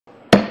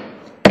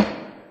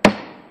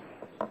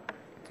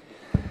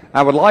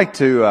I would like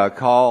to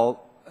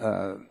call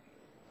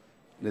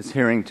this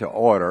hearing to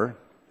order.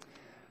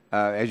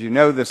 As you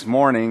know, this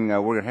morning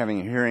we're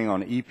having a hearing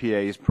on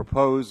EPA's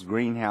proposed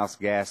greenhouse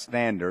gas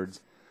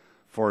standards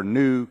for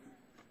new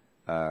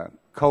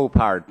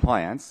coal-powered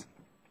plants,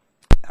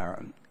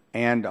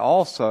 and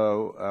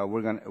also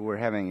we're going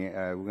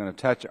to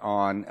touch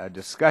on a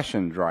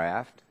discussion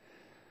draft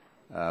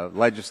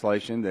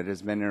legislation that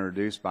has been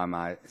introduced by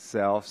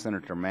myself,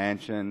 Senator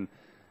Manchin,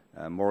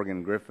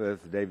 Morgan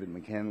Griffith, David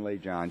McKinley,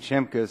 John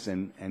Shimkus,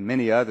 and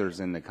many others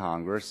in the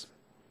Congress,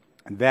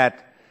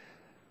 that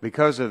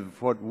because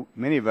of what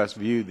many of us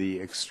view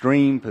the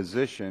extreme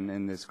position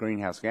in this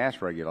greenhouse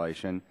gas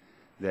regulation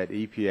that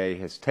EPA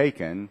has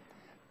taken,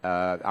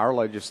 our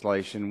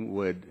legislation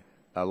would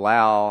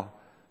allow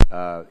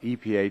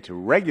EPA to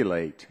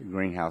regulate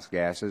greenhouse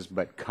gases,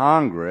 but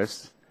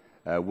Congress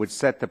would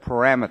set the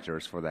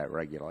parameters for that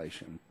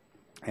regulation.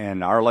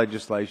 And our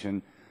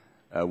legislation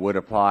would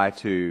apply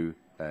to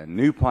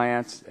new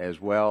plants as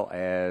well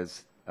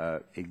as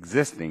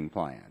existing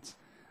plants,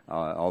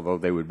 although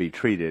they would be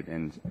treated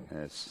in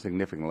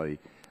significantly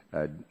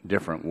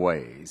different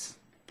ways.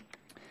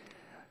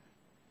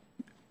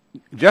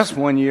 Just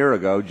 1 year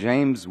ago,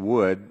 James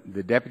Wood,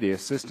 the Deputy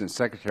Assistant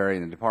Secretary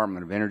in the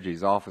Department of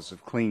Energy's Office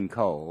of Clean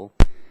Coal,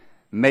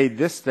 made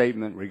this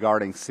statement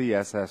regarding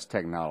CSS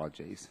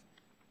technologies.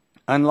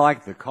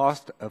 Unlike the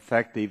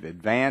cost-effective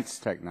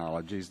advanced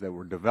technologies that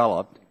were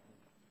developed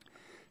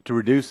to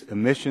reduce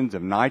emissions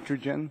of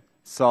nitrogen,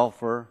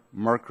 sulfur,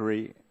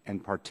 mercury,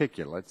 and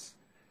particulates,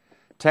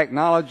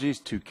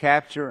 technologies to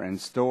capture and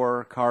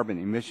store carbon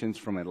emissions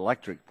from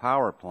electric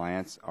power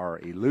plants are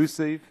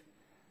elusive,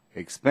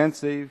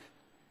 expensive,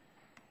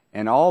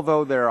 and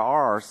although there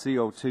are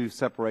CO2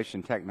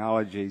 separation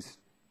technologies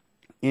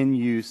in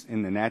use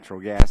in the natural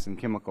gas and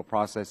chemical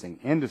processing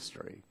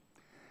industry,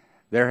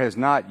 there has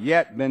not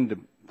yet been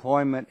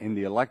deployment in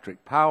the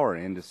electric power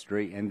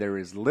industry, and there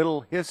is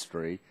little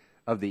history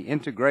of the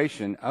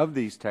integration of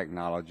these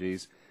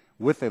technologies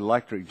with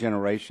electric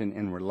generation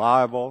in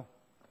reliable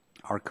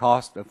or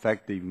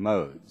cost-effective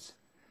modes.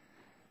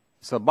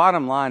 So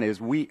bottom line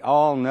is, we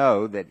all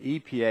know that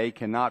EPA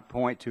cannot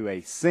point to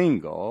a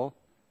single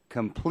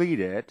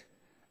completed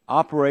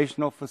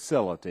operational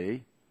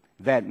facility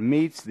that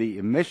meets the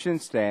emission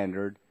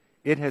standard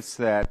it has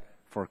set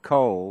for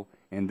coal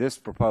in this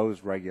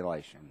proposed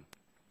regulation.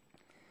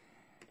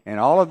 And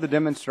all of the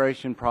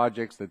demonstration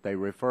projects that they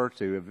refer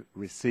to have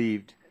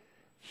received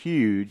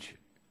huge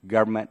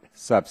government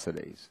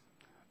subsidies.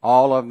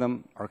 All of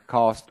them are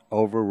cost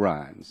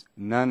overruns.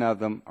 None of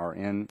them are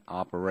in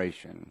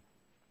operation.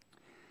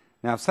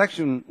 Now,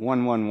 Section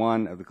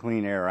 111 of the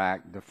Clean Air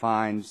Act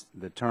defines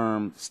the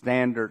term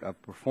standard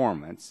of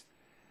performance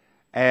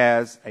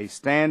as a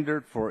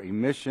standard for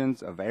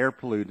emissions of air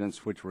pollutants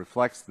which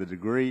reflects the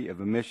degree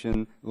of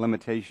emission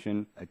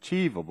limitation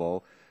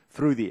achievable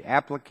through the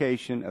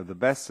application of the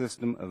best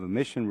system of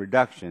emission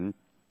reduction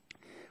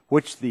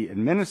which the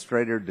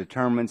administrator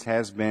determines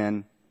has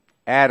been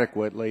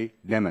adequately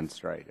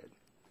demonstrated.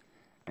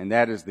 And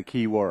that is the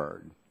key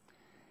word.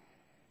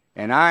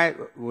 And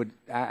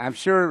I'm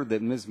sure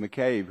that Ms.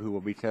 McCabe, who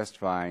will be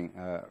testifying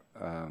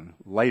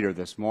later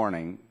this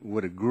morning,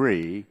 would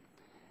agree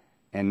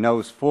and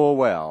knows full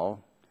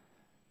well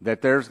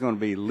that there's going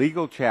to be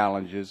legal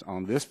challenges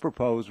on this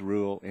proposed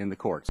rule in the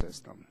court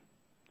system,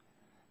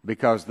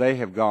 because they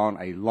have gone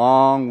a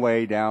long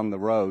way down the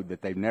road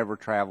that they've never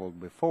traveled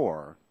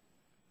before,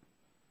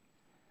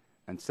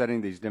 and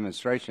setting these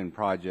demonstration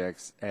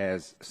projects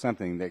as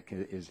something that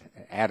is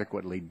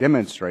adequately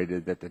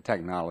demonstrated that the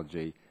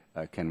technology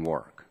can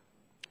work.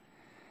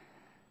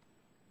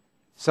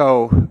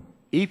 So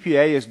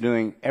EPA is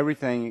doing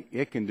everything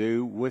it can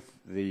do with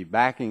the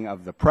backing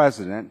of the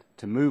President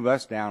to move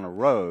us down a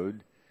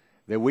road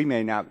that we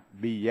may not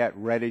be yet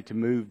ready to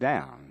move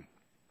down.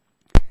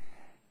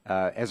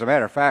 As a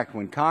matter of fact,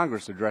 when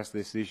Congress addressed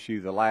this issue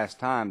the last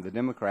time, the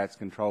Democrats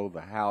controlled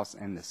the House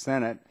and the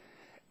Senate,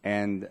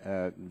 and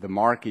the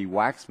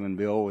Markey-Waxman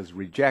bill was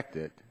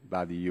rejected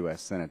by the U.S.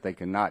 Senate. They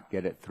could not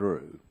get it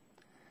through.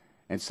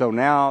 And so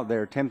now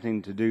they're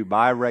attempting to do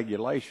by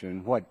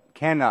regulation what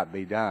cannot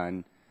be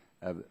done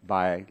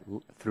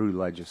through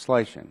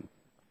legislation.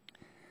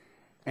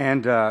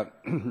 And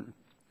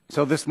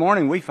so this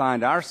morning we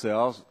find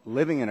ourselves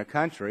living in a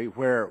country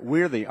where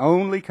we're the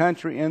only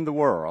country in the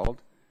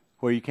world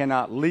where you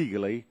cannot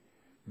legally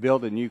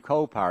build a new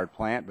coal-powered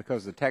plant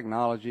because the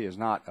technology is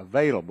not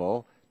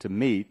available to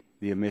meet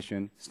the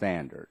emission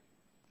standard.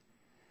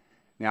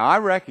 Now, I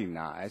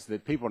recognize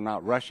that people are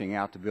not rushing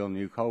out to build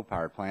new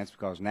coal-powered plants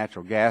because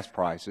natural gas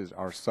prices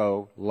are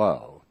so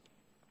low.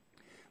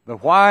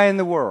 But why in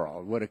the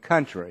world would a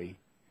country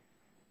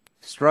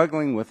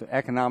struggling with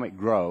economic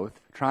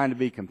growth, trying to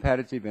be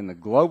competitive in the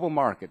global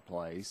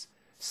marketplace,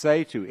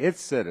 say to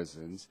its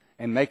citizens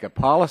and make a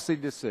policy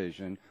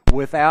decision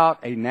without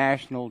a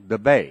national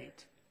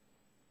debate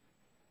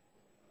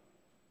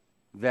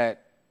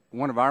that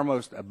one of our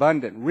most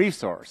abundant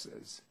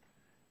resources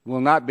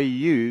will not be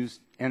used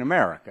in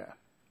America?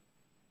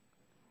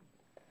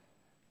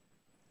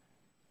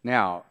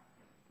 Now,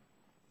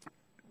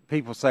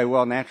 people say,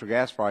 well, natural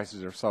gas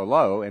prices are so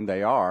low, and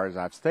they are, as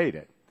I've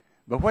stated.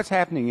 But what's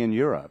happening in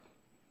Europe?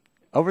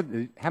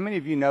 How many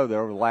of you know that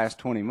over the last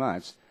 20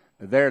 months,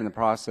 they're in the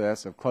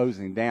process of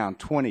closing down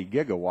 30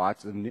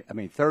 gigawatts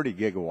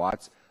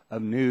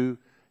of new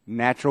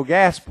natural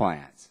gas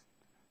plants?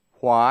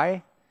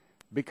 Why?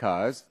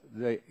 Because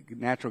the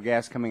natural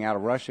gas coming out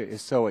of Russia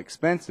is so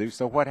expensive.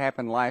 So what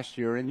happened last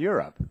year in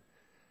Europe?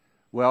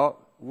 Well,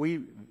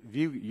 we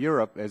view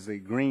Europe as the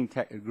green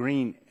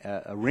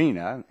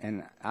arena,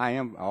 and I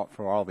am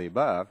for all the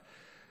above.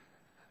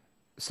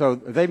 So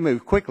they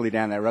moved quickly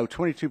down that road.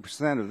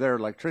 22% of their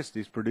electricity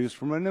is produced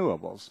from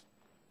renewables.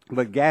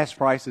 But gas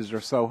prices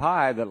are so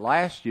high that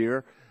last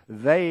year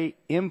they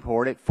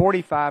imported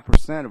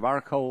 45% of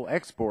our coal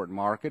export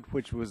market,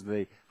 which was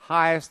the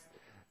highest,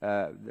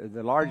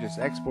 the largest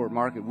export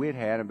market we'd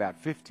had in about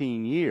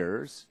 15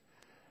 years.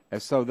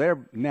 And so they're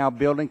now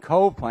building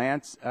coal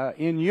plants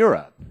in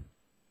Europe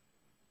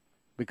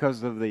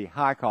because of the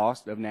high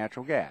cost of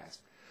natural gas.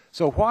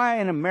 So why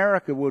in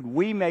America would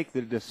we make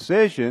the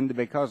decision,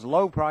 because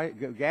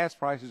gas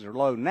prices are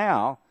low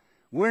now,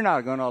 we're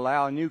not going to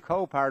allow a new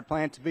coal-powered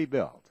plant to be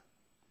built?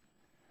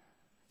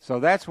 So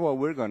that's what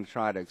we're going to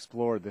try to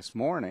explore this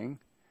morning.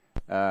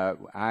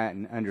 I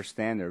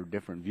understand there are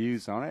different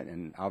views on it,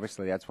 and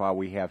obviously that's why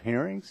we have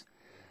hearings.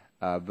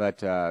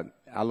 But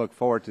I look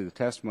forward to the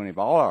testimony of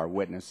all our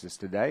witnesses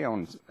today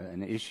on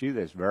an issue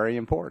that's very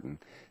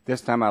important.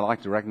 This time I'd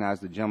like to recognize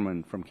the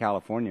gentleman from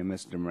California,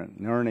 Mr.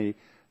 McNerney,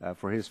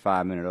 for his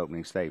 5-minute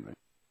opening statement.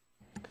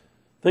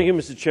 Thank you,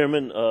 Mr.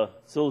 Chairman.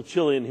 It's a little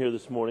chilly in here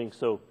this morning,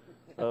 so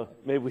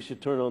maybe we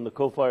should turn on the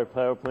coal-fired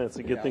power plants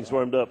to get things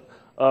warmed up.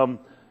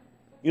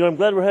 You know, I'm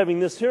glad we're having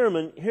this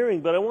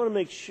hearing, but I want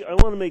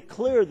to make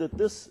clear that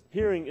this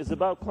hearing is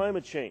about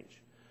climate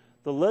change.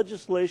 The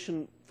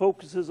legislation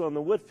focuses on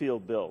the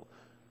Whitfield bill.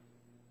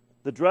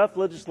 The draft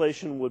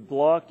legislation would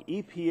block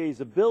EPA's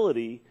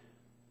ability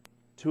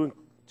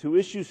to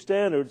issue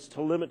standards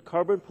to limit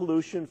carbon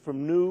pollution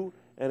from new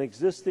and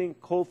existing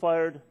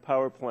coal-fired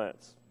power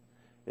plants.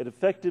 It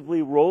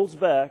effectively rolls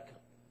back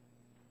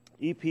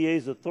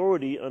EPA's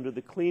authority under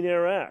the Clean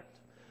Air Act.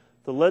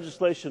 The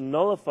legislation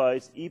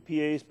nullifies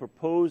EPA's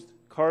proposed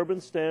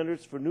carbon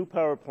standards for new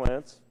power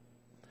plants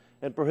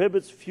and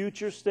prohibits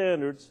future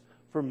standards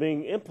from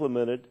being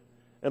implemented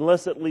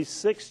unless at least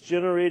 6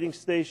 generating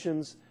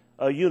stations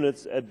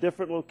units at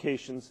different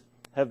locations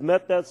have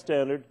met that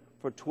standard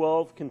for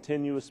 12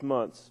 continuous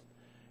months.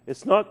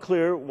 It's not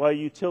clear why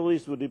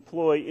utilities would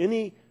deploy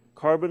any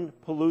carbon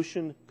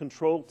pollution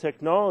control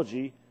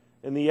technology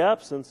in the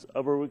absence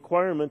of a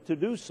requirement to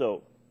do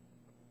so.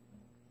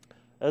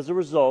 As a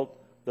result,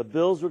 the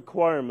bill's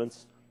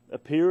requirements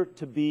appear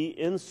to be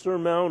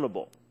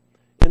insurmountable.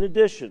 In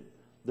addition,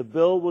 the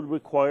bill would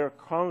require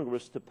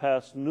Congress to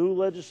pass new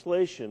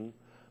legislation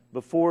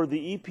before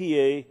the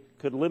EPA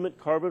could limit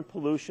carbon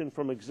pollution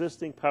from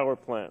existing power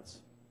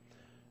plants.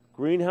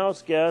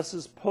 Greenhouse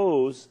gases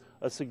pose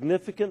a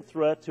significant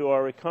threat to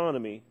our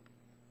economy,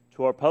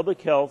 to our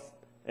public health,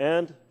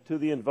 and to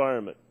the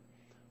environment.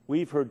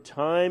 We've heard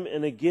time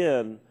and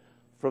again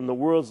from the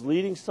world's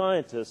leading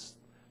scientists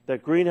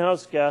that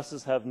greenhouse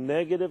gases have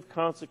negative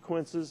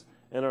consequences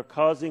and are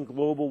causing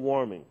global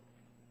warming.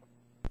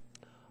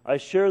 I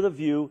share the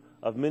view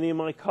of many of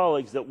my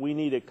colleagues that we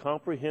need a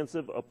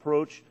comprehensive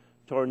approach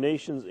to our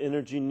nation's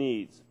energy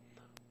needs.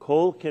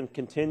 Coal can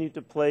continue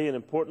to play an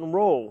important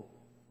role,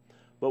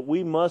 but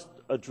we must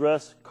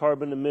address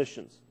carbon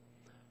emissions.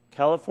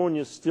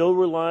 California still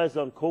relies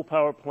on coal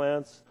power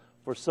plants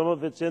for some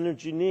of its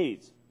energy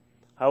needs.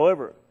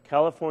 However,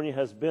 California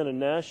has been a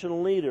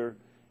national leader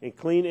in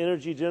clean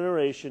energy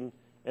generation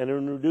and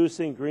in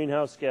reducing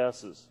greenhouse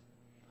gases.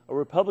 A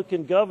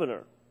Republican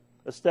governor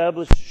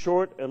established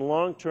short and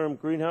long-term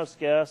greenhouse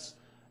gas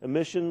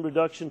emission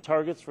reduction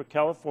targets for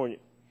California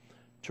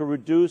to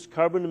reduce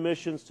carbon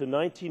emissions to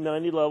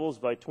 1990 levels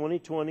by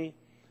 2020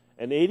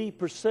 and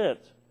 80%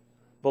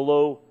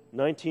 below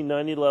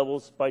 1990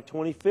 levels by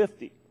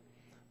 2050.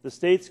 The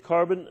state's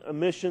carbon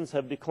emissions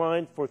have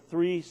declined for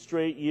 3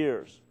 straight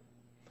years.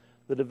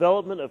 The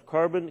development of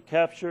carbon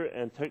capture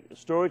and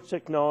storage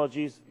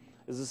technologies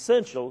is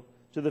essential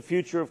to the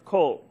future of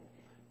coal.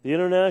 The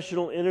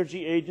International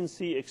Energy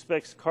Agency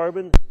expects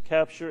carbon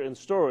capture and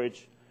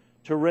storage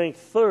to rank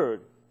 3rd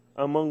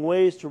among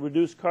ways to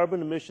reduce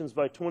carbon emissions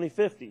by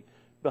 2050,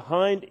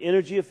 behind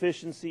energy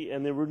efficiency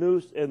and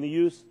the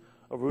use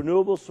of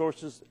renewable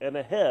sources and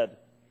ahead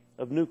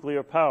of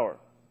nuclear power.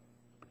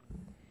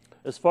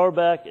 As far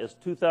back as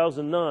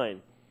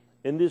 2009,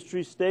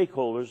 industry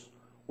stakeholders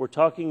were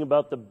talking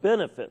about the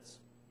benefits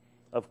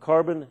of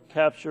carbon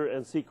capture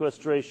and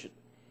sequestration.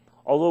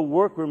 Although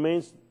work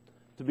remains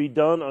to be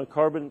done on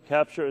carbon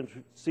capture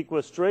and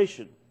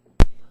sequestration,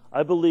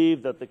 I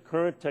believe that the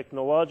current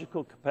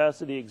technological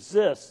capacity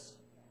exists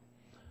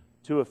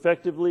to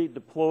effectively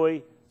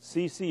deploy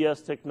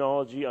CCS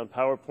technology on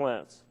power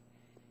plants.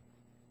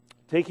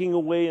 Taking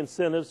away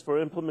incentives for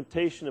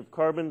implementation of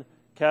carbon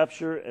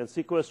capture and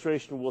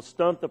sequestration will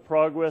stunt the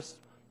progress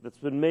that's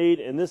been made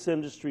in this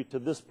industry to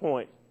this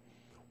point.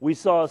 We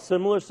saw a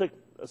similar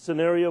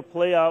scenario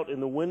play out in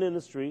the wind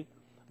industry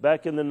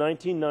back in the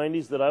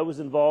 1990s that I was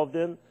involved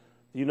in.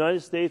 The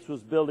United States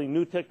was building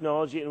new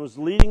technology and was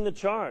leading the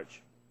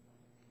charge.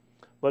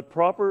 But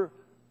proper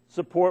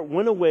support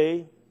went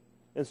away,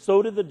 and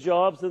so did the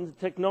jobs and the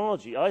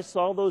technology. I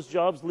saw those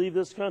jobs leave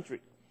this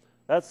country.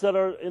 That set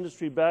our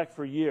industry back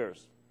for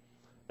years.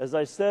 As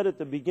I said at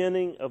the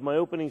beginning of my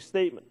opening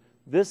statement,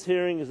 this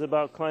hearing is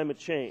about climate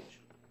change.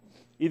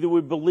 Either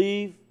we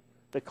believe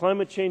that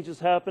climate change is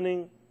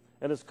happening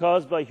and is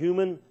caused by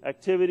human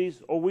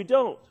activities, or we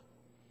don't.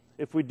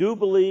 If we do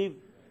believe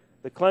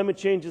that climate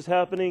change is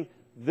happening,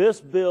 this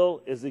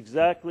bill is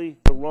exactly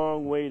the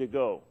wrong way to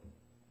go.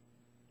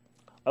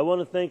 I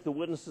want to thank the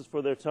witnesses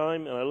for their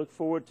time, and I look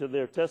forward to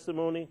their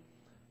testimony,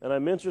 and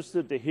I'm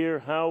interested to hear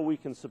how we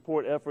can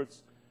support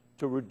efforts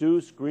to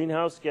reduce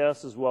greenhouse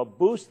gases while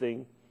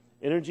boosting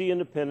energy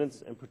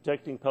independence and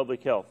protecting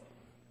public health.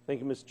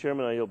 Thank you, Mr.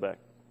 Chairman. I yield back.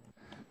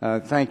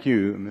 Thank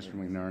you, Mr.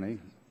 McNerney.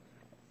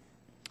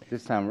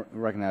 This time, I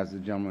recognize the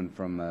gentleman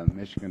from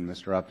Michigan,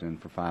 Mr. Upton,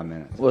 for 5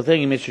 minutes. Well,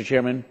 thank you, Mr.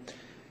 Chairman.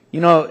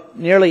 You know,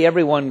 nearly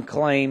everyone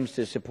claims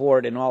to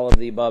support an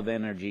all-of-the-above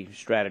energy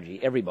strategy,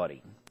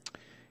 everybody.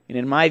 And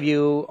in my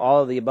view,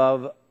 all of the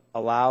above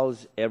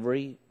allows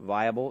every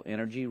viable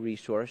energy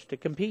resource to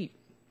compete.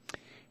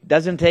 It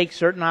doesn't take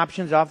certain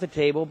options off the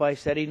table by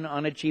setting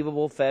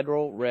unachievable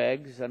federal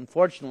regs.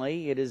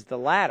 Unfortunately, it is the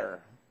latter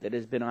that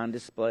has been on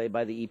display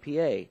by the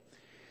EPA.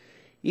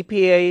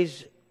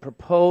 EPA's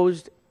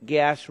proposed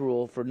gas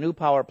rule for new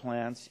power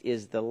plants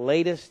is the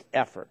latest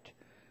effort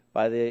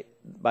by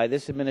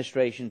this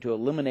administration to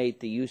eliminate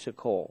the use of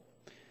coal.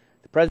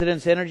 The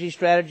President's energy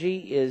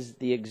strategy is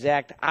the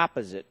exact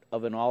opposite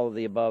of an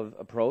all-of-the-above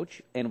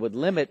approach and would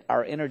limit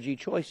our energy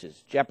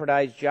choices,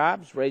 jeopardize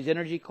jobs, raise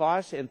energy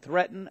costs, and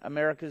threaten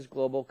America's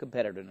global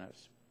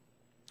competitiveness.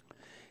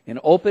 An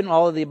open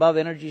all-of-the-above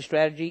energy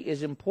strategy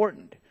is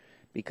important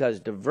because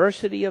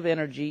diversity of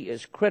energy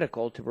is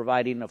critical to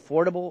providing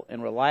affordable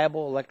and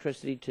reliable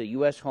electricity to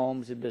U.S.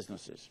 homes and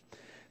businesses.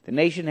 The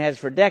nation has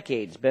for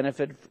decades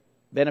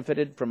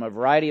benefited from a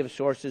variety of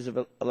sources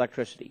of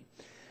electricity.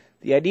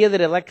 The idea that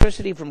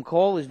electricity from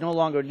coal is no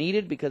longer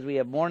needed because we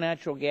have more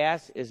natural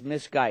gas is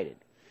misguided.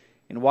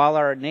 And while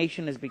our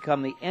nation has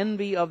become the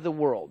envy of the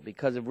world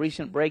because of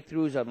recent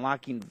breakthroughs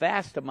unlocking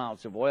vast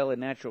amounts of oil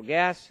and natural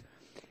gas,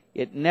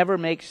 it never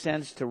makes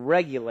sense to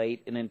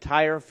regulate an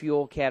entire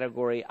fuel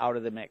category out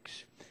of the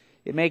mix.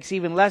 It makes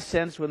even less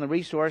sense when the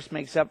resource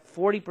makes up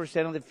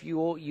 40% of the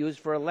fuel used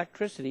for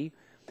electricity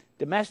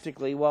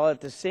domestically, while at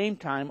the same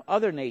time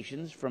other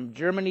nations, from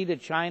Germany to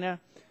China,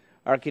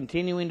 are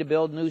continuing to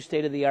build new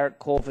state-of-the-art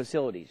coal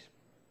facilities.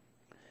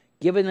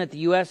 Given that the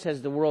U.S.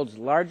 has the world's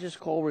largest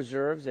coal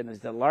reserves and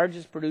is the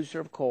largest producer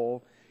of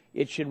coal,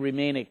 it should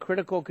remain a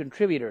critical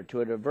contributor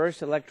to a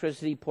diverse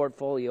electricity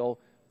portfolio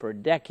for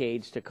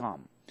decades to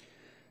come.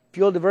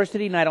 Fuel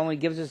diversity not only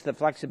gives us the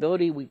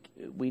flexibility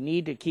we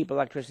need to keep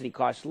electricity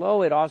costs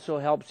low, it also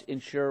helps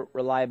ensure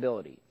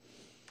reliability.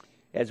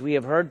 As we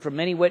have heard from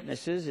many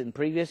witnesses in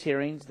previous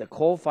hearings, the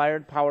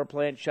coal-fired power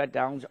plant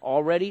shutdowns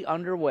already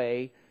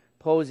underway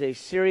pose a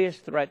serious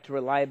threat to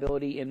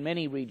reliability in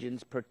many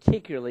regions,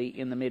 particularly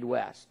in the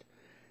Midwest.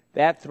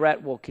 That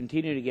threat will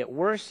continue to get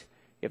worse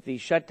if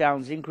these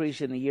shutdowns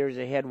increase in the years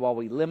ahead while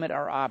we limit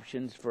our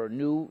options for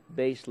new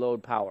base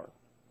load power.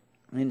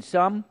 In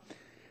sum,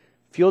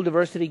 fuel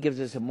diversity gives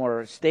us a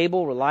more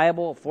stable,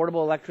 reliable,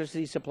 affordable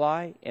electricity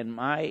supply,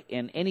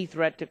 and any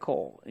threat to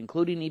coal,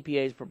 including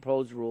EPA's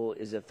proposed rule,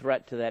 is a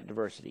threat to that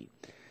diversity.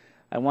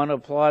 I want to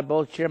applaud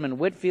both Chairman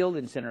Whitfield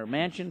and Senator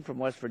Manchin from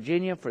West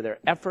Virginia for their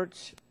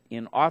efforts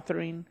in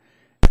authoring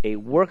a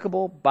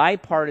workable,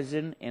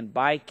 bipartisan, and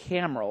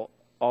bicameral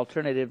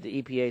alternative to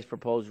EPA's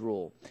proposed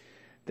rule.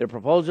 Their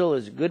proposal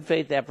is a good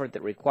faith effort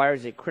that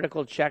requires a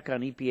critical check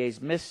on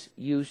EPA's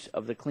misuse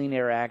of the Clean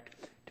Air Act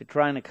to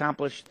try and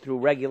accomplish through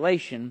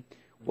regulation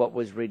what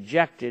was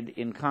rejected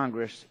in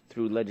Congress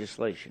through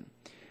legislation.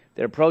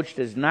 Their approach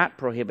does not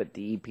prohibit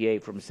the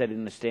EPA from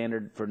setting the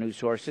standard for new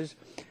sources,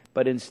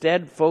 but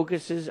instead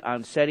focuses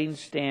on setting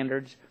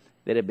standards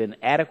that have been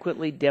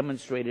adequately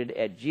demonstrated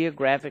at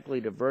geographically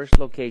diverse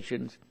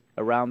locations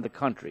around the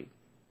country,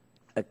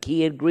 a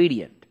key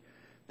ingredient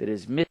that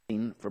is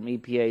missing from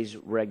EPA's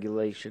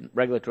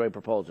regulatory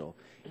proposal.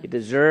 It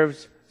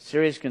deserves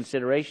serious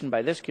consideration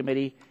by this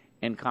committee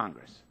and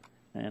Congress.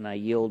 And I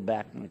yield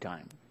back my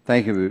time.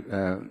 Thank you,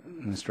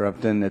 Mr.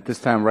 Upton. At this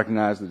time,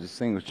 recognize the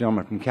distinguished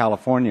gentleman from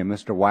California,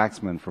 Mr.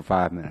 Waxman, for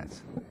 5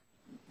 minutes.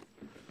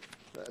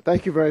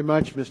 Thank you very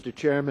much, Mr.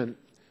 Chairman.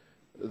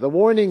 The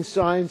warning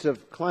signs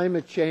of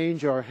climate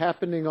change are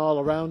happening all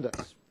around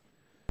us,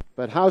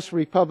 but House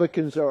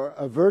Republicans are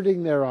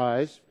averting their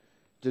eyes,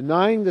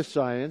 denying the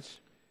science,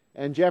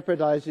 and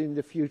jeopardizing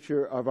the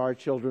future of our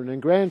children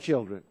and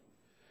grandchildren.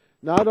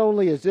 Not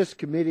only is this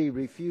committee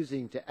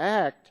refusing to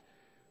act,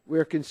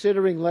 we're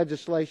considering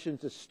legislation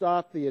to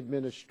stop the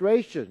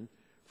administration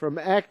from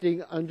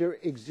acting under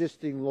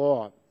existing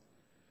law.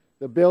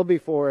 The bill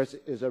before us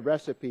is a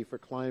recipe for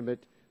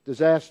climate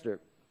disaster.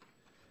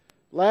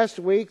 Last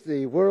week,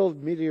 the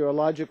World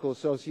Meteorological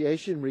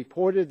Association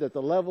reported that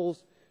the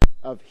levels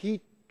of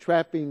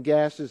heat-trapping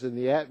gases in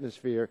the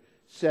atmosphere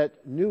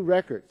set new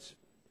records.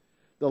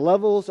 The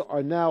levels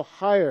are now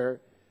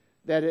higher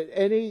than at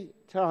any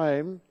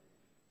time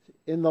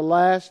in the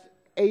last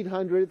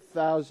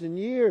 800,000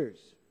 years.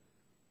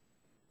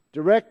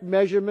 Direct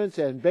measurements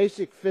and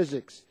basic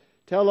physics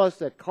tell us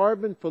that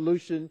carbon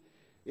pollution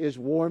is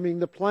warming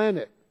the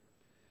planet.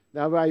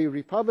 Now, my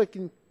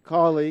Republican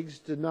colleagues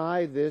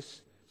deny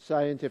this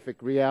scientific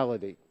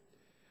reality.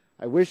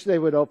 I wish they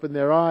would open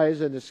their eyes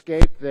and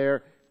escape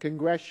their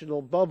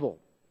congressional bubble.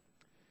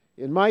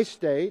 In my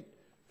state,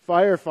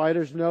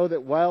 firefighters know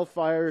that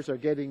wildfires are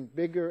getting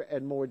bigger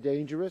and more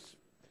dangerous,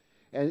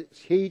 and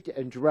heat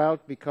and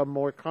drought become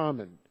more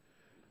common.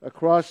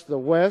 Across the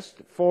West,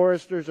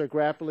 foresters are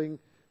grappling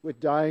with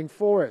dying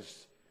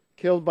forests,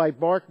 killed by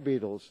bark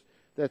beetles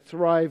that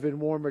thrive in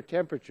warmer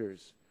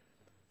temperatures.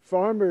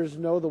 Farmers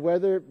know the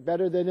weather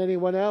better than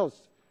anyone else,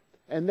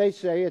 and they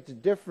say it's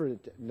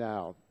different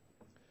now.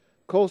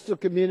 Coastal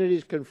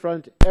communities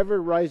confront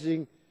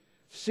ever-rising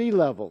sea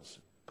levels,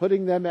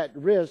 putting them at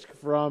risk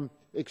from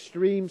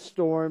extreme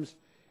storms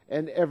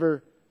and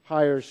ever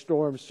higher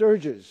storm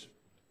surges.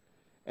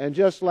 And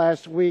just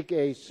last week,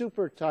 a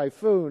super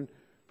typhoon,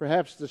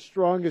 perhaps the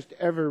strongest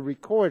ever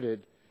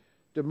recorded,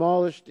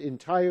 demolished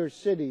entire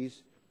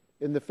cities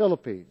in the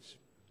Philippines.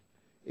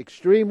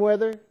 Extreme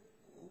weather,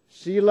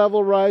 sea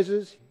level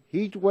rises,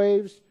 heat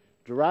waves,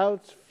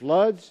 droughts,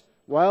 floods,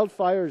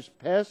 wildfires,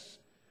 pests.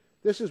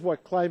 This is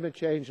what climate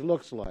change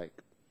looks like.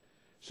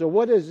 So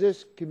what is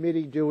this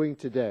committee doing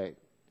today?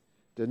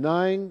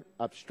 Denying,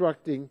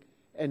 obstructing,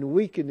 and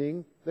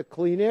weakening the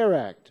Clean Air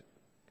Act.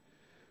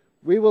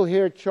 We will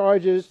hear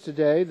charges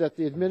today that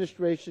the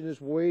administration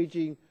is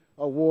waging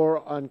a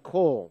war on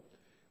coal.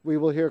 We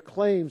will hear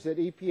claims that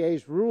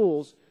EPA's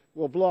rules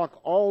will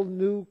block all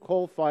new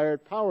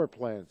coal-fired power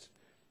plants.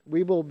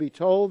 We will be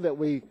told that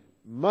we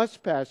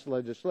must pass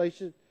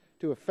legislation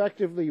to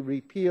effectively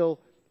repeal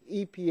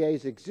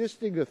EPA's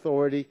existing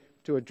authority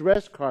to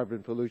address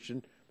carbon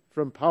pollution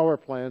from power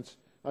plants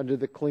under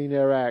the Clean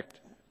Air Act.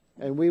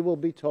 And we will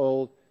be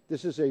told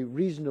this is a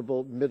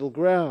reasonable middle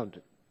ground.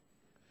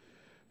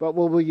 But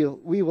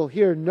we will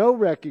hear no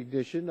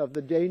recognition of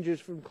the dangers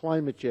from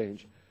climate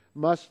change,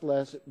 much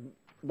less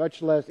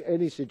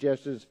any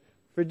suggestions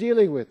for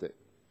dealing with it.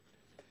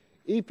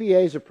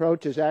 EPA's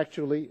approach is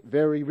actually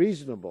very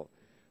reasonable.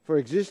 For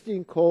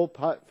existing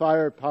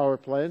coal-fired power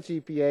plants,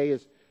 EPA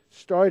is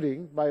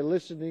starting by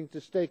listening to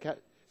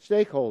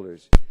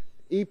stakeholders.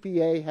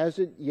 EPA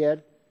hasn't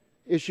yet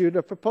issued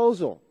a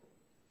proposal.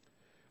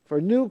 For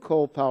new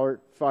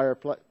coal-fired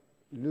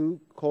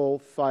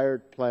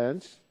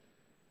plants,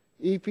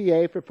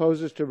 EPA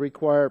proposes to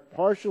require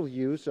partial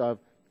use of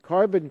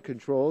carbon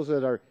controls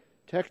that are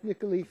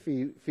technically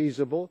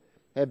feasible,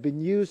 have been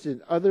used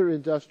in other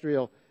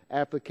industrial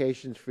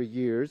applications for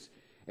years,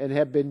 and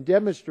have been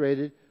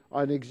demonstrated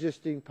on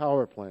existing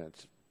power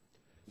plants.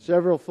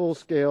 Several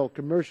full-scale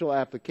commercial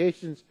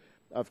applications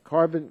of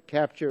carbon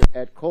capture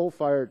at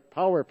coal-fired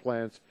power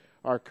plants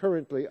are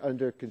currently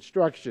under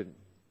construction.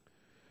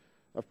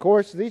 Of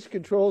course, these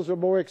controls are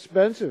more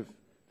expensive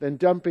than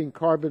dumping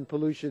carbon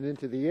pollution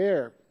into the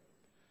air.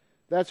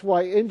 That's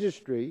why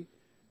industry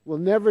will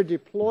never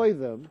deploy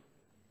them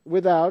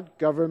without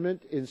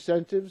government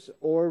incentives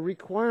or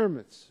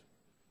requirements.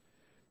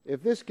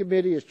 If this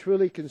committee is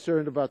truly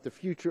concerned about the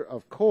future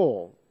of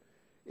coal,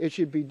 it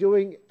should be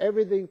doing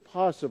everything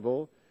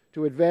possible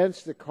to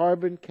advance the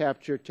carbon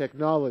capture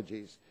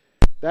technologies.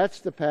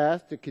 That's the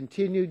path to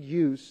continued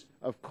use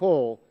of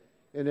coal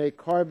in a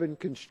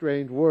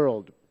carbon-constrained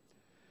world.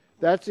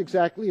 That's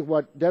exactly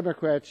what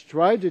Democrats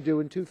tried to do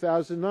in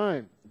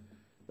 2009.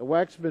 The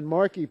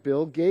Waxman-Markey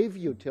bill gave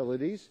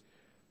utilities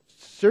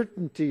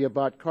certainty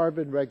about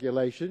carbon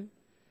regulation.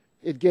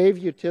 It gave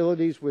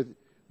utilities with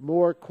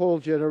more coal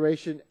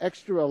generation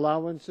extra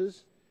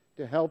allowances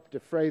to help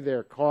defray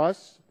their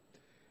costs,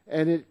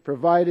 and it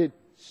provided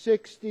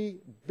 $60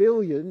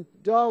 billion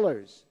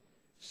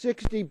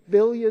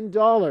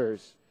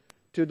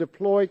to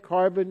deploy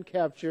carbon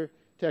capture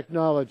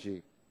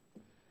technology.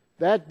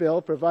 That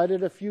bill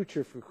provided a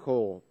future for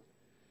coal.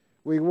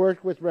 We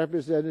worked with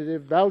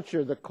Representative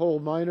Boucher, the coal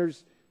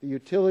miners, the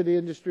utility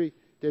industry,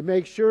 to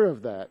make sure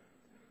of that.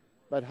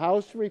 But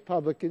House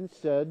Republicans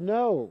said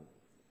no.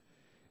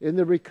 In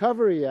the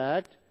Recovery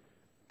Act,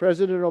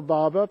 President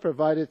Obama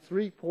provided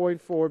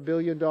 $3.4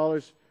 billion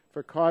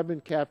for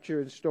carbon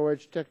capture and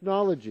storage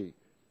technology.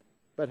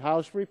 But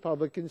House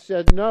Republicans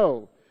said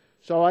no.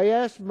 So I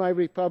asked my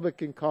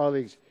Republican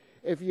colleagues,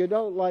 if you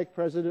don't like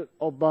President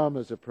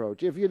Obama's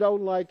approach, if you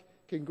don't like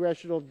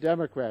Congressional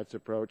Democrats'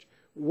 approach,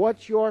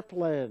 what's your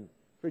plan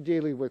for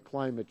dealing with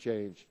climate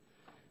change?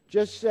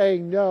 Just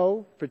saying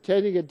no,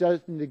 pretending it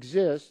doesn't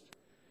exist,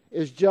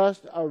 is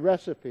just a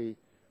recipe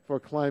for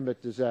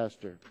climate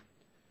disaster.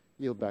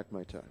 Yield back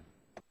my time.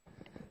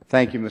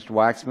 Thank you, Mr.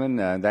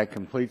 Waxman. That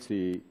completes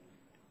the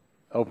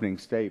opening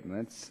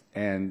statements.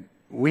 And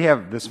we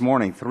have this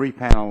morning 3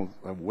 panels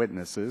of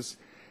witnesses,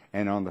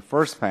 And on the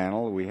first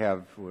panel,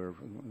 we're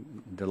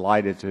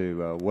delighted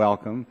to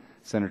welcome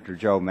Senator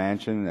Joe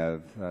Manchin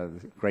of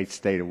the great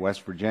state of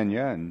West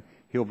Virginia, and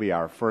he'll be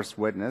our first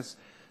witness.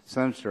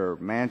 Senator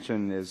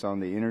Manchin is on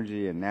the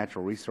Energy and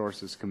Natural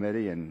Resources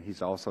Committee, and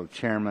he's also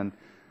chairman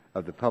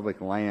of the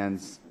Public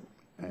Lands,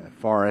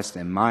 Forest,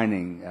 and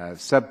Mining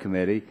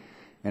Subcommittee.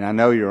 And I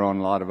know you're on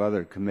a lot of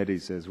other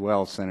committees as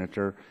well,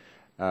 Senator.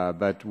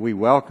 But we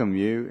welcome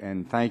you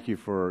and thank you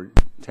for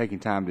taking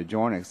time to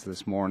join us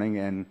this morning.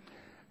 And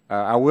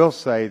I will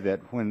say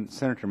that when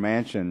Senator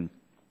Manchin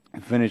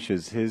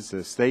finishes his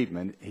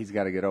statement, he's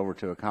got to get over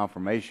to a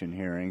confirmation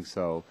hearing.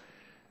 So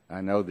I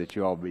know that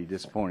you all will be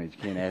disappointed.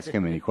 You can't ask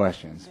him any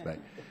questions.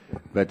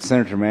 But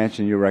Senator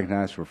Manchin, you're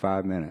recognized for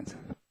 5 minutes.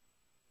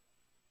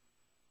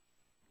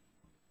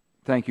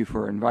 Thank you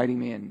for inviting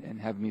me and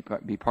having me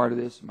be part of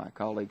this. My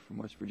colleague from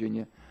West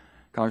Virginia,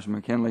 Congressman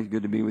McKinley,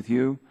 good to be with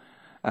you.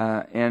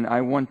 And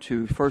I want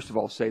to, first of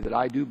all, say that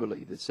I do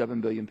believe that 7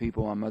 billion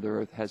people on Mother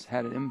Earth has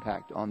had an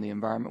impact on the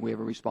environment. We have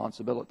a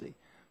responsibility.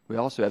 We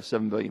also have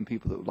 7 billion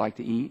people that would like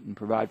to eat and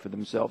provide for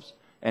themselves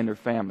and their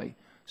family.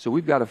 So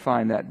we've got to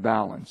find that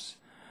balance.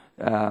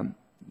 The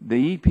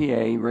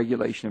EPA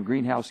regulation of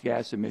greenhouse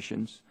gas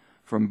emissions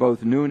from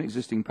both new and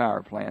existing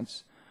power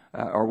plants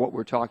are what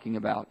we're talking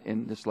about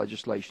in this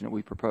legislation that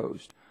we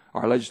proposed.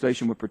 Our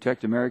legislation would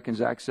protect Americans'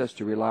 access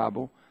to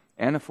reliable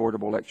and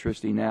affordable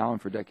electricity now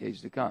and for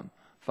decades to come,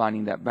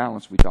 finding that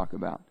balance we talk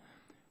about.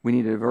 We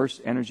need a diverse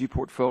energy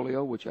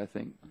portfolio, which I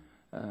think,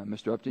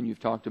 Mr. Upton,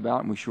 you've talked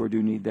about, and we sure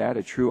do need that,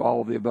 a true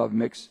all-of-the-above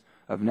mix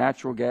of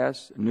natural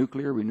gas,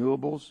 nuclear,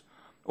 renewables,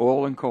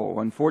 oil, and coal.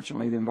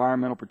 Unfortunately, the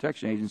Environmental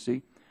Protection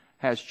Agency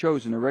has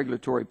chosen a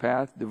regulatory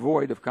path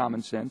devoid of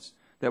common sense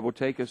that will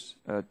take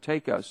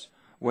us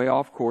way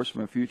off course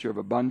from a future of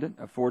abundant,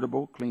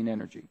 affordable, clean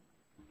energy.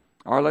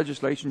 Our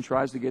legislation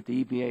tries to get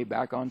the EPA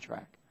back on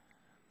track,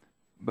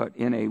 but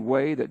in a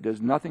way that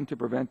does nothing to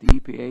prevent the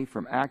EPA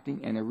from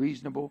acting in a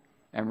reasonable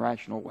and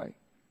rational way.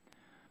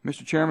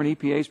 Mr. Chairman,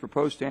 EPA's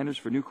proposed standards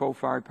for new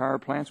coal-fired power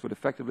plants would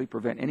effectively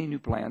prevent any new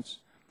plants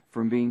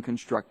from being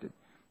constructed.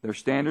 Their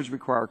standards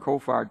require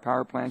coal-fired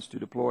power plants to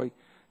deploy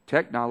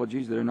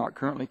technologies that are not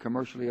currently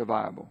commercially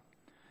viable.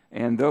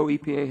 And though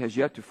EPA has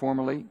yet to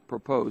formally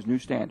propose new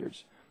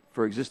standards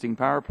for existing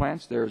power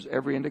plants, there is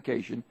every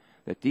indication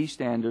that these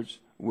standards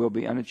will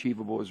be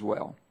unachievable as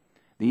well.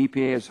 The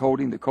EPA is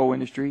holding the coal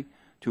industry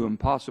to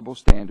impossible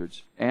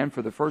standards, and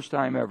for the first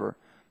time ever,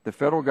 the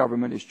federal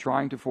government is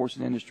trying to force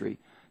an industry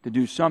to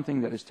do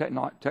something that is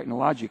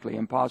technologically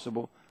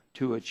impossible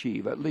to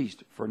achieve, at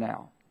least for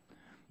now.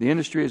 The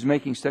industry is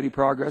making steady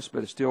progress,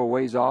 but is still a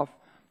ways off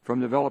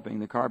from developing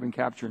the carbon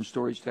capture and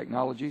storage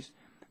technologies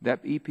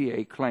that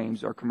EPA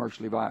claims are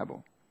commercially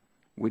viable.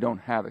 We don't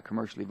have a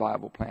commercially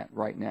viable plant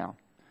right now.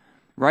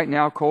 Right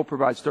now, coal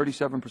provides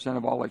 37%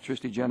 of all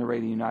electricity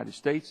generated in the United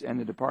States, and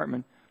the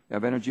Department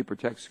of Energy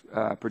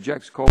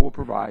projects coal will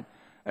provide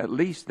at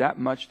least that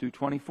much through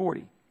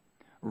 2040.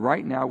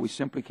 Right now, we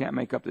simply can't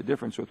make up the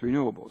difference with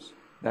renewables.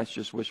 That's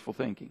just wishful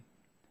thinking.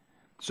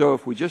 So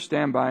if we just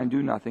stand by and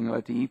do nothing and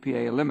let the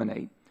EPA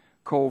eliminate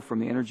coal from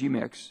the energy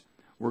mix,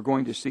 we're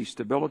going to see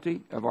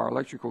stability of our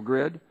electrical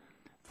grid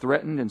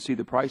threatened and see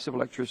the price of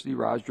electricity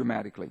rise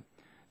dramatically,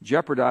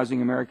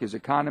 jeopardizing America's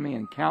economy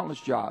and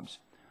countless jobs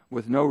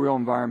with no real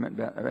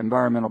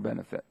environmental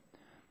benefit.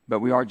 But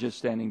we are just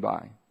standing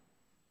by.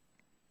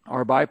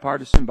 Our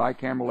bipartisan,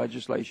 bicameral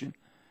legislation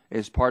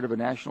is part of a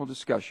national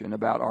discussion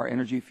about our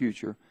energy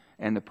future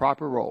and the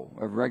proper role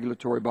of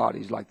regulatory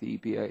bodies like the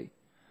EPA.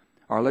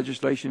 Our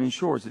legislation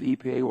ensures that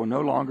EPA will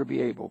no longer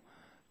be able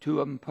to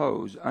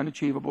impose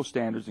unachievable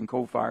standards in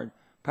coal-fired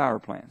power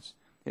plants.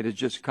 It is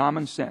just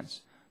common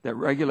sense that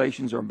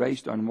regulations are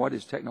based on what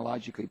is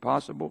technologically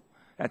possible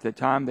at the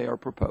time they are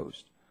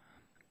proposed.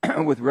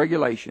 With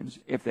regulations,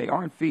 if they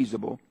aren't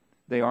feasible,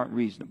 they aren't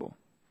reasonable.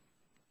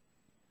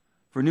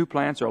 For new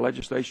plants, our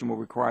legislation will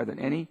require that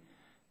any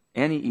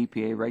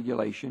EPA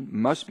regulation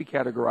must be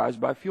categorized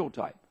by fuel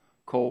type,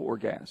 coal or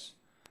gas.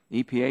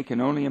 EPA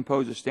can only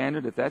impose a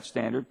standard if that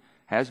standard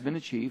has been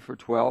achieved for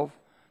 12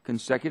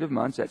 consecutive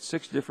months at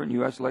 6 different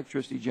U.S.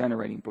 electricity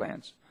generating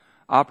plants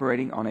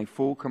operating on a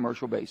full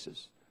commercial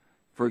basis.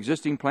 For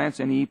existing plants,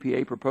 any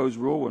EPA proposed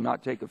rule will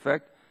not take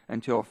effect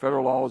until a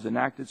federal law is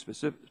enacted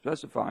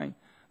specifying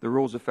the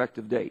rule's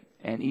effective date,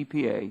 and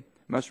EPA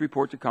must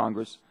report to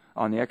Congress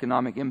on the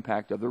economic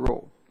impact of the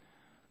rule.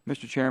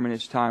 Mr. Chairman,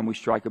 it's time we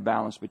strike a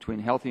balance between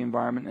a healthy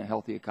environment and a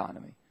healthy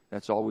economy.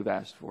 That's all we've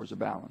asked for is a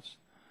balance.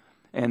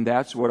 And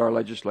that's what our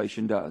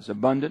legislation does.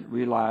 Abundant,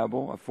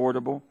 reliable,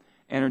 affordable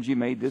energy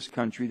made this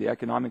country the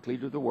economic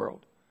leader of the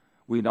world.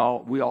 We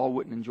all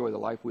wouldn't enjoy the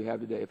life we have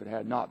today if it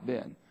had not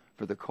been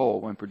for the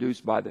coal when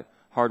produced by the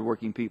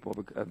hardworking people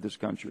of this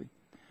country.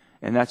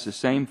 And that's the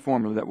same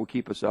formula that will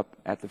keep us up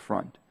at the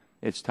front.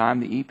 It's time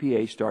the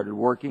EPA started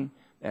working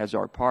as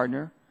our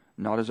partner,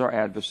 not as our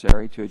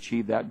adversary, to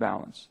achieve that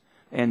balance.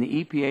 And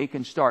the EPA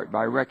can start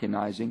by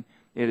recognizing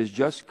it is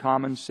just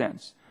common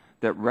sense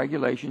that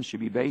regulations should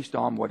be based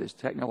on what is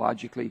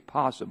technologically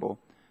possible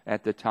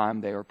at the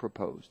time they are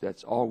proposed.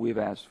 That's all we've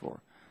asked for.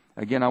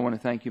 Again, I want to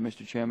thank you,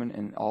 Mr. Chairman,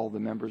 and all the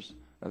members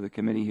of the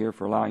committee here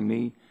for allowing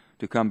me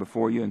to come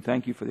before you, and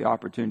thank you for the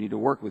opportunity to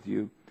work with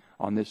you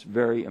on this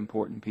very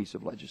important piece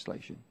of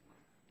legislation.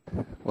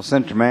 Well,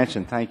 Senator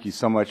Manchin, thank you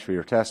so much for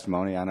your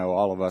testimony. I know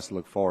all of us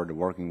look forward to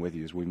working with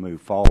you as we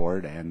move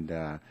forward,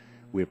 and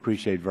we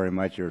appreciate very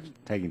much your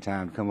taking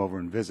time to come over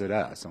and visit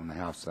us on the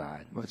House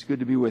side. Well, it's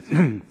good to be with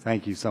you.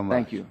 Thank you so much.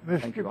 Thank you.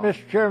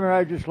 Mr. Chairman,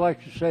 I'd just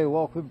like to say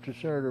welcome to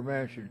Senator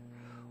Manchin.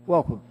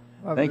 Welcome.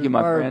 Thank you,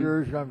 my friend.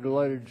 Yours, and I'm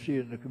delighted to see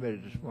you in the committee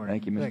this morning.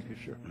 Thank you, Mr. Thank you,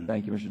 sir.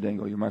 Thank you, Mr.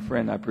 Dingell. You're my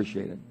friend. I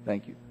appreciate it.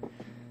 Thank you.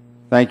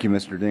 Thank you,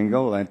 Mr.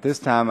 Dingell. At this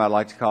time, I'd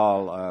like to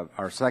call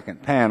our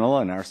second panel,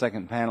 and our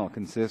second panel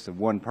consists of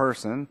one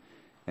person,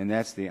 and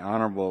that's the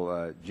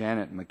Honorable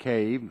Janet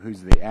McCabe,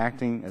 who's the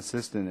Acting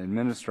Assistant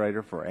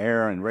Administrator for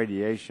Air and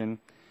Radiation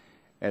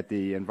at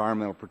the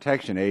Environmental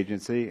Protection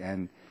Agency.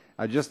 And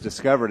I just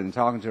discovered in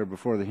talking to her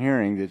before the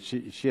hearing that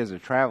she has a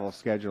travel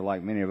schedule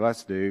like many of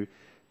us do.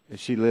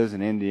 She lives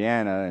in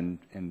Indiana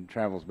and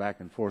travels back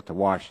and forth to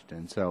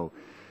Washington. So,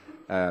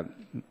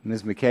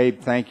 Ms. McCabe,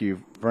 thank you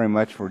very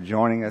much for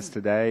joining us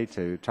today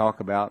to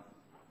talk about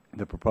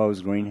the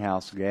proposed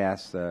greenhouse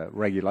gas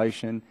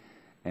regulation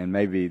and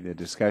maybe the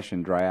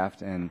discussion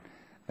draft. And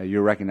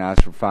you're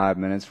recognized for 5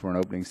 minutes for an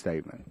opening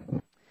statement.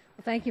 Well,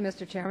 thank you,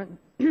 Mr. Chairman,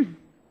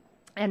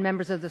 and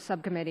members of the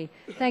subcommittee.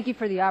 Thank you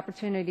for the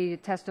opportunity to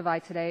testify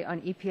today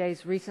on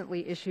EPA's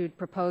recently issued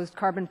proposed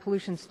carbon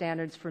pollution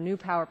standards for new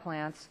power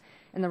plants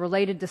and the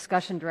related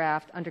discussion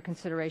draft under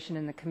consideration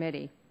in the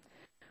committee.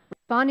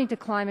 Responding to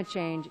climate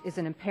change is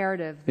an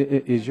imperative.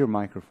 Is your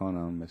microphone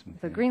on, Ms.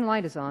 McCabe? The green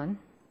light is on.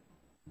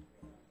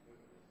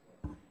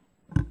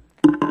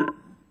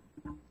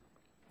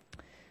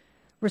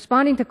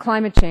 Responding to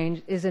climate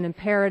change is an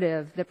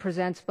imperative that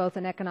presents both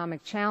an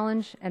economic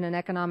challenge and an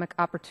economic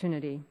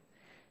opportunity.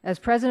 As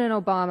President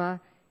Obama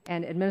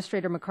and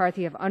Administrator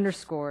McCarthy have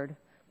underscored,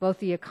 both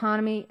the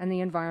economy and the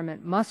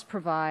environment must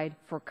provide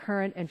for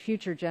current and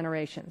future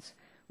generations.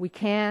 We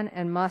can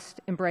and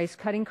must embrace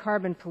cutting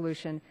carbon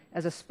pollution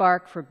as a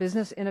spark for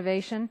business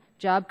innovation,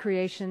 job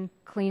creation,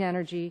 clean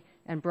energy,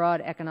 and broad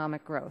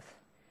economic growth.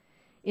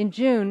 In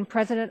June,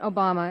 President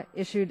Obama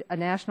issued a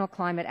National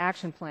Climate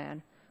Action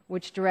Plan,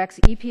 which directs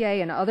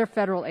EPA and other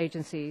federal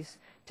agencies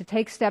to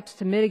take steps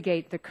to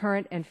mitigate the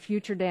current and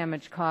future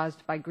damage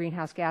caused by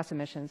greenhouse gas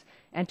emissions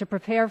and to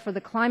prepare for the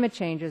climate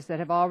changes that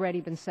have already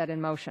been set in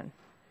motion.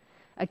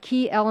 A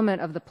key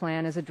element of the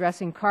plan is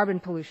addressing carbon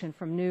pollution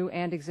from new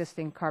and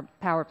existing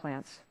power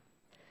plants.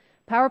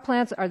 Power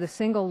plants are the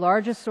single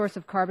largest source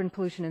of carbon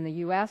pollution in the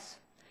U.S.,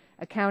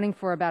 accounting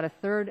for about a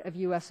third of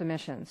U.S.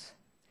 emissions.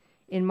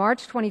 In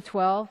March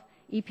 2012,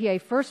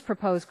 EPA first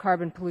proposed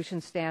carbon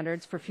pollution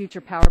standards for future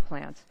power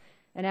plants,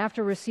 and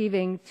after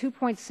receiving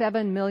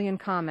 2.7 million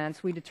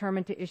comments, we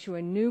determined to issue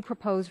a new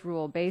proposed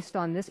rule based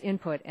on this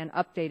input and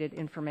updated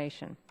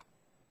information.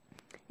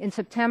 In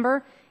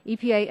September,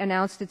 EPA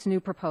announced its new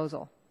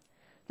proposal.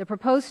 The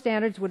proposed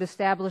standards would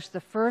establish the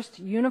first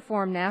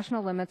uniform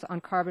national limits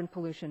on carbon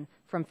pollution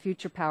from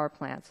future power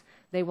plants.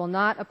 They will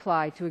not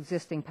apply to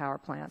existing power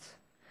plants.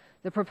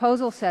 The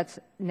proposal sets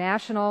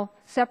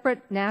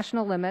separate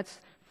national limits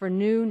for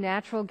new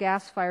natural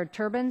gas-fired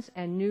turbines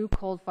and new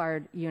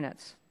coal-fired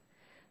units.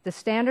 The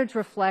standards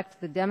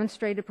reflect the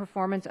demonstrated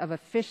performance of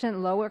efficient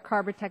lower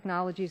carbon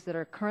technologies that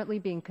are currently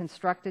being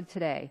constructed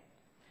today.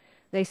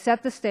 They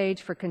set the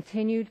stage for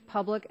continued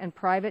public and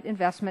private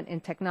investment in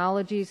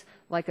technologies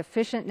like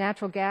efficient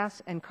natural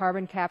gas and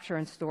carbon capture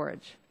and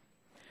storage.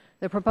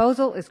 The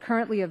proposal is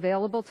currently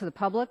available to the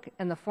public,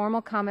 and the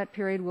formal comment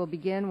period will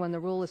begin when the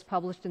rule is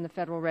published in the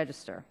Federal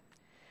Register.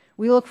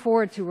 We look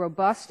forward to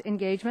robust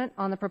engagement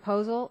on the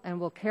proposal and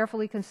will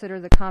carefully consider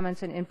the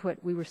comments and input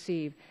we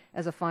receive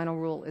as a final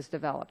rule is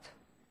developed.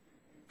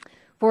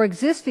 For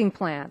existing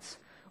plants,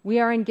 we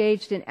are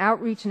engaged in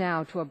outreach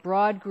now to a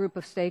broad group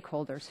of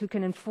stakeholders who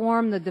can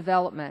inform the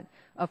development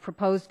of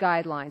proposed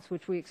guidelines,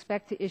 which we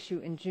expect to issue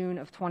in June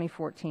of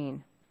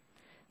 2014.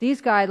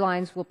 These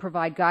guidelines will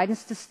provide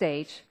guidance to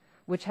states,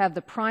 which have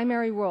the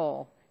primary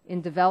role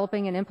in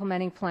developing and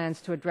implementing plans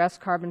to address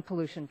carbon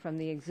pollution from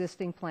the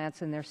existing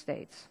plants in their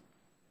states.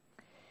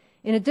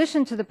 In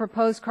addition to the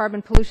proposed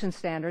carbon pollution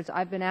standards,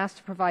 I've been asked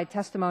to provide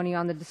testimony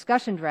on the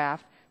discussion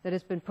draft that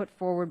has been put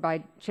forward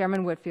by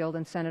Chairman Whitfield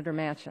and Senator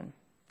Manchin.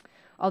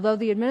 Although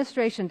the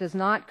administration does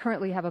not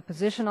currently have a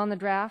position on the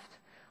draft,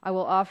 I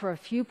will offer a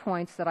few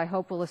points that I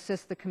hope will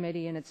assist the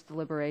committee in its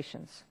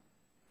deliberations.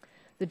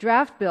 The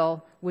draft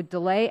bill would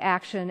delay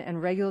action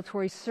and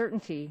regulatory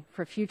certainty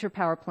for future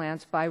power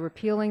plants by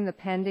repealing the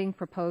pending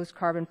proposed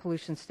carbon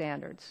pollution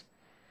standards.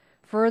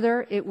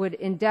 Further, it would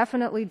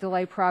indefinitely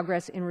delay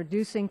progress in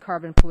reducing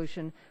carbon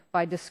pollution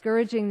by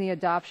discouraging the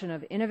adoption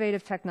of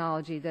innovative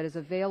technology that is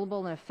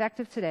available and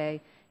effective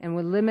today and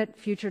would limit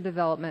future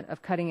development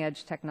of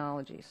cutting-edge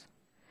technologies.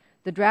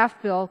 The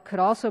draft bill could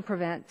also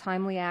prevent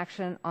timely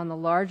action on the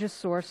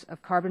largest source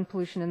of carbon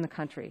pollution in the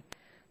country,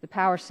 the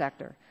power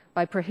sector,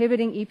 by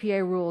prohibiting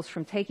EPA rules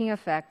from taking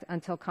effect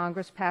until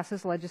Congress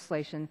passes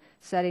legislation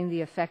setting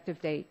the effective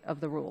date of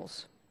the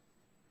rules.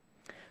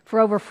 For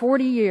over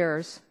 40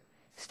 years,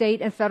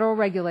 State and federal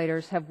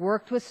regulators have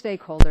worked with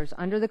stakeholders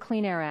under the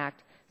Clean Air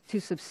Act to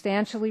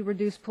substantially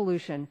reduce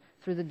pollution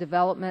through the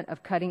development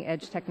of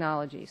cutting-edge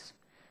technologies.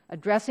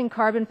 Addressing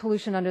carbon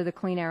pollution under the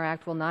Clean Air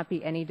Act will not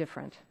be any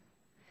different.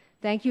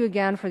 Thank you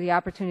again for the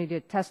opportunity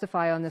to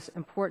testify on this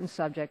important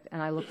subject,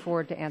 and I look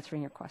forward to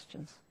answering your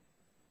questions.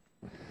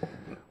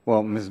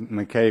 Well, Ms.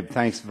 McCabe,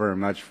 thanks very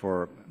much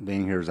for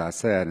being here, as I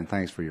said, and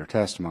thanks for your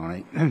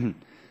testimony.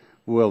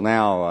 We'll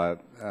now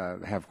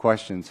have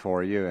questions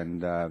for you,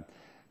 and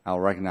I'll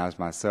recognize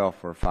myself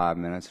for 5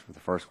 minutes for the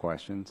first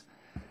questions.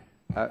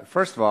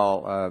 First of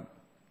all,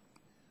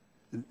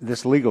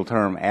 this legal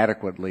term,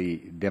 adequately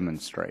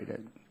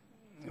demonstrated.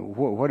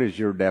 What is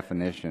your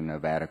definition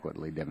of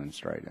adequately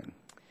demonstrated?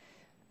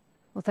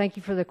 Well, thank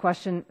you for the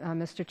question,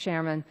 Mr.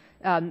 Chairman.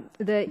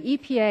 The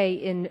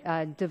EPA,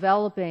 in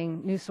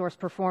developing new source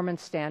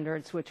performance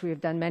standards, which we have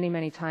done many,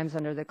 many times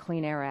under the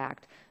Clean Air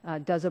Act,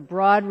 does a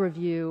broad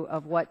review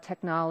of what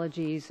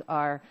technologies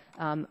are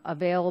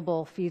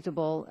available,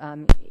 feasible,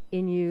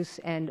 in use,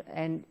 and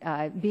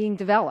being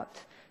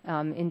developed.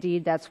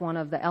 Indeed, that's one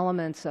of the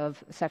elements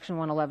of Section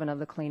 111 of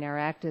the Clean Air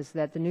Act, is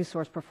that the new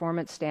source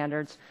performance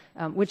standards,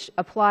 which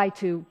apply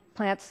to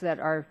plants that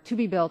are to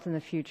be built in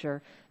the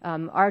future,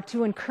 are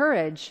to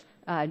encourage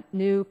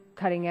new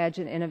cutting-edge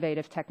and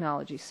innovative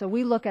technologies. So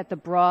we look at the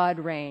broad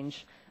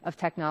range of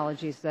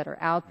technologies that are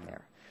out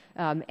there.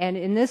 And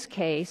in this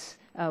case,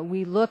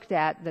 we looked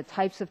at the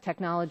types of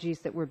technologies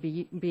that were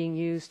being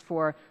used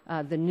for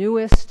the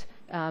newest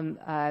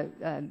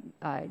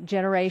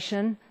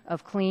generation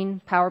of clean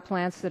power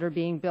plants that are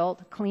being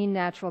built, clean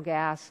natural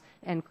gas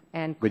and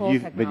coal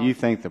technology. But you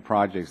think the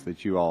projects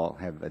that you all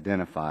have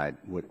identified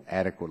would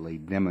adequately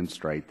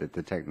demonstrate that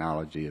the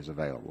technology is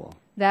available?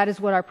 That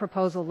is what our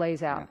proposal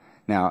lays out.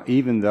 Now,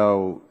 even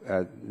though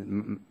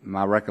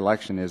my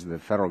recollection is the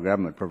federal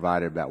government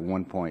provided about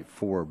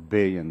 $1.4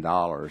 billion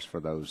for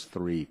those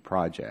 3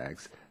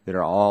 projects that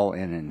are all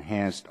in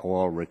enhanced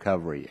oil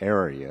recovery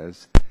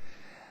areas,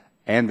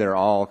 and they're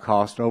all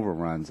cost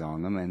overruns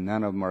on them, and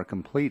none of them are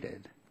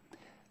completed.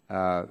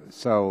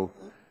 So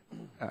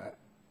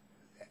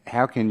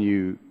how can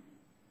you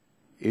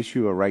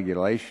issue a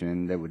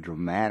regulation that would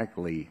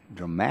dramatically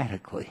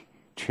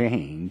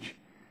change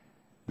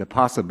the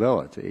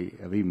possibility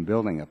of even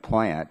building a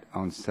plant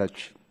on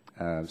such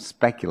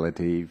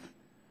speculative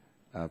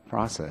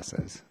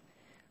processes?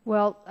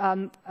 Well,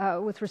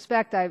 with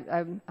respect,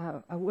 I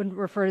wouldn't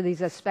refer to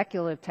these as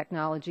speculative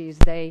technologies.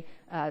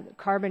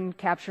 Carbon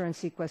capture and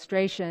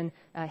sequestration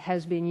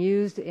has been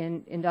used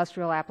in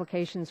industrial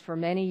applications for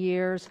many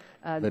years.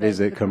 But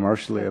is it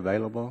commercially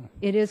available?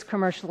 It is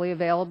commercially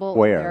available.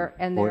 Where?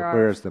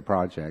 Where is the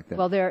project?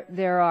 Well,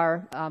 there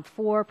are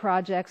 4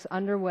 projects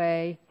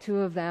underway. 2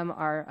 of them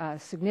are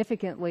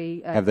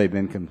significantly... Have they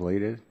been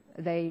completed?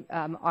 They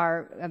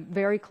are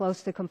very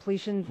close to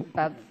completion,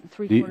 about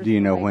 3/4. Do you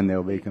know when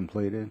they'll be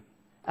completed?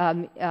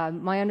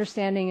 My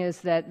understanding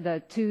is that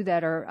the 2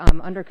 that are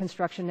under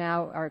construction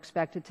now are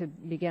expected to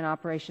begin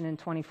operation in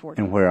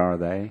 2014. And where are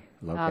they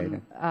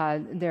located?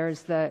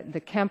 There's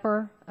the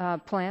Kemper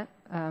plant.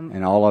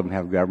 And all of them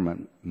have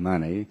government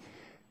money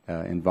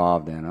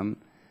involved in them.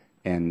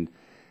 And,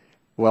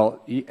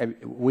 well,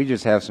 we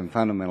just have some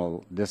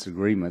fundamental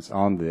disagreements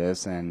on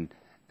this, and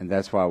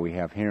that's why we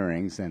have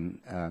hearings. And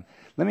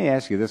let me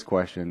ask you this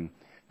question.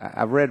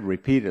 I've read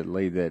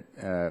repeatedly that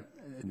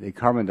the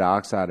carbon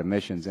dioxide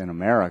emissions in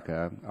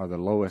America are the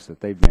lowest that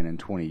they've been in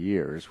 20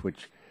 years,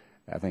 which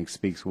I think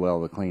speaks well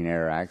of the Clean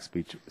Air Act,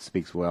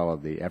 speaks well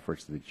of the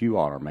efforts that you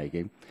all are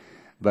making.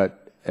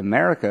 But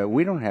America,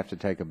 we don't have to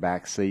take a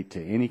back seat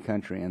to any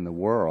country in the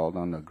world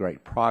on the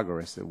great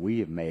progress that we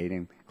have made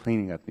in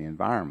cleaning up the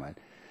environment.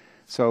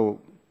 So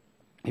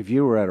if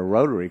you were at a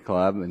Rotary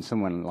Club and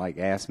someone like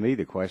asked me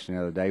the question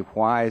the other day,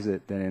 why is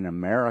it that in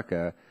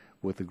America,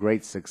 with the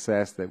great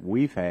success that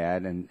we've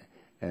had and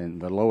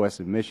the lowest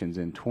emissions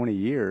in 20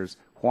 years,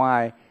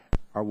 why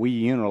are we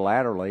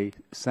unilaterally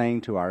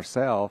saying to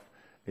ourselves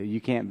that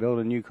you can't build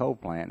a new coal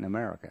plant in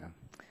America?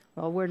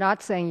 Well, we're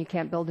not saying you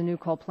can't build a new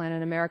coal plant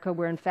in America.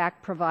 We're, in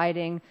fact,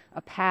 providing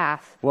a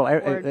path. Well,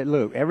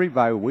 look,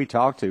 everybody we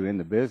talk to in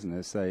the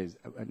business says,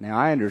 now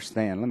I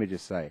understand, let me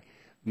just say,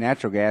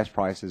 natural gas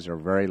prices are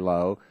very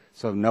low,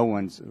 so no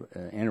one's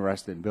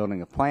interested in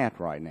building a plant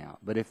right now.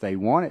 But if they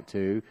wanted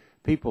to,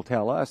 people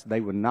tell us they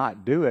would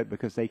not do it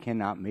because they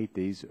cannot meet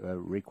these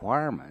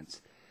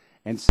requirements.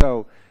 And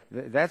so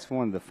that's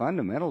one of the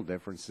fundamental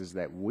differences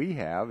that we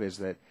have, is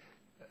that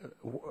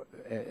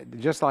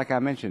just like I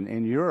mentioned,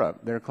 in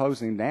Europe, they're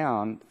closing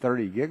down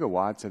 30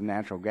 gigawatts of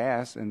natural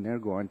gas and they're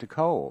going to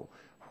coal.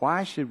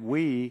 Why should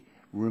we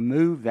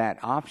remove that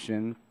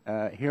option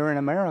here in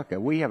America?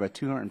 We have a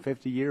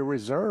 250-year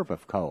reserve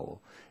of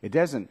coal. It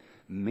doesn't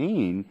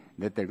mean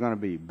that they're going to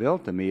be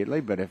built immediately,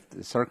 but if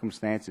the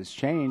circumstances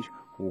change,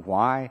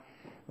 why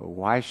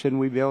shouldn't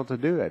we be able to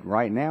do it?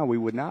 Right now, we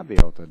would not be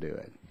able to do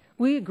it.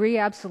 We agree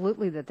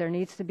absolutely that there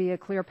needs to be a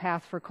clear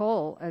path for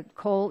coal.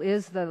 Coal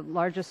is the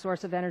largest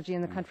source of energy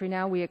in the country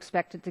now. We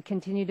expect it to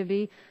continue to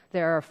be.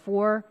 There are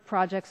 4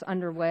 projects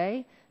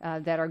underway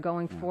that are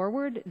going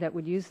forward that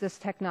would use this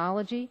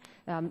technology.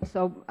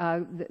 So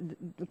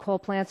the coal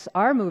plants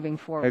are moving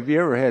forward. Have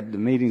you ever had the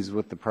meetings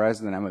with the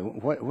president? I mean,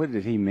 what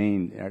did he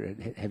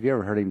mean? Have you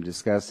ever heard him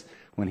discuss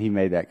when he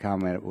made that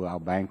comment, well, I'll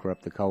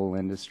bankrupt the coal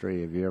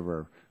industry? Have you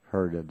ever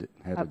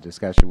had a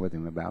discussion with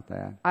him about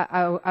that?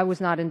 I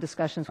was not in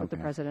discussions with the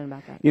president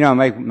about that. You know,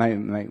 make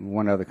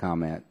one other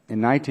comment.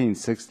 In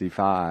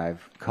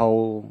 1965,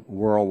 coal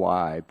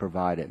worldwide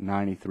provided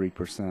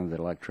 93% of the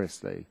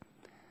electricity.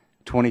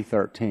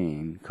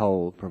 2013,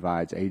 coal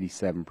provides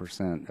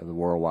 87% of the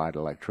worldwide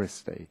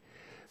electricity.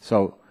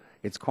 So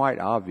it's quite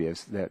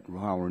obvious that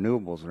while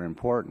renewables are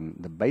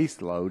important, the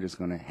base load is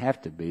going to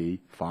have to be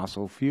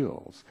fossil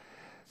fuels.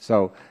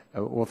 So,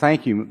 well,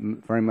 thank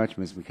you very much,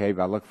 Ms.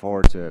 McCabe. I look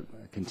forward to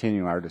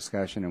continuing our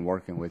discussion and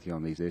working with you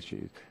on these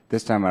issues.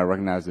 This time I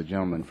recognize the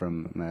gentleman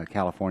from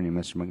California,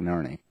 Mr.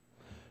 McNerney.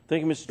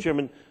 Thank you, Mr.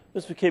 Chairman.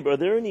 Ms. McCabe, are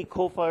there any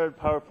coal-fired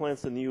power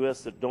plants in the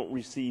U.S. that don't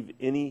receive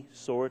any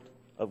sort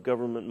of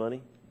government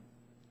money?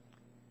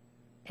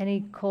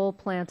 Any coal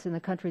plants in the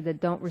country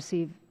that don't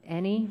receive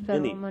any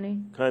federal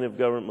money? Kind of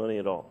government money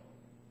at all?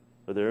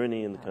 Are there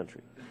any in the country?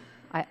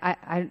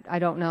 I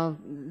don't know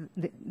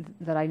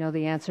that I know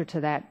the answer to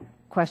that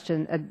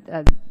question.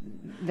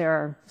 There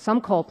are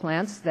some coal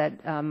plants that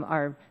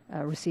are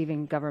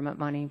receiving government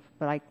money,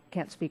 but I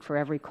can't speak for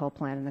every coal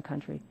plant in the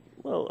country.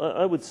 Well,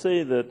 I would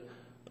say that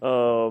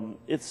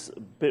it's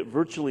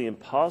virtually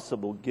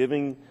impossible,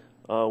 given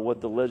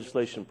what the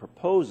legislation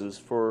proposes,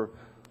 for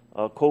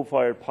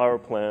coal-fired power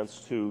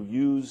plants to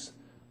use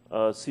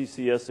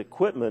CCS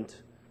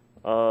equipment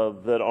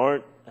that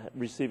aren't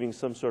receiving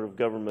some sort of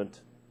government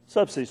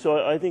subsidy.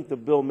 So I think the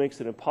bill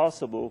makes it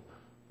impossible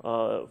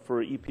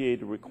for EPA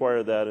to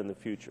require that in the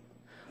future.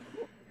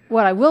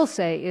 What I will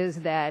say is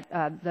that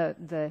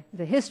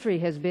the history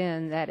has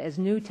been that as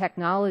new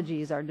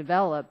technologies are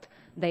developed,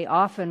 they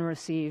often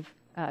receive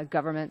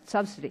government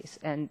subsidies,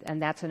 and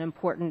that's an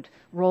important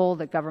role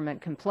that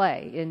government can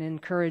play in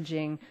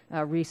encouraging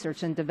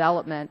research and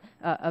development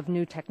of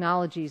new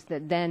technologies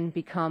that then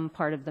become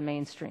part of the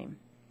mainstream.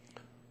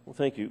 Well,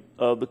 thank you.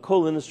 The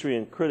coal industry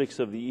and critics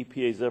of the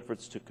EPA's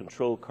efforts to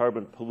control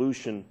carbon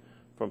pollution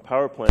from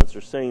power plants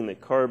are saying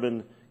that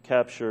carbon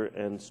capture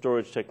and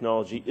storage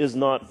technology is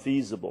not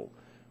feasible.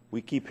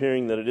 We keep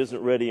hearing that it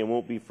isn't ready and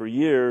won't be for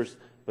years,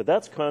 but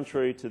that's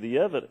contrary to the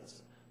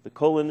evidence. The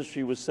coal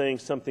industry was saying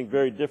something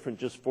very different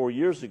just 4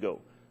 years ago.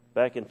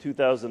 Back in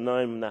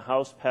 2009, when the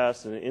House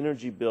passed an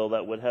energy bill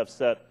that would have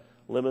set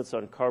limits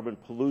on carbon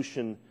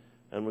pollution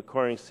and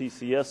requiring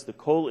CCS, the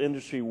coal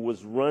industry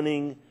was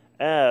running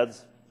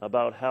ads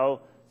about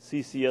how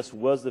CCS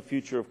was the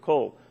future of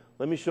coal.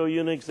 Let me show you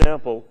an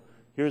example.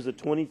 Here's a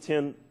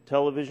 2010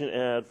 television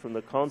ad from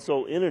the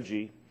Consol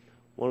Energy,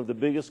 one of the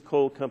biggest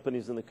coal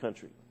companies in the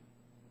country.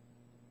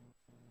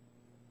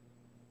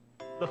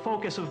 The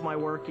focus of my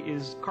work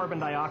is carbon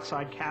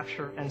dioxide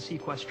capture and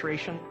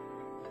sequestration.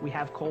 We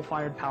have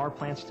coal-fired power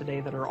plants today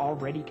that are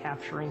already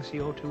capturing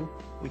CO2.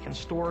 We can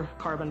store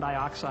carbon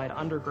dioxide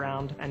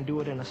underground and do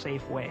it in a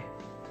safe way.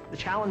 The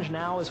challenge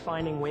now is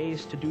finding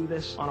ways to do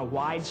this on a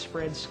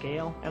widespread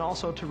scale and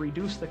also to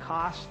reduce the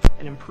cost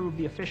and improve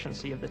the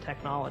efficiency of the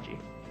technology.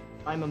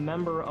 I'm a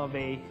member of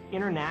an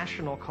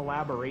international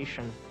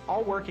collaboration,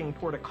 all working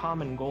toward a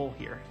common goal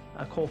here,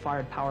 a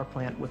coal-fired power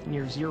plant with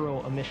near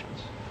zero emissions.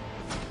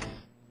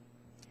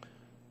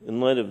 In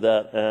light of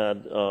that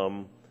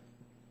ad,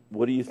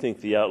 what do you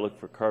think the outlook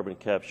for carbon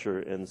capture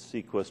and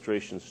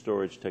sequestration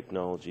storage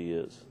technology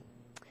is?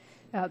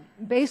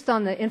 Based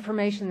on the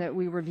information that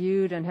we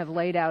reviewed and have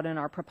laid out in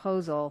our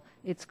proposal,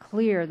 it's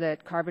clear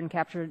that carbon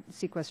capture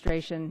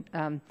sequestration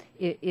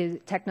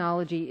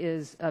technology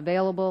is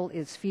available,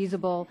 is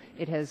feasible.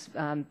 It has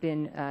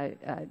been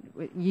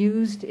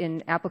used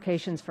in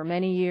applications for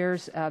many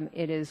years.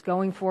 It is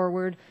going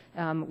forward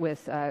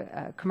with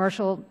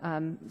commercial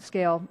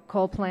scale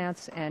coal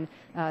plants, and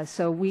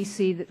so we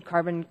see that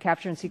carbon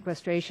capture and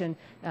sequestration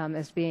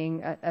as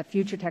being a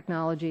future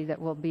technology that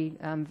will be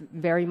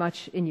very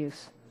much in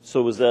use.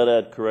 So was that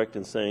ad correct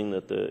in saying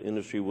that the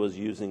industry was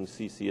using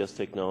CCS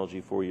technology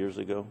 4 years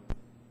ago?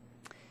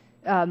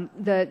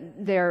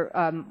 There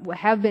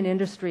have been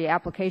industry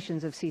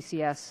applications of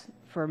CCS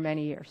for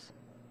many years.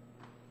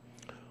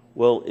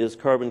 Well, is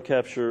carbon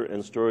capture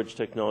and storage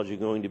technology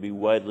going to be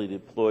widely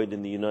deployed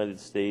in the United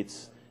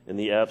States in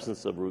the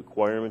absence of a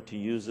requirement to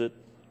use it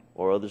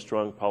or other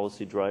strong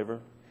policy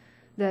driver?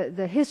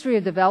 The history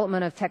of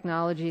development of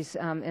technologies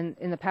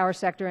in the power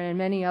sector and in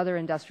many other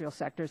industrial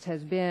sectors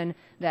has been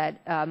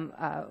that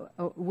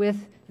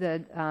with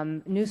the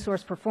new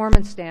source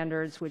performance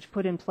standards, which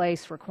put in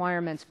place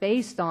requirements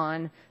based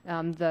on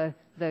the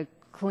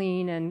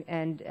clean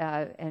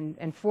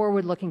and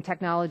forward-looking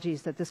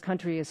technologies that this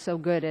country is so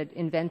good at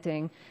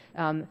inventing,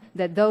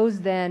 that those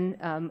then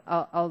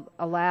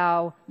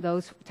allow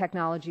those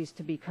technologies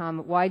to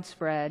become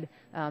widespread,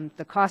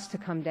 the cost to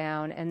come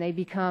down, and they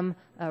become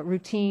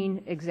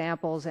routine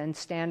examples and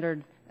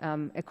standard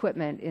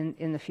equipment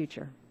in the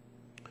future.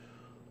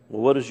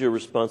 Well, what is your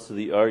response to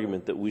the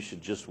argument that we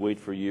should just wait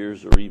for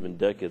years or even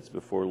decades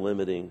before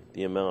limiting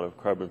the amount of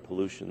carbon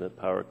pollution that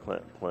power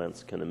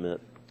plants can emit?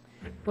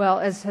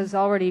 Well, as has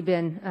already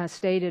been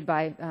stated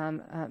by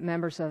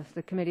members of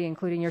the committee,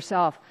 including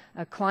yourself,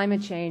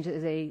 climate change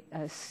is a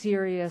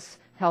serious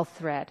health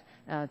threat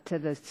to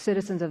the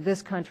citizens of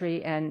this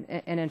country and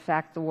in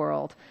fact, the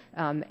world.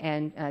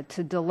 And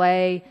to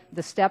delay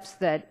the steps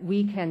that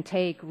we can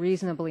take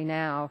reasonably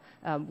now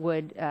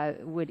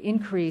would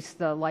increase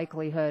the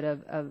likelihood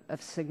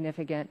of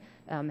significant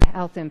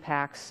health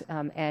impacts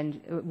and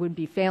would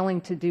be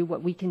failing to do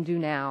what we can do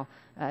now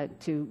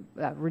to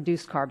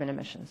reduce carbon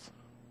emissions.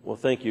 Well,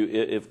 thank you.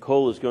 If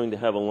coal is going to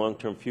have a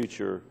long-term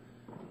future,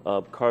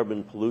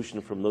 carbon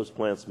pollution from those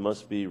plants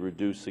must be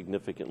reduced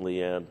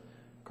significantly, and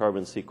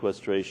carbon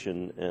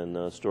sequestration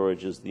and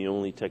storage is the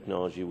only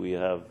technology we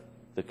have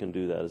that can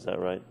do that. Is that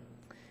right?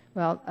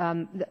 Well,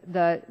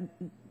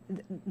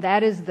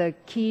 that is the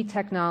key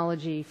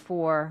technology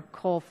for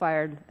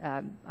coal-fired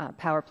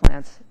power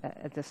plants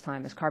at this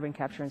time, is carbon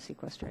capture and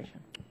sequestration.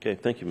 Okay.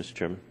 Thank you, Mr.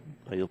 Chairman.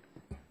 I yield.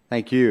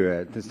 Thank you.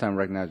 At this time, I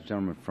recognize the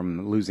gentleman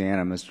from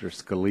Louisiana, Mr.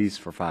 Scalise,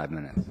 for 5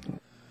 minutes.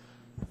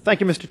 Thank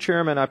you, Mr.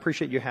 Chairman. I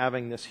appreciate you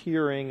having this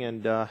hearing,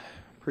 and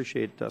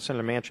appreciate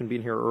Senator Manchin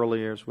being here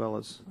earlier, as well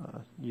as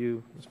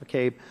you, Ms.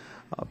 McCabe,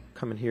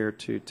 coming here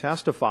to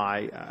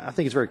testify. I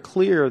think it's very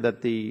clear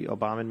that the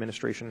Obama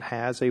administration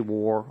has a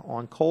war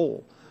on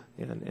coal,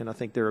 and I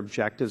think their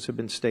objectives have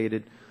been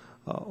stated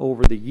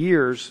over the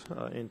years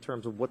in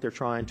terms of what they're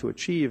trying to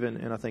achieve,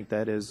 and I think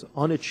that is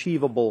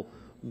unachievable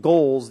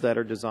goals that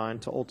are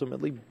designed to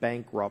ultimately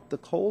bankrupt the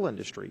coal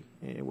industry.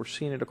 And we're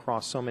seeing it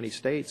across so many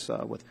states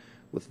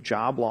with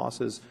job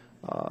losses,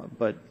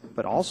 but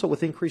also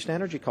with increased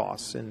energy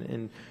costs.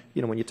 And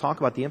you know, when you talk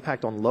about the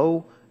impact on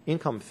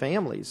low-income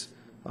families,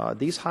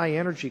 these high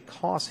energy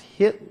costs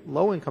hit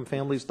low-income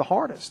families the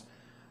hardest.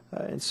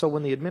 And so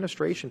when the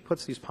administration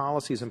puts these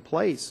policies in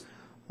place,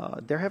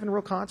 they're having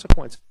real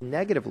consequences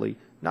negatively,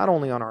 not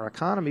only on our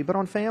economy, but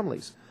on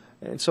families.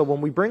 And so when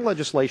we bring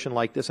legislation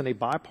like this in a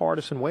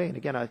bipartisan way, and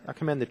again, I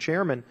commend the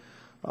chairman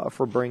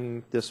for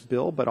bringing this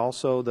bill, but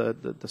also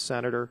the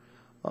senator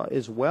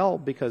as well,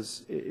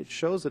 because it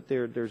shows that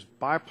there's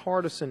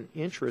bipartisan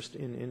interest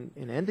in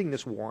ending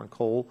this war on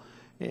coal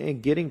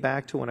and getting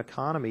back to an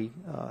economy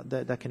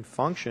that can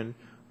function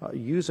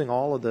using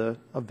all of the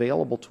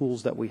available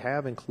tools that we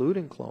have,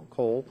 including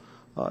coal,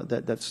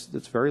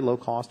 that's very low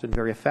cost and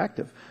very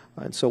effective.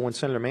 And so when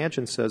Senator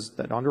Manchin says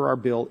that under our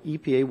bill,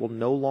 EPA will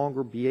no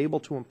longer be able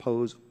to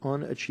impose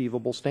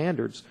unachievable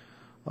standards,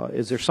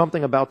 is there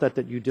something about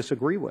that you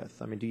disagree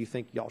with? I mean, do you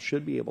think y'all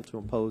should be able to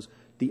impose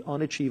the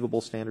unachievable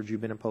standards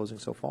you've been imposing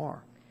so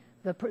far?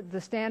 The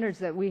standards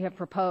that we have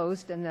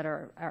proposed and that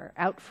are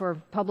out for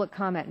public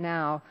comment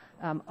now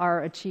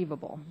are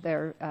achievable.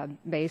 They're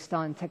based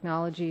on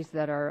technologies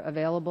that are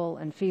available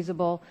and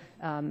feasible,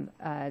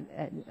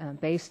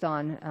 based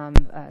on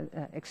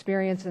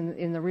experience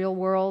in the real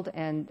world,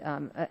 and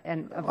I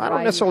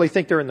don't necessarily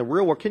think they're in the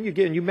real world. Can you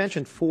you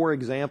mentioned 4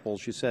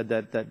 examples you said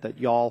that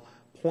y'all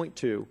point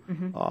to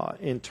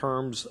in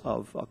terms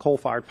of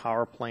coal-fired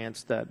power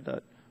plants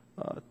that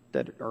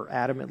are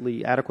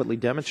adequately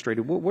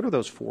demonstrated. What are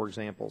those 4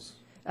 examples?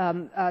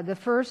 The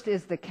first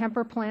is the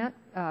Kemper plant,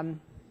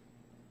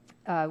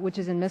 which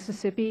is in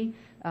Mississippi.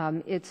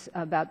 It's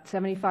about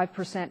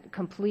 75%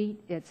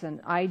 complete. It's an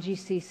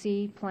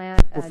IGCC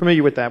plant. We're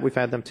familiar with that. We've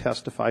had them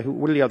testify.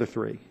 What are the other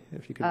 3,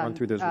 if you could run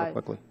through those real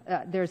quickly?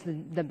 There's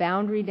the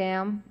Boundary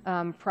Dam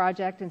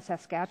project in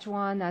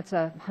Saskatchewan. That's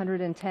a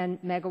 110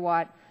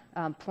 megawatt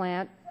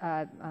plant,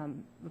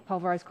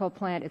 pulverized coal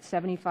plant. It's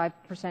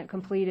 75%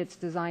 complete. It's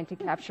designed to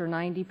capture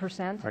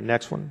 90%. Our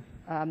next one.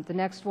 The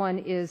next one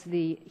is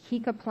the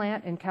Hika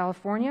plant in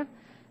California,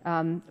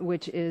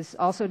 which is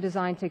also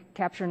designed to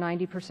capture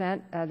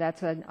 90%.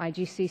 That's an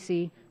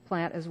IGCC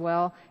plant as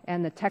well.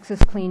 And the Texas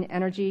Clean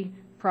Energy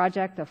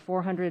Project, a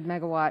 400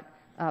 megawatt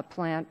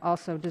plant,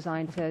 also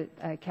designed to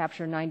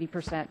capture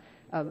 90%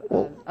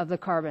 of the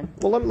carbon.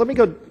 Well, let me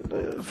go.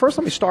 First,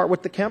 let me start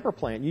with the Kemper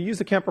plant. You use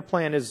the Kemper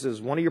plant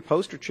as one of your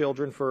poster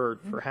children for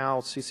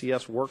how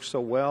CCS works so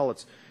well.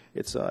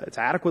 It's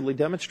adequately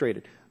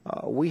demonstrated.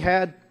 We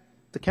had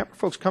the Kemper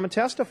folks come and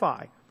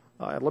testify.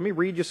 Let me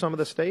read you some of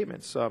the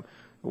statements.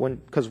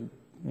 Because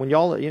when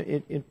y'all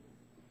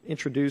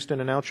introduced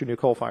and announced your new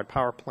coal-fired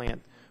power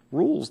plant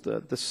rules,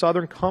 the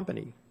Southern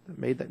company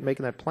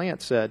making that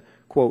plant said,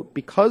 quote,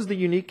 because the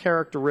unique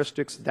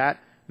characteristics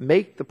that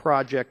make the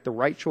project the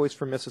right choice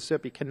for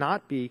Mississippi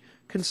cannot be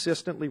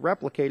consistently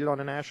replicated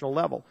on a national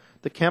level.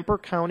 The Kemper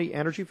County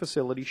Energy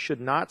Facility should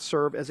not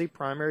serve as a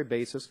primary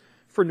basis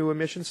for new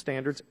emission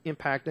standards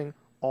impacting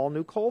all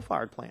new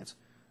coal-fired plants.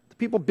 The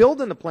people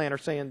building the plant are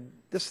saying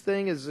this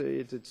thing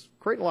it's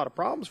creating a lot of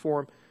problems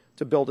for them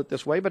to build it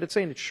this way, but it's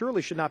saying it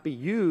surely should not be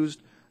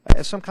used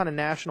as some kind of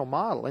national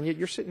model. And yet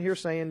you're sitting here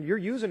saying you're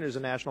using it as a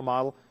national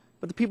model,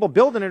 but the people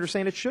building it are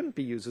saying it shouldn't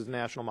be used as a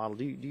national model.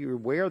 Do you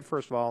aware,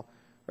 first of all,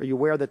 are you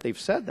aware that they've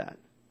said that?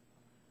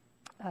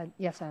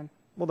 Yes, I am.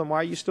 Well, then why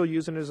are you still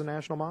using it as a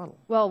national model?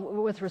 Well,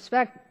 with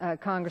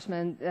respect,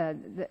 Congressman,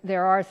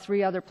 there are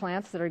 3 other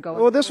plants that are going.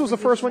 Well, this was the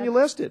first one you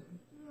listed.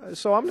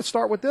 So I'm going to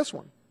start with this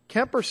one.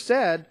 Kemper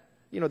said,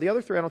 the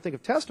other 3 I don't think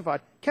have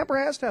testified. Kemper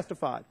has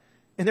testified.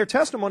 And their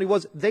testimony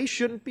was they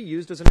shouldn't be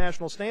used as a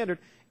national standard,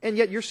 and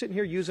yet you're sitting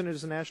here using it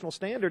as a national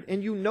standard,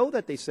 and you know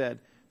that they said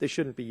they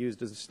shouldn't be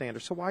used as a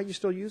standard. So why are you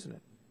still using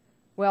it?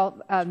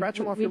 Well, scratch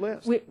them off your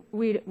list.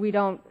 We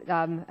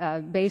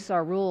don't base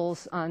our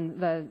rules on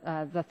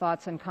the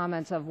thoughts and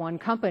comments of one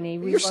company.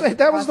 You're saying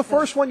that was the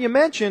first one you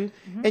mentioned,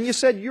 and you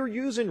said you're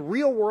using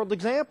real-world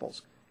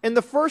examples. And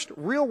the first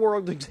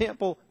real-world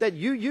example that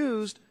you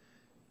used,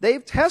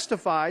 they've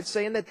testified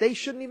saying that they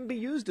shouldn't even be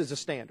used as a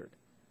standard.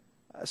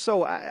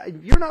 So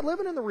you're not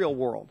living in the real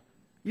world.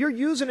 You're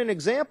using an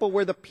example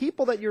where the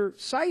people that you're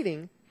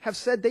citing have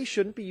said they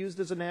shouldn't be used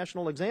as a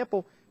national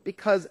example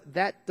because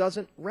that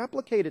doesn't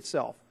replicate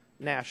itself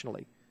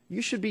nationally.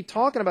 You should be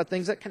talking about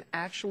things that can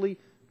actually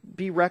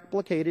be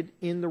replicated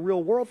in the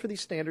real world for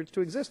these standards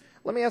to exist.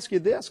 Let me ask you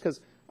this,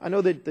 because I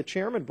know that the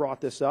chairman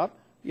brought this up.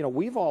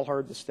 We've all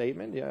heard the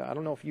statement. I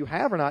don't know if you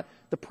have or not.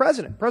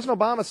 President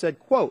Obama said,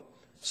 quote,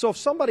 "So if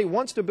somebody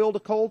wants to build a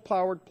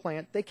coal-powered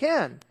plant, they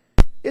can.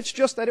 It's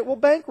just that it will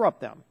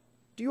bankrupt them."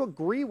 Do you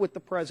agree with the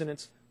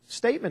president's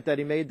statement that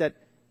he made that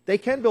they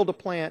can build a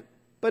plant,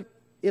 but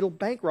it'll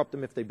bankrupt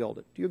them if they build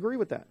it? Do you agree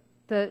with that?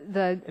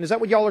 And is that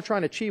what y'all are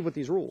trying to achieve with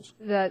these rules?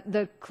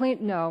 The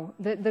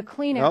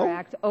Clean Air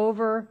Act,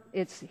 over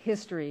its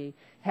history,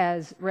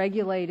 has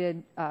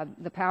regulated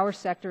the power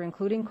sector,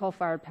 including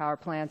coal-fired power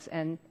plants,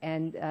 and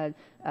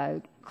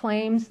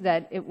claims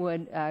that it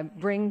would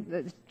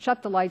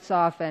shut the lights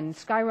off and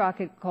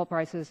skyrocket coal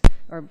prices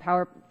or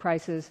power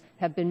prices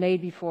have been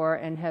made before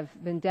and have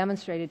been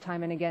demonstrated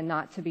time and again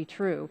not to be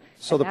true.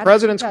 So the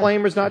president's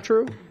claim is not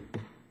true?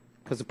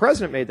 Because the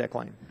president made that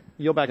claim.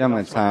 Yield back.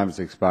 Gentleman's time has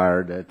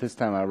expired. At this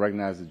time, I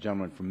recognize the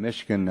gentleman from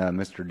Michigan,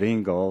 Mr.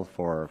 Dingell,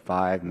 for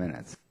 5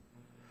 minutes.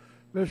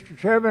 Mr.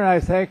 Chairman, I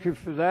thank you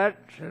for that,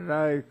 and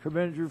I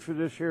commend you for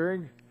this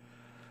hearing.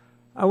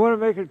 I want to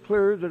make it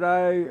clear that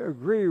I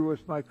agree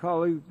with my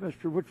colleague,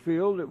 Mr.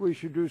 Whitfield, that we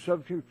should do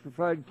something to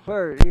provide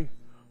clarity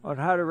on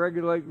how to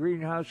regulate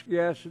greenhouse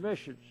gas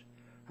emissions.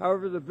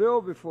 However, the bill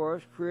before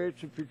us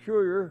creates a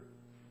peculiar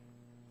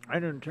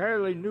and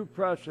entirely new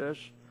process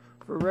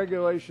for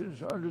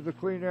regulations under the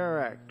Clean Air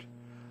Act.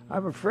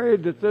 I'm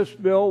afraid that this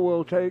bill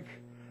will take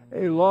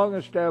a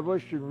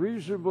long-established and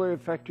reasonably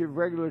effective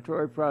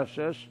regulatory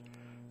process,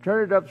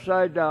 turn it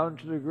upside down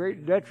to the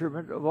great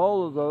detriment of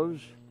all of those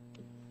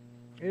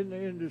in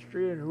the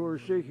industry and who are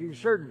seeking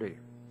certainty.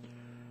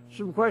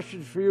 Some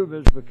questions for you,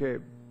 Ms.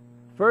 McCabe.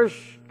 First,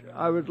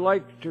 I would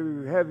like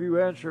to have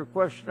you answer a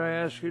question I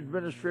asked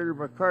Administrator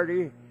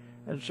McCarty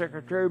and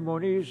Secretary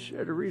Moniz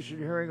at a recent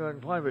hearing on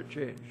climate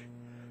change.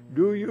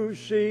 Do you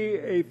see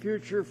a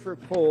future for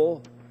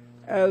coal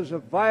as a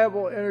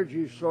viable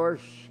energy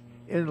source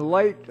in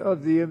light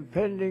of the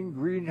impending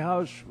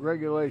greenhouse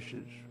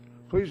regulations?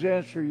 Please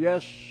answer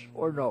yes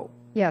or no.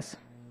 Yes.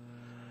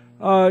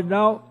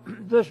 Now,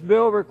 this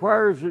bill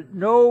requires that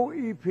no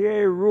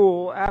EPA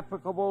rule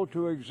applicable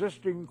to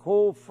existing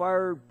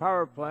coal-fired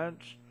power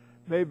plants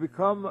may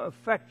become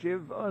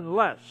effective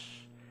unless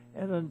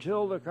and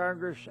until the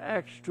Congress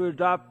acts to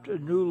adopt a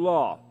new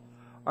law.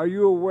 Are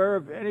you aware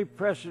of any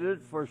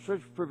precedent for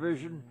such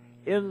provision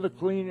in the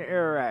Clean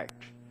Air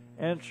Act?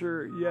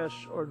 Answer yes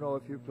or no,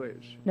 if you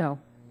please. No.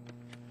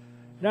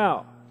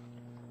 Now,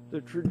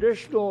 the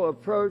traditional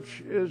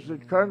approach is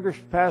that Congress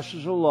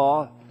passes a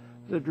law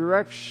that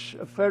directs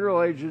a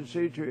federal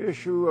agency to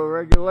issue a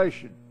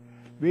regulation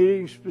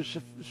meeting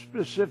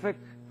specific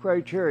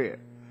criteria.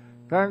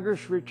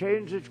 Congress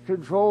retains its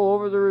control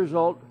over the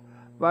result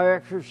by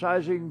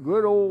exercising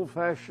good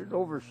old-fashioned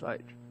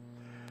oversight.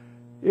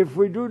 If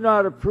we do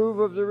not approve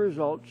of the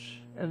results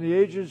and the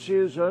agency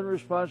is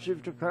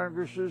unresponsive to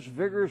Congress's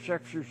vigorous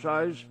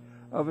exercise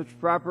of its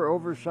proper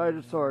oversight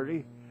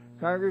authority,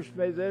 Congress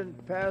may then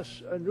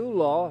pass a new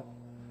law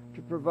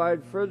to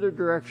provide further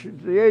direction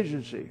to the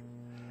agency.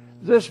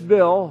 This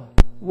bill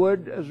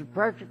would, as a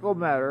practical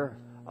matter,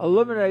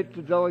 eliminate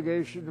the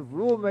delegation of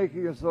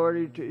rulemaking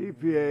authority to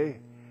EPA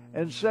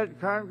and set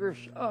Congress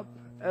up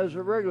as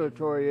a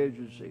regulatory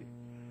agency.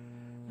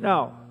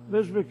 Now,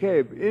 Ms.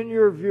 McCabe, in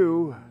your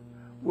view,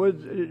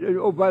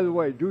 by the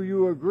way, do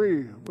you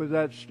agree with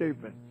that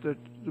statement that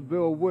the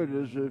bill would,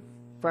 as a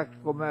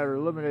practical matter,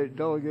 eliminate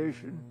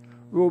delegation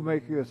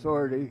rulemaking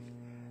authority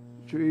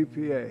to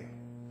EPA?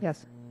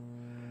 Yes.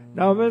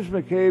 Now, Ms.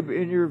 McCabe,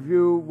 in your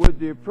view, would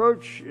the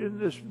approach in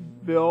this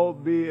bill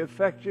be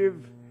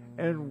effective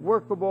and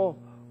workable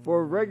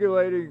for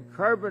regulating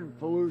carbon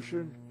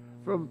pollution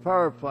from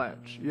power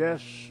plants?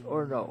 Yes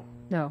or no?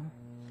 No.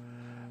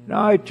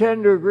 Now, I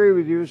tend to agree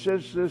with you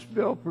since this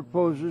bill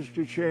proposes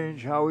to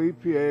change how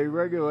EPA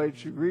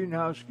regulates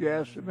greenhouse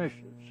gas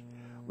emissions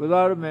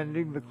without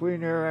amending the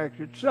Clean Air Act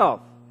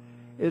itself.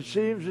 It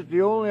seems that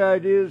the only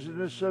ideas in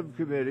this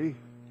subcommittee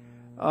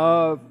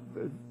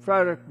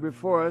product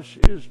before us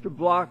is to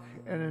block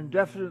and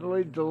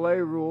indefinitely delay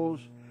rules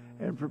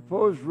and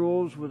propose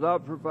rules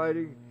without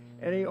providing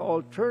any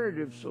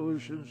alternative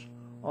solutions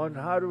on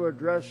how to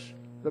address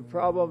the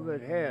problem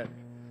at hand.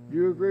 Do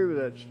you agree with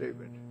that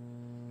statement?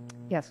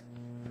 Yes.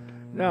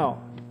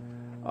 Now,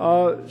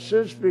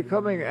 since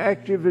becoming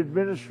active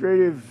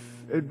administrator,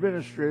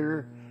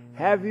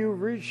 have you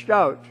reached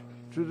out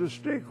to the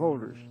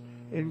stakeholders,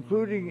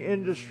 including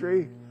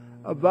industry,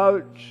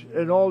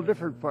 in all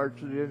different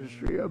parts of the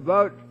industry,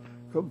 about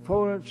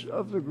components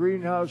of the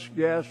greenhouse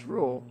gas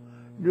rule,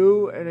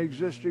 new and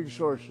existing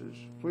sources?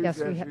 Please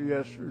answer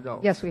yes or no.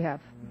 Yes, we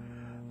have.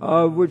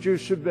 Would you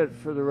submit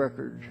for the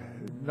record,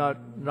 not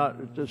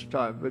at this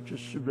time, but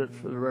just submit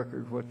for the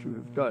record what you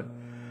have done?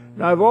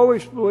 Now, I've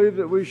always believed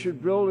that we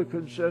should build a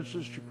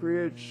consensus to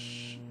create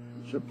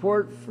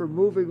support for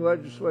moving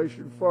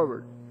legislation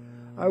forward.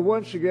 I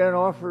once again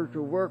offer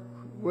to work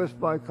with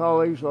my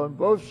colleagues on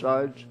both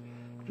sides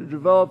to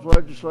develop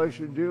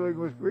legislation dealing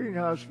with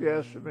greenhouse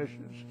gas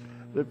emissions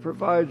that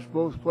provides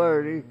both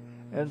clarity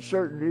and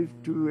certainty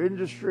to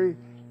industry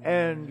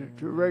and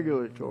to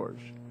regulators.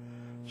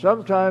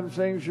 Sometimes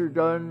things are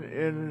done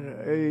in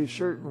a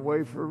certain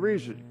way for a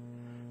reason.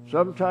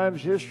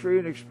 Sometimes history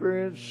and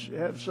experience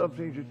have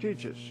something to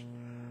teach us.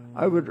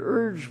 I would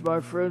urge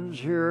my friends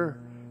here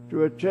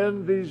to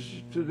attend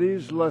to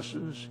these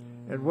lessons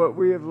and what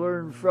we have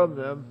learned from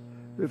them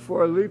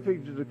before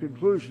leaping to the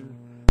conclusion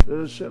that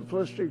a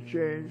simplistic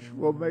change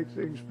will make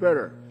things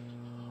better.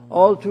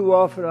 All too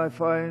often I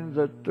find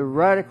that the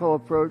radical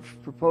approach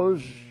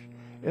proposed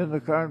in the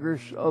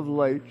Congress of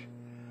late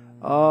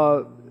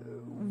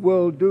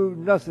will do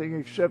nothing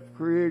except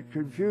create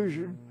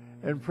confusion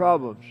and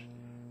problems.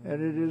 And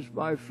it is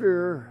my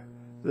fear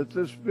that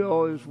this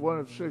bill is one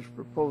of 6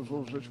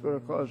 proposals that's going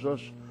to cause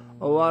us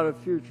a lot of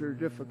future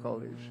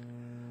difficulties.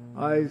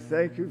 I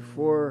thank you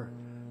for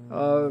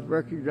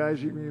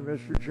recognizing me,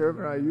 Mr.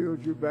 Chairman. I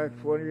yield you back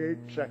 28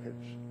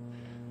 seconds.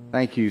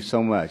 Thank you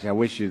so much. I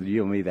wish you'd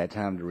yield me that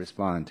time to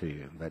respond to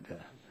you. But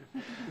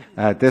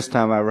at this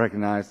time, I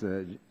recognize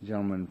the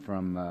gentleman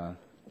from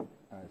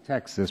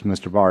Texas,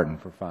 Mr. Barton,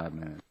 for 5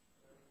 minutes.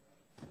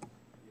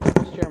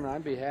 Mr. Chairman,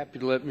 I'd be happy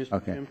to let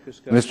Mr.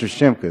 Shimkus go. Mr.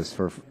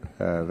 Shimkus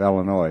of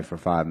Illinois for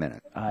 5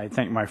 minutes. I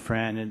thank my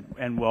friend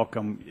and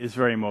welcome. It's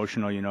very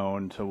emotional, you know,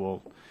 and so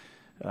we'll.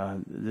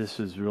 This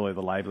is really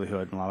the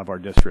livelihood in a lot of our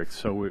districts,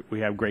 so we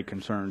have great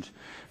concerns.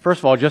 First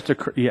of all,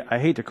 I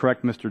hate to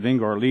correct Mr.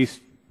 Dingell, or at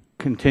least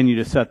continue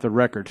to set the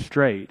record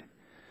straight,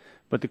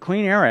 but the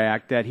Clean Air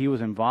Act that he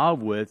was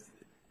involved with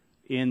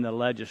in the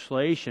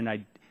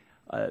legislation,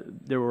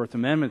 there were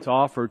amendments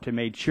offered to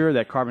make sure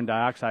that carbon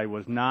dioxide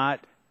was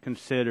not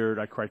considered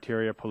a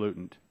criteria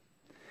pollutant.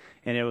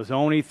 And it was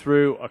only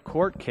through a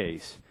court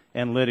case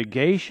and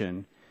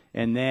litigation,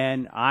 and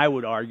then I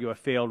would argue a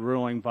failed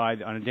ruling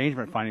on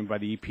endangerment finding by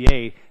the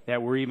EPA,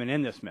 that we're even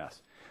in this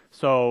mess.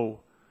 So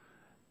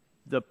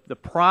the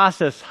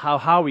process,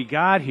 how we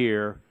got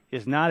here,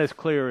 is not as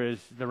clear as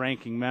the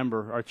ranking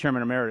member, or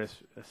Chairman Emeritus,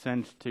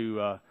 sends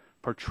to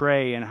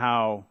portray in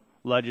how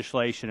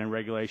legislation and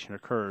regulation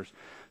occurs.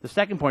 The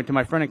second point, to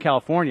my friend in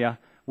California,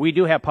 we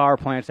do have power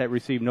plants that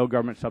receive no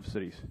government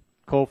subsidies,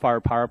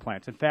 coal-fired power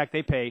plants. In fact,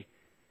 they pay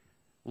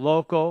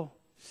local,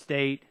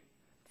 state,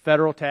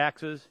 federal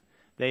taxes.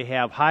 They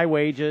have high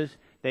wages.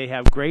 They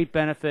have great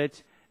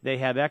benefits. They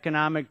have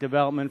economic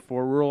development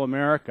for rural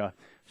America.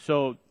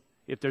 So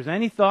if there's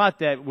any thought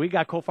that we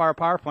got coal-fired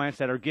power plants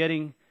that are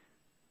getting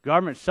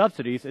government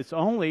subsidies, it's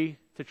only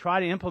to try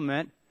to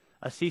implement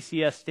a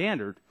CCS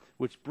standard,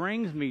 which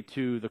brings me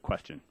to the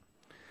question.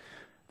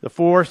 The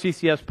 4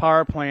 CCS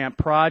power plant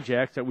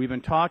projects that we've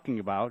been talking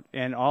about,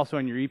 and also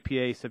in your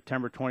EPA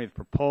September 20th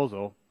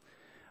proposal,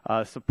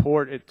 to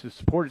support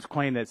its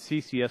claim that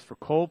CCS for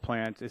coal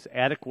plants is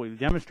adequately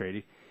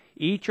demonstrated,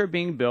 each are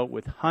being built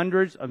with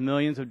hundreds of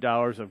millions of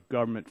dollars of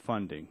government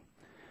funding.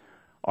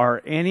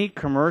 Are any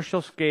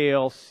commercial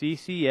scale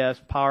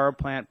CCS power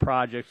plant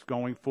projects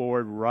going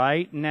forward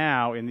right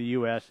now in the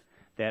U.S.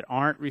 that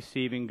aren't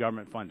receiving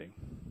government funding?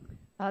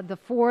 The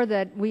 4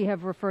 that we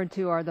have referred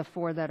to are the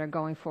 4 that are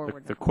going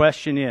forward. The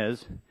question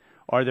is,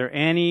 are there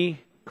any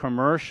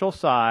commercial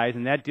size,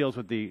 and that deals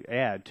with the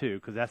ad too,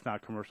 because that's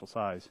not commercial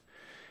size.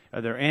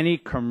 Are there any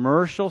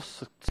commercial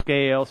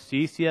scale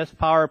CCS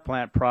power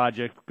plant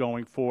projects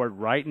going forward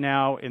right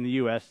now in the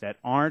U.S. that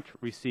aren't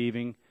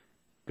receiving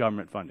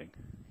government funding?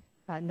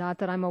 Not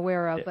that I'm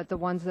aware of, but the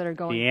ones that are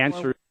going forward. The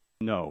answer is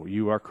no,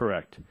 you are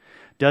correct.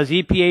 Does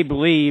EPA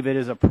believe it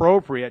is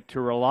appropriate to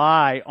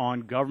rely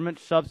on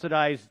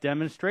government-subsidized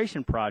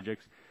demonstration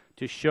projects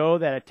to show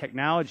that a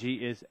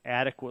technology is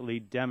adequately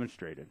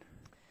demonstrated?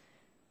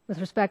 With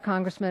respect,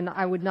 Congressman,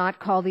 I would not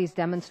call these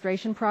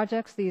demonstration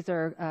projects. These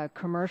are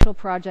commercial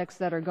projects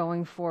that are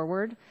going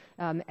forward,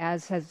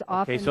 as has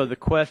often... Okay, so the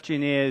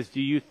question is,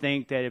 do you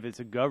think that if it's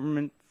a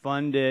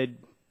government-funded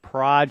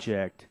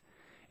project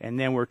and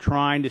then we're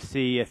trying to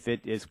see if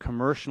it is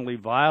commercially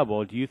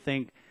viable, do you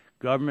think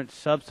government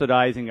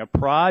subsidizing a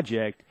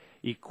project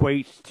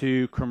equates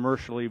to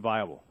commercially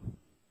viable?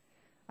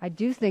 I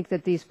do think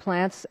that these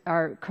plants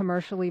are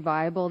commercially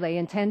viable. They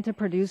intend to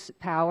produce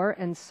power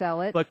and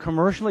sell it. But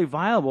commercially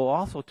viable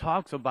also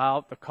talks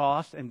about the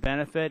cost and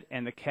benefit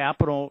and the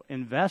capital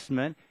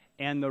investment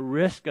and the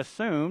risk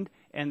assumed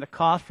and the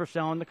cost for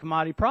selling the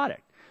commodity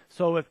product.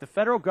 So if the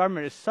federal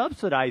government is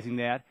subsidizing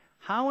that,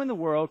 how in the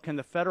world can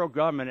the federal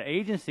government, an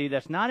agency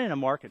that's not in a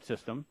market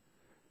system,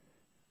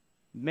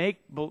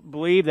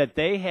 believe that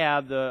they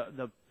have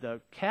the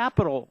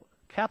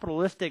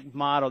capitalistic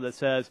model that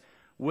says,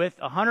 with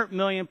 $100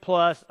 million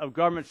plus of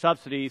government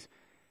subsidies,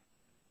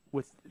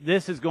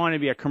 this is going to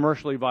be a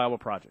commercially viable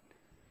project?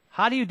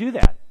 How do you do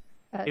that?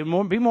 It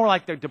would be more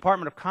like the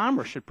Department of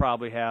Commerce should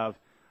probably have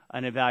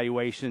an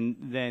evaluation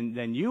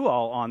than you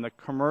all on the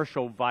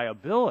commercial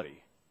viability.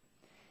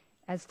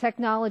 As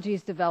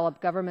technologies develop,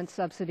 government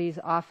subsidies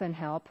often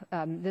help.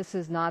 This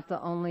is not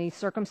the only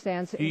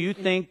circumstance. Do you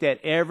think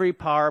that every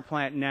power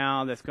plant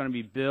now that's going to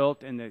be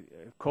built in the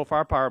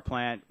coal-fired power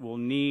plant will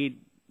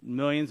need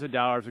millions of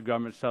dollars of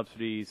government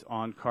subsidies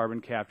on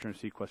carbon capture and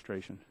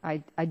sequestration?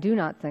 I do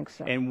not think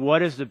so. And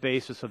what is the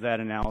basis of that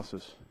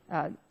analysis?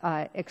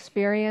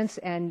 Experience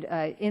and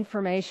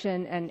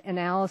information and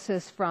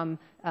analysis from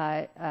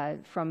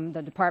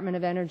the Department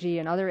of Energy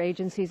and other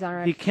agencies on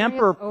our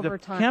experience over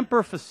time. The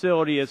Kemper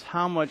facility is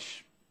how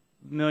much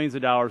millions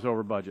of dollars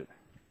over budget?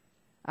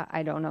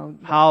 I don't know.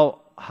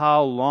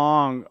 How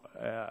long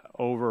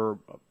over?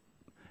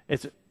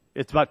 It's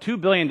about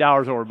 $2 billion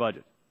over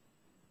budget.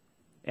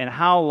 And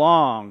how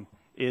long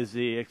has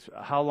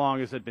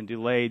it been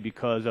delayed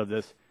because of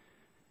this?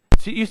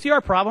 You see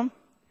our problem?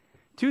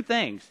 Two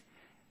things.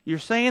 You're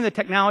saying the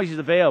technology is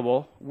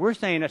available. We're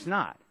saying it's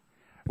not.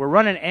 We're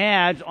running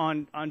ads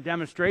on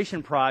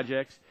demonstration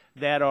projects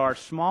that are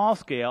small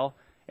scale,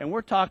 and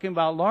we're talking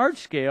about large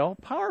scale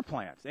power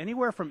plants,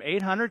 anywhere from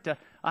 800 to,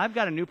 I've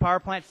got a new power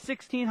plant,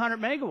 1,600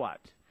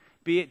 megawatts.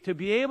 To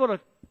be able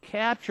to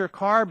capture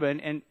carbon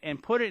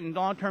and put it in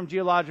long-term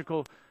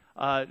geological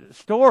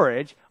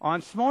storage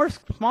on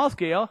small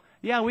scale,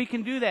 yeah, we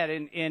can do that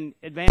in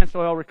advanced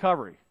oil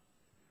recovery.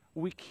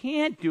 We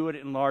can't do it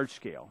in large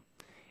scale.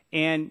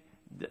 And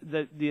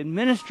the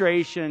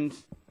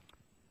administration's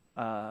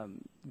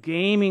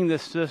gaming the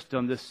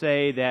system to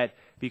say that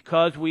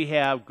because we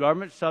have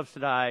government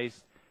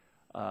subsidized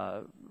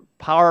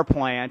power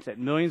plants at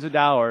millions of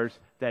dollars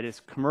that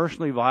is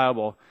commercially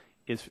viable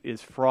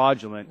is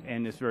fraudulent,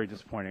 and it's very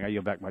disappointing. I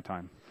yield back my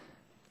time.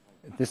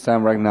 At this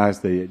time, I recognize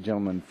the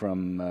gentleman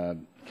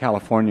from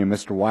California,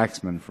 Mr.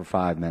 Waxman, for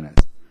 5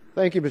 minutes.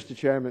 Thank you, Mr.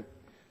 Chairman.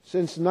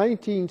 Since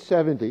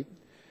 1970,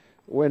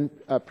 when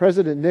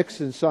President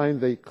Nixon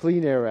signed the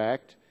Clean Air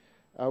Act,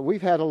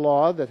 we've had a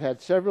law that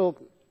had several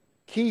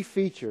key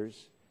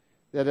features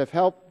that have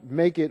helped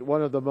make it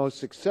one of the most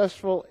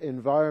successful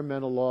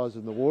environmental laws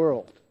in the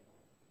world.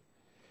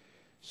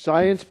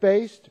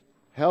 Science-based,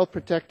 health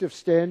protective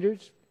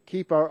standards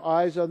keep our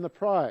eyes on the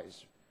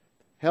prize.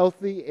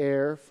 Healthy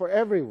air for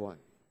everyone.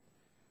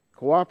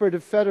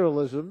 Cooperative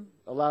federalism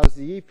allows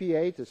the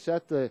EPA to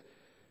set the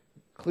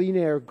clean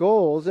air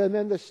goals, and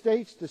then the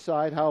states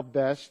decide how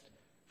best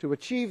to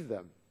achieve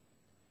them.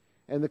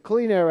 And the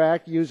Clean Air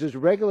Act uses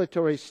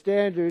regulatory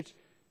standards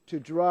to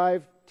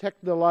drive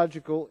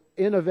technological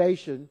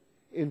innovation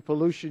in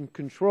pollution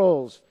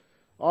controls,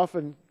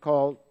 often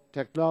called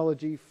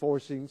technology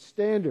forcing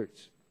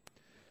standards.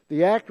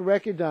 The Act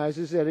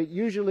recognizes that it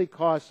usually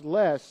costs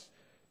less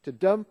to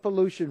dump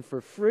pollution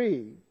for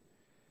free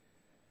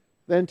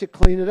than to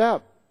clean it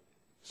up.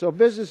 So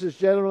businesses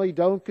generally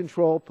don't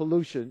control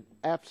pollution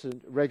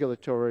absent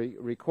regulatory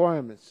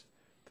requirements.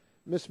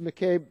 Ms.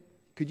 McCabe,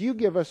 could you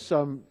give us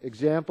some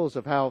examples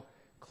of how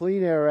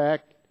Clean Air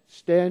Act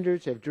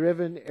standards have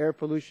driven air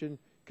pollution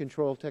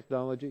control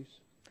technologies?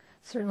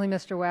 Certainly,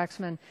 Mr.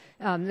 Waxman.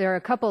 There are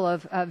a couple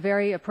of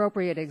very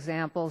appropriate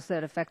examples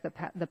that affect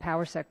the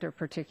power sector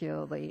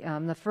particularly.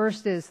 The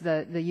first is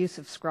the use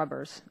of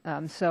scrubbers.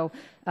 When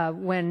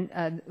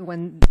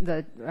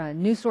the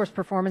new source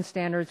performance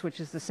standards, which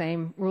is the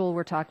same rule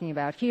we're talking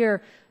about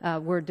here,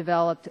 were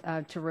developed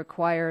to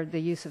require the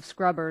use of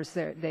scrubbers,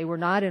 they were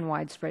not in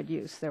widespread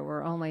use. There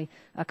were only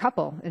a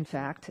couple, in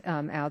fact,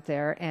 out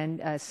there.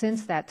 And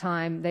since that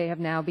time, they have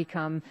now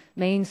become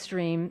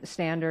mainstream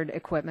standard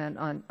equipment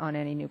on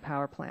any new power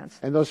plants.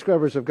 And those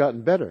scrubbers have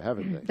gotten better,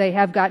 haven't they? They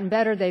have gotten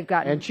better. They've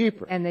gotten and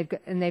cheaper. And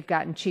they've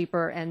gotten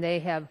cheaper, and they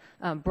have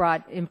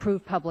brought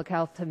improved public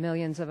health to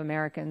millions of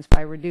Americans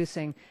by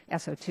reducing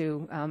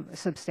SO2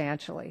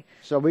 substantially.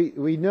 So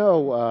we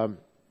know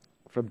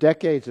from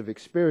decades of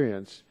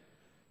experience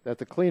that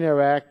the Clean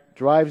Air Act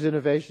drives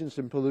innovations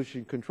in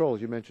pollution controls.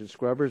 You mentioned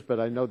scrubbers,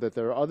 but I know that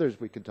there are others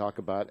we can talk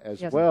about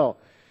as well.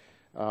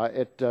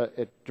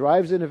 It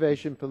drives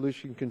innovation,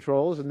 pollution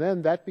controls, and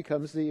then that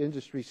becomes the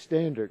industry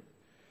standard.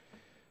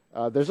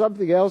 There's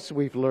something else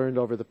we've learned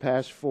over the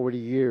past 40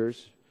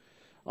 years.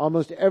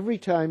 Almost every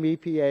time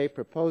EPA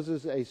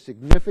proposes a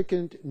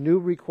significant new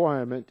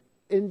requirement,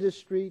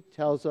 industry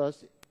tells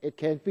us it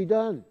can't be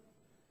done.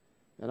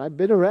 And I've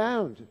been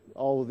around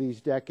all of these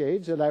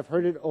decades, and I've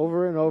heard it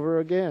over and over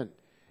again.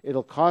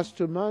 It'll cost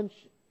too much.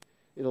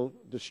 It'll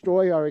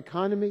destroy our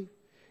economy.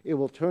 it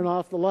will turn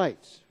off the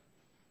lights.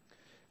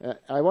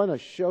 I want to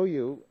show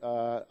you,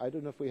 I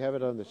don't know if we have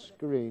it on the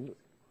screen.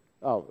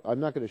 Oh, I'm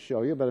not going to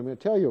show you, but I'm going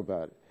to tell you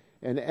about it.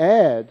 An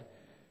ad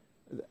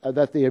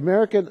that the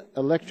American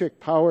Electric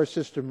Power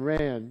System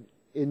ran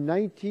in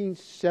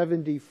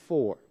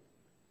 1974,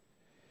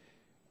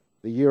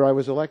 the year I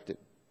was elected.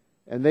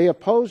 And they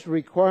opposed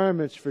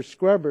requirements for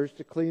scrubbers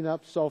to clean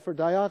up sulfur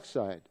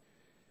dioxide.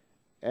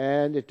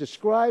 And it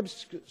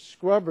describes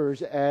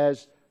scrubbers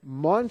as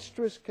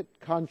monstrous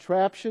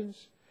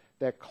contraptions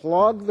that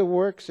clog the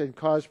works and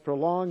cause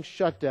prolonged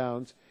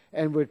shutdowns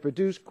and would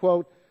produce,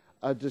 quote,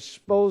 a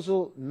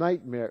disposal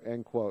nightmare,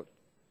 end quote.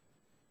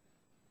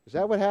 Is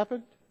that what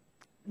happened?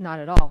 Not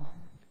at all.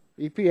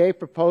 EPA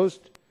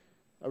proposed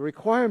a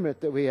requirement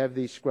that we have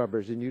these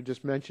scrubbers, and you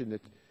just mentioned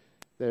it.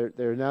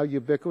 They're now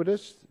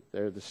ubiquitous,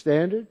 they're the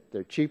standard,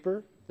 they're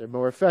cheaper, they're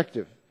more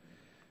effective.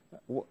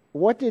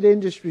 What did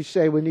industry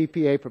say when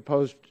EPA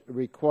proposed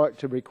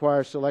to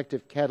require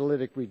selective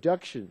catalytic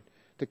reduction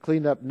to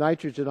clean up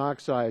nitrogen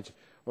oxides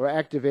or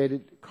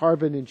activated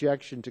carbon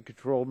injection to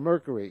control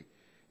mercury?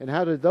 And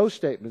how did those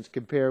statements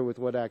compare with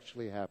what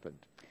actually happened?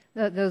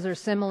 Those are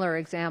similar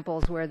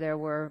examples where there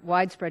were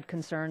widespread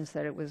concerns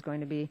that it was going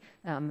to be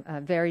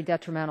very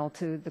detrimental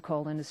to the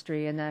coal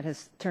industry, and that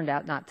has turned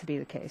out not to be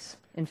the case.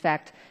 In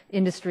fact,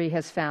 industry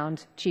has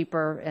found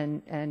cheaper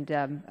and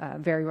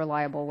very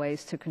reliable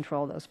ways to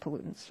control those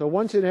pollutants. So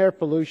once an air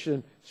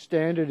pollution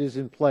standard is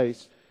in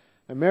place,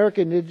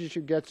 American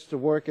industry gets to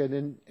work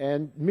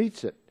and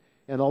meets it.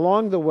 And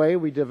along the way,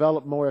 we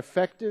develop more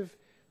effective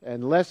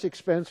and less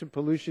expensive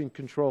pollution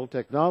control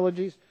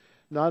technologies.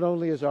 Not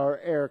only is our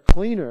air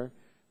cleaner,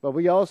 but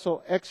we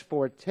also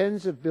export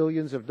tens of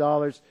billions of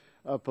dollars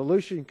of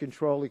pollution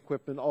control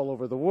equipment all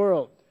over the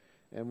world.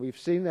 And we've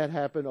seen that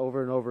happen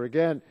over and over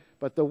again.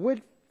 But the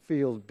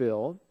Whitfield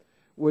bill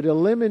would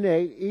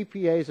eliminate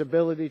EPA's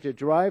ability to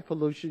drive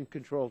pollution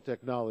control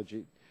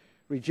technology,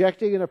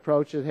 rejecting an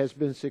approach that has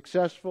been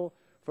successful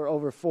for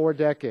over 4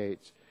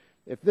 decades.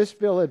 If this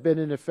bill had been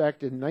in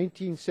effect in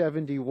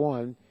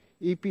 1971,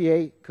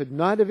 EPA could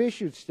not have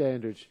issued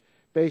standards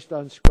based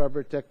on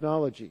scrubber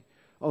technology.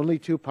 Only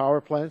 2 power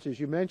plants, as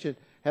you mentioned,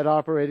 had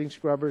operating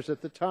scrubbers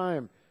at the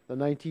time. The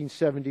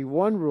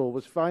 1971 rule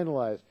was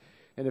finalized.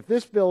 And if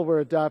this bill were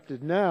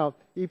adopted now,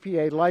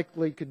 EPA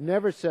likely could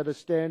never set a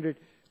standard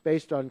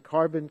based on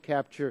carbon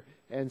capture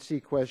and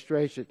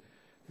sequestration.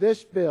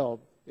 This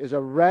bill is a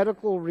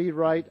radical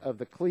rewrite of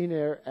the Clean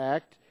Air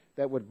Act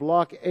that would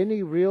block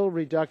any real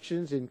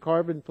reductions in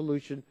carbon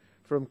pollution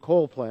from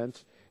coal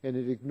plants, and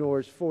it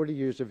ignores 40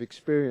 years of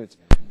experience.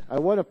 I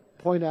want to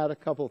point out a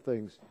couple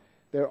things.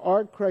 There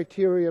are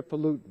criteria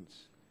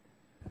pollutants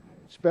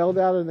spelled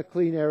out in the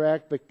Clean Air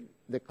Act, but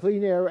the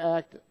Clean Air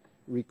Act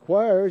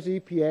requires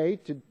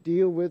EPA to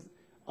deal with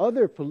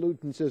other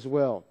pollutants as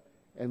well.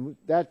 And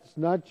that's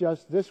not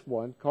just this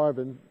one,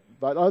 carbon,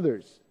 but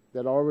others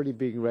that are already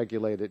being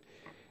regulated.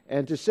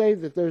 And to say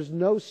that there's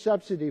no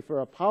subsidy for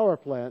a power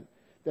plant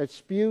that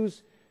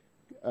spews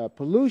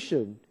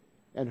pollution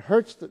and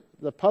hurts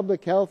the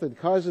public health and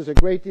causes a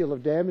great deal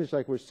of damage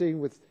like we're seeing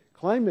with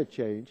climate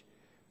change,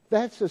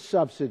 that's a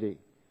subsidy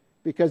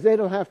because they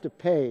don't have to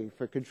pay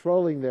for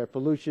controlling their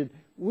pollution.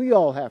 We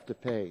all have to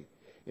pay.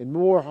 And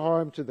more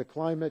harm to the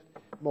climate,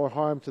 more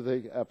harm to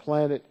the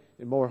planet,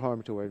 and more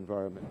harm to our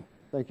environment.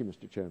 Thank you,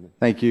 Mr. Chairman.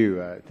 Thank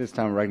you. At this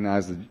time, I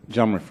recognize the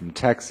gentleman from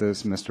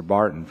Texas, Mr.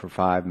 Barton, for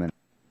 5 minutes.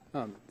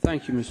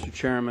 Thank you, Mr.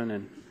 Chairman.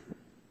 And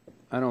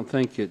I don't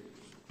think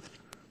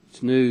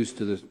it's news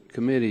to the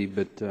committee,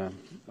 but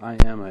I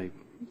am a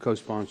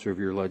co-sponsor of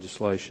your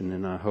legislation,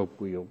 and I hope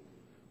we'll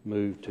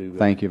move to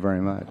thank you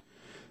very much.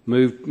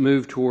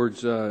 Move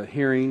towards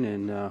hearing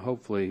and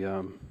hopefully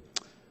a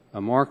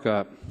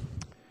markup.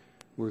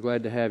 We're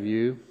glad to have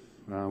you.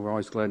 We're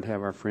always glad to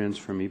have our friends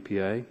from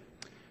EPA.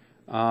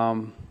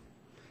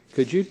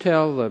 Could you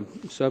tell the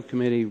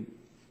subcommittee,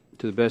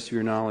 to the best of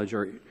your knowledge,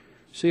 are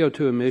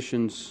CO2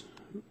 emissions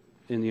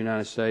in the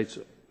United States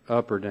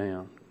up or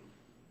down?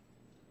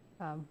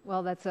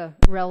 Well, that's a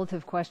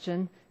relative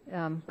question.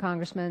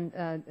 Congressman,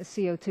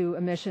 CO2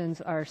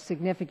 emissions are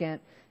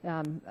significant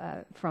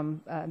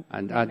from...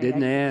 I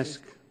didn't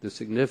ask the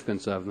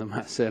significance of them.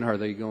 I said, are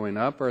they going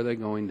up or are they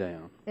going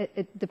down?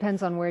 It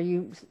depends on where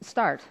you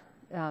start.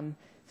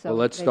 So well,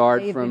 let's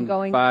start from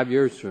 5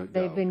 years ago.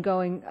 They've been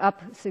going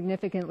up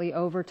significantly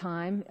over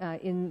time.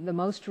 In the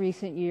most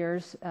recent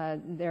years,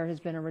 there has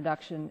been a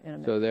reduction in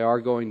emissions. So they are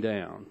going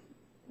down.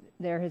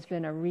 There has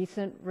been a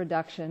recent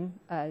reduction,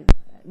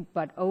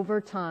 but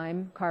over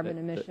time, carbon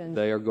emissions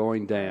they are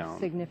going down.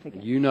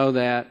 Significant. You know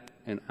that,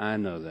 and I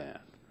know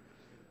that.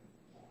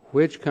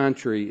 Which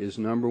country is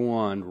number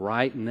one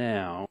right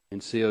now in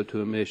CO2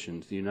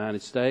 emissions, the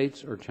United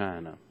States or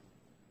China?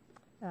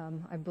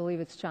 I believe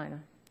it's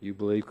China. You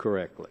believe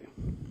correctly.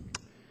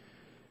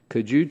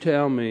 Could you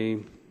tell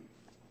me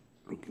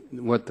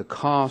what the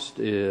cost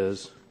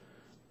is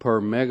per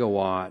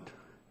megawatt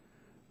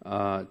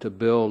to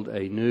build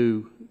a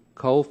new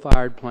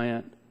coal-fired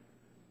plant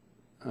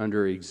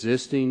under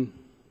existing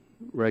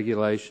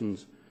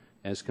regulations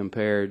as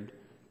compared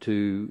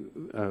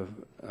to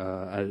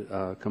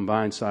a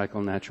combined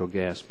cycle natural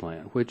gas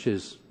plant? Which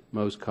is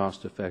most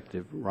cost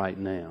effective right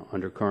now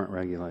under current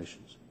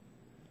regulations?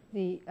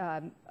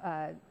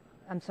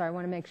 I'm sorry, I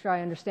want to make sure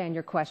I understand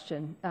your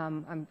question.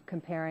 I'm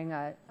comparing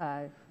a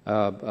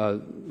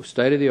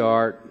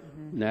state-of-the-art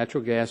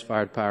natural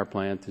gas-fired power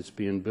plant that's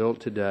being built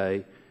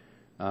today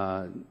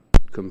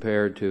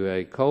compared to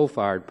a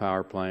coal-fired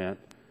power plant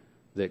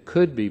that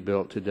could be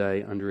built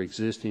today under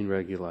existing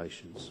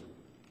regulations.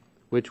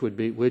 Which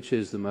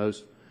is the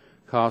most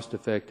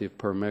cost-effective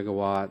per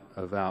megawatt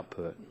of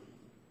output?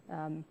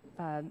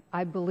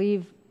 I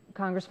believe,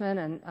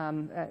 Congressman,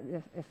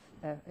 and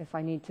if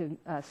I need to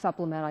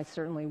supplement, I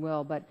certainly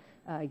will. But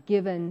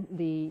given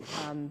the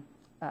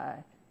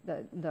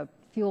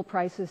fuel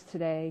prices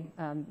today,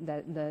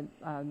 the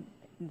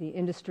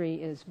industry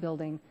is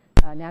building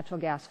natural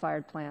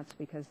gas-fired plants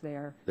because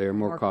they're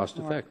more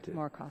cost-effective.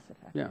 More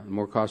cost-effective. Yeah,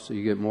 more cost.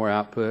 You get more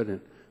output and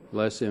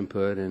less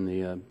input, and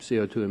the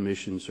CO2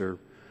 emissions are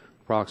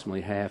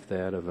approximately half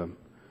that of a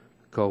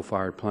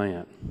coal-fired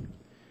plant.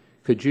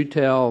 Could you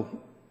tell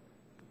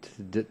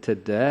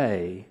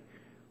today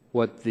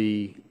what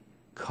the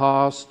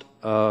cost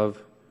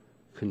of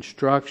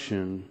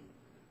construction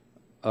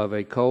of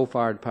a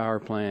coal-fired power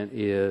plant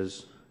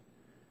is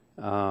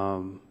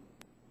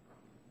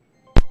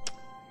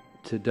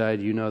today?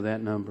 Do you know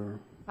that number?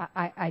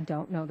 I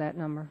don't know that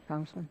number,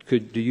 Congressman.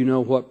 Do you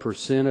know what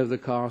percent of the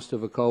cost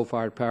of a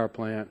coal-fired power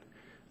plant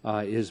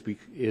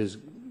is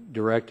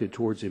directed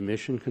towards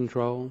emission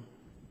control?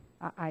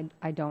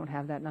 I don't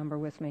have that number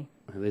with me.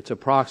 It's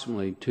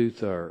approximately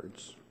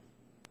two-thirds.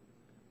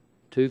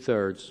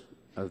 Two-thirds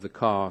of the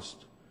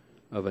cost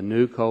of a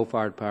new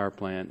coal-fired power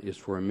plant is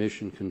for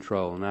emission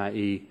control, and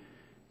i.e.,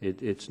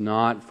 it's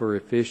not for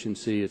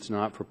efficiency, it's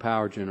not for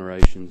power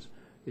generations,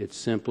 it's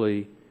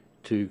simply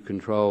to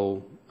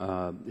control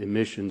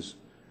emissions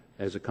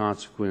as a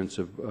consequence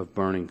of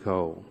burning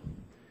coal.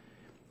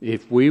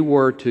 If we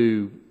were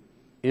to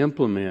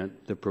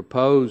implement the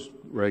proposed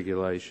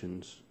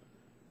regulations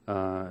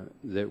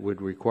that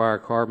would require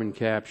carbon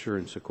capture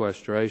and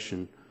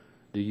sequestration,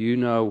 do you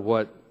know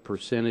what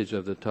percentage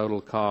of the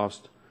total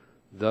cost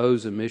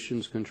those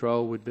emissions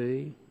control would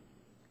be?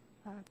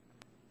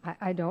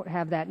 I don't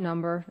have that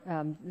number.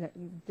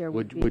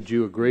 Would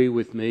you agree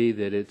with me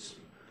that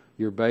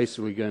you're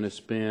basically going to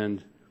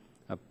spend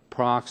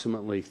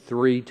approximately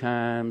 3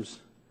 times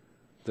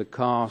the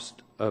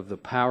cost of the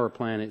power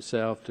plant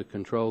itself to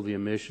control the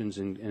emissions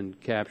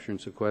and capture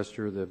and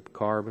sequester the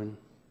carbon?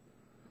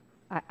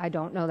 I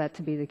don't know that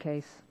to be the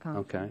case,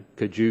 Congressman. Okay.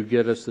 Could you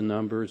get us the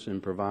numbers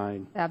and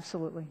provide?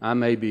 Absolutely. I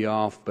may be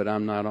off, but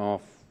I'm not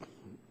off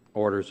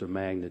orders of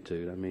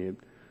magnitude. I mean,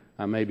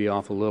 I may be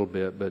off a little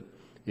bit, but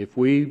if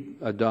we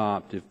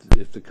adopt,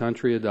 if the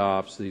country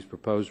adopts these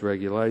proposed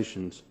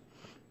regulations,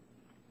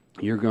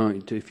 you're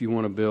going to, if you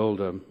want to build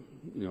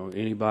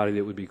anybody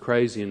that would be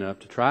crazy enough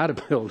to try to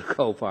build a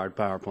coal-fired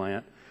power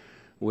plant,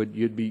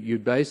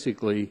 you'd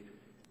basically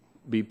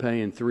be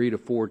paying 3 to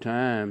 4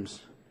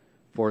 times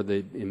for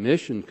the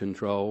emission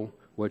control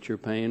what you're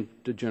paying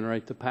to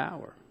generate the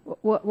power.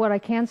 What I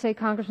can say,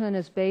 Congressman,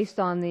 is based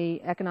on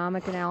the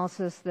economic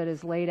analysis that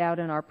is laid out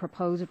in our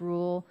proposed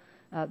rule,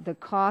 the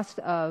cost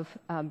of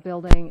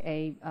building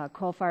a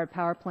coal-fired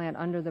power plant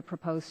under the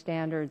proposed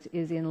standards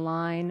is in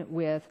line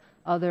with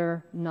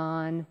other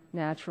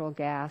non-natural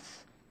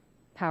gas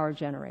power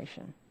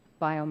generation,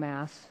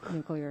 biomass,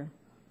 nuclear,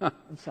 and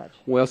such.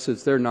 Well,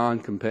 since they're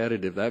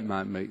non-competitive, that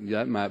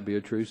might be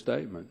a true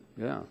statement.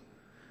 Yeah.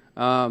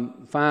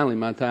 Finally,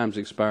 my time's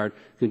expired.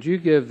 Could you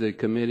give the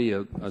committee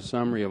a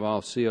summary of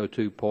all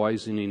CO2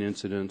 poisoning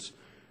incidents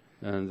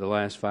in the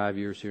last 5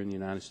 years here in the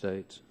United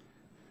States?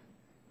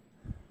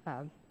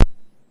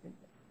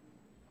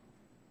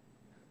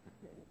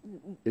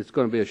 It's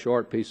going to be a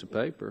short piece of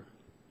paper.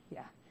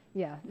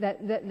 Yeah.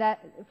 That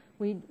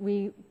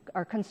we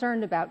are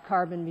concerned about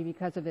carbon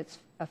because of its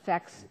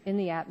effects in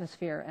the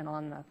atmosphere and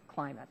on the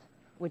climate,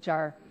 which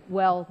are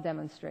well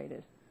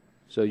demonstrated.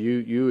 So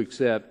you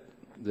accept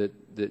that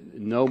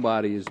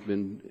nobody has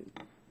been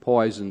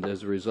poisoned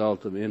as a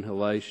result of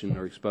inhalation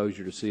or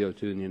exposure to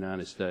CO2 in the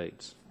United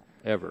States,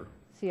 ever?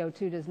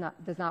 CO2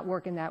 does not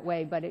work in that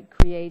way, but it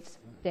creates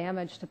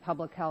damage to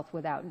public health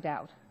without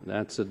doubt.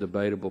 That's a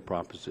debatable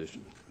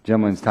proposition.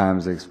 Gentleman's time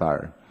has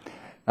expired.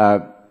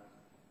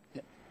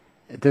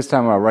 At this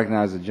time, I'll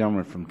recognize the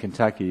gentleman from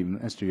Kentucky,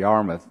 Mr.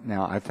 Yarmouth.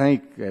 Now, I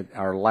think at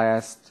our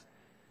last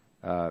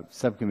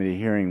subcommittee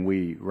hearing,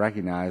 we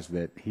recognized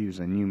that he was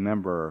a new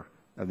member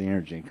of the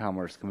Energy and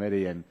Commerce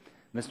Committee, and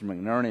Mr.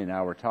 McNerney and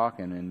I were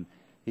talking, and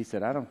he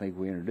said, I don't think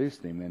we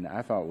introduced him, and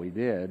I thought we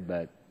did,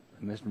 but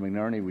Mr.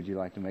 McNerney, would you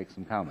like to make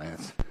some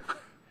comments?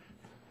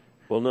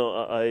 Well, no,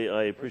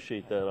 I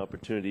appreciate that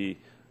opportunity.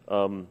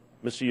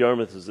 Mr.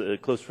 Yarmouth is a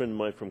close friend of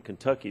mine from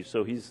Kentucky,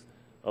 so he's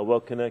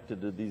well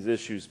connected to these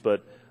issues,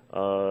 but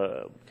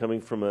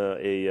coming from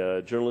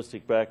a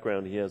journalistic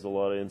background, he has a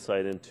lot of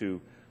insight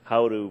into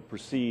how to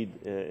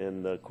proceed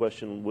and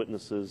question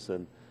witnesses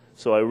and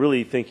So I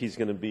really think he's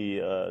going to be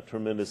a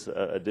tremendous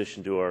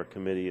addition to our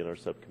committee and our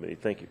subcommittee.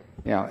 Thank you.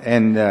 Yeah,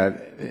 and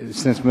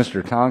since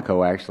Mr.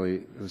 Tonko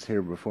actually was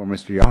here before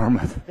Mr.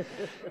 Yarmouth,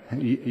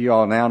 you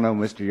all now know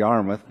Mr.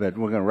 Yarmouth, but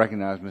we're going to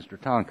recognize Mr.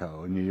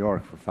 Tonko in New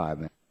York for 5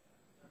 minutes.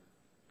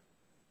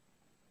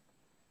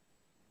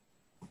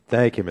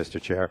 Thank you,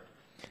 Mr. Chair.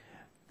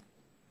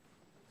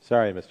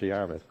 Sorry, Mr.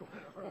 Yarmouth.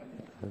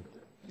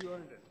 You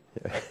earned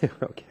it.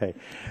 Okay.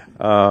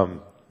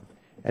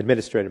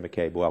 Administrator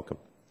McCabe, welcome.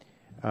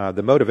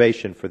 The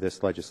motivation for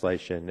this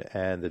legislation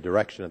and the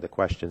direction of the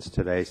questions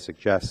today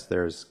suggests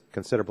there's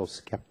considerable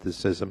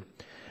skepticism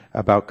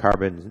about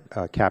carbon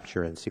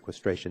capture and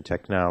sequestration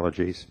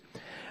technologies.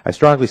 I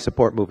strongly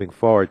support moving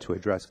forward to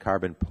address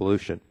carbon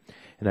pollution,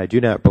 and I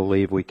do not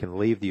believe we can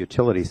leave the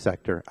utility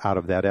sector out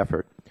of that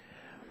effort.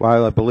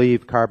 While I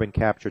believe carbon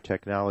capture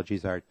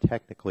technologies are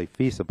technically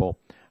feasible,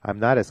 I'm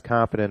not as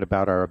confident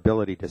about our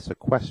ability to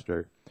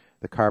sequester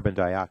the carbon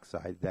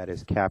dioxide that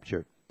is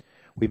captured.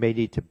 We may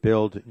need to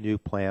build new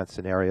plants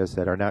in areas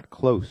that are not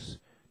close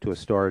to a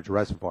storage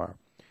reservoir.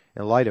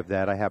 In light of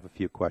that, I have a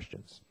few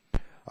questions.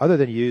 Other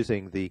than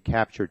using the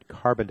captured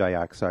carbon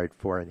dioxide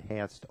for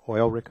enhanced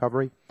oil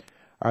recovery,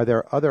 are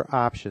there other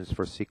options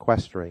for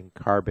sequestering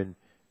carbon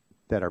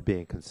that are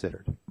being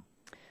considered?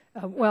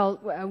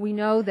 We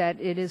know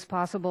that it is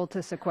possible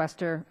to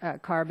sequester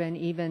carbon,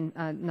 even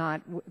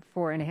not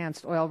for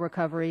enhanced oil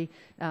recovery.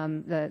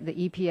 The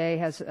EPA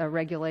has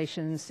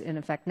regulations in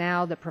effect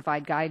now that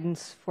provide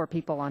guidance for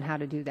people on how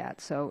to do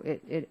that. So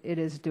it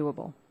is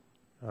doable.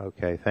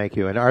 Okay, thank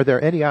you. And are there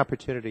any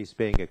opportunities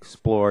being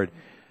explored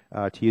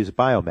to use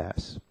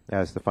biomass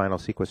as the final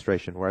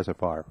sequestration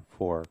reservoir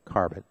for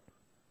carbon?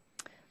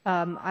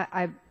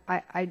 I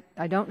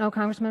don't know,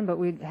 Congressman, but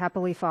we'd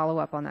happily follow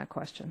up on that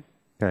question.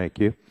 Thank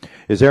you.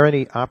 Is there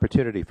any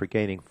opportunity for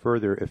gaining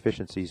further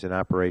efficiencies in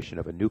operation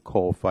of a new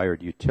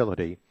coal-fired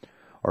utility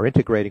or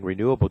integrating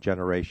renewable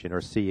generation,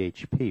 or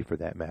CHP for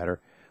that matter,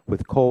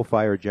 with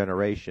coal-fired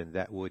generation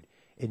that would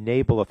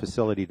enable a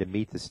facility to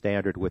meet the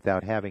standard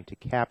without having to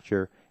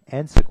capture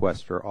and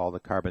sequester all the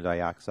carbon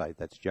dioxide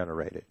that's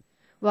generated?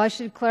 Well, I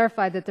should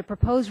clarify that the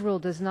proposed rule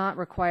does not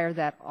require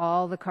that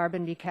all the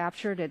carbon be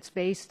captured. It's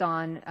based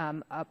on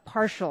a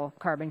partial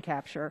carbon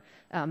capture,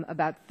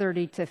 about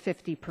 30 to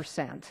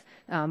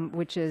 50%,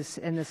 which is,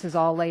 and this is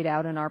all laid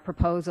out in our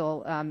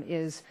proposal,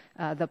 is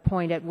the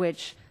point at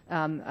which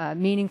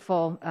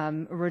meaningful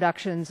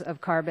reductions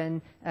of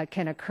carbon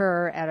can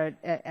occur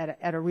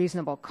at a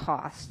reasonable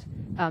cost.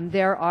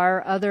 There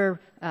are other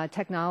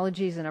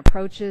technologies and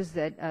approaches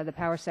that the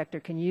power sector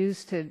can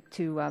use to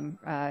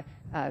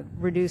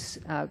reduce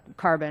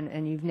carbon,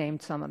 and you've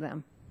named some of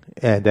them.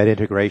 And that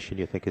integration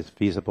you think is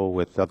feasible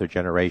with other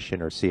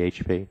generation or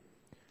CHP?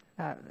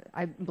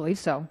 I believe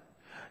so.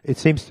 It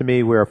seems to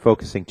me we're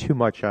focusing too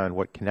much on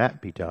what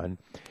cannot be done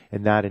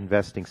and not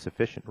investing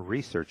sufficient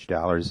research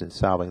dollars in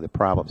solving the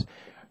problems.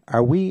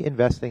 Are we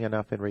investing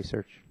enough in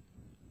research?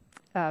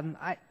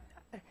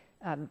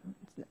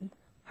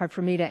 Hard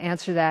for me to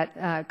answer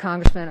that,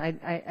 Congressman.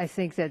 I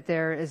think that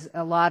there is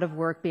a lot of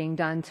work being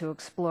done to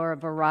explore a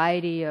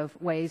variety of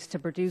ways to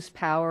produce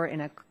power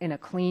in a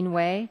clean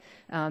way.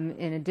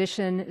 In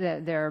addition,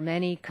 there are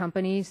many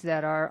companies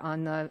that are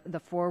on the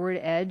forward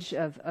edge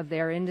of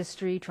their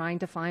industry trying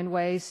to find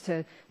ways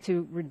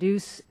to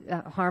reduce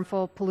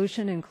harmful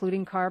pollution,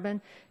 including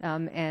carbon.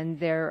 And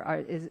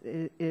there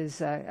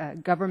is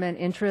government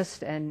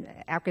interest and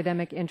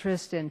academic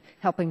interest in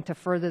helping to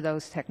further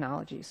those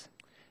technologies.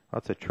 Well,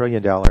 it's $1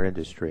 trillion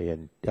industry,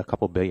 and a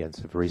couple billions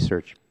of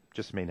research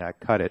just may not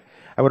cut it.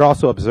 I would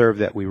also observe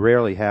that we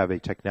rarely have a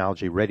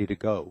technology ready to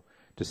go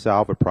to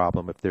solve a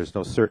problem if there's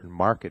no certain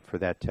market for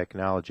that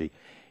technology.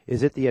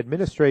 Is it the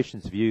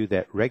administration's view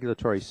that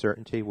regulatory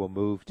certainty will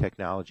move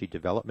technology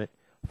development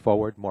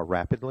forward more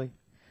rapidly?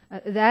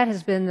 That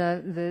has been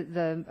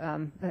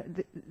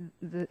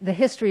the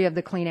history of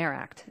the Clean Air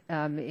Act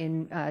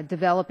in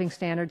developing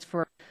standards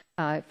for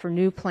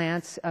new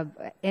plants of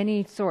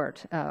any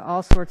sort,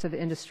 all sorts of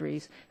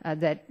industries,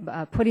 that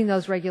putting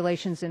those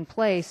regulations in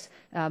place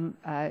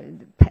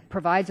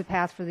provides a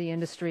path for the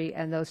industry,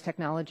 and those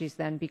technologies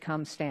then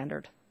become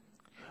standard.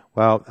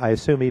 Well, I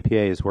assume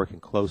EPA is working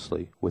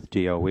closely with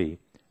DOE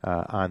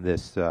on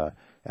this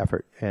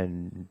effort,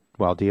 and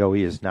while DOE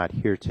is not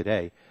here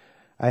today,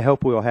 I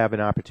hope we will have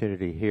an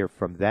opportunity to hear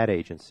from that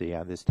agency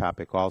on this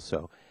topic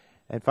also.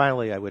 And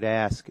finally, I would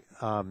ask,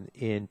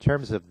 in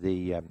terms of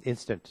the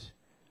instant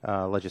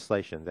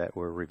legislation that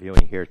we're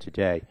reviewing here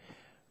today,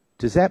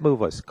 does that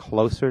move us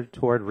closer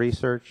toward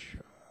research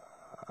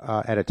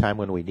at a time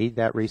when we need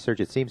that research?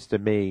 It seems to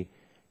me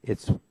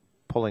it's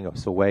pulling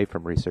us away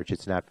from research.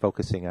 It's not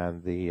focusing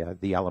on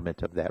the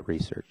element of that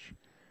research.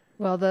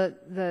 Well,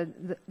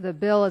 the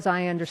bill, as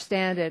I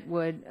understand it,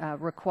 would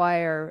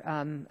require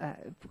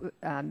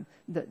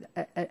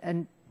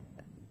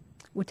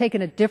would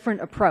taken a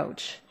different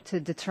approach to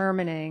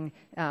determining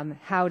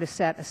how to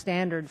set a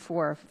standard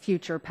for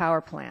future power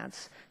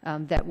plants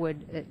that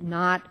would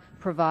not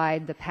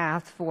provide the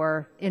path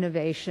for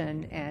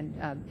innovation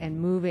and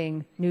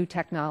moving new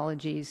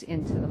technologies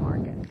into the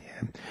market.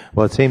 Yeah.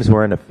 Well, it seems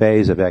we're in a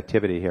phase of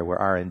activity here where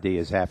R&D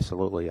is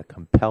absolutely a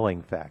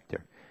compelling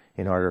factor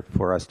in order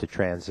for us to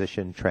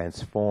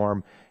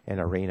transform an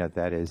arena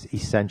that is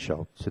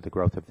essential to the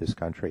growth of this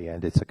country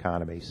and its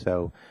economy.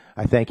 So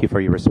I thank you for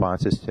your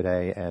responses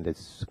today, and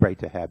it's great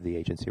to have the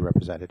agency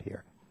represented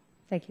here.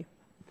 Thank you.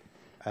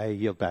 I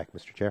yield back,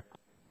 Mr. Chair.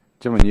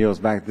 Gentleman yields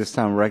back. This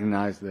time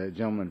recognize the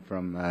gentleman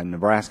from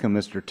Nebraska,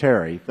 Mr.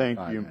 Terry. Thank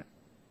you,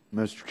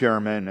 Mr.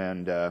 Chairman,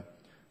 and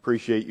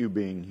appreciate you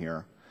being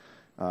here.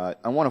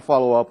 I want to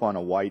follow up on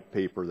a white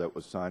paper that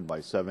was signed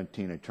by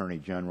 17 attorney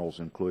generals,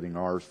 including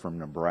ours from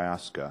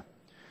Nebraska.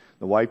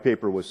 The white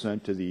paper was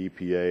sent to the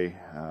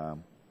EPA,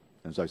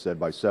 as I said,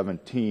 by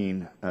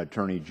 17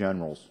 attorney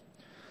generals.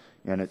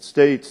 And it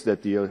states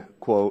that the,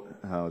 quote,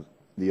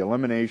 the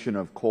elimination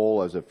of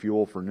coal as a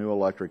fuel for new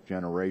electric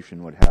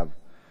generation would have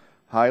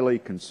highly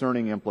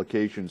concerning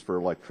implications for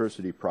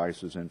electricity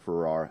prices and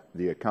for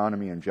the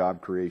economy and job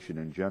creation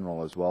in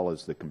general, as well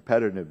as the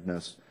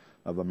competitiveness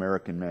of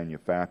American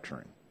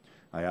manufacturing.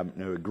 I happen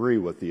to agree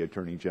with the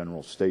Attorney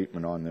General's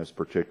statement on this,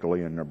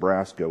 particularly in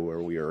Nebraska, where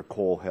we are a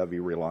coal-heavy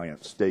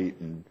reliant state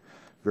and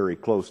very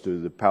close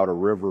to the Powder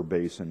River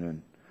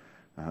Basin,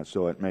 and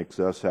so it makes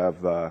us have,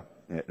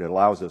 it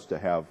allows us to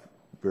have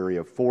very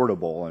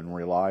affordable and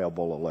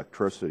reliable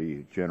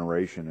electricity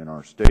generation in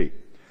our state.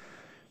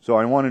 So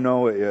I want to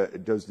know,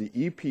 does the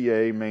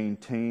EPA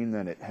maintain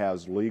that it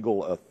has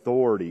legal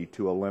authority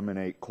to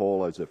eliminate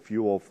coal as a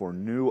fuel for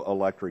new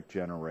electric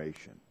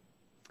generation?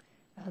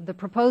 The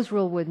proposed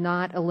rule would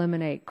not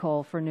eliminate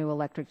coal for new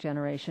electric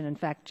generation. In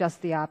fact,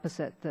 just the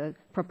opposite. The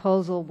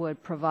proposal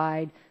would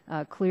provide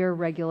a clear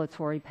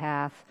regulatory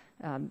path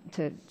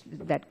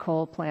that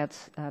coal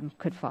plants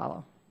could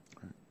follow.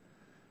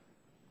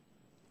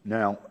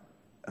 Now,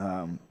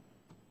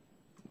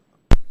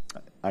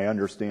 I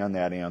understand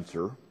that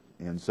answer,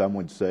 and some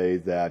would say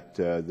that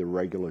the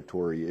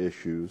regulatory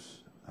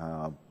issues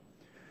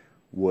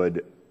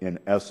would, in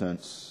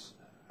essence,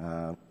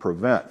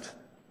 prevent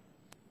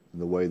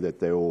the way that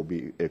they will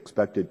be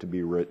expected to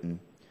be written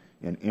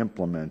and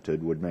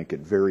implemented would make it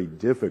very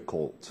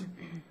difficult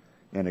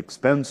and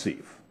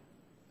expensive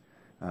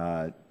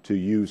to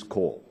use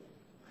coal.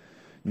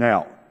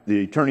 Now,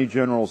 the Attorney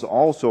Generals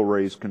also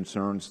raised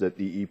concerns that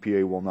the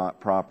EPA will not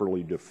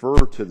properly defer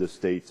to the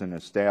states in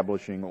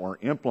establishing or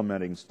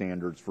implementing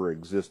standards for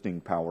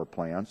existing power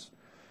plants,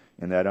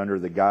 and that under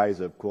the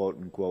guise of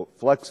quote-unquote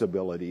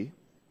flexibility,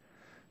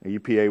 the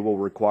EPA will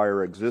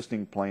require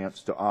existing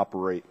plants to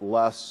operate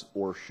less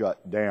or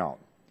shut down.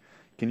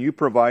 Can you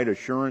provide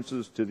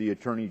assurances to the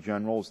Attorney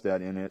Generals that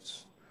in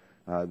its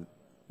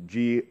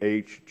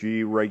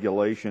GHG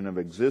regulation of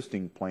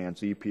existing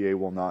plants, EPA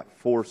will not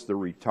force the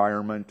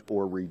retirement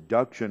or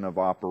reduction of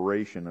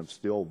operation of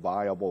still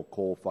viable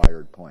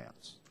coal-fired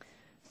plants?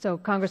 So,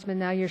 Congressman,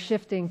 now you're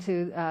shifting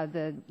to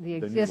the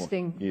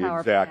existing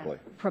power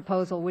plant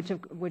proposal, which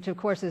of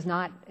course is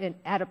not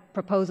at a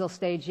proposal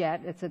stage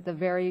yet. It's at the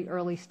very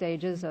early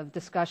stages of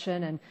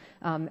discussion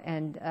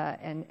and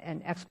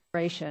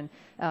exploration.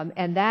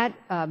 And that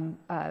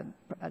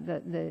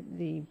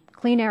the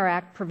Clean Air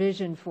Act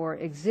provision for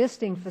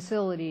existing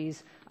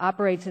facilities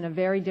operates in a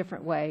very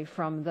different way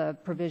from the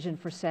provision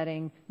for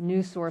setting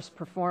new source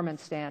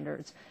performance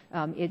standards.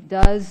 It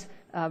does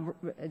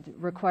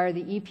require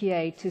the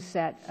EPA to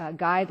set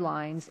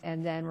guidelines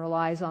and then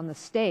relies on the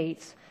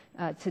states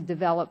to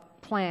develop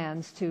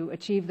plans to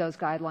achieve those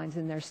guidelines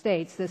in their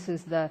states. This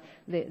is the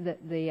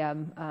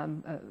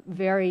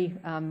very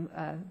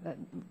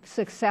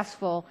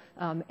successful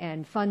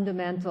and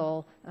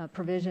fundamental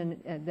provision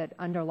that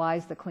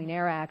underlies the Clean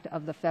Air Act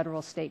of the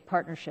federal-state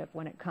partnership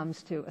when it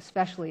comes to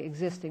especially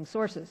existing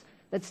sources,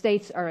 that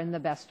states are in the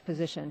best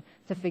position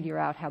to figure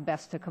out how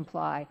best to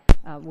comply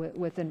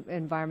with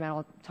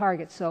environmental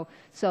targets.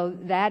 So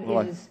that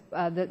is,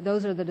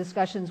 those are the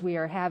discussions we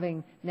are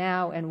having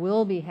now and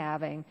will be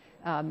having,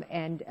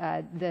 and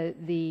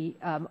the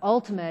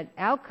ultimate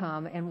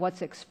outcome and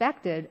what's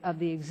expected of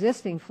the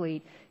existing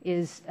fleet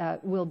is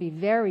will be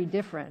very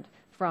different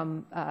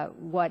from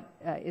what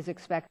is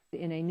expected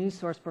in a new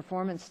source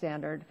performance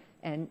standard.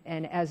 And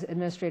as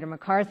Administrator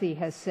McCarthy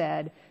has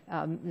said,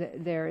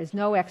 there is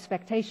no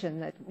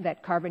expectation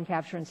that carbon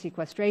capture and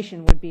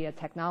sequestration would be a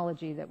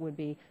technology that would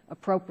be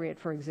appropriate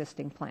for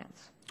existing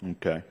plants.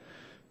 Okay.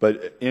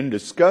 But in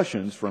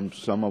discussions from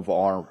some of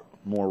our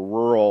more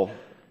rural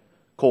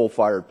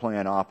coal-fired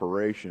plant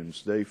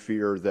operations, they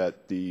fear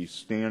that the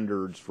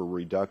standards for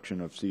reduction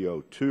of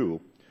CO2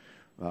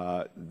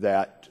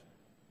 that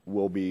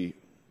will be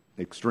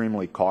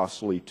extremely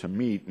costly to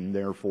meet, and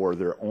therefore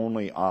their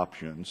only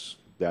options,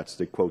 that's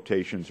the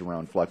quotations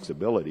around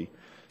flexibility,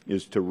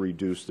 is to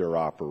reduce their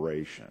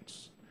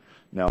operations.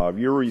 Now, if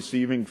you're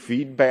receiving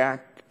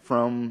feedback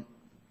from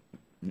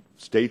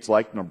states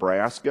like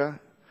Nebraska,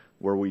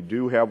 where we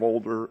do have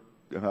older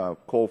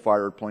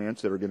coal-fired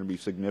plants that are going to be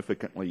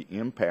significantly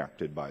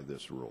impacted by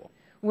this rule?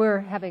 We're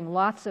having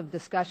lots of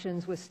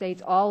discussions with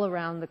states all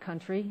around the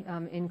country,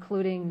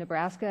 including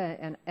Nebraska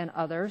and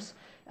others,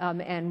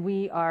 and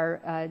we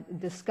are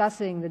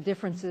discussing the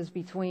differences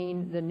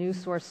between the new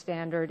source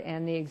standard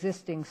and the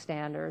existing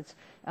standards.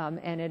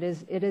 And it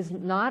is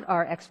not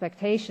our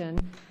expectation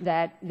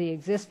that the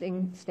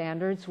existing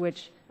standards,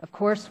 which of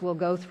course will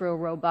go through a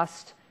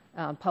robust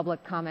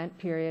public comment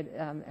period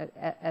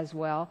as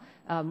well,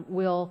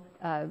 will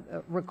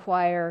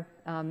require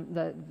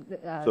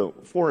so,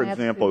 for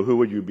example, who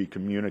would you be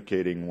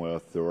communicating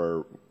with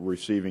or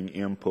receiving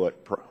input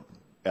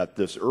at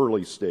this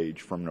early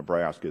stage from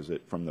Nebraska? Is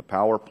it from the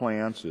power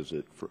plants? Is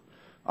it for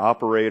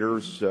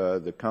operators,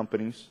 the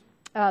companies?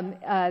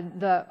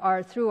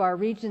 Through our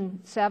Region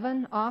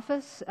 7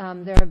 office,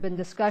 there have been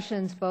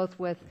discussions both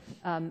with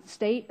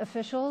state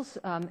officials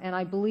and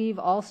I believe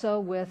also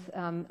with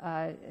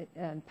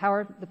the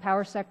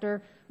power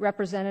sector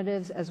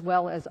representatives as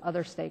well as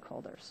other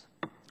stakeholders.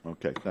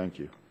 Okay, thank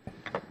you.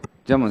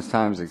 Gentleman's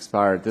time has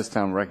expired. At this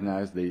time, I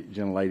recognize the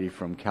gentlelady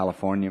from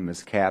California,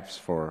 Ms. Capps,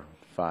 for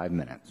 5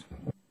 minutes.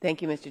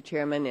 Thank you, Mr.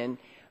 Chairman, and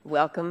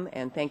welcome,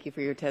 and thank you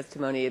for your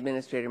testimony,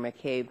 Administrator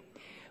McCabe.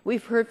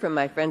 We've heard from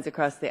my friends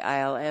across the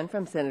aisle and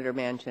from Senator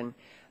Manchin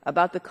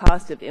about the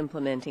cost of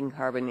implementing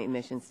carbon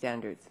emission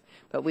standards,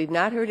 but we've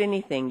not heard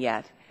anything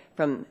yet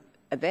from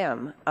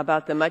them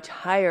about the much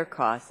higher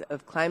costs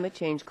of climate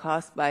change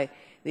caused by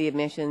the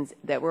emissions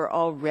that we're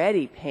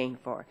already paying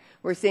for.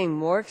 We're seeing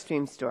more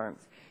extreme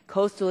storms,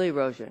 coastal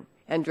erosion,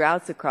 and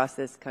droughts across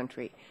this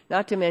country,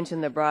 not to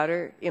mention the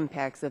broader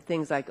impacts of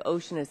things like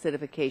ocean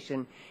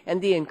acidification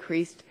and the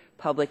increased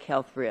public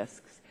health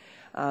risks.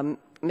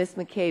 Ms.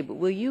 McCabe,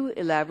 will you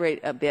elaborate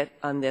a bit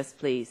on this,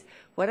 please?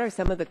 What are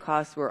some of the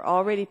costs we're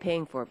already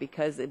paying for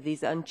because of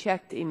these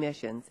unchecked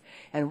emissions,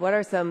 and what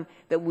are some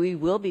that we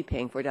will be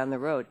paying for down the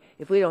road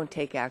if we don't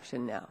take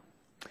action now?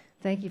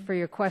 Thank you for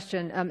your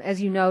question.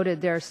 As you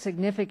noted, there are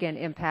significant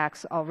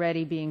impacts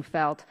already being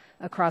felt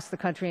across the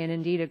country and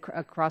indeed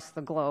across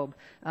the globe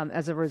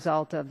as a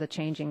result of the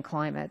changing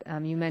climate.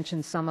 You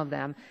mentioned some of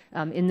them.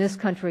 In this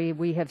country,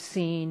 we have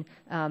seen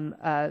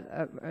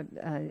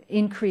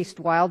increased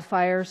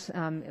wildfires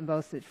in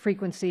both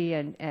frequency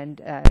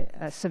and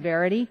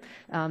severity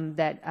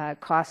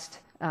that cost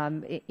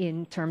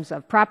in terms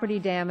of property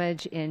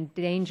damage, in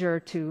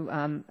danger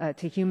to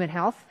human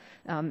health,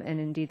 and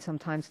indeed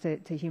sometimes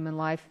to human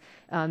life.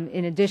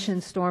 In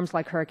addition, storms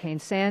like Hurricane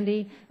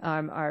Sandy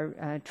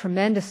are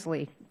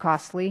tremendously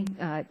costly,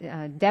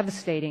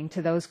 devastating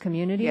to those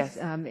communities. Yes.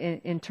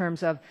 In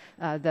terms of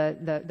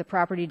the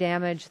property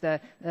damage, the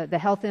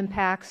health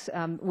impacts,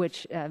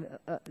 which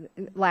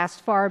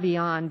last far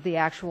beyond the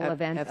actual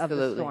event of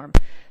the storm.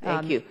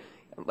 Thank you.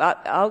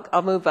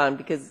 I'll move on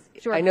because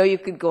sure. I know you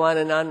could go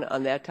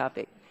on that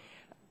topic.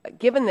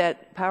 Given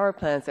that power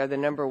plants are the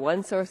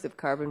 #1 source of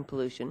carbon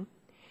pollution,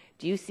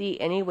 do you see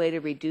any way to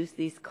reduce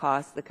these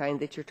costs, the kind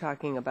that you're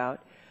talking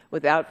about,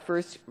 without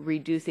first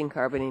reducing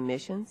carbon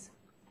emissions?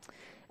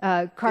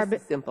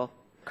 Simple.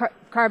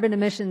 Carbon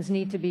emissions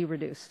need to be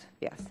reduced.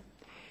 Yes.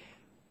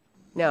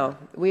 Now,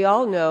 we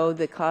all know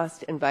the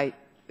cost and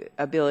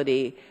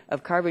viability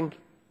of carbon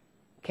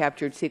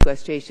captured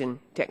sequestration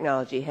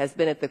technology has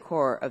been at the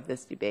core of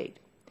this debate.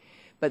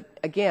 But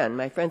again,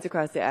 my friends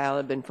across the aisle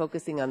have been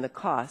focusing on the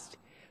cost,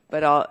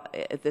 but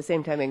at the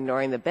same time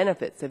ignoring the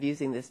benefits of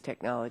using this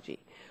technology.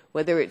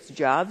 Whether it's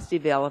jobs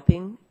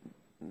developing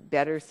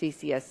better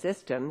CCS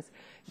systems,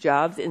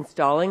 jobs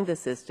installing the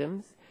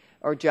systems,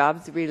 or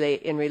jobs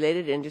in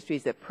related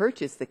industries that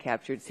purchase the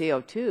captured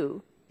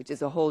CO2, which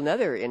is a whole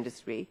other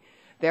industry,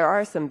 there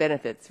are some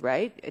benefits,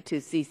 right,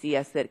 to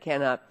CCS that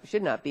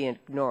should not be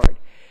ignored.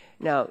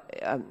 Now,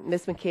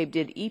 Ms. McCabe,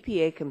 did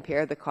EPA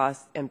compare the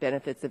costs and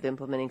benefits of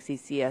implementing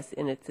CCS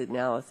in its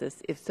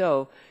analysis? If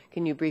so,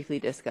 can you briefly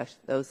discuss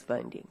those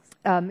findings?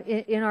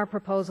 In our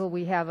proposal,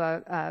 we have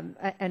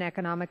an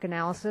economic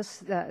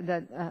analysis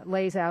that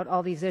lays out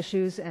all these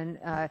issues and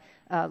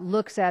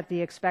looks at the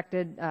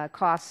expected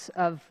costs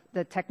of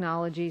the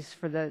technologies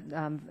for the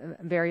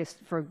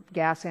for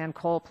gas and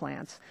coal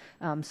plants.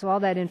 So all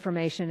that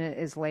information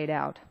is laid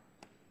out.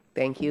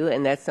 Thank you,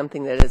 and that's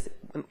something that is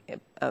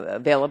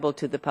available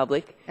to the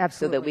public.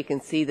 Absolutely. So that we can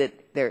see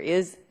that there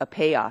is a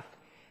payoff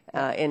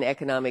in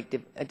economic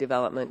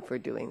development for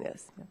doing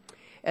this.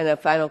 And a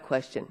final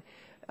question.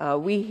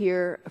 We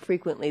hear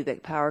frequently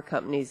that power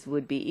companies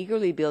would be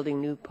eagerly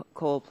building new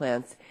coal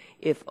plants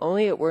if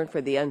only it weren't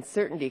for the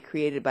uncertainty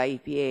created by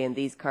EPA and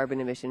these carbon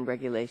emission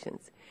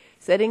regulations.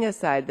 Setting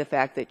aside the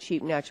fact that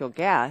cheap natural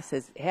gas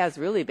has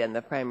really been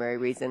the primary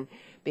reason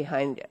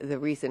behind the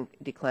recent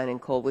decline in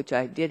coal, which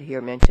I did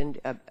hear mentioned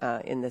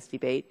in this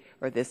debate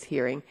or this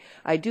hearing,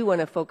 I do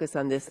want to focus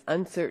on this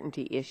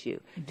uncertainty issue.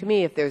 Mm-hmm. To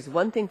me, if there's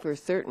one thing for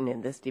certain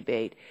in this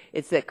debate,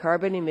 it's that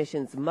carbon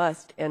emissions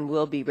must and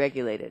will be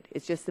regulated.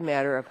 It's just a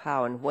matter of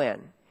how and when.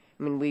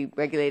 I mean, we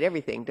regulate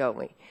everything, don't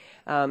we?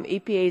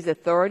 EPA's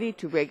authority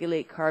to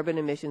regulate carbon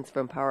emissions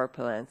from power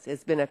plants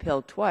has been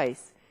upheld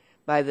twice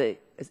by the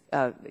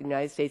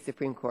United States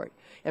Supreme Court.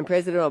 And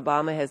President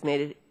Obama has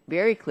made it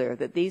very clear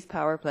that these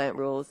power plant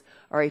rules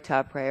are a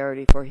top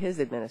priority for his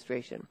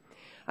administration.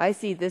 I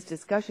see this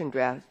discussion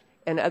draft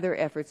and other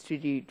efforts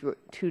to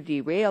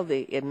derail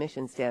the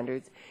emission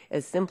standards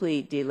as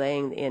simply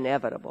delaying the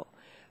inevitable.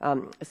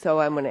 So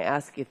I'm going to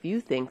ask if you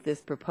think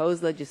this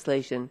proposed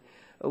legislation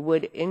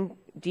would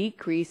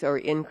decrease or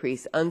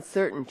increase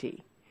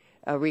uncertainty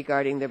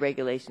regarding the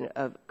regulation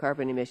of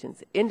carbon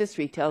emissions.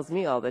 Industry tells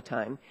me all the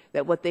time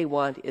that what they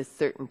want is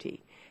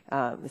certainty.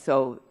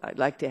 So I'd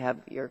like to have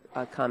your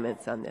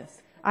comments on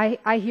this.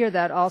 I hear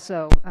that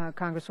also,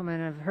 Congresswoman,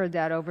 and I've heard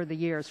that over the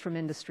years from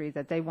industry,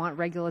 that they want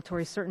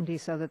regulatory certainty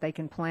so that they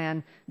can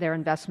plan their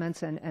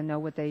investments and know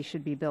what they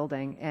should be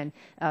building. And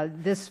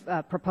this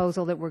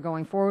proposal that we're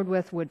going forward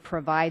with would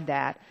provide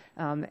that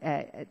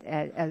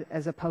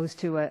as opposed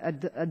to a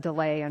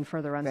delay and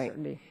further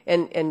uncertainty.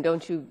 Right. And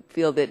don't you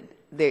feel that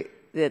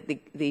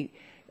the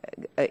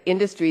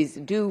industries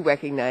do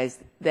recognize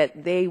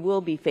that they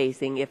will be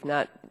facing, if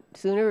not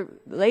sooner or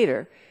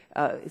later,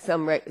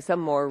 some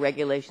more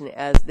regulation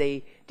as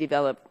they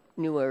develop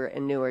newer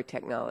and newer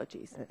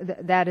technologies?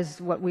 That is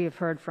what we have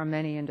heard from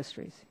many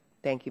industries.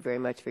 Thank you very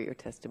much for your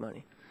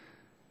testimony.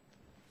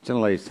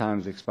 Gentlelady's time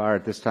has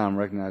expired. At this time,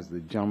 I recognize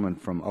the gentleman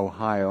from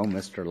Ohio,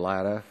 Mr.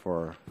 Latta,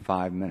 for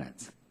 5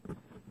 minutes.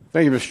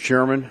 Thank you, Mr.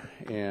 Chairman,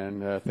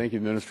 and thank you,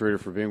 Administrator,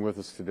 for being with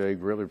us today.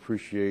 Greatly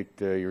appreciate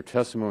your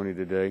testimony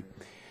today.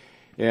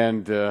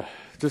 And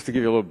just to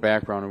give you a little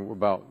background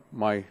about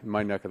my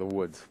neck of the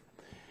woods.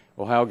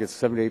 Ohio gets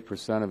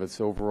 78% of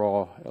its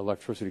overall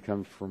electricity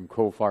comes from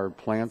coal-fired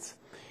plants.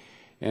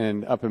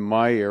 And up in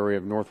my area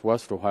of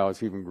northwest Ohio,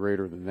 it's even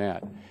greater than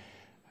that.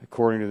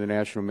 According to the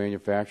national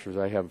manufacturers,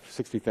 I have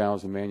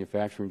 60,000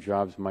 manufacturing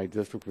jobs in my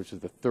district, which is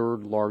the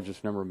third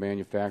largest number of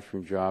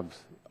manufacturing jobs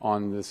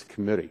on this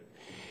committee.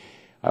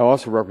 I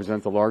also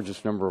represent the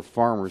largest number of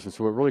farmers, and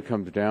so what it really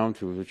comes down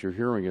to, what you're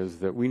hearing, is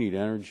that we need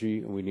energy,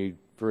 and we need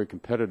very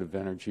competitive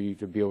energy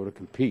to be able to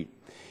compete.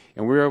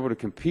 And we're able to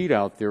compete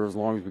out there as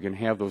long as we can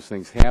have those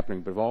things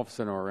happening, but if all of a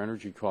sudden our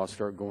energy costs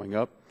start going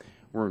up,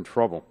 we're in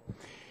trouble.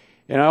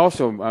 And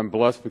I'm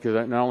blessed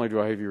because not only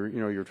do I have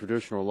your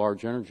traditional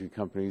large energy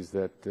companies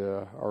that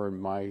are in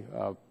my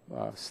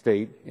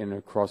state and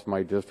across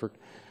my district,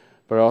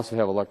 but I also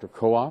have electric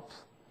co-ops,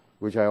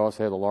 which I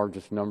also have the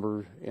largest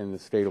number in the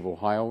state of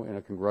Ohio in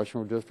a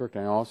congressional district,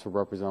 and I also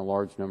represent a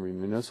large number of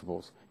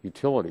municipals,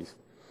 utilities.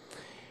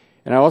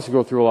 And I also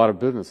go through a lot of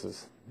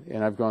businesses,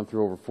 and I've gone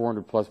through over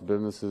 400 plus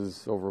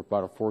businesses over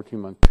about a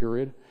 14-month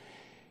period.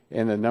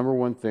 And the number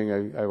one thing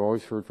I've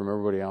always heard from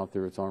everybody out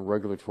there, it's on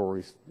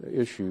regulatory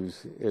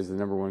issues is the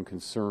number one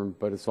concern,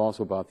 but it's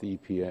also about the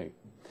EPA.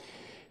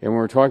 And when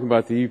we're talking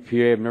about the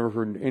EPA, I've never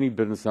heard any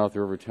business out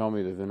there ever tell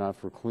me that they're not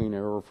for clean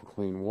air or for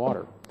clean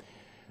water.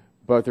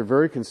 But they're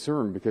very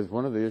concerned because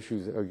one of the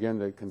issues, again,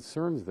 that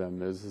concerns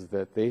them is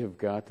that they have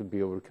got to be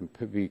able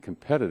to be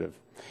competitive.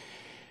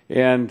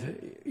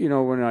 And,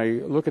 when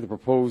I look at the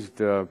proposed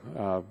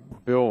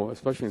bill,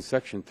 especially in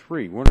Section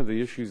 3, one of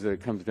the issues that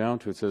it comes down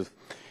to, it says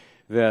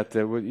that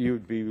what you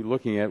would be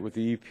looking at with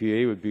the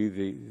EPA would be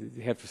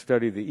you have to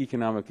study the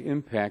economic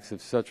impacts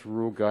of such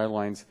rule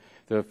guidelines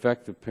that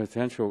affect the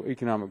potential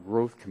economic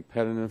growth,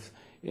 competitiveness,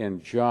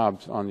 and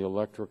jobs on the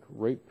electric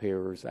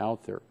ratepayers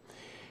out there.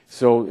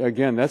 So,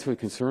 again, that's what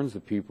concerns the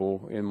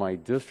people in my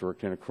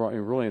district and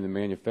really in the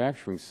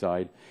manufacturing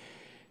side.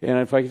 And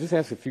if I could just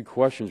ask a few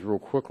questions real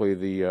quickly,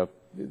 the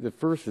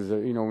first is that,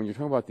 when you're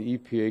talking about the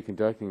EPA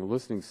conducting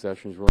listening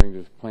sessions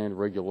relating to planned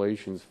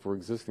regulations for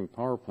existing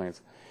power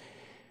plants,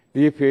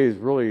 the EPA has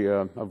really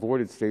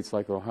avoided states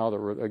like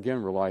Ohio that,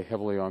 again, rely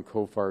heavily on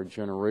coal-fired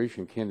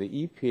generation. Can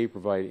the EPA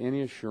provide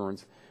any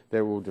assurance that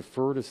it will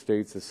defer to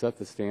states to set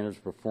the standards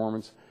of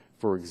performance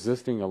for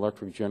existing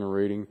electric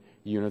generating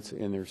units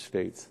in their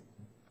states?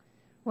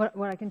 What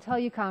I can tell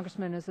you,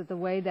 Congressman, is that the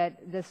way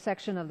that this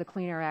section of the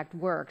Clean Air Act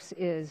works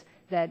is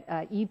that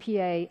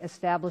EPA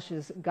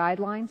establishes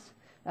guidelines,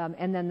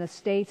 and then the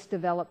states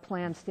develop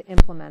plans to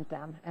implement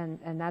them.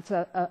 And that's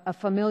a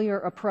familiar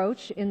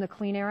approach in the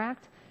Clean Air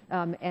Act.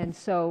 And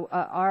so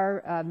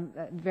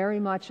very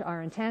much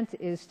our intent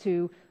is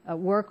to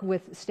work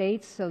with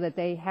states so that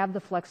they have the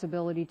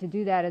flexibility to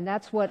do that. And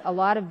that's what a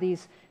lot of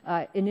these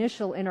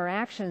initial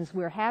interactions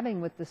we're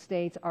having with the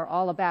states are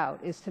all about,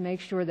 is to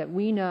make sure that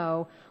we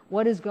know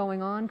what is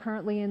going on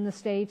currently in the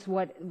states,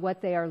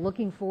 what they are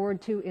looking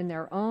forward to in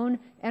their own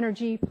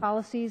energy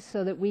policies,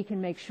 so that we can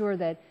make sure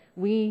that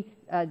we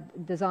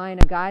design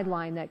a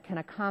guideline that can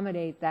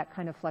accommodate that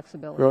kind of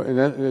flexibility. Well, and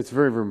it's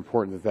very, very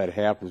important that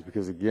happens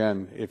because,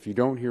 again, if you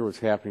don't hear what's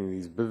happening in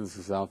these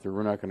businesses out there,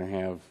 we're not going to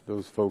have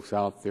those folks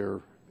out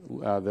there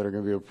that are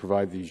going to be able to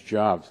provide these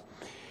jobs.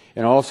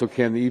 And also,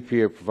 can the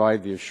EPA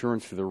provide the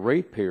assurance to the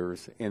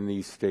ratepayers in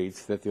these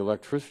states that the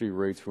electricity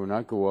rates will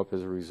not go up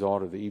as a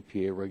result of the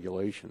EPA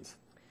regulations?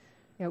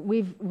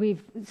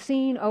 We've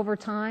seen over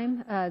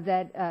time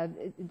that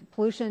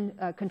pollution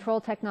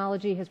control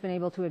technology has been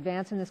able to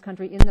advance in this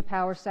country in the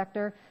power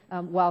sector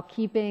while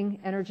keeping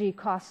energy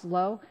costs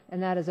low,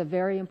 and that is a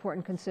very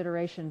important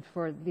consideration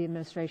for the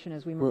administration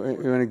as we move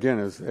forward. And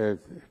again,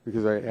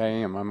 because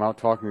I'm out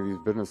talking to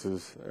these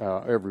businesses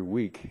every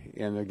week,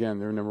 and again,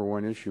 their number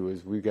one issue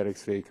is we've got to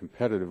stay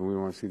competitive, and we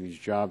want to see these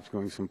jobs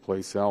going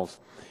someplace else,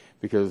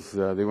 because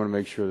they want to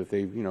make sure that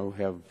they,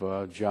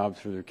 have jobs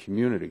for their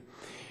community.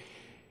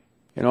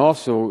 And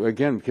also,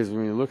 again, because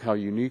when you look how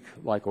unique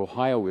like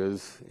Ohio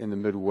is in the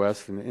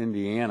Midwest and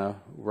Indiana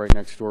right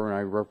next door, and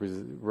I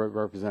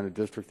represent a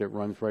district that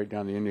runs right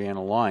down the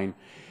Indiana line,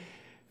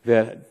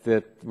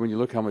 that when you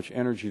look how much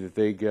energy that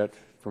they get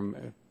from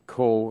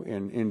coal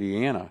in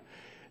Indiana,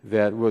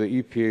 that will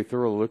the EPA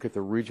thoroughly look at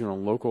the regional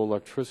and local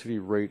electricity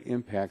rate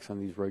impacts on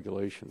these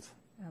regulations?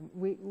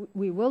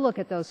 We will look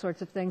at those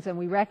sorts of things, and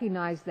we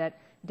recognize that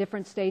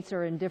different states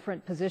are in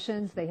different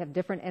positions. They have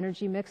different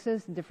energy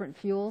mixes, different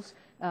fuels,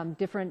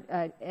 different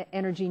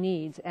energy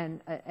needs,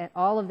 and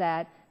all of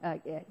that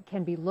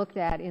can be looked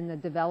at in the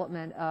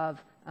development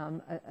of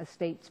a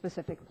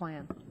state-specific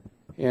plan.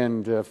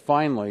 And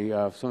finally,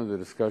 some of the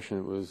discussion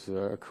that was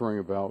occurring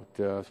about,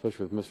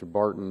 especially with Mr.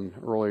 Barton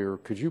earlier,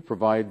 could you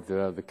provide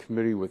the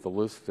committee with a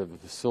list of the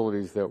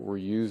facilities that were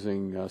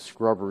using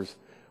scrubbers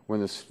when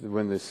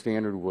the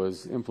standard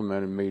was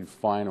implemented and made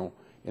final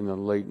in the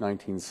late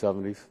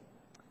 1970s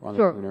on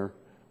the clean air?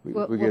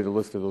 We get a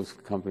list of those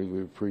companies.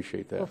 We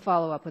appreciate that. We'll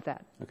follow up with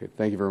that. Okay.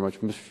 Thank you very much.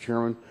 Mr.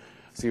 Chairman,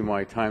 I see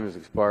my time has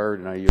expired,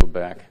 and I yield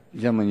back. The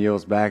gentleman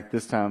yields back.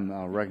 This time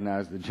I'll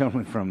recognize the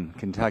gentleman from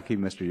Kentucky,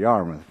 Mr.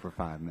 Yarmouth, for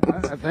 5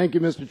 minutes. Thank you,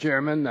 Mr.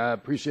 Chairman. I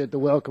appreciate the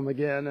welcome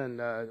again,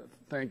 and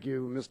thank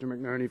you, Mr.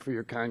 McNerney, for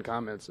your kind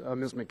comments.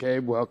 Ms.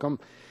 McCabe, welcome.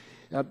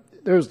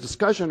 There was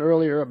discussion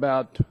earlier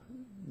about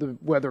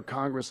whether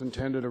Congress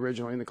intended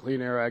originally in the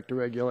Clean Air Act to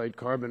regulate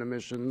carbon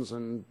emissions,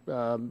 and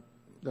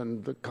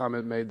then the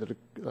comment made that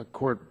a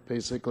court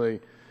basically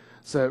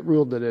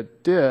ruled that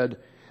it did.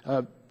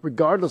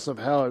 Regardless of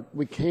how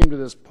we came to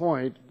this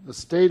point, the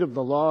state of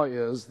the law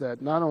is that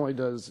not only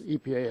does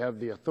EPA have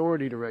the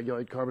authority to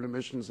regulate carbon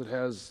emissions, it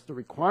has the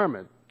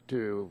requirement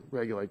to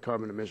regulate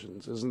carbon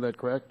emissions. Isn't that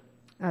correct?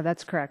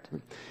 That's correct.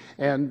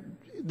 And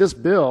this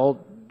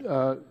bill,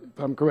 if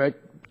I'm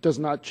correct, does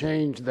not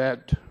change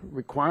that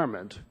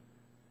requirement.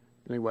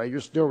 Anyway, you're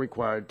still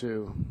required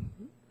to,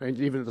 and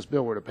even if this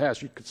bill were to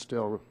pass, you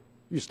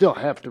still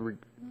have to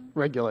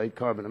regulate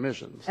carbon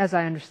emissions. As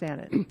I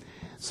understand it.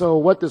 So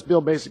what this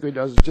bill basically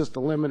does is just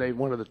eliminate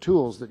one of the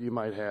tools that you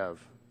might have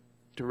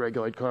to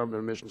regulate carbon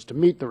emissions to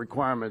meet the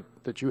requirement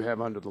that you have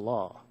under the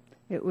law.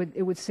 It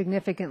would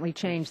significantly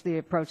change the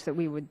approach that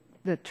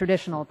the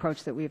traditional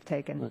approach that we have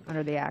taken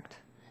under the Act.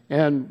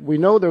 And we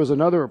know there was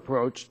another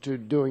approach to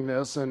doing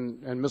this,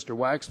 and Mr.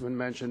 Waxman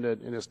mentioned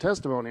it in his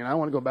testimony, and I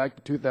want to go back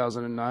to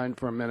 2009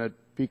 for a minute,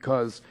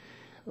 because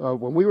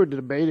when we were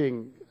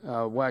debating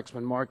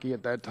Waxman-Markey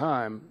at that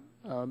time,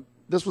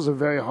 this was a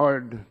very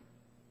hard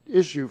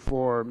issue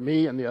for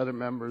me and the other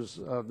members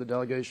of the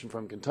delegation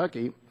from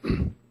Kentucky.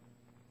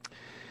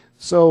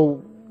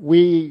 So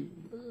we,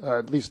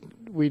 at least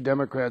we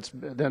Democrats,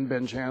 then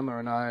Ben Chandler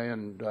and I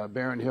and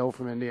Barron Hill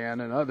from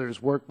Indiana and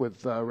others, worked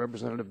with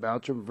Representative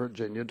Boucher from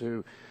Virginia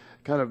to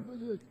kind of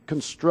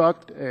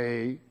construct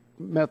a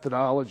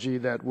methodology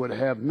that would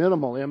have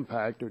minimal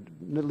impact, or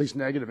at least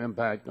negative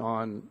impact,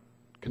 on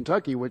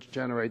Kentucky, which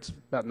generates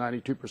about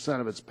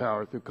 92% of its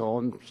power through coal,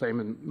 and same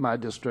in my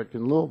district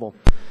in Louisville.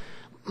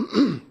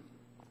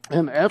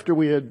 And after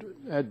we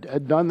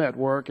had done that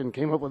work and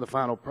came up with a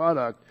final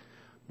product,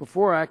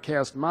 before I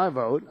cast my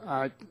vote,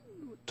 I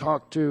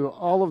talked to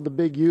all of the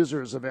big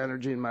users of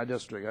energy in my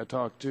district. I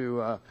talked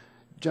to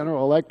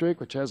General Electric,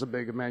 which has a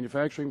big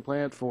manufacturing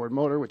plant, Ford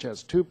Motor, which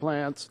has 2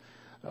 plants.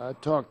 I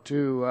talked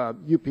to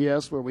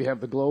UPS, where we have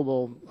the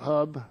global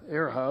hub,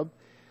 air hub.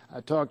 I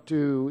talked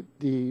to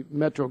the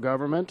metro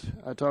government.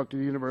 I talked to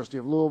the University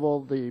of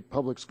Louisville, the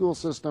public school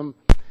system.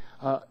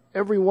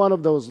 Every one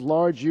of those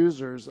large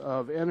users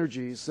of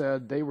energy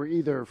said they were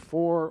either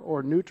for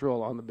or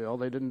neutral on the bill.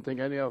 They didn't think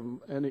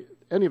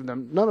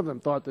none of them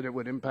thought that it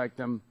would impact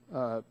them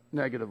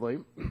negatively.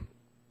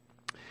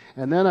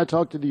 And then I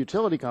talked to the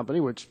utility company,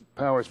 which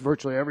powers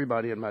virtually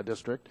everybody in my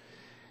district,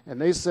 and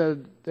they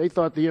said they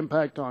thought the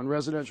impact on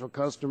residential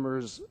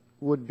customers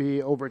would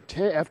be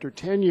after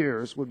 10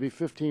 years would be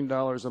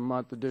 $15 a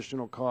month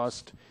additional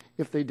cost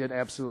if they did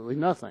absolutely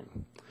nothing.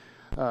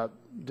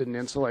 Didn't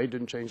insulate,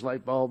 didn't change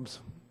light bulbs,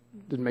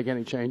 didn't make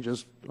any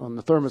changes on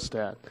the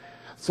thermostat.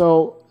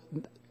 So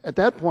at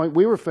that point,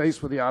 we were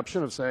faced with the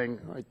option of saying,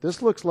 all right,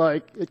 this looks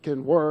like it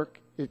can work.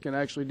 It can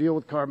actually deal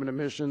with carbon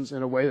emissions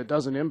in a way that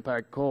doesn't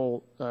impact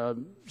coal,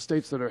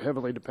 states that are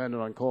heavily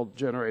dependent on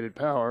coal-generated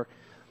power.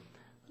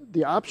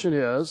 The option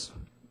is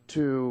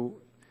to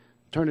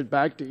turn it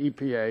back to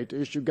EPA to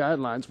issue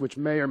guidelines which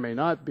may or may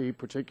not be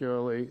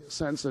particularly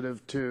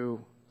sensitive to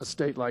a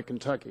state like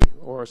Kentucky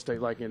or a state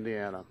like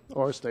Indiana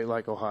or a state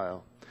like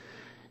Ohio.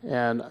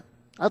 And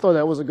I thought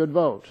that was a good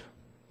vote.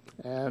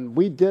 And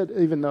we did,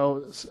 even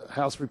though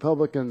House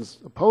Republicans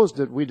opposed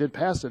it, we did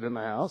pass it in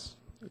the House.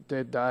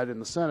 It died in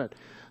the Senate.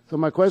 So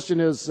my question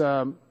is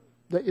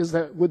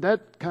would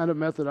that kind of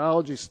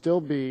methodology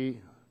still be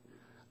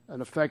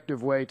an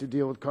effective way to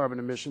deal with carbon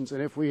emissions?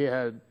 And if we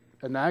had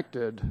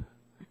enacted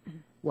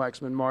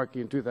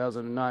Waxman-Markey in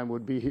 2009,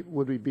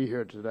 would we be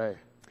here today?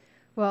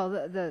 Well,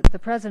 the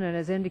President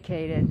has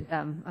indicated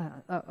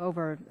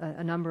over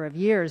a number of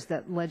years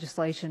that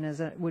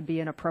legislation would be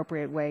an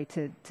appropriate way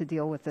to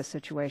deal with this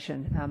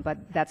situation, but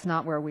that's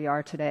not where we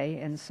are today,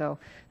 and so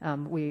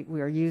we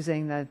are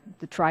using the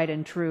tried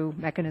and true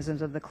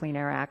mechanisms of the Clean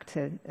Air Act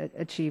to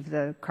achieve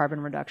the carbon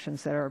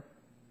reductions that are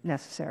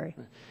necessary.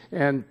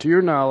 And to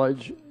your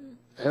knowledge,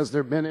 has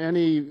there been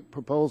any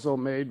proposal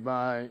made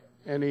by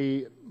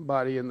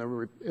anybody in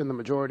the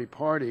majority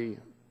party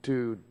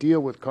to deal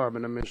with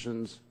carbon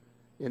emissions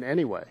in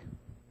any way?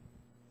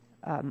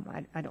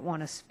 I don't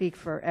want to speak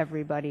for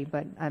everybody,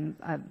 but I'm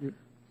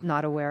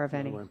not aware of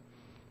any.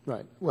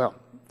 Right. Well,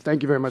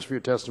 thank you very much for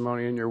your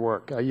testimony and your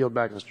work. I yield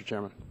back, Mr.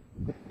 Chairman.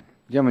 The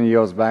gentleman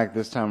yields back.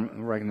 This time I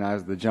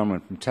recognize the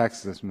gentleman from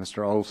Texas,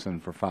 Mr. Olson,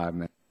 for 5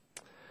 minutes.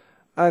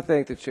 I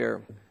thank the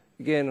chair.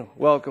 Again,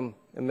 welcome,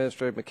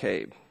 Administrator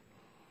McCabe.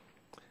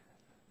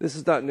 This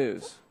is not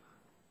news,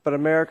 but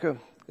America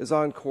is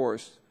on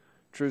course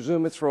to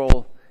resume its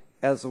role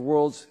as the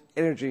world's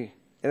energy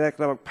and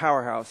economic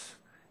powerhouse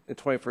in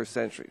the 21st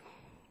century.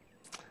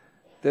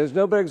 There's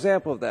no better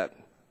example of that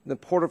than the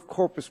port of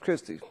Corpus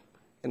Christi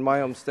in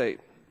my home state.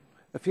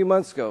 A few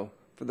months ago,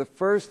 for the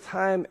first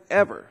time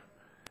ever,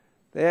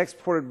 they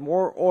exported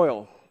more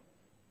oil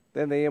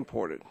than they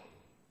imported.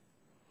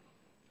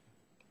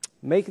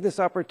 Making this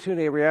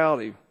opportunity a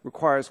reality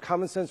requires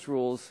common sense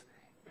rules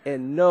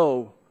and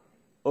no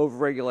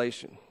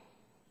overregulation.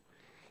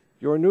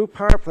 Your new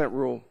power plant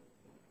rule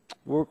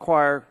will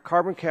require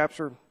carbon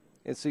capture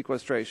and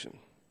sequestration.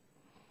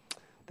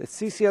 The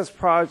CCS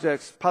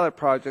projects, pilot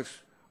projects,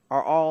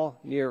 are all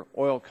near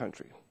oil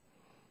country.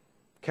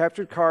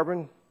 Captured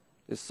carbon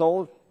is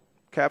sold,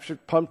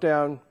 captured, pumped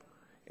down,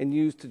 and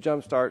used to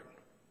jumpstart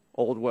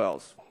old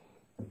wells.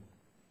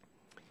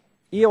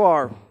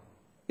 EOR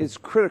is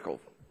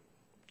critical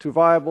to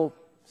viable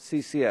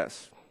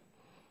CCS,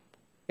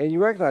 and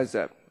you recognize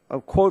that. A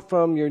quote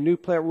from your new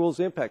plant rules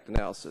impact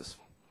analysis.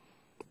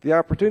 The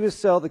opportunity to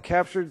sell the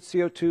captured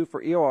CO2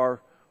 for EOR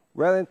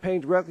rather than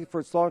paying directly for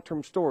its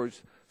long-term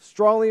storage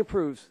strongly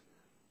improves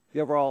the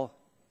overall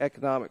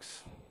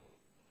economics.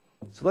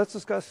 So let's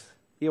discuss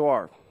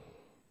EOR.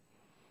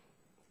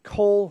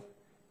 Coal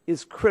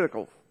is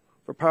critical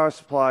for power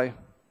supply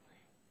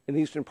in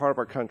the eastern part of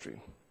our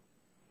country.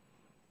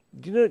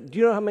 Do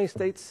you know how many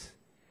states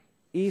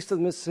east of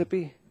the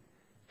Mississippi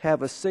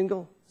have a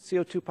single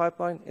CO2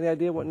 pipeline? Any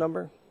idea what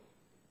number?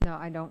 No,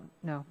 I don't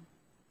know.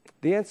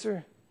 The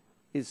answer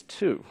is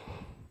 2.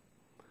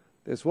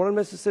 There's one in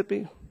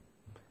Mississippi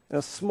and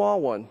a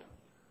small one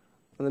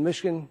on the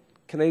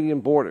Michigan-Canadian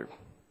border.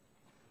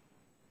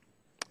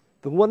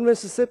 The one in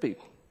Mississippi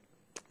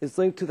is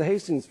linked to the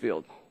Hastings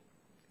field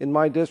in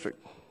my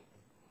district.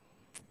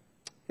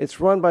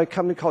 It's run by a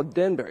company called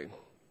Denbury.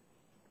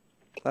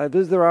 I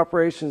visited their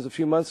operations a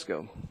few months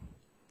ago.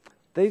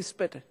 They've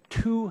spent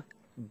 $2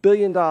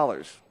 billion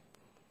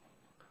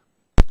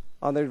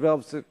on their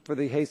development for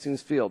the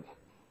Hastings field.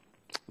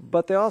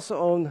 But they also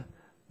own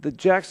the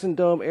Jackson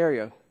Dome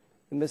area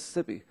in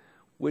Mississippi,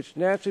 which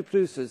naturally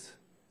produces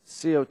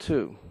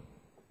CO2.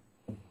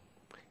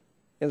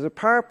 There's a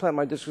power plant in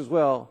my district as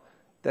well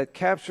that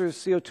captures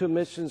CO2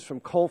 emissions from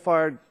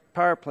coal-fired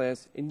power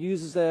plants and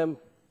uses them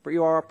for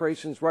EOR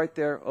operations right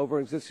there over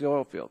an existing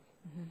oil field.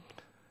 Mm-hmm.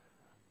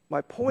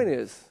 My point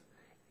is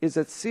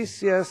that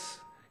CCS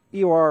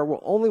EOR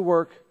will only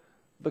work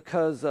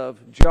because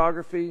of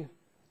geography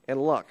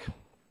and luck.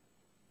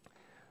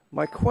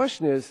 My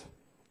question is,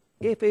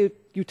 if a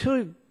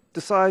utility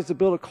decides to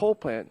build a coal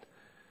plant,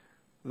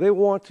 they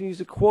want to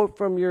use a quote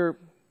from your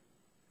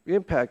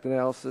impact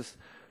analysis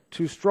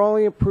to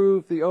strongly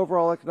improve the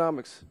overall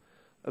economics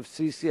of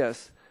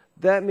CCS.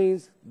 That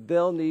means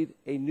they'll need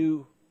a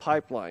new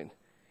pipeline.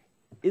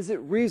 Is it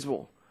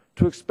reasonable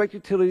to expect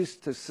utilities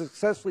to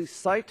successfully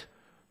site,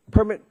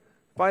 permit,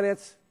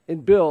 finance,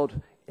 and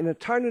build an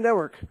entire new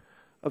network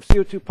of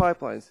CO2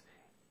 pipelines?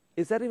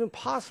 Is that even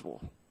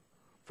possible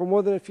for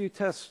more than a few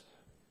test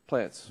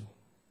plants?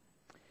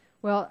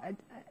 Well,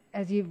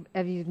 as you've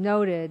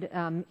noted,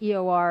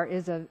 EOR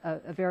is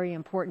a very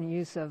important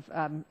use of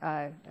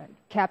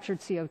captured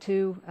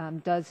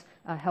CO2, does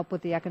help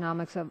with the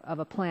economics of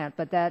a plant,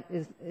 but that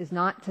is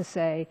not to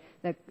say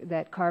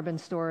that carbon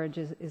storage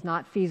is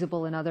not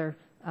feasible in other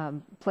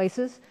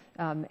places,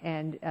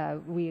 and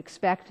we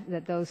expect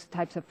that those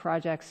types of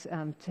projects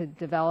to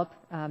develop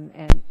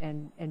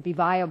and be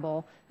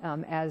viable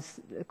as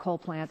coal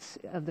plants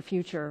of the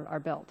future are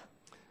built.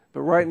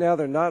 But right now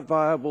they're not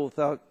viable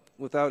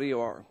without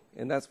EOR.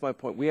 And that's my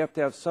point. We have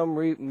to have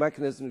some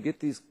mechanism to get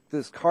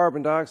this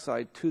carbon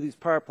dioxide to these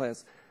power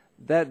plants.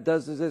 That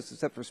doesn't exist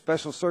except for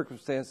special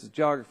circumstances,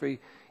 geography,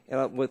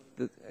 and with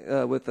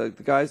the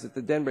guys at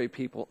the Denbury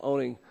people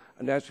owning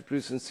a naturally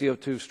producing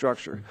CO2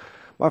 structure.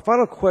 My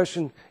final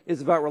question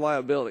is about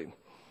reliability.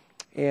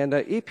 And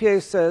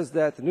EPA says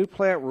that the new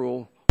plant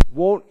rule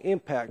won't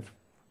impact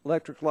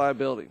electric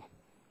reliability.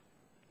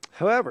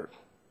 However,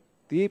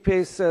 the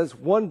EPA says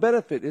one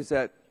benefit is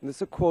that, and this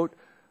is a quote,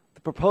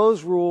 the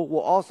proposed rule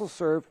will also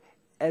serve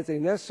as a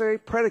necessary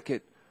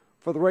predicate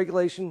for the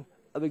regulation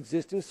of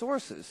existing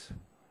sources.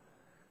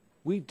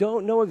 We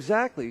don't know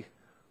exactly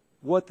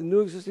what the new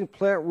existing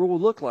plant rule will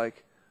look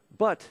like,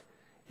 but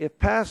if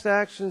past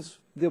actions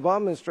of the Obama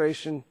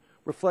administration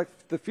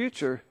reflect the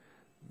future,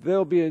 there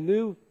will be a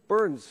new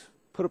burdens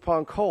put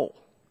upon coal.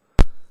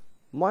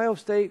 My home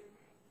state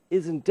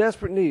is in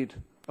desperate need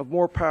of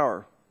more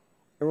power,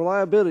 and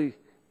reliability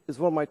is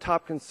one of my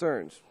top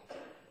concerns.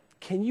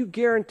 Can you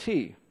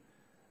guarantee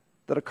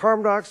that a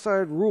carbon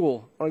dioxide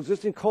rule on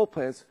existing coal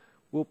plants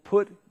will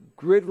put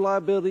grid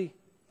reliability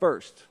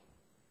first?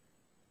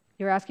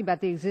 You're asking about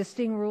the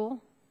existing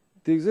rule?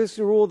 The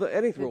existing rule, the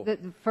any rule.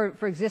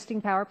 For existing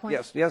power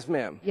plants? Yes,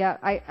 ma'am. Yeah,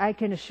 I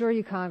can assure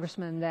you,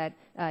 Congressman, that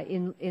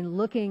in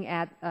looking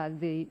at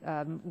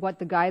what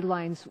the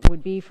guidelines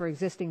would be for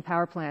existing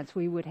power plants,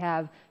 we would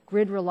have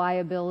grid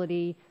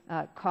reliability,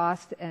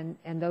 cost, and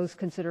those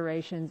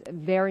considerations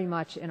very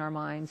much in our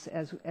minds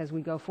as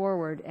we go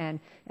forward.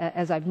 And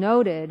as I've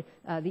noted,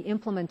 the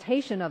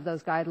implementation of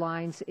those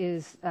guidelines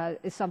is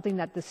something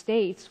that the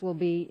states will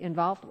be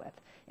involved with,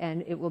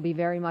 and it will be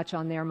very much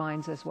on their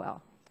minds as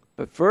well.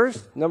 But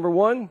first, number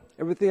one,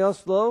 everything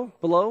else below,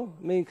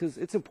 I mean, because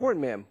it's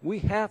important, ma'am. We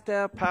have to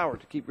have power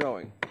to keep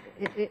growing.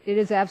 It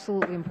is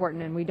absolutely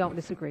important, and we don't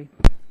disagree.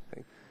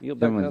 Yield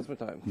back announcement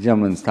time.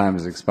 Gentleman's time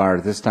has expired.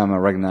 At this time, I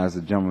recognize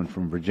the gentleman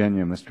from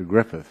Virginia, Mr.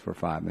 Griffith, for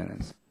 5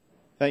 minutes.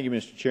 Thank you,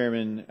 Mr.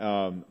 Chairman.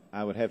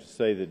 I would have to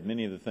say that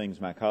many of the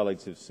things my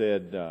colleagues have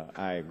said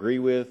I agree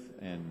with,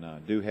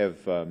 and do have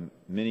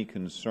many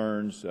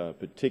concerns,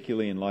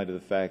 particularly in light of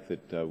the fact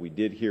that we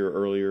did hear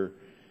earlier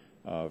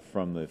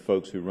from the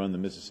folks who run the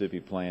Mississippi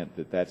plant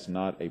that that's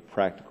not a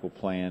practical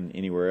plan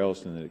anywhere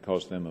else, and that it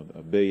cost them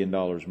 $1 billion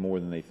more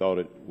than they thought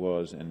it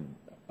was, and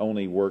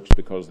only works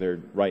because they're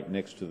right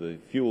next to the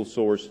fuel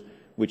source,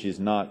 which is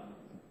not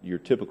your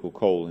typical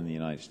coal in the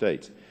United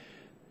States.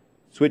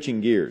 Switching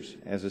gears,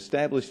 as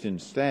established in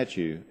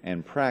statute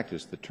and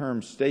practice, the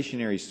term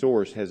stationary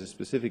source has a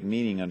specific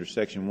meaning under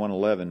Section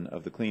 111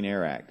 of the Clean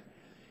Air Act.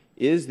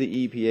 Is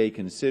the EPA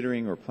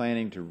considering or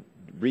planning to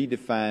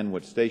redefine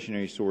what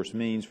stationary source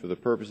means for the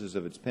purposes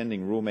of its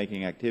pending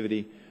rulemaking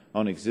activity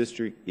on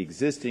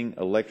existing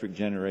electric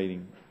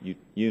generating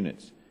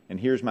units? And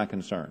here's my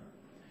concern.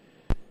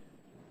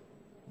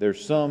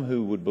 There's some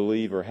who would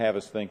believe or have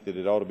us think that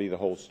it ought to be the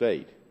whole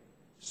state.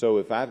 So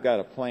if I've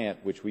got a plant,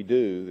 which we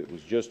do, that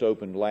was just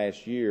opened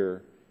last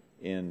year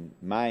in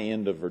my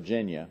end of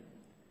Virginia,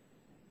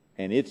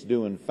 and it's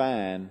doing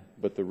fine,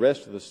 but the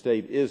rest of the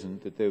state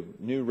isn't, that the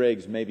new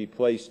regs may be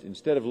placed,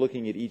 instead of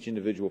looking at each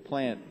individual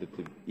plant, that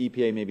the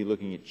EPA may be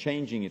looking at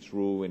changing its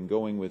rule and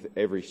going with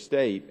every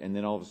state, and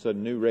then all of a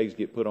sudden new regs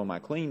get put on my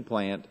clean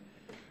plant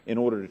in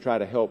order to try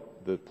to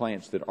help the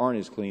plants that aren't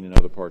as clean in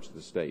other parts of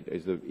the state.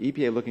 Is the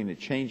EPA looking at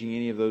changing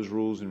any of those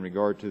rules in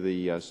regard to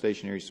the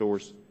stationary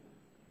source?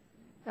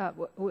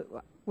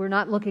 We're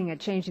not looking at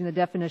changing the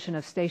definition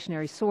of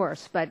stationary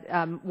source, but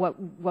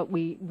what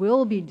we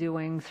will be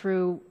doing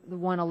through the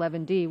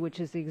 111D, which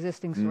is the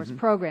existing source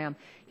program,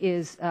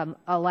 is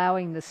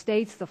allowing the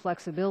states the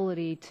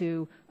flexibility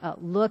to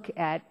look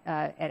at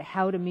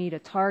how to meet a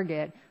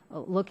target,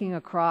 looking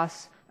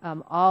across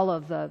all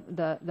of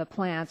the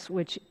plants,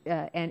 which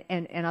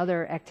and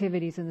other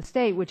activities in the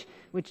state, which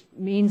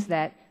means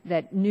that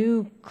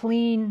new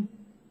clean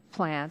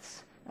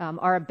plants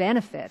are a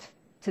benefit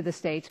to the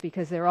states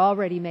because they're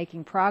already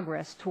making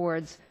progress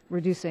towards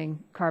reducing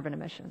carbon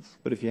emissions.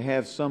 But if you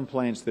have some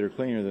plants that are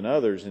cleaner than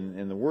others,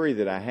 and the worry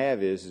that I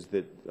have is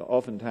that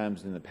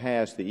oftentimes in the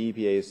past the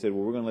EPA has said,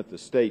 well, we're going to let the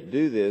state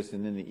do this,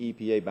 and then the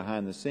EPA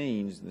behind the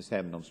scenes, and this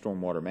happened on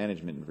stormwater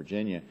management in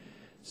Virginia,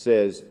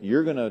 says,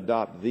 you're going to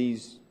adopt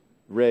these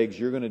regs,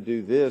 you're going to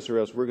do this, or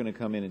else we're going to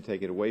come in and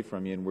take it away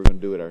from you, and we're going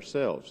to do it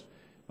ourselves.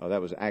 That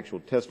was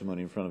actual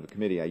testimony in front of a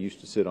committee I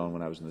used to sit on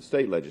when I was in the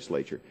state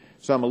legislature.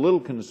 So I'm a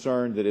little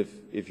concerned that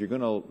if you're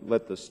going to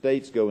let the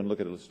states go and look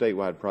at a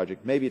statewide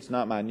project, maybe it's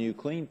not my new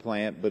clean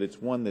plant, but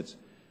it's one that's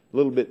a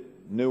little bit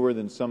newer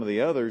than some of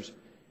the others,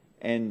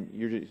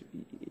 and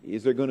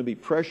is there going to be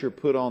pressure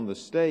put on the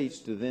states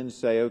to then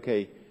say,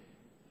 okay,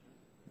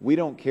 we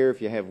don't care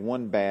if you have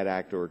one bad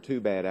actor or two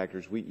bad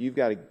actors, you've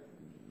got to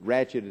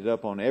ratchet it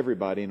up on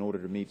everybody in order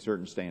to meet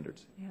certain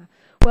standards? Yeah.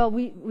 Well,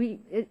 we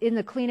in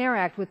the Clean Air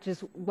Act, which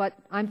is what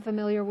I'm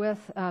familiar with,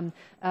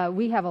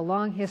 we have a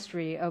long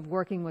history of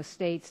working with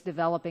states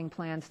developing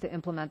plans to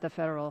implement the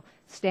federal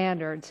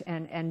standards,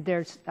 and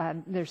there's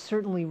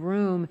certainly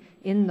room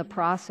in the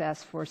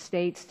process for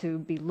states to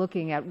be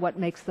looking at what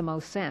makes the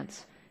most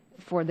sense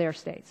for their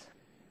states.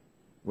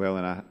 Well,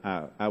 and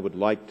I would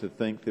like to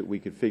think that we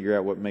could figure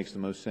out what makes the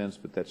most sense,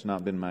 but that's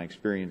not been my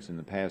experience in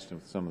the past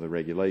with some of the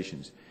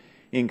regulations.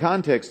 In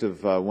context of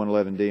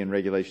 111D and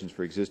regulations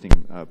for existing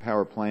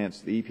power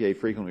plants, the EPA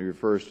frequently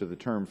refers to the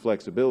term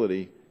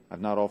flexibility. I've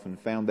not often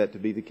found that to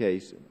be the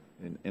case,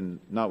 and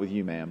not with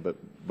you, ma'am,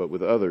 but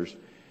with others.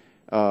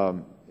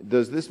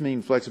 Does this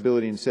mean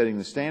flexibility in setting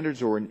the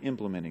standards or in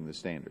implementing the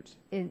standards?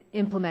 In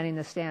implementing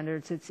the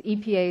standards. It's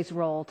EPA's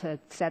role to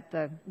set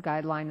the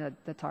guideline,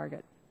 the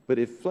target. But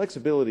if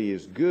flexibility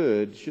is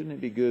good, shouldn't it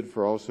be good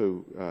for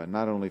also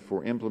not only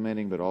for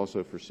implementing but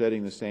also for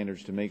setting the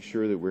standards to make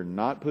sure that we're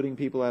not putting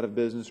people out of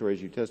business, or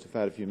as you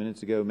testified a few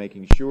minutes ago,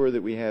 making sure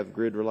that we have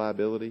grid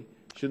reliability?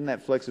 Shouldn't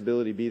that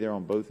flexibility be there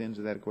on both ends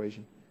of that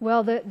equation?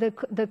 Well,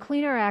 the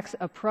Clean Air Act's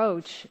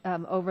approach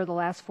over the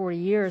last 40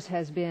 years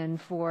has been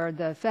for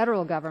the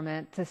federal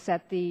government to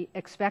set the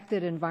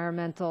expected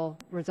environmental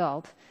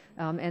result,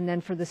 and then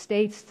for the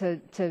states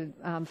to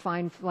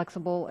find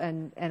flexible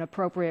and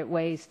appropriate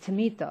ways to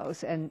meet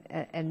those, and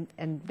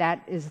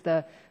that is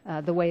the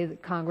way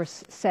that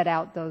Congress set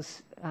out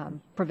those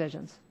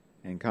provisions.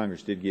 And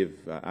Congress did give,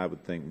 I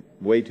would think,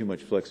 way too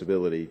much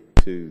flexibility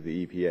to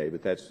the EPA,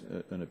 but that's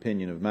an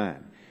opinion of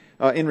mine.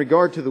 In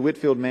regard to the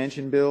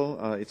Whitfield-Manchin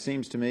bill, it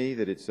seems to me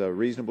that it's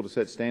reasonable to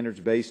set standards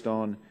based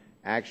on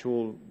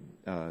actual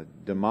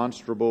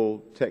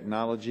demonstrable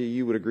technology.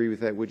 You would agree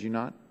with that, would you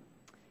not?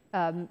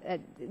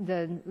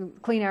 The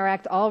Clean Air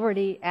Act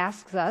already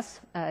asks us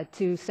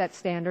to set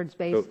standards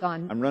based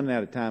on... I'm running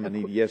out of time. I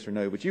need a yes or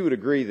no. But you would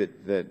agree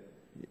that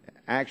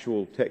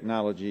actual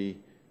technology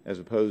as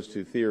opposed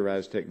to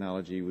theorized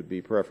technology would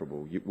be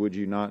preferable. Would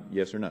you not?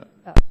 Yes or no?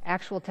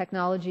 Actual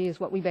technology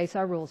is what we base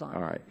our rules on.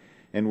 All right.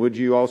 And would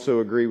you also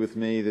agree with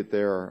me that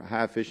there are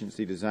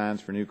high-efficiency designs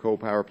for new coal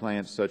power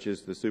plants, such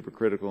as the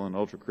supercritical and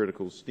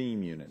ultracritical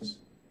steam units?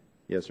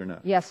 Yes or no?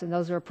 Yes, and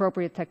those are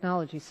appropriate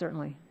technologies,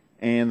 certainly.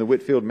 And the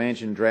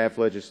Whitfield-Manchin draft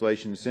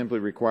legislation simply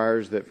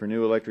requires that for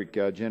new electric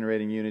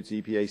generating units,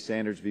 EPA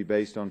standards be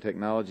based on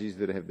technologies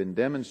that have been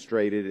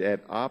demonstrated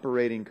at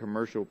operating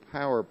commercial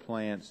power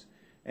plants,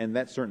 and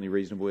that's certainly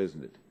reasonable,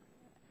 isn't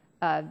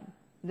it?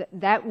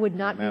 That would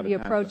not be the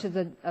approach of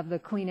the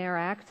Clean Air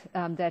Act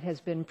that has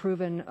been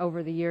proven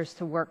over the years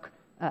to work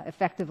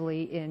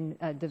effectively in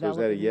developing so is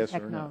that a yes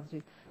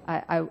technology.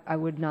 Or no? I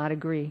would not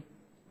agree.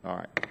 All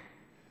right.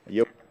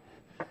 Yep.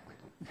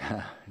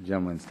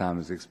 Gentleman's time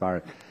has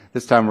expired.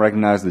 This time I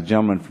recognize the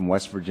gentleman from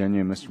West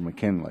Virginia, Mr.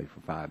 McKinley,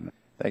 for 5 minutes.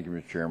 Thank you,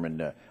 Mr.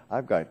 Chairman.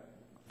 I've got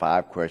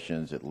 5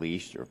 questions at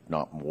least, or if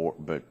not more,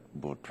 but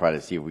we'll try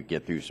to see if we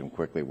get through some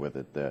quickly with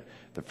it.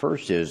 The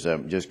first is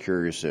just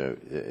curious.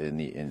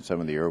 In some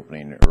of the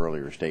opening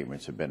earlier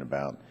statements have been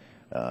about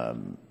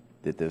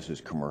that this is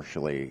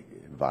commercially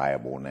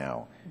viable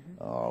now,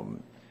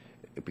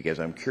 because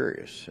I'm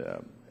curious.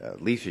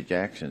 Lisa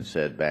Jackson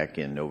said back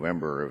in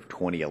November of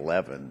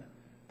 2011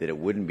 that it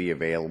wouldn't be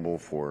available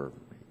for,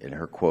 and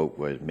her quote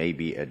was,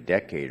 maybe a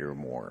decade or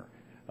more.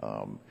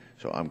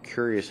 So I'm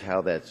curious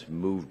how that's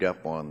moved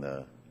up on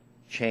the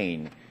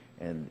chain,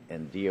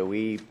 and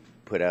DOE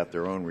put out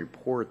their own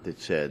report that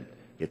said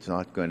it's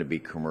not going to be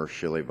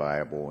commercially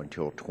viable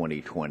until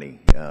 2020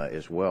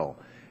 as well.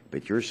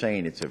 But you're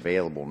saying it's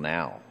available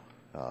now.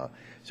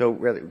 So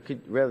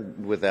rather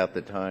without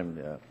the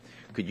time,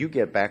 could you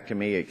get back to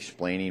me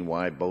explaining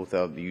why both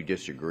of you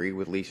disagree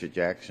with Lisa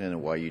Jackson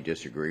and why you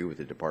disagree with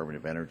the Department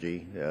of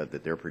Energy,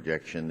 that their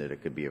projection that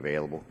it could be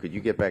available? Could you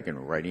get back in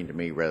writing to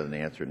me rather than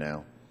answer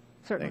now?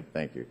 Certainly.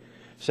 Thank you.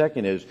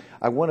 Second is,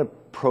 I want to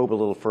probe a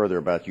little further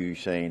about you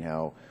saying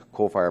how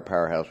coal-fired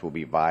powerhouse will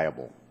be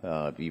viable.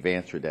 You've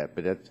answered that,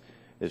 but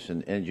as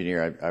an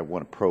engineer, I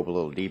want to probe a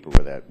little deeper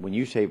with that. When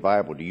you say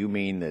viable, do you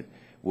mean that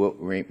we'll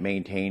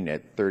maintain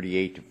at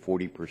 38 to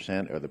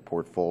 40% of the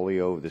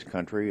portfolio of this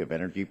country of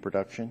energy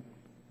production?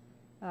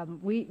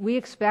 We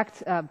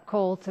expect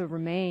coal to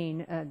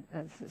remain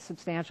a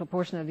substantial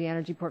portion of the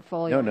energy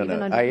portfolio. No.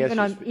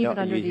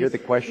 You hear the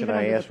question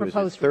I asked, was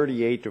it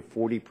 38 to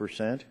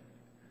 40%?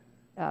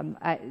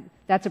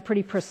 That's a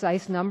pretty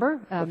precise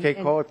number. Okay,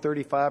 call it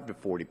 35 to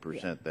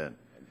 40% then.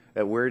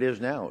 At where it is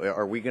now,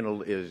 are we going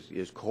to?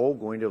 Is coal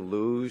going to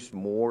lose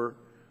more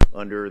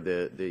under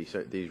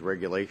these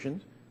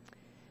regulations?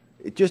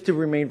 Just to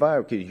remain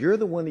viable, because you're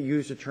the one that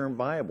used the term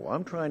viable.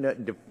 I'm trying to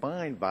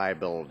define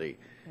viability.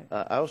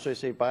 I also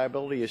say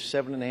viability is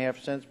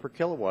 7.5 cents per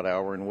kilowatt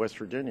hour in West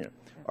Virginia.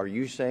 Are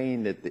you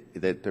saying that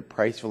the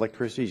price of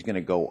electricity is going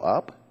to go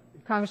up?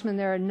 Congressman,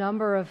 there are a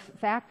number of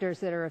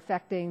factors that are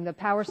affecting the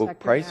power sector. Will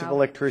price of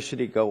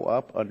electricity go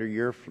up under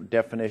your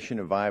definition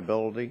of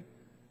viability?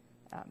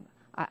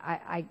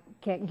 I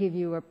can't give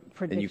you a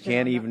prediction. And you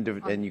can't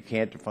and you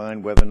can't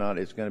define whether or not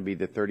it's going to be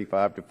the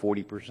 35 to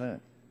 40%.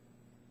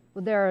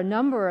 Well, there are a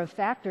number of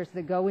factors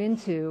that go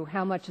into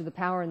how much of the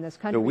power in this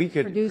country is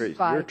produced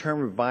by... Your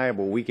term of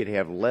viable, we could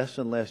have less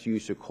and less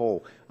use of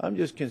coal. I'm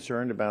just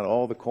concerned about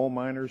all the coal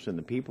miners and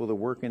the people that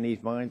work in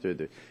these mines, or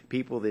the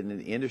people that in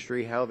the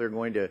industry, how they're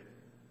going to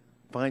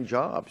find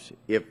jobs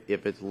if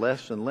it's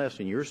less and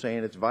less, and you're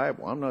saying it's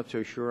viable. I'm not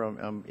so sure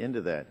I'm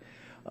into that.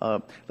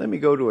 Let me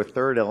go to a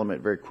third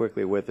element very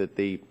quickly with it.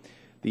 The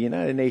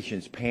United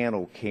Nations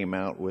panel came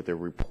out with a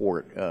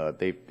report.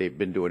 They've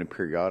been doing it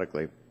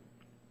periodically.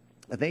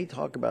 they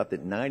talk about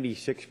that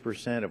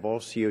 96% of all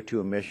CO2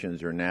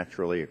 emissions are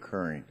naturally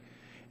occurring.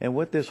 And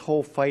what this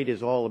whole fight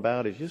is all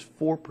about is just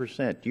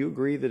 4%. Do you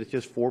agree that it's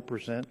just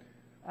 4%?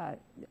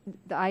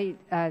 I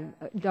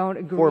don't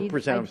agree.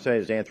 4%, I'm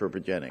saying, is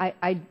anthropogenic.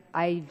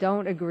 I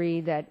don't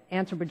agree that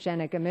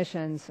anthropogenic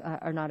emissions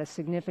are not a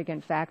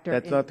significant factor.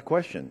 That's not the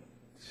question.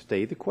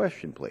 Stay the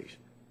question, please.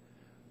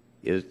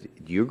 Do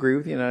you agree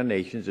with the United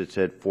Nations that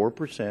said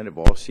 4% of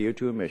all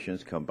CO2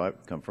 emissions come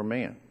from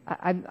man?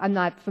 I'm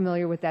not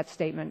familiar with that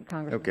statement,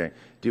 Congressman. Okay.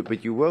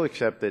 But you will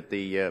accept that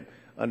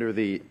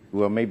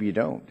well, maybe you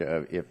don't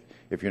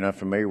if you're not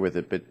familiar with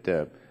it,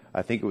 but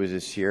I think it was the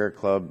Sierra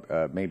Club,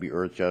 maybe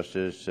Earth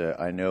Justice.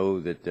 I know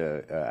that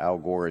Al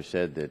Gore has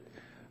said that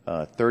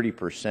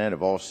 30%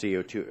 of all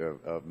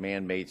CO2, of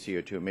man-made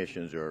CO2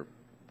 emissions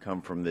come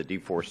from the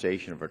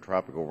deforestation of a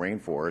tropical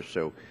rainforest,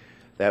 so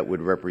that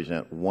would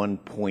represent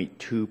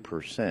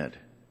 1.2%.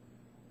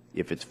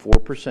 If it's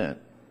 4%,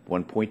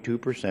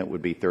 1.2%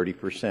 would be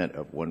 30%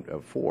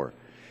 of 4.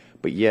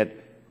 But yet,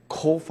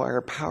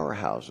 coal-fired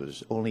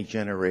powerhouses only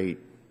generate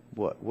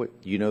what?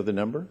 Do you know the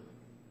number?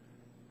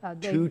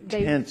 Two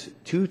tenths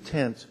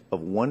of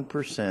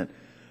 1%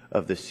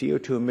 of the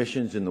CO2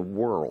 emissions in the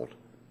world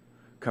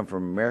come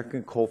from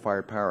American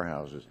coal-fired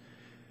powerhouses.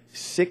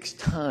 6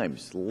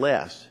 times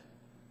less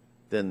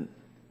than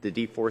the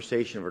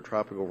deforestation of a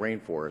tropical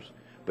rainforest.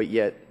 But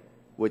yet,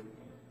 what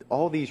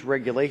all these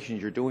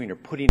regulations you're doing are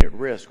putting at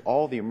risk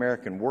all the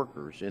American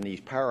workers in these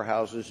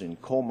powerhouses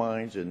and coal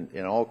mines and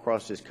all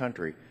across this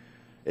country.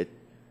 At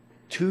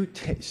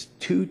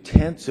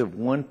 2/10 of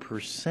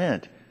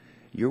 1%,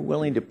 you're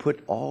willing to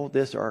put all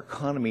this, our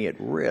economy, at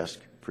risk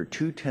for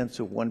 2/10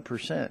 of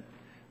 1%.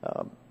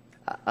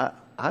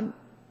 I'm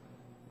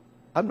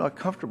not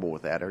comfortable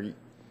with that. Are you?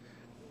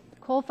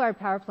 Coal-fired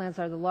power plants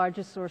are the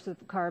largest source of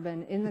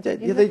carbon in the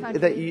country.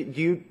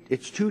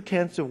 It's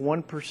 2/10 of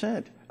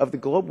 1% of the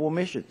global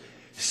emissions.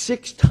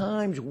 6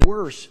 times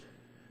worse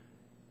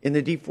in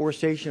the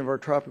deforestation of our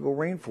tropical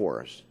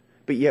rainforests.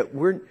 But yet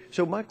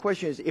so my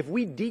question is, if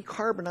we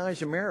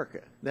decarbonize America,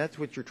 that's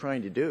what you're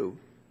trying to do,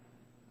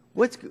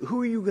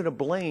 who are you going to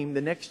blame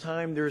the next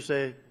time there's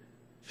a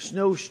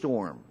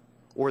snowstorm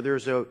or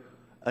there's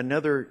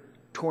another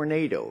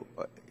tornado?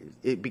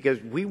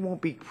 Because we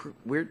won't be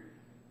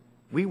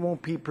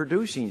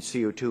producing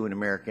CO2 in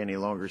America any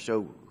longer.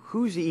 So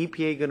who's the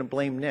EPA going to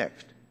blame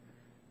next?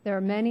 There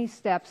are many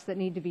steps that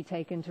need to be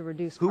taken to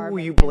reduce carbon. Who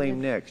will you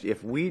blame next?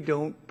 If we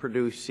don't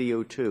produce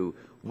CO2,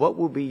 what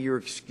will be your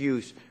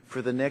excuse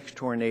for the next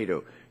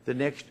tornado, the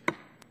next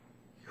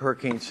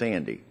Hurricane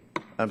Sandy?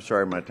 I'm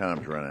sorry, my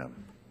time's run out.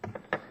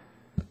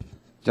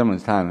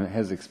 Gentleman's time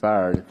has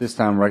expired. At this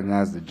time, I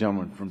recognize the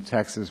gentleman from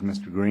Texas,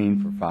 Mr.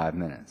 Green, for 5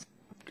 minutes.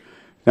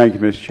 Thank you,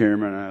 Mr.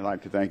 Chairman. I'd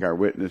like to thank our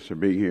witness for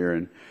being here.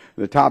 And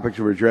the topics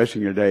we're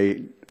addressing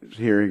today's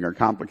hearing are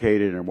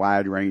complicated and a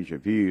wide range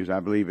of views.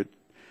 I believe it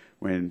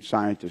when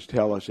scientists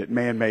tell us that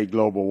man-made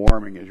global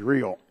warming is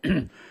real.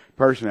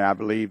 Personally, I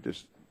believe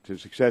to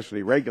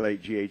successfully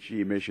regulate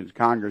GHG emissions,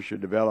 Congress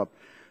should develop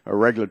a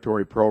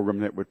regulatory program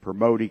that would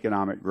promote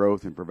economic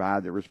growth and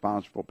provide the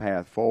responsible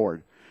path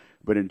forward.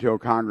 But until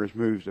Congress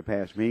moves to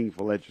pass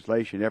meaningful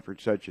legislation,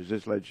 efforts such as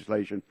this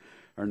legislation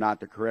are not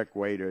the correct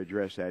way to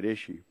address that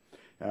issue.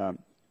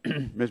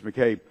 Ms.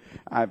 McCabe,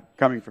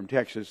 coming from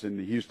Texas in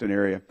the Houston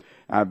area,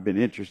 I've been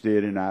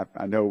interested, and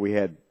I know we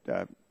had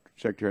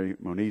Secretary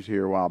Moniz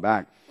here a while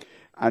back.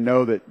 I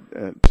know that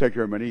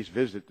Secretary Moniz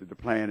visited the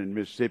plant in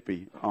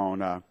Mississippi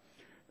on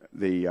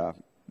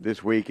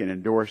this week and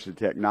endorsed the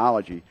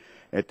technology.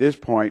 At this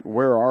point,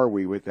 where are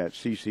we with that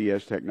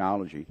CCS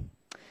technology?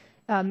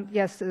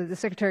 Yes, the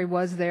Secretary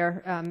was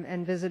there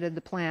and visited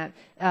the plant.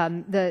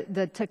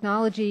 The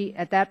technology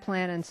at that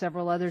plant and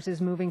several others is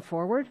moving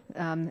forward,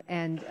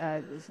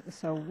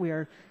 so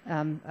we're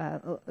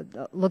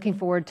looking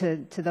forward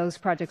to those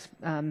projects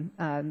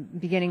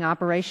beginning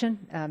operation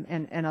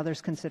and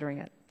others considering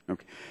it.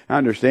 Okay. I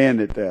understand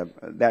that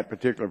that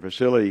particular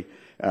facility,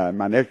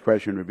 my next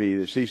question would be,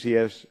 the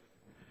CCS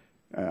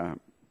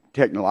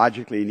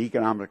technologically and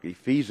economically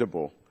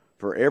feasible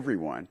for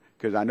everyone?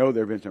 Because I know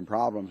there have been some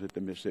problems at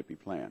the Mississippi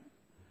plant.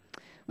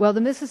 Well,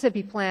 the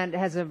Mississippi plant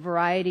has a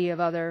variety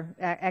of other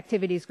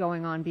activities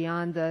going on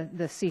beyond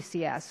the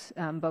CCS,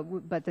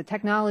 but the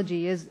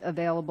technology is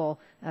available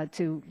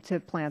to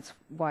plants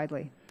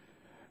widely.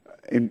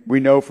 And we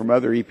know from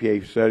other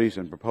EPA studies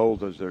and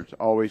proposals there's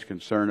always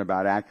concern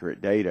about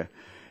accurate data.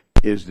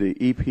 Is the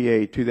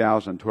EPA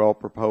 2012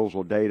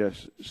 proposal data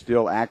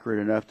still accurate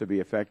enough to be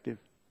effective?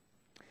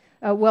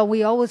 Well,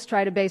 we always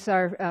try to base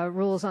our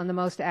rules on the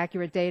most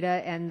accurate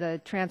data, and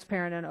the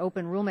transparent and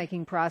open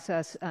rulemaking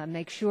process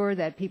makes sure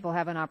that people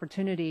have an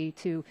opportunity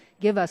to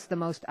give us the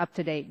most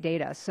up-to-date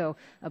data. So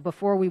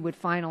before we would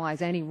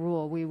finalize any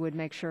rule, we would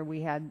make sure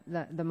we had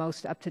the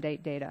most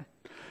up-to-date data.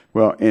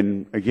 Well,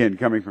 and again,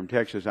 coming from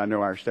Texas, I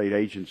know our state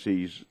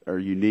agencies are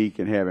unique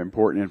and have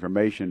important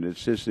information to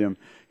assist them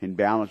in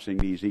balancing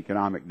these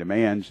economic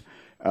demands.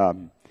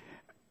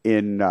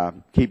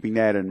 In keeping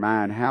that in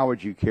mind, how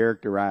would you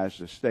characterize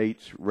the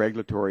state's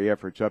regulatory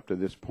efforts up to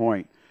this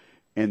point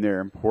and their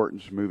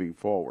importance moving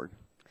forward?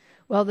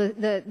 Well,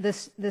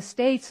 the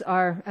states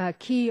are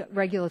key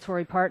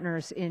regulatory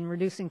partners in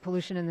reducing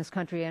pollution in this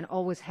country and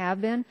always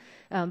have been,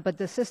 but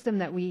the system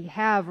that we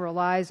have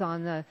relies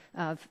on the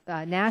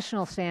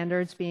national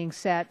standards being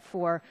set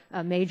for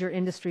major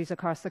industries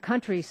across the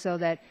country so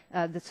that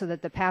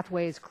the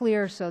pathway is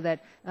clear, so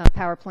that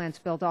power plants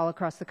built all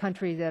across the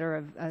country that are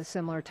of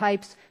similar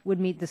types would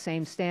meet the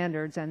same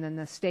standards, and then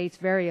the states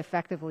very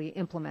effectively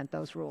implement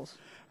those rules.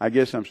 I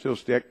guess I'm still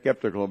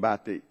skeptical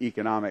about the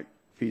economic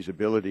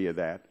feasibility of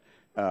that.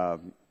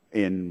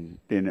 Again,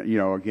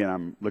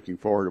 I'm looking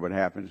forward to what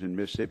happens in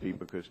Mississippi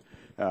because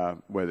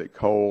whether it's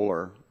coal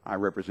or I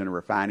represent a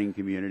refining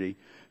community,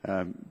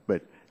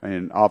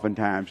 and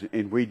oftentimes,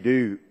 and we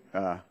do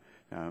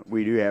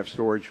have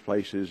storage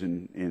places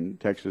in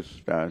Texas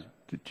that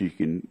you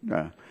can,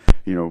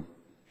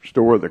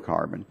 store the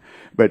carbon.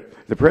 But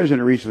the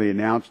president recently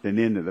announced an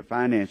end to the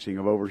financing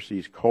of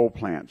overseas coal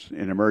plants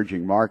in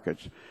emerging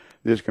markets.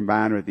 This,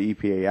 combined with the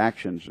EPA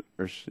actions,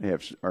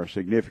 are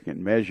significant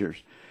measures.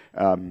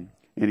 And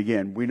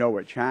again, we know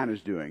what China's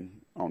doing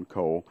on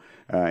coal,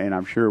 and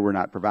I'm sure we're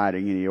not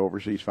providing any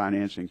overseas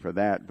financing for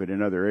that, but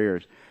in other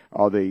areas.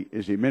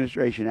 Is the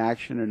administration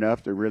action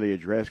enough to really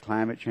address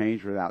climate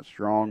change without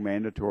strong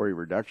mandatory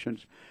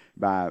reductions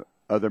by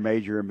other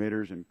major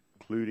emitters,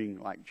 including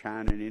like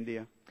China and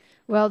India?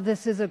 Well,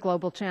 this is a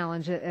global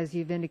challenge, as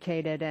you've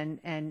indicated,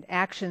 and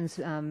actions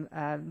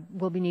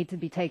will need to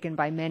be taken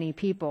by many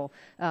people.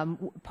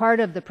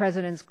 Part of the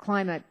President's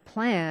climate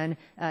plan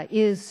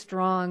is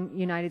strong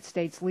United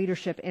States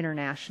leadership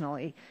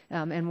internationally.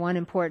 And one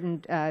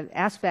important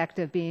aspect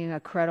of being a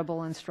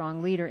credible and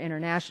strong leader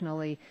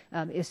internationally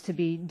is to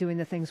be doing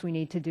the things we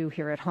need to do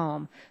here at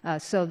home.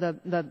 So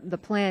the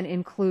plan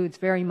includes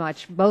very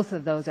much both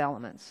of those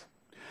elements.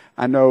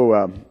 I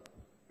know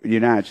the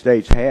United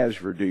States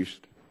has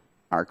reduced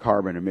our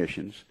carbon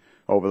emissions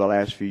over the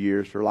last few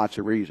years for lots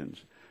of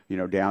reasons.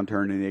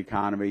 Downturn in the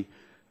economy,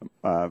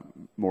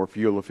 more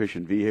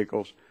fuel-efficient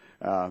vehicles.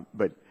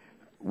 But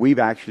we've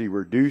actually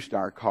reduced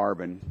our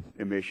carbon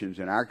emissions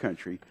in our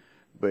country.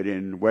 But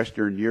in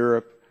Western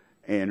Europe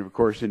and, of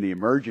course, in the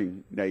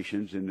emerging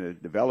nations, in the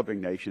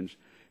developing nations,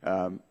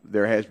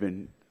 there has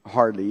been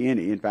hardly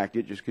any. In fact,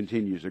 it just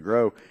continues to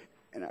grow.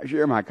 And I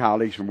share my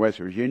colleagues from West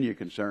Virginia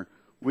concern.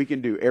 We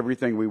can do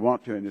everything we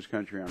want to in this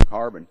country on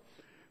carbon.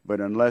 But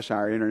unless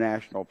our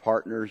international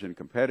partners and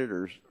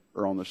competitors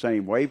are on the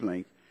same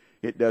wavelength,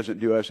 it doesn't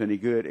do us any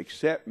good,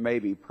 except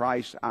maybe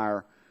price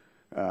our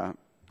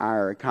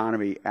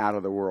economy out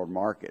of the world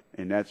market.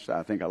 And that's,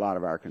 I think, a lot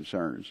of our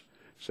concerns.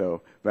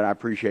 But I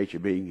appreciate you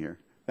being here.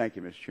 Thank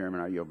you, Mr. Chairman.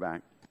 I yield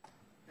back.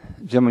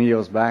 Gentleman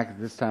yields back.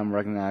 At this time,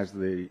 recognize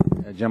the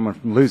gentleman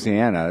from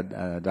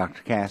Louisiana,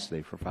 Dr.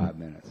 Cassidy, for 5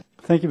 minutes.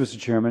 Thank you, Mr.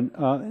 Chairman.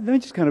 Let me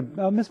just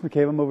Ms.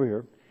 McCabe, I'm over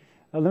here.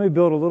 Let me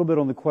build a little bit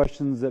on the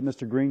questions that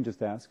Mr. Green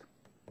just asked.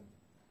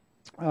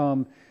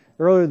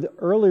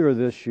 Earlier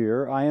this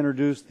year, I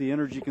introduced the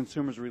Energy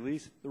Consumers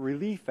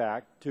Relief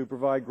Act to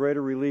provide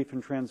greater relief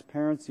and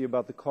transparency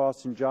about the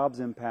cost and jobs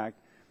impact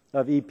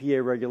of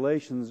EPA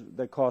regulations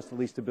that cost at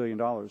least $1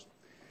 billion.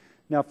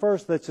 Now,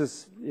 first, let's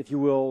just, if you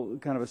will,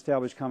 kind of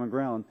establish common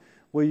ground.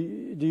 Do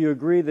you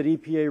agree that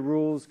EPA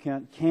rules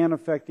can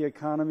affect the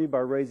economy by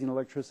raising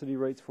electricity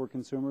rates for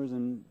consumers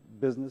and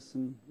business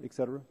and et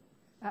cetera?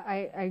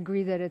 I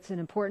agree that it's an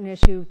important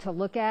issue to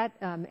look at,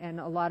 and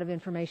a lot of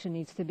information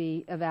needs to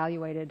be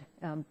evaluated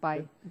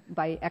by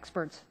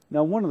experts.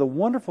 Now, one of the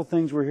wonderful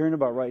things we're hearing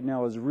about right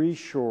now is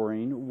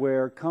reshoring,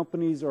 where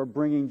companies are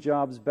bringing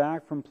jobs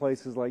back from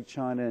places like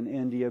China and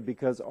India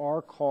because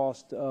our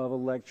cost of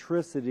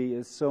electricity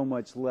is so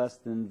much less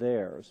than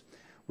theirs.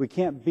 We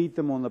can't beat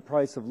them on the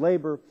price of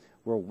labor.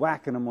 We're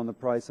whacking them on the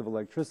price of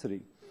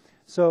electricity.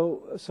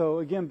 So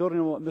again,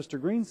 building on what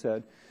Mr. Green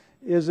said,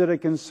 is it a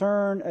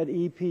concern at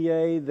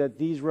EPA that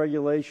these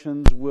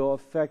regulations will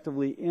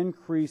effectively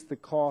increase the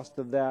cost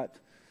of that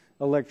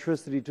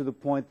electricity to the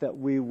point that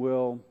we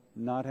will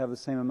not have the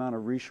same amount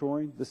of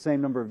reshoring, the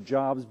same number of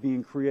jobs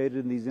being created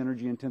in these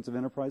energy-intensive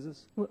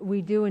enterprises?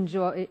 We do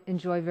enjoy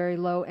very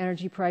low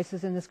energy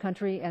prices in this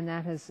country, and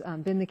that has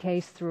been the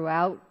case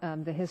throughout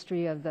the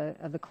history of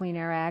the Clean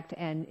Air Act,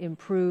 and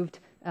improved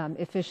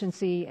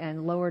efficiency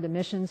and lowered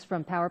emissions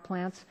from power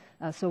plants.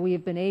 So we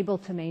have been able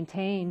to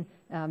maintain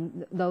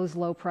those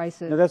low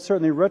prices. Now, that's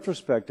certainly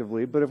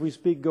retrospectively, but if we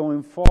speak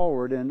going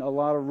forward, and a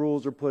lot of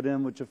rules are put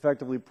in which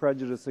effectively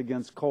prejudice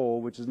against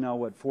coal, which is now,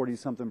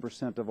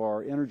 40-something% of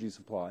our energy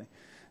supply,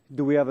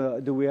 do we have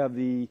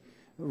the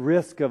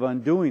risk of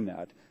undoing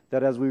that?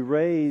 That as we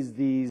raise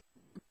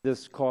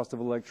this cost of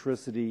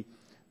electricity,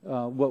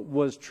 what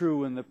was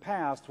true in the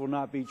past will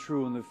not be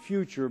true in the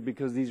future,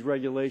 because these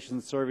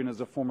regulations serving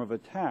as a form of a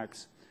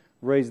tax,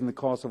 raising the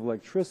cost of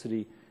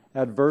electricity,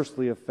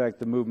 adversely affect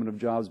the movement of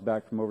jobs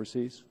back from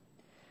overseas?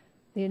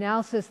 The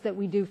analysis that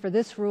we do for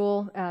this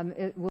rule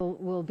it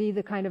will be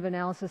the kind of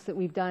analysis that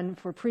we've done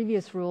for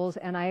previous rules,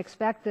 and I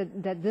expect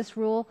that this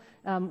rule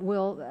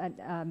will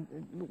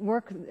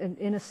work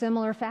in a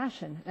similar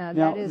fashion.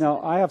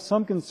 Now, I have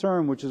some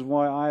concern, which is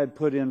why I had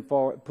put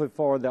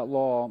forward that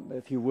law,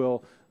 if you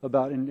will,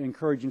 about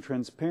encouraging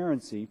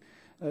transparency.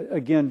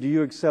 Again, do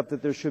you accept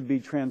that there should be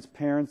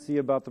transparency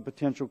about the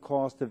potential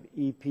cost of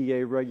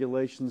EPA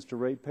regulations to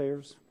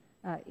ratepayers?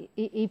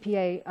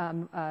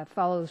 EPA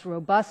follows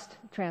robust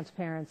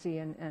transparency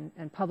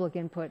and public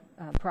input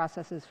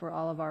processes for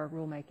all of our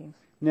rulemakings.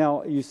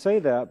 Now, you say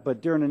that,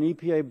 but during an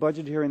EPA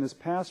budget hearing this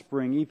past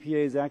spring, the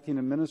EPA's acting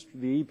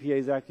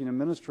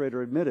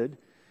administrator admitted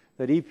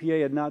that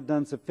EPA had not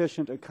done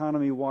sufficient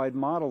economy-wide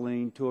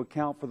modeling to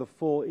account for the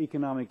full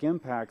economic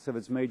impacts of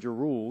its major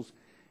rules,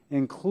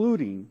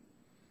 including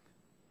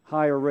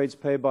higher rates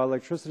paid by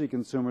electricity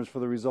consumers as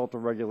a result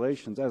of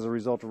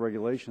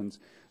regulations.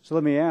 So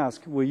let me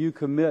ask, will you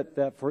commit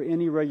that for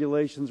any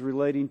regulations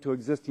relating to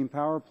existing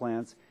power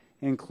plants,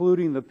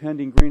 including the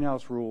pending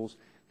greenhouse rules,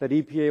 that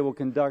EPA will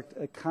conduct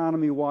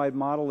economy-wide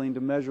modeling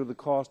to measure the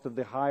cost of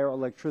the higher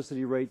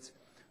electricity rates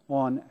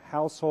on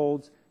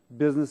households,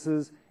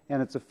 businesses,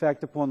 and its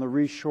effect upon the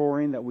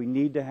reshoring that we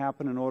need to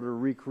happen in order to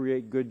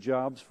recreate good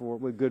jobs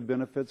with good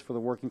benefits for the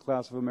working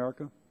class of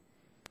America?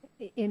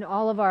 In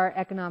all of our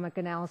economic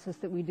analysis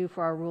that we do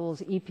for our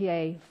rules,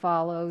 EPA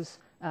follows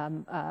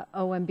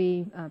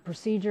OMB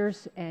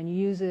procedures and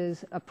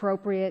uses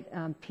appropriate,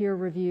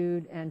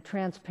 peer-reviewed, and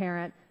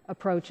transparent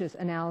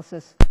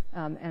analysis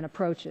and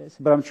approaches.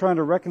 But I'm trying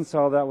to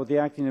reconcile that with the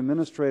acting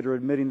administrator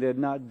admitting they had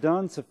not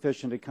done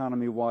sufficient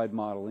economy-wide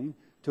modeling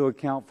to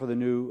account for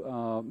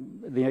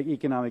the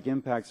economic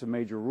impacts of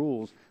major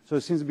rules. So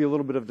it seems to be a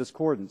little bit of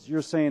discordance.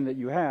 You're saying that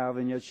you have,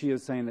 and yet he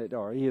is saying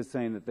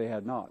that they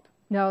had not.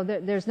 No,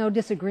 there's no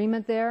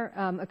disagreement there.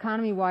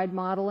 Economy-wide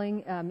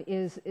modeling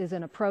is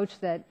an approach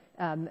that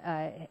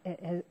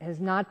has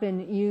not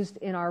been used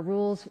in our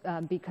rules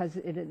because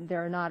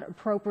there are not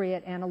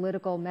appropriate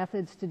analytical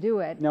methods to do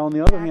it. Now, on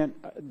the other hand,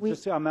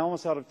 I'm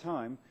almost out of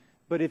time,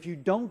 but if you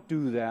don't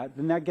do that,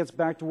 then that gets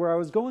back to where I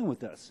was going with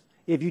this.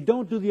 If you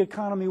don't do the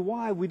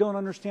economy-wide, we don't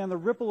understand the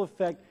ripple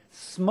effect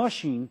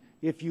smushing,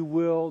 if you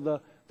will,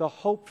 the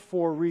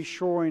hoped-for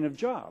reshoring of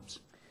jobs.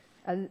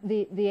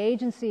 The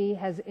agency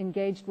has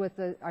engaged with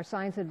our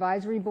Science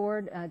Advisory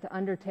Board to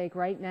undertake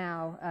right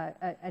now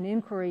an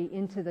inquiry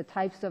into the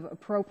types of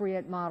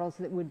appropriate models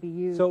that would be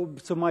used.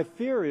 So my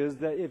fear is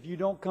that if you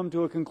don't come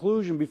to a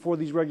conclusion before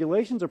these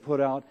regulations are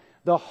put out,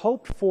 the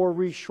hoped-for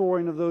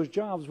reshoring of those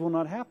jobs will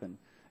not happen.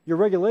 Your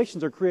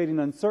regulations are creating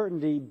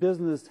uncertainty.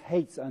 Business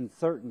hates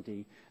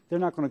uncertainty. They're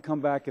not going to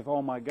come back if,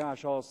 oh my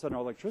gosh, all of a sudden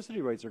our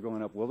electricity rates are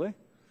going up, will they?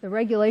 The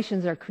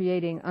regulations are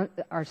creating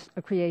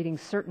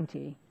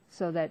certainty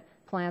so that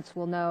plants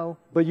will know.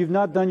 But you've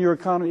not done your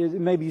economy, it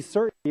may be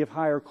certainty of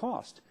higher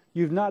cost.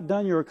 You've not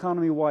done your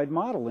economy-wide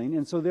modeling,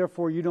 and so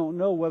therefore you don't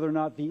know whether or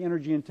not the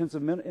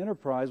energy-intensive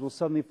enterprise will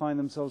suddenly find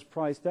themselves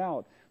priced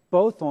out,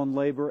 both on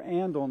labor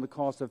and on the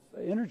cost of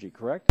energy,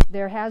 correct?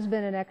 There has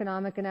been an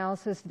economic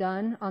analysis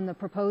done on the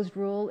proposed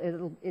rule.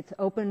 It's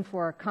open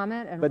for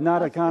comment. And but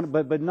not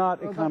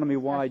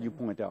economy-wide, you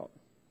point out.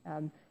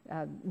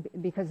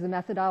 Because the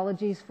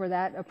methodologies for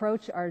that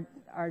approach are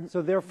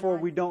so therefore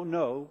we don't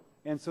know.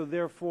 And so,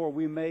 therefore,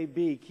 we may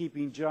be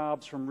keeping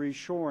jobs from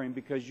reshoring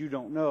because you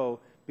don't know,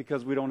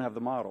 because we don't have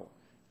the model.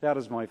 That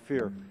is my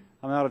fear.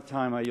 I'm out of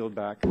time. I yield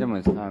back.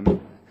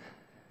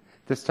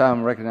 This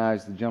time, I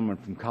recognize the gentleman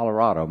from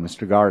Colorado,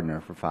 Mr.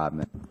 Gardner, for 5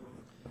 minutes.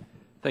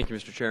 Thank you,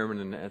 Mr.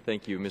 Chairman, and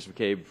thank you, Ms.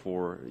 McCabe,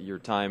 for your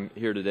time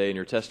here today and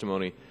your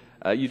testimony.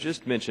 You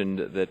just mentioned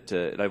that,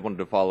 and I wanted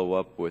to follow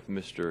up with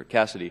Mr.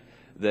 Cassidy,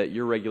 that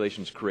your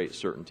regulations create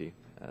certainty.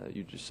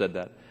 You just said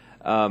that.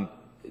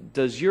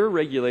 Does your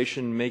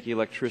regulation make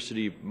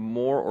electricity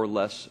more or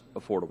less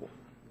affordable?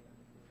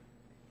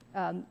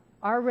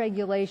 Our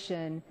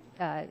regulation,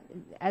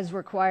 as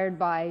required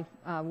by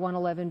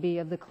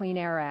 111B of the Clean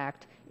Air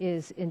Act,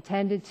 is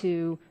intended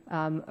to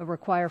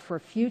require for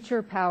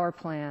future power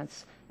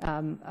plants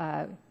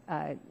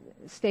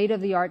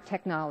state-of-the-art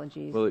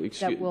technologies.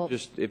 Well,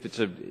 just if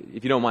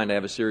you don't mind, I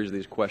have a series of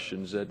these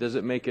questions. Does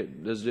it make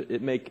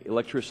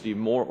electricity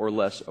more or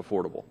less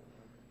affordable?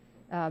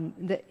 The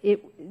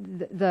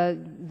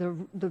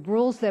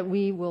rules that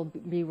we will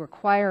be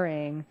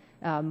requiring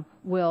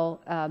will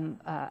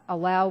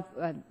allow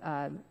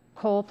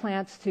coal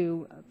plants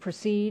to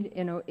proceed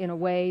in a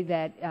way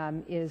that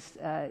is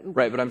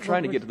right. But I'm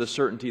trying to get to the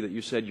certainty that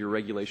you said your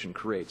regulation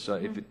creates.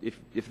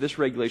 If this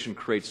regulation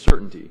creates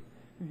certainty,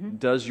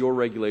 does your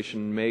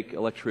regulation make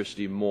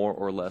electricity more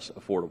or less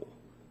affordable?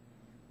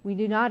 We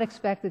do not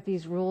expect that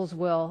these rules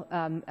will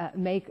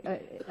make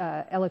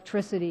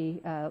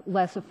electricity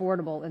less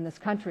affordable in this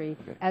country,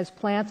 as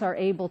plants are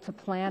able to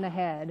plan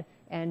ahead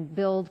and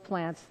build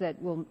plants that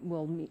will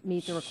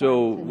meet the requirements.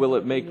 So will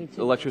it make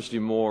electricity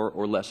more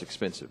or less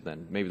expensive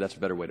then? Maybe that's a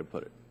better way to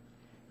put it.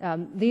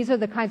 These are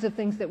the kinds of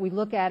things that we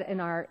look at in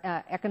our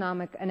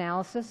economic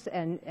analysis,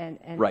 and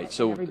right.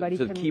 So everybody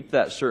to can keep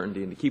that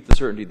certainty and to keep the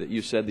certainty that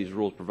you said these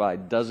rules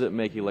provide, does it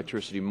make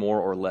electricity more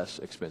or less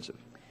expensive?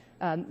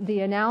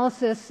 The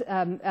analysis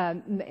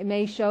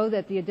may show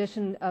that the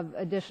addition of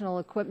additional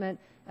equipment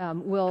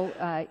will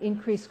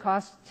increase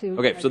costs to...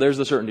 Okay, so there's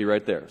the certainty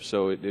right there.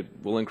 So it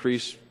will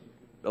increase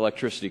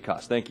electricity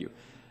costs. Thank you.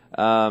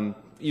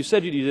 You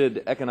said you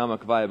did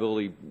economic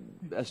viability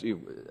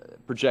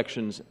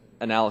projections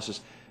analysis.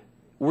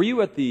 Were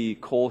you at the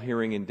coal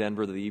hearing in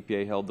Denver that the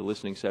EPA held, the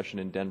listening session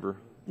in Denver?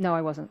 No,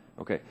 I wasn't.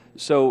 Okay.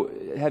 So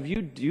do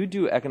you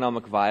do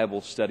economic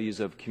viable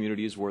studies of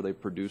communities where they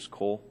produce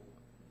coal?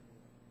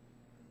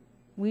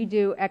 We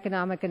do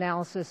economic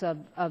analysis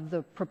of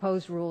the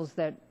proposed rules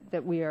that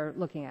we are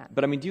looking at.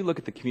 But I mean, do you look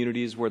at the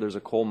communities where there's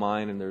a coal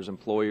mine and there's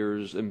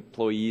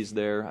employees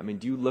there? I mean,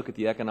 do you look at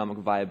the economic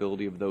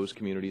viability of those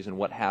communities and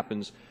what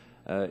happens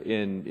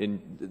in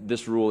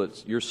this rule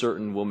that you're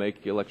certain will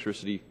make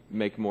electricity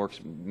make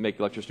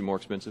electricity more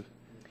expensive?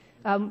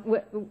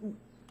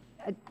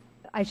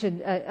 I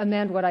should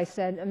amend what I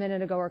said a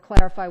minute ago, or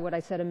clarify what I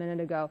said a minute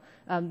ago.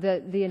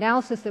 The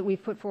analysis that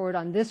we've put forward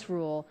on this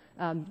rule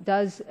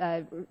does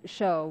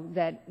show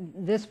that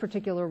this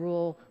particular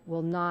rule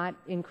will not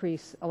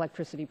increase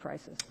electricity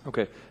prices.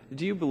 Okay.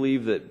 Do you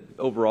believe that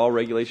overall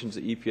regulations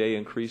at EPA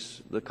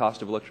increase the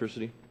cost of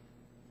electricity?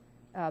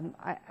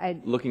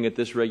 Looking at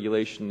this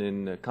regulation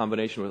in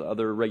combination with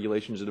other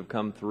regulations that have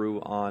come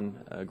through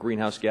on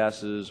greenhouse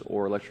gases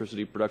or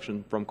electricity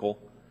production from coal?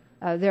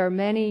 There are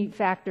many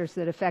factors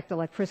that affect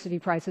electricity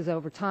prices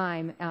over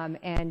time,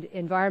 and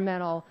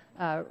environmental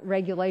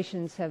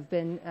regulations have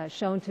been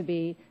shown to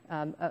be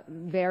a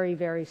very,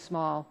 very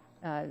small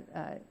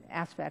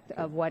aspect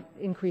of what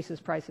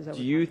increases prices over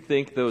time. Do you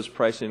think those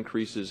price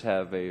increases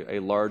have a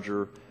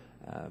larger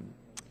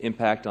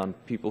impact on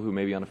people who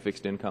may be on a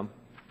fixed income?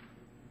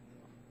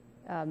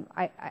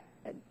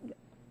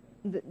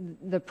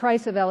 The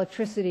price of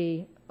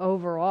electricity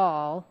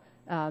overall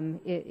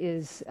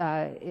is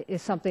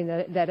something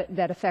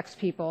that affects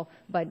people,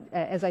 but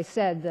as I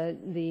said,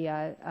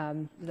 the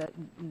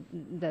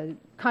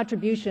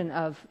contribution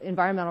of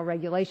environmental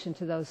regulation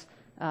to those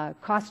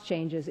cost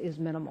changes is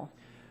minimal.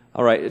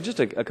 All right, just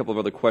a couple of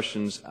other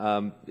questions.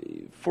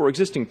 For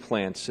existing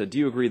plants, do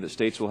you agree that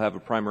states will have a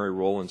primary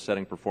role in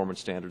setting performance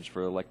standards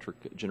for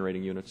electric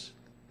generating units?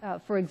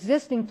 For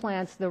existing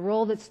plants, the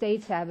role that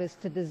states have is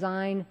to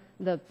design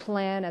the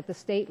plan at the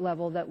state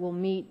level that will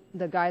meet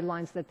the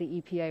guidelines that the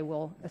EPA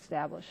will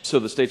establish. So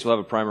the states will have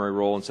a primary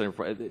role in setting,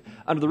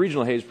 under the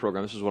Regional Haze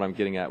Program, this is what I'm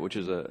getting at, which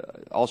is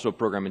also a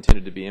program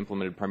intended to be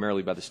implemented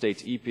primarily by the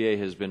states. EPA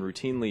has been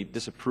routinely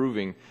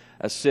disapproving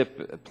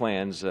SIP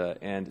plans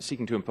and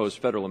seeking to impose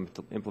federal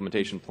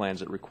implementation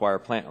plans that require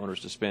plant owners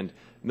to spend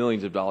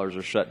millions of dollars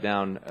or shut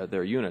down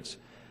their units.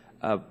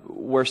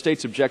 Where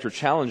states object or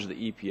challenge the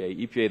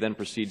EPA then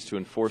proceeds to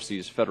enforce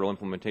these federal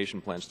implementation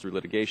plans through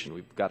litigation.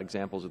 We've got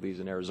examples of these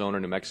in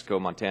Arizona, New Mexico,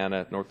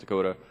 Montana, North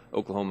Dakota,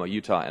 Oklahoma,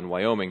 Utah, and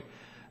Wyoming.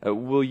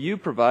 Will you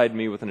provide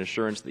me with an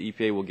assurance that the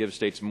EPA will give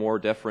states more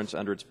deference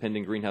under its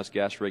pending greenhouse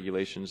gas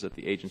regulations that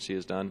the agency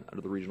has done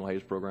under the Regional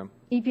Haze Program?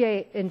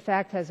 EPA, in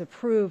fact, has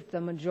approved the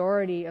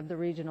majority of the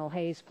Regional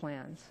Haze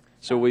plans.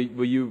 So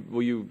will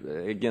you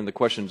again, the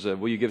question is,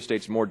 will you give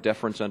states more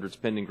deference under its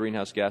pending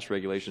greenhouse gas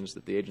regulations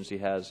that the agency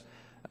has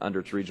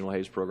under its Regional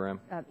Haze Program?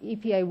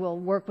 EPA will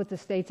work with the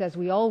states, as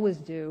we always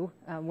do,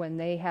 when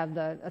they have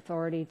the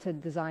authority to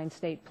design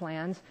state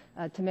plans,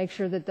 to make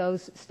sure that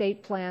those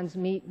state plans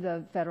meet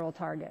the federal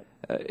target.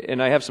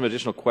 And I have some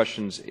additional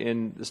questions.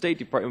 In the State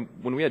Department,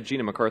 when we had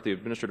Gina McCarthy,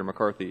 Administrator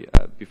McCarthy,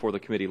 before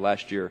the committee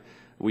last year,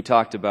 we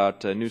talked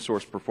about new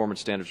source performance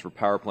standards for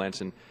power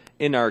plants, and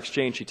in our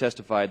exchange, she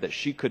testified that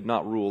she could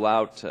not rule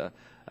out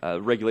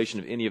regulation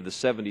of any of the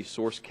 70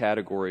 source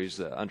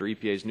categories under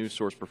EPA's new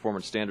source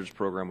performance standards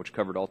program, which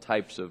covered all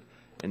types of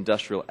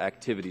industrial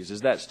activities.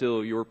 Is that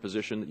still your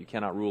position, that you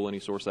cannot rule any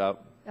source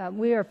out?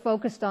 We are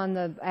focused on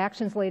the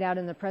actions laid out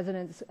in the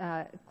President's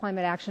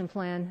Climate Action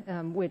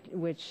Plan,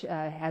 which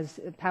has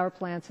power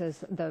plants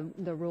as the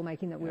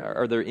rulemaking that we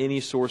are there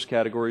any source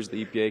categories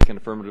the EPA can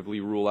affirmatively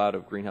rule out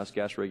of greenhouse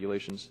gas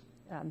regulations?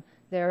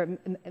 There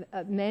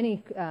are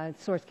many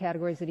source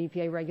categories that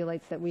EPA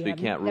regulates that we so have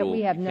you can't that rule,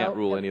 we have you no can't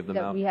rule any of them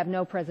out. We have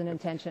no present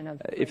intention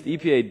of. If the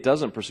EPA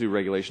doesn't pursue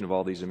regulation of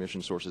all these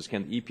emission sources,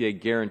 can the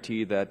EPA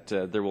guarantee that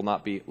there will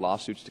not be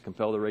lawsuits to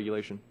compel the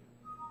regulation?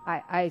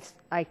 I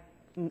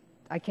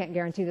can't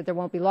guarantee that there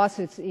won't be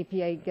lawsuits. The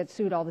EPA gets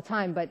sued all the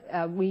time,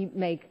 but we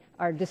make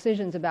our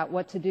decisions about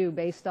what to do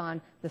based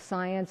on the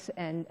science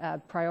and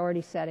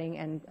priority setting,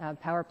 and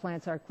power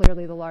plants are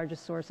clearly the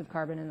largest source of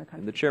carbon in the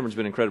country. The Chairman's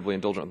been incredibly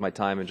indulgent with my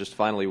time, and just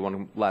finally,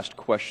 one last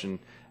question.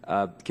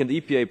 Can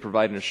the EPA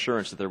provide an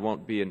assurance that there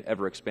won't be an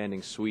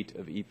ever-expanding suite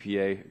of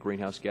EPA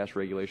greenhouse gas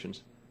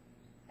regulations?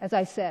 As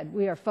I said,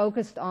 we are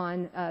focused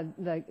on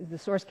the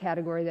source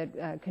category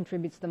that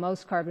contributes the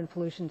most carbon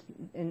pollution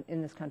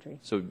in this country.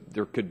 So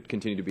there could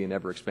continue to be an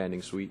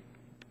ever-expanding suite?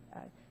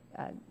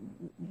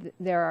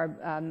 there are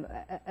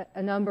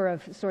a number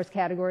of source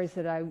categories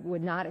that I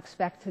would not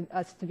expect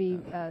us to be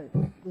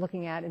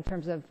looking at in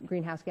terms of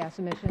greenhouse gas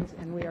emissions,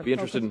 and we are be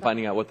interested in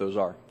finding out what those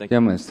are. Thank you.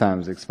 Gentleman's time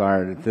has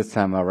expired. At this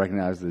time, I'll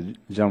recognize the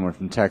gentleman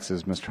from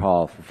Texas, Mr.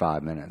 Hall, for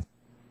 5 minutes.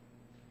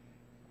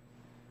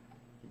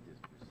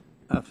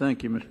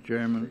 Thank you, Mr.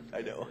 Chairman.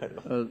 I know.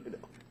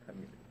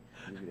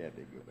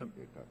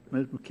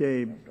 Ms.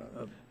 McCabe,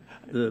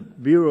 the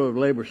Bureau of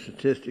Labor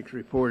Statistics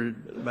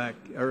reported back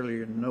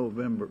earlier in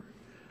November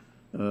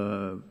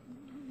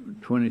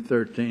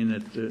 2013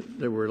 that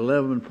there were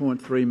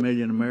 11.3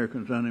 million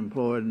Americans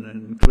unemployed,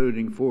 and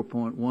including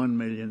 4.1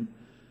 million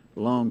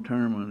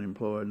long-term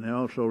unemployed. And they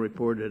also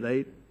reported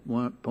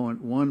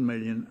 8.1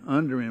 million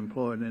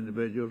underemployed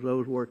individuals,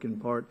 those working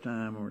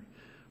part-time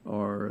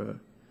or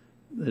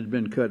had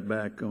been cut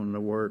back on the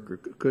work or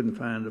couldn't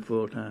find a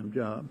full-time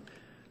job.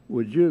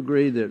 Would you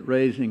agree that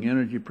raising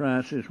energy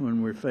prices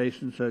when we're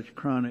facing such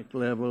chronic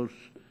levels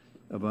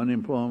of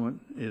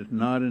unemployment is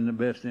not in the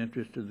best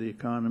interest of the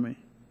economy?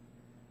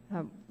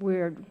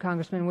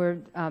 Congressman, we're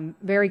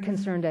very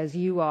concerned, as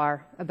you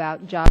are,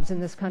 about jobs in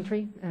this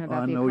country and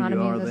about the economy in this country. I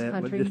know you are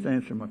that, but just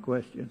answer my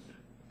question.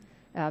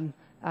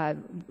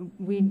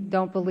 We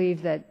don't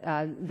believe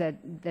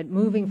that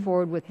moving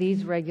forward with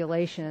these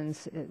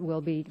regulations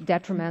will be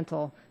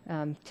detrimental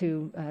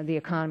to the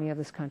economy of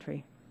this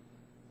country.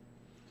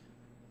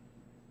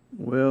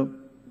 Well,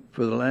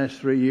 for the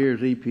last 3 years,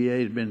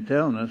 EPA has been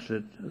telling us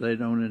that they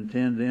don't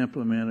intend to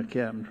implement a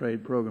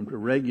cap-and-trade program to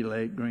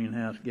regulate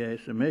greenhouse gas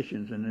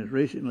emissions. And as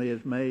recently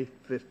as May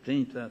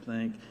 15th, I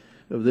think,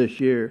 of this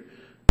year,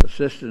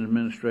 Assistant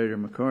Administrator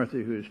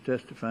McCarthy, who is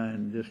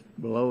testifying just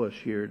below us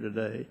here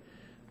today,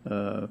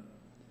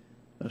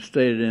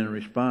 stated in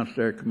response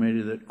to our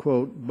committee that,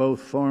 quote,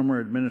 both former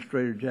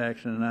Administrator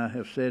Jackson and I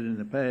have said in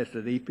the past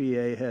that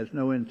EPA has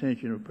no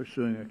intention of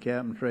pursuing a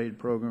cap-and-trade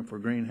program for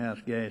greenhouse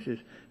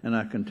gases, and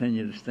I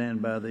continue to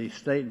stand by these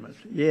statements.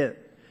 Yet,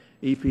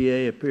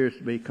 EPA appears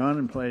to be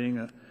contemplating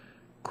a,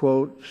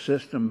 quote,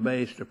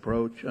 system-based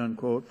approach,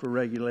 unquote, for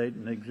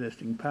regulating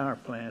existing power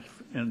plants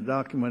in a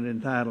document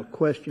entitled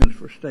Questions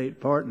for State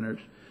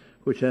Partners,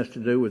 which has to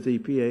do with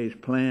EPA's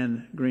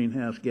planned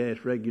greenhouse gas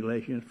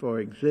regulations for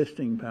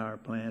existing power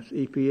plants.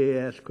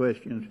 EPA asks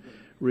questions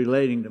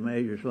relating to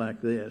measures like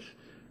this: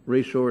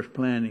 resource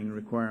planning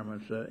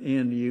requirements,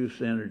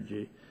 end-use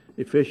energy,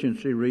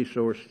 efficiency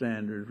resource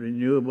standards,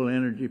 renewable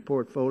energy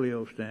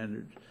portfolio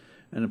standards,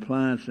 and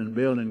appliance and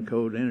building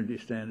code energy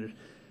standards.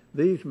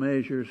 These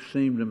measures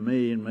seem to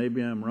me, and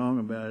maybe I'm wrong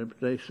about it,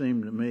 but they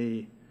seem to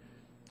me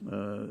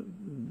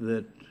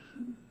that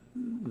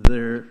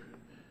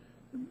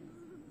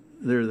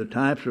they're the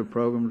types of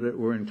programs that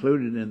were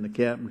included in the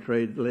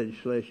cap-and-trade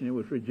legislation. It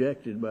was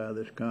rejected by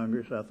this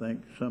Congress, I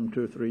think, some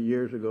 2 or 3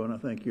 years ago, and I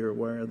think you're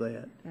aware of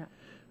that. Yeah.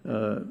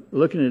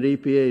 Looking at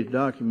EPA's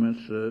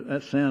documents,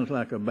 that sounds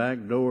like a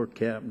backdoor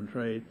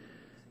cap-and-trade.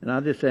 And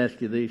I'll just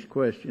ask you these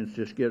questions,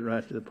 just get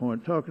right to the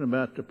point. Talking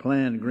about the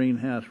planned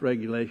greenhouse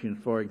regulations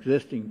for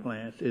existing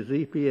plants, is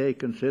EPA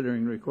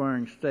considering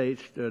requiring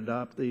states to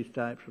adopt these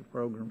types of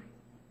programs?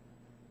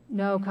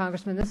 No,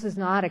 Congressman, this is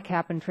not a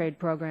cap-and-trade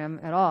program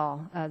at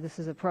all. This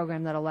is a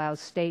program that allows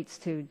states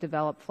to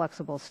develop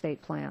flexible state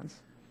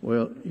plans.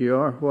 Well, you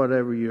are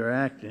whatever you're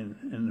acting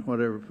and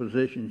whatever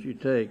positions you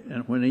take.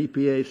 And when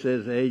EPA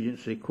says the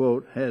agency,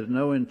 quote, has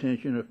no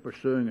intention of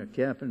pursuing a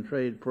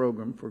cap-and-trade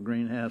program for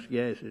greenhouse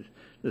gases,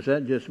 does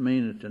that just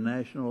mean at the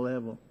national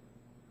level?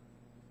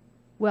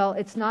 Well,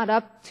 it's not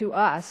up to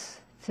us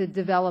to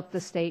develop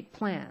the state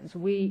plans.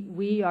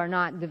 We are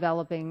not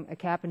developing a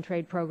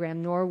cap-and-trade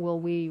program, nor will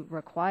we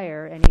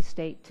require any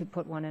state to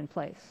put one in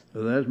place.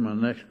 So that's my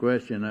next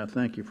question. I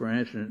thank you for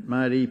answering it.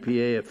 Might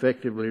EPA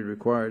effectively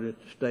require it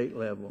at the state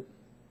level?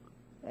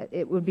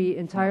 It would be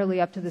entirely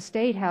up to the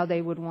state how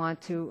they would want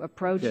to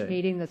approach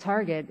meeting the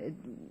target.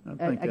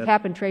 A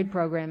cap-and-trade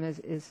program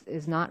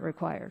is not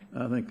required.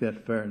 I think that's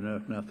fair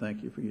enough, and I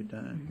thank you for your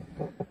time.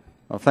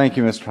 Well, thank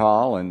you, Mr.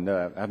 Hall, and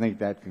I think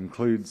that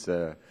concludes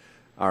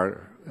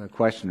our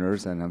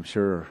questioners, and I'm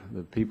sure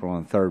the people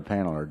on the third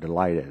panel are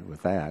delighted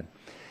with that.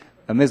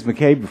 Ms.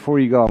 McCabe, before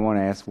you go, I want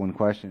to ask one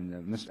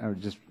question. I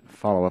would just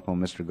follow up on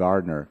Mr.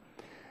 Gardner.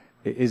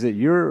 Is it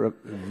your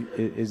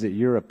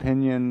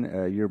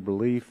opinion, your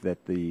belief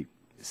that the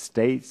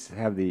states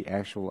have the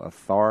actual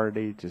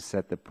authority to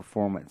set the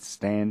performance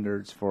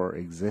standards for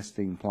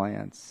existing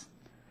plants,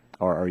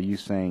 or are you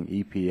saying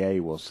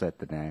EPA will set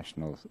the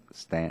national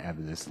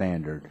the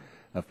standard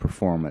of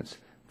performance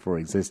for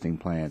existing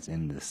plants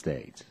in the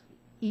states?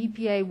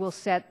 EPA will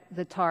set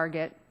the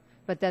target,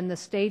 but then the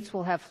states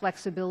will have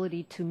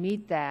flexibility to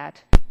meet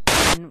that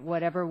in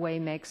whatever way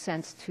makes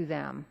sense to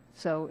them.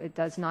 So it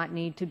does not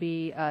need to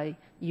be a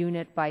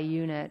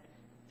unit-by-unit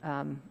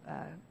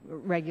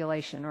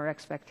regulation or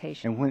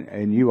expectation.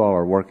 And you all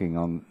are working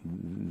on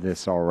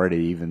this already,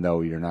 even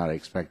though you're not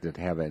expected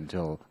to have it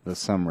until the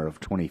summer of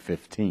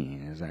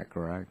 2015. Is that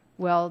correct?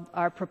 Well,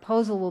 our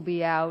proposal will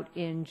be out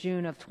in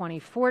June of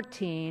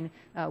 2014.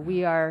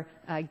 We are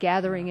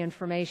gathering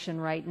information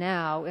right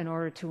now in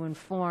order to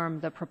inform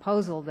the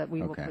proposal that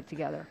we will put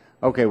together.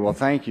 Okay, well,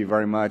 thank you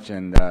very much,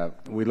 and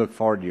we look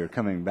forward to your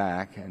coming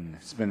back and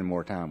spending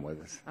more time with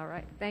us. All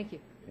right, thank you.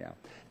 Yeah.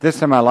 This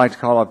time I'd like to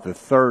call up the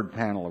third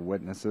panel of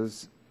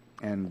witnesses,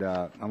 and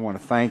I want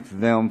to thank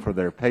them for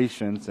their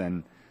patience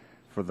and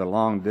for the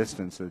long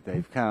distance that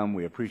they've come.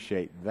 We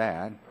appreciate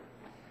that.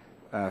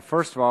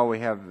 First of all, we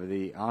have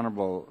the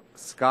Honorable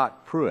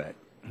Scott Pruitt,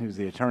 who's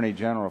the Attorney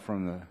General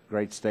from the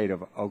great state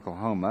of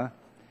Oklahoma.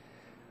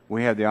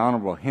 We have the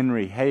Honorable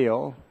Henry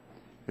Hale,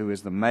 who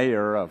is the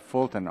mayor of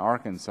Fulton,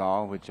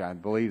 Arkansas, which I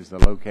believe is the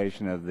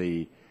location of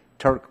the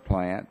Turk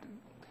plant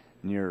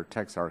near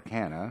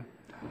Texarkana.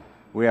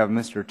 We have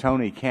Mr.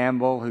 Tony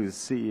Campbell, who's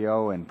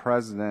CEO and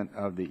president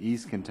of the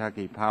East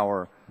Kentucky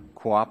Power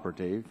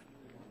Cooperative.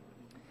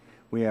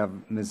 We have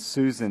Ms.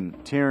 Susan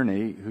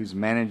Tierney, who's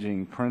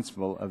managing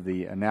principal of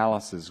the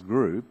Analysis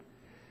Group.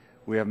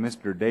 We have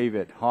Mr.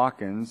 David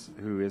Hawkins,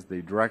 who is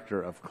the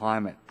director of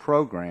climate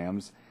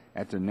programs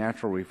at the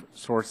Natural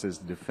Resources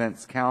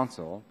Defense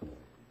Council.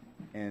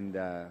 And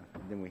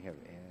then we have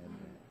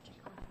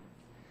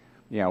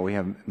we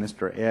have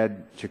Mr.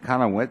 Ed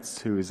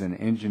Chikanowitz, who is an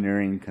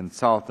engineering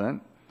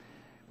consultant.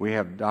 We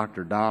have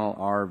Dr. Donald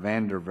R.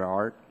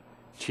 Vandervaart,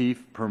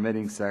 Chief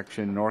Permitting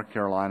Section, North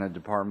Carolina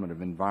Department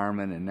of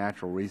Environment and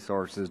Natural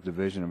Resources,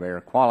 Division of Air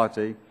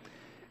Quality.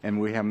 And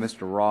we have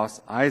Mr.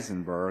 Ross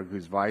Eisenberg,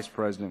 who's Vice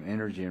President of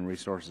Energy and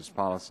Resources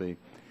Policy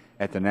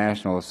at the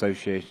National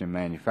Association of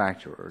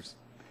Manufacturers.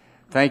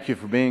 Thank you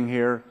for being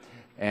here.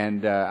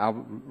 And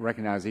I'll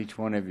recognize each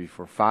one of you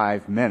for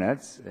 5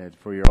 minutes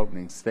for your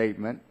opening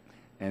statement,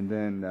 and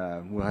then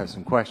we'll have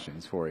some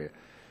questions for you.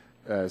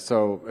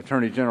 So,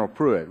 Attorney General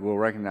Pruitt, we'll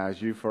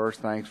recognize you first.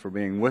 Thanks for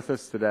being with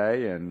us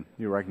today, and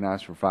you're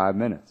recognized for 5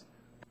 minutes.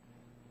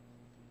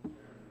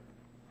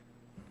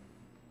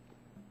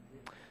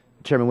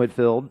 Chairman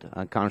Whitfield,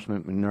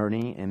 Congressman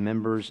McNerney, and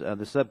members of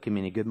the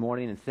subcommittee, good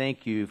morning, and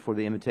thank you for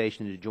the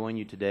invitation to join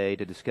you today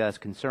to discuss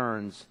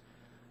concerns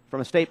from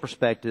a state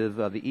perspective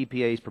of the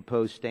EPA's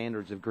proposed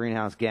standards of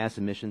greenhouse gas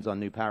emissions on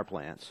new power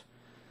plants.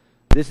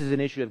 This is an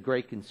issue of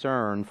great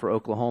concern for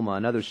Oklahoma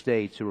and other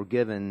states who were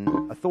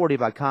given authority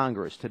by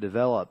Congress to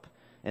develop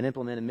and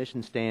implement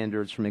emission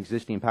standards from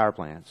existing power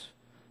plants.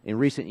 In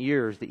recent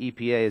years, the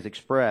EPA has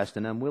expressed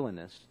an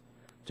unwillingness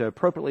to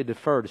appropriately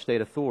defer to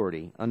state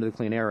authority under the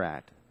Clean Air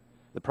Act.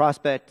 The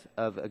prospect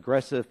of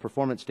aggressive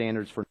performance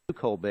standards for new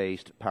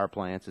coal-based power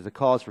plants is a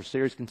cause for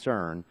serious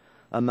concern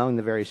among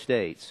the various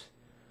states.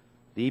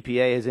 The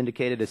EPA has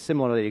indicated a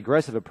similarly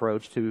aggressive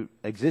approach to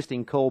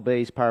existing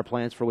coal-based power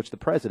plants for which the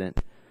President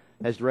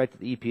has directed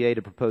the EPA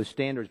to propose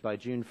standards by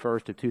June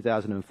 1st of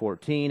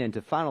 2014 and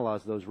to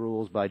finalize those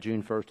rules by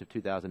June 1st of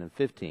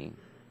 2015.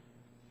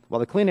 While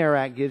the Clean Air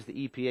Act gives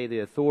the EPA the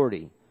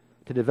authority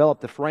to develop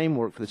the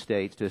framework for the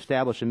states to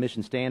establish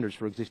emission standards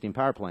for existing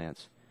power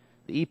plants,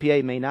 the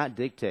EPA may not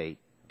dictate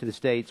to the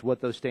states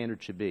what those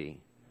standards should be.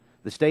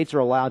 The states are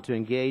allowed to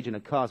engage in a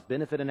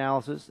cost-benefit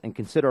analysis and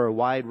consider a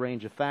wide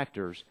range of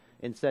factors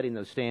in setting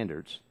those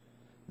standards.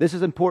 This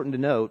is important to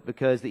note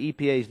because the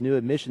EPA's new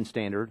emission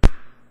standard,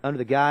 under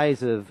the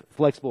guise of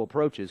flexible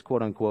approaches,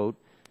 quote unquote,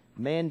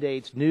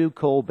 mandates new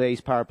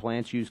coal-based power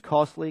plants use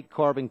costly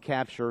carbon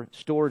capture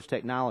storage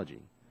technology.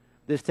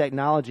 This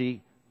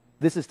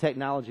is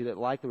technology that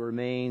likely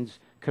remains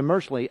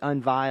commercially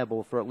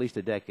unviable for at least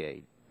a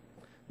decade.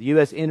 The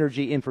U.S.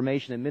 Energy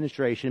Information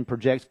Administration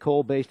projects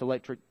coal-based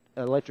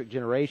electric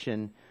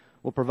generation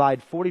will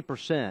provide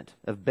 40%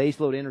 of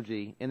baseload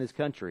energy in this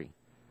country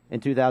in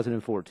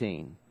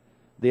 2014.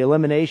 The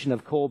elimination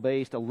of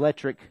coal-based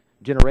electric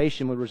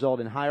generation would result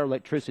in higher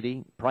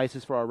electricity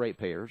prices for our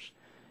ratepayers.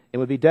 It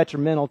would be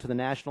detrimental to the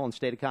national and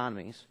state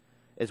economies,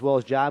 as well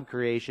as job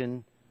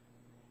creation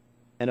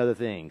and other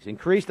things.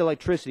 Increased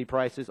electricity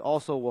prices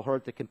also will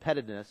hurt the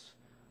competitiveness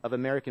of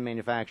American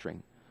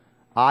manufacturing.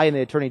 I and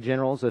the Attorney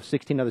Generals of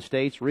 16 other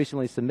states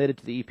recently submitted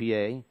to the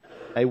EPA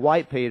a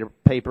white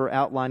paper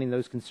outlining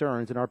those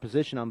concerns and our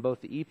position on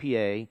both the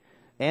EPA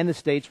and the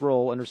state's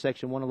role under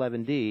Section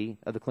 111D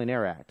of the Clean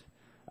Air Act.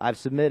 I've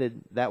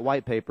submitted that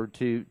white paper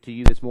to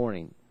you this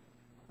morning.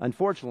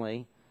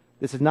 Unfortunately,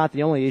 this is not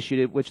the only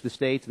issue at which the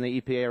states and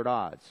the EPA are at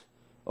odds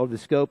over the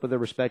scope of their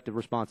respective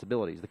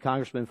responsibilities. The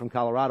congressman from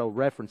Colorado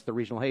referenced the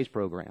Regional Haze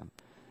Program.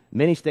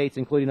 Many states,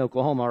 including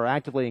Oklahoma, are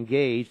actively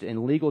engaged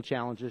in legal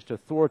challenges to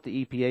thwart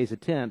the EPA's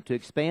attempt to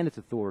expand its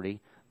authority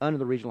under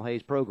the Regional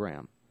Haze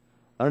Program.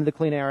 Under the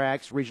Clean Air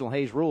Act's Regional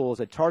Haze rules,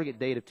 a target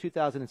date of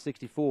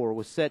 2064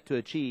 was set to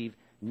achieve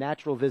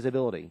natural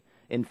visibility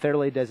in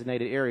federally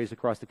designated areas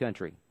across the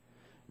country.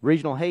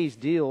 Regional Haze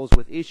deals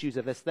with issues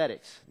of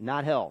aesthetics,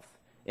 not health,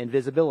 and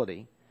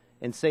visibility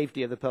and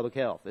safety of the public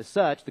health. As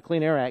such, the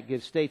Clean Air Act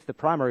gives states the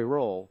primary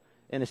role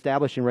in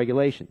establishing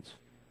regulations.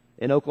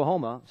 In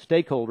Oklahoma,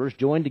 stakeholders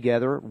joined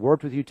together,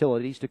 worked with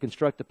utilities to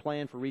construct a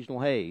plan for regional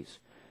haze,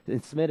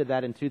 and submitted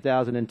that in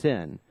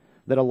 2010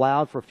 that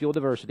allowed for fuel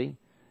diversity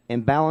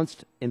and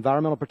balanced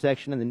environmental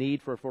protection and the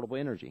need for affordable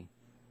energy.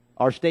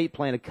 Our state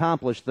plan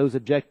accomplished those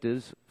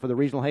objectives for the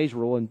regional haze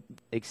rule and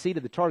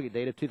exceeded the target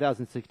date of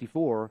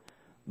 2064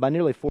 by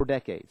nearly 4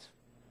 decades.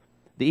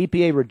 The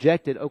EPA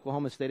rejected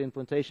Oklahoma's state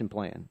implementation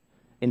plan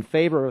in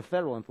favor of a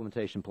federal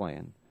implementation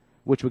plan,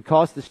 which would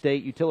cost the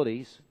state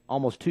utilities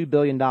almost $2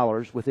 billion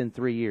within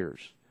 3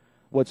 years.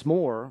 What's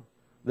more,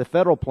 the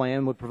federal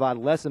plan would provide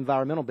less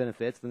environmental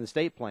benefits than the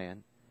state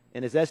plan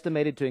and is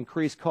estimated to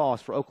increase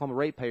costs for Oklahoma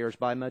ratepayers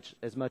by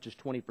as much as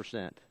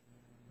 20%.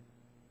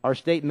 Our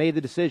state made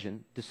the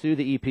decision to sue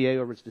the EPA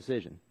over its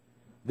decision.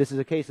 This is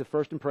a case of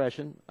first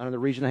impression under the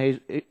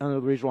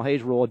regional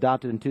haze rule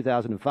adopted in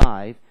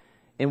 2005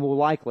 and will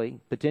likely,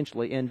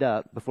 potentially, end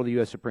up before the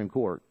U.S. Supreme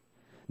Court.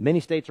 Many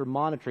states are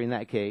monitoring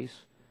that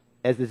case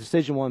as the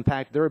decision will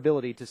impact their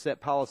ability to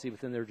set policy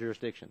within their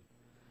jurisdiction.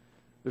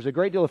 There's a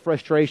great deal of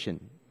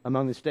frustration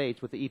among the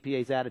states with the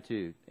EPA's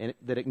attitude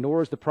that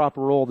ignores the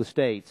proper role of the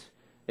states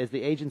as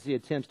the agency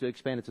attempts to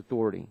expand its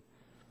authority.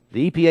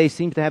 The EPA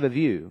seems to have a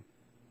view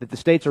that the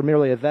states are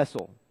merely a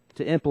vessel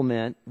to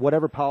implement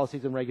whatever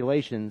policies and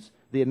regulations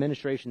the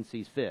administration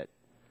sees fit,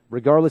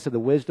 regardless of the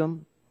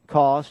wisdom,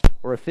 cost,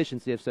 or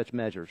efficiency of such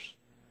measures.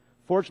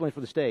 Fortunately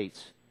for the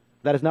states,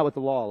 that is not what the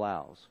law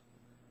allows.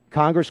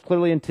 Congress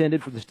clearly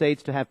intended for the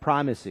states to have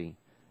primacy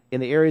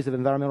in the areas of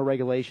environmental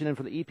regulation and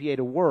for the EPA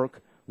to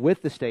work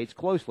with the states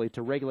closely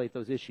to regulate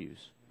those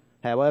issues.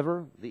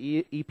 However,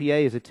 the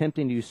EPA is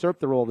attempting to usurp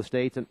the role of the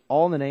states, and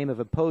all in the name of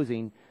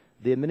opposing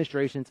the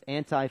administration's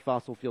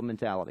anti-fossil fuel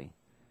mentality.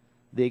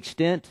 The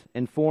extent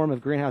and form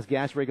of greenhouse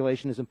gas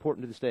regulation is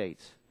important to the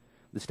states.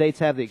 The states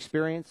have the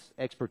experience,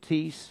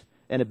 expertise,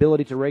 and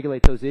ability to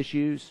regulate those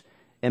issues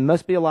and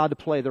must be allowed to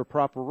play their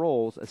proper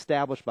roles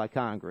established by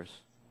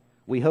Congress.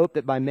 We hope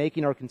that by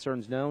making our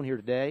concerns known here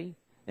today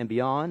and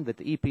beyond, that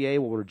the EPA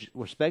will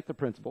respect the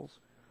principles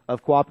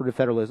of cooperative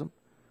federalism,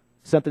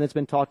 something that's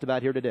been talked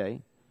about here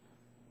today,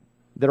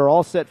 that are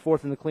all set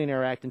forth in the Clean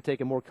Air Act, and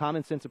take a more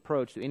common sense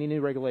approach to any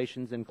new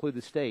regulations and include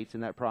the states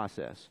in that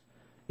process.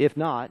 If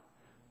not,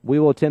 we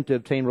will attempt to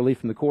obtain relief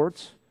from the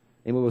courts,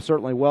 and we will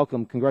certainly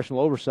welcome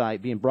congressional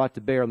oversight being brought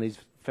to bear on these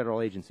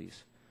federal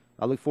agencies.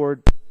 I look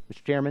forward,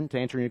 Mr. Chairman, to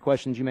answering your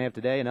questions you may have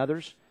today and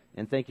others,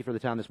 and thank you for the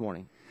time this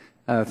morning.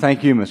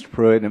 Thank you, Mr.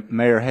 Pruitt. And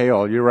Mayor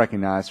Hale, you're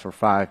recognized for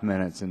 5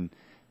 minutes, and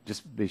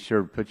just be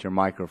sure to put your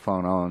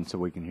microphone on so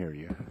we can hear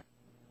you.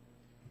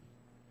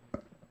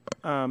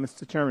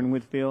 Mr. Chairman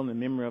Whitfield and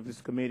member of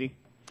this committee,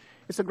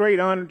 it's a great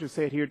honor to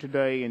sit here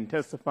today and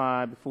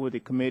testify before the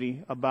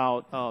committee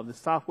about the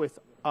Southwest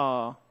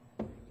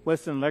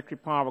Western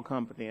Electric Power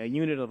Company, a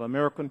unit of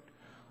American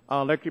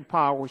Electric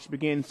Power, which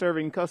began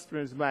serving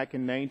customers back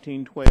in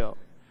 1912.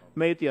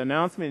 Made the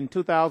announcement in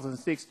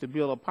 2006 to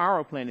build a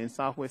power plant in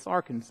southwest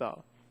Arkansas,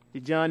 the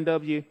John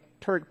W.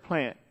 Turk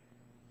plant,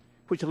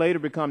 which later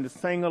became the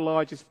single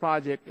largest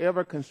project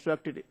ever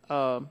constructed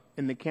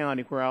in the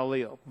county where I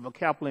live, with a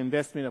capital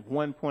investment of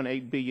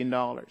 $1.8 billion.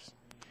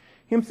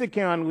 Hempstead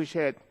County, which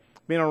had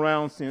been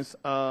around since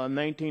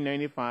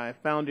 1995,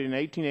 founded in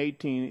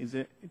 1818, is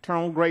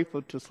eternally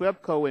grateful to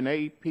SWEPCO and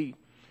AEP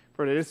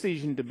for the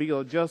decision to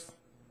build just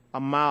a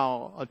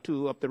mile or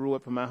two up the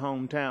road from my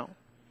hometown.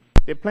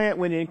 The plant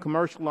went in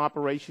commercial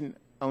operation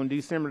on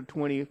December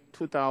 20,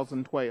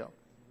 2012.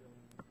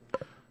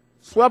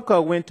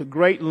 SWEPCO went to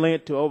great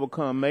length to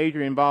overcome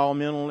major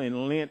environmental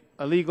and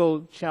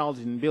legal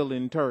challenges in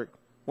building Turk,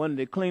 one of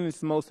the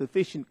cleanest, most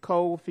efficient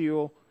coal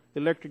fuel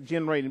electric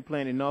generating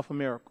plant in North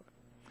America.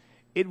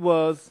 It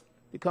was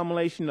the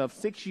culmination of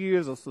 6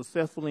 years of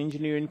successful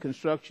engineering,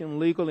 construction,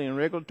 legal, and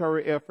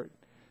regulatory effort.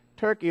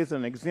 Turk is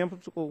an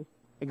example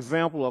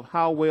of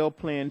how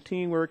well-planned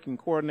teamwork and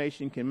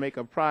coordination can make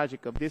a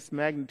project of this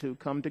magnitude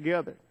come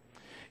together.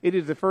 It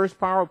is the first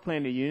power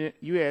plant in the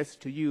U.S.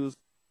 to use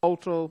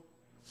ultra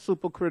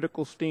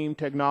supercritical steam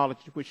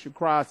technology, which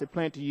requires the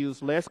plant to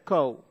use less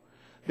coal,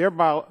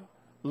 thereby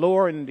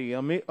lowering the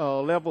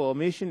level of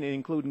emission,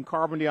 including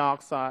carbon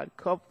dioxide,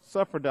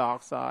 sulfur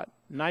dioxide,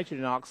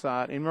 nitrogen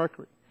oxide, and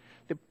mercury.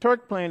 The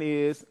Turk plant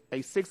is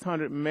a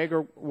 600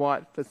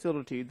 megawatt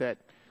facility that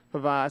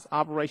provides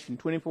operation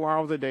 24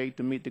 hours a day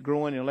to meet the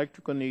growing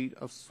electrical need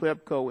of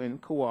SWEPCO and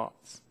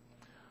co-ops,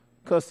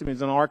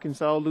 customers in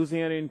Arkansas,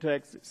 Louisiana, and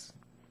Texas.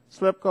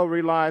 SWEPCO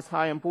realized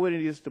how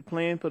important it is to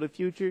plan for the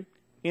future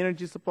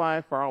energy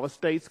supply for our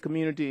state's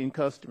community and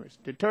customers.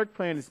 The Turk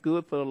plant is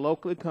good for the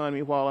local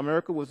economy. While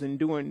America was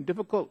enduring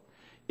difficult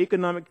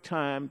economic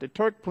time, the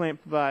Turk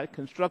plant provided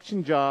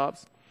construction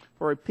jobs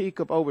for a peak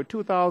of over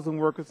 2,000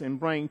 workers and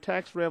bring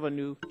tax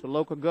revenue to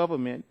local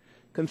government.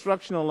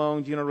 Construction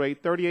alone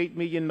generates $38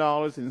 million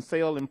in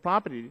sale and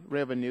property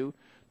revenue.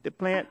 The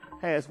plant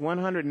has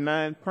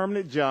 109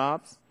 permanent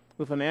jobs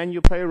with an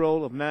annual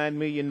payroll of $9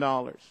 million.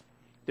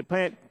 The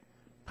plant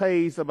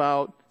pays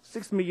about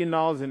 $6 million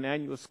in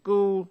annual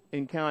school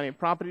and county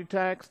property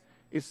tax.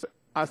 It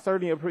I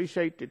certainly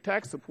appreciate the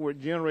tax support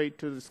generated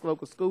to this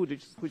local school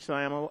district, which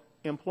I am an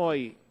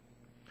employee.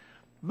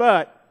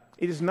 But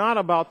it is not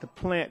about the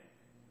plant.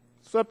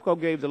 SWEPCO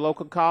gave the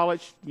local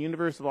college, the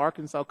University of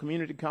Arkansas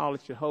Community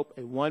College, to Hope,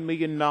 a $1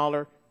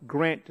 million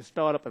grant to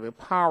start up a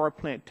power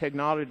plant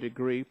technology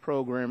degree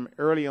program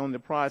early on in the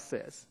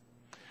process.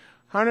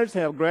 Hundreds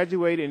have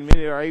graduated and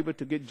many are able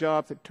to get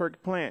jobs at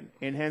Turk Plant,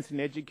 enhancing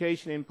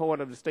education in part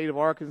of the state of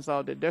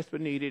Arkansas that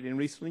desperately needed in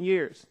recent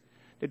years.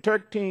 The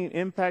Turk team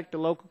impact the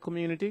local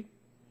community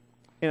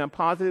in a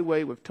positive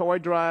way with toy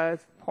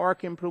drives,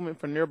 park improvement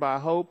for nearby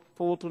Hope,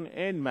 Fulton,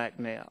 and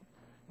McNabb.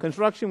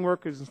 Construction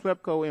workers and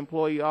SWEPCO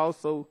employees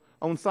also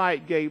on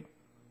site gave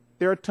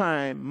their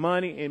time,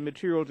 money, and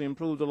material to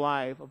improve the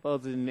life of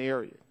others in the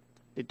area.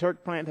 The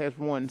Turk plant has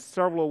won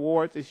several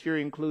awards this year,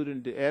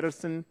 including the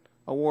Edison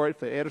Award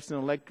for Edison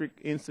Electric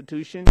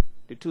Institution,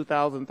 the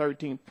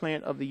 2013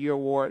 Plant of the Year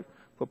Award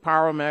for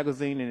Power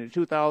Magazine, and the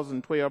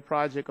 2012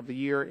 Project of the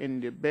Year in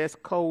the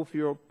Best Coal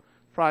Fuel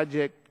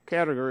Project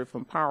category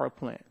from Power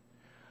Plant.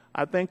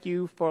 I thank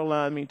you for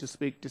allowing me to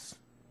speak to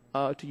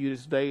you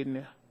this day.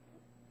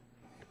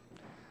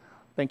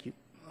 Thank you.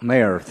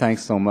 Mayor,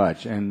 thanks so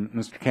much. And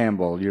Mr.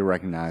 Campbell, you're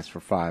recognized for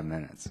 5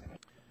 minutes.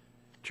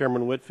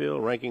 Chairman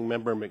Whitfield, Ranking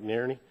Member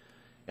McNerney,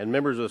 and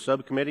members of the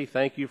subcommittee,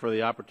 thank you for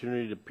the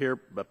opportunity to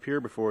appear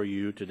before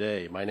you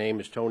today. My name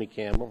is Tony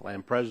Campbell. I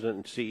am President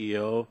and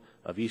CEO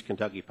of East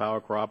Kentucky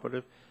Power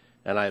Cooperative,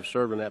 and I have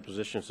served in that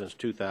position since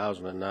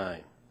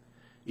 2009.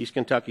 East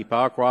Kentucky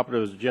Power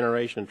Cooperative is a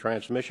generation and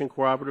transmission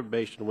cooperative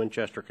based in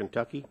Winchester,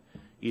 Kentucky.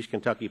 East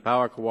Kentucky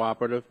Power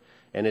Cooperative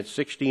and its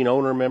 16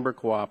 owner-member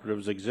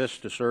cooperatives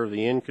exist to serve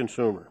the end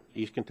consumer.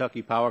 East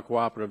Kentucky Power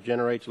Cooperative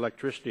generates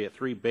electricity at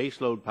 3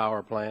 baseload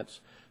power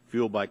plants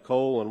fueled by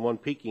coal and 1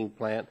 peaking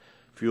plant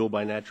fueled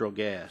by natural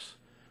gas.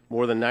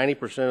 More than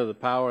 90% of the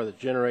power that's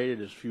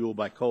generated is fueled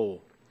by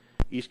coal.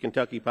 East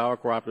Kentucky Power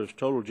Cooperative's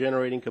total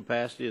generating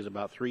capacity is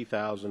about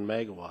 3,000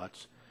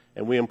 megawatts,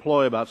 and we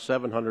employ about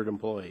 700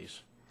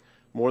 employees.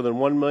 More than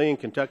 1 million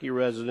Kentucky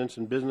residents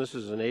and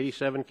businesses in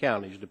 87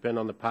 counties depend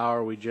on the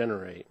power we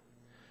generate.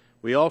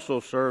 We also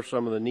serve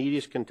some of the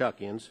neediest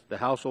Kentuckians. The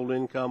household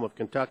income of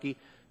Kentucky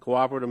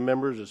cooperative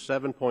members is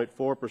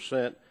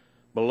 7.4%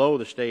 below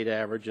the state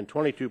average and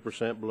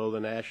 22% below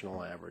the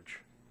national average.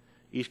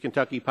 East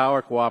Kentucky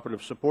Power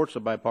Cooperative supports the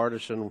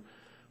bipartisan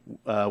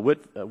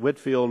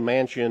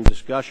Whitfield-Manchin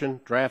discussion.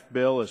 Draft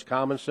bill is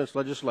common sense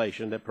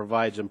legislation that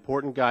provides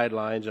important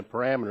guidelines and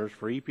parameters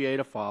for EPA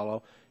to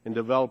follow in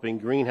developing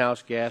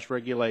greenhouse gas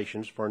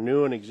regulations for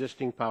new and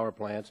existing power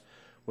plants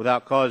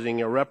without causing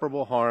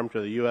irreparable harm to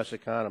the U.S.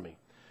 economy.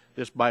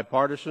 This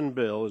bipartisan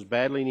bill is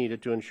badly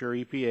needed to ensure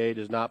EPA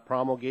does not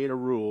promulgate a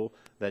rule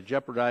that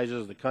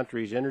jeopardizes the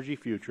country's energy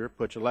future,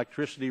 puts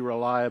electricity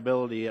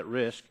reliability at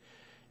risk,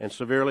 and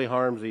severely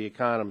harms the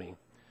economy.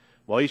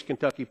 While East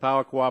Kentucky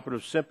Power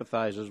Cooperative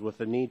sympathizes with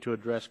the need to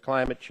address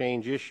climate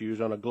change issues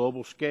on a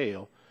global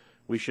scale,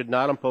 we should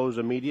not impose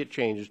immediate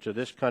changes to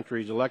this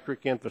country's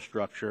electric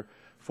infrastructure,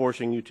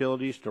 forcing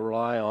utilities to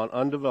rely on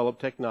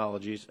undeveloped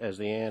technologies as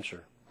the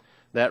answer.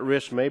 That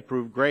risk may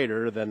prove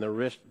greater than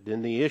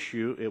the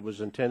issue it was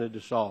intended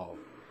to solve.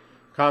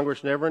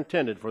 Congress never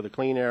intended for the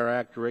Clean Air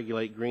Act to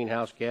regulate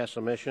greenhouse gas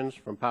emissions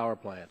from power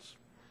plants.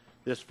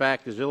 This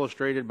fact is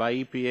illustrated by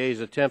EPA's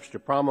attempts to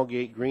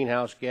promulgate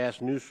greenhouse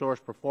gas new source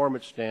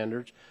performance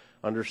standards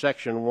under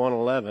Section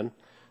 111.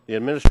 The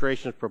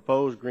administration's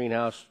proposed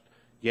greenhouse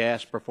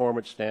gas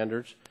performance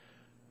standards,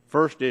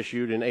 first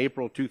issued in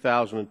April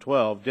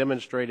 2012,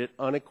 demonstrated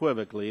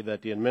unequivocally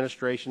that the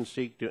administration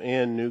seeks to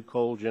end new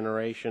coal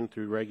generation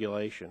through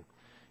regulation.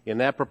 In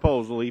that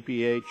proposal,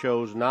 EPA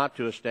chose not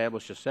to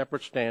establish a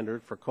separate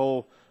standard for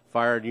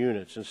coal-fired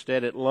units.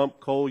 Instead, it lumped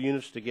coal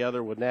units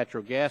together with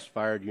natural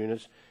gas-fired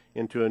units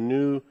into a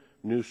new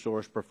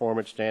source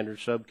performance standard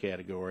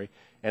subcategory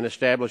and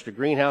established a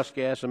greenhouse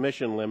gas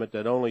emission limit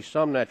that only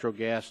some natural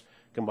gas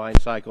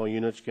combined cycle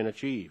units can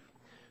achieve.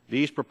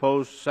 These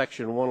proposed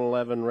Section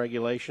 111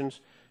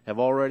 regulations have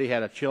already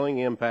had a chilling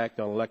impact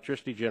on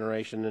electricity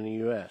generation in the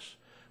U.S.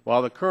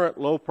 While the current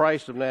low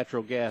price of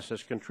natural gas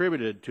has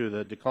contributed to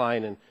the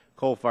decline in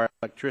coal-fired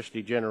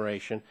electricity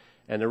generation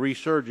and the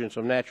resurgence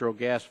of natural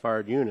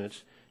gas-fired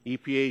units,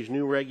 EPA's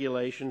new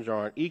regulations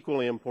are an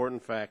equally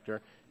important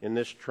factor in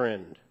this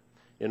trend.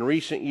 In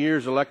recent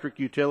years, electric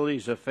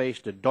utilities have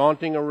faced a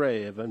daunting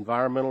array of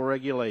environmental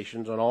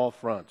regulations on all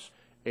fronts,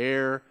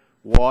 air,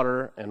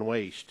 water, and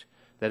waste,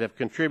 that have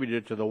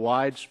contributed to the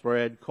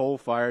widespread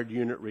coal-fired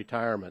unit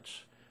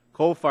retirements.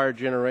 Coal-fired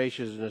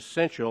generation is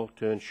essential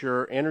to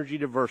ensure energy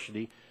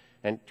diversity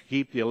and to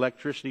keep the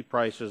electricity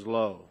prices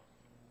low.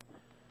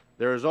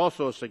 There is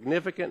also a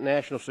significant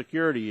national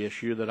security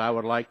issue that I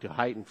would like to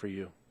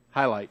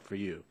highlight for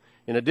you.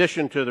 In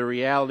addition to the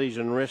realities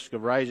and risks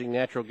of rising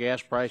natural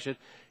gas prices,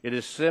 it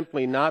is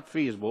simply not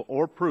feasible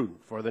or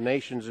prudent for the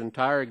nation's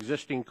entire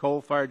existing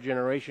coal-fired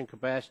generation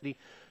capacity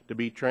to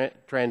be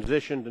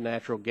transitioned to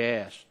natural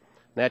gas.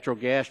 Natural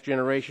gas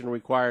generation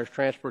requires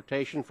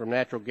transportation from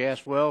natural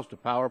gas wells to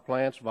power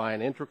plants via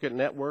an intricate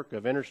network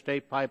of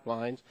interstate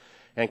pipelines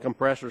and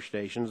compressor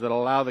stations that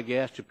allow the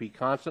gas to be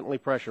constantly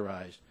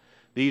pressurized.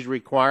 These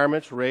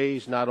requirements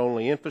raise not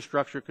only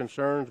infrastructure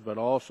concerns but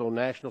also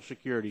national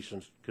security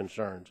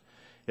concerns.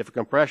 If a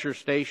compressor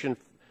station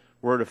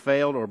were to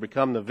fail or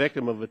become the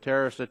victim of a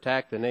terrorist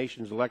attack, the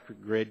nation's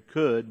electric grid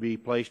could be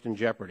placed in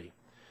jeopardy.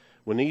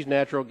 When these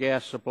natural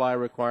gas supply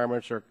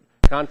requirements are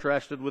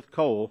contrasted with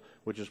coal,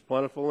 which is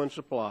plentiful in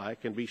supply,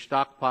 can be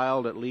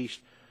stockpiled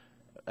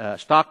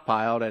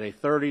at a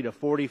 30 to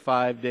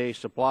 45-day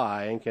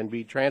supply and can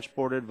be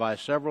transported by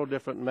several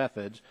different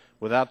methods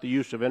without the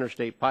use of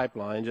interstate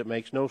pipelines, it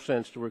makes no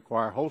sense to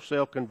require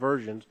wholesale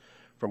conversions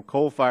from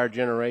coal-fired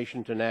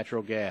generation to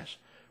natural gas,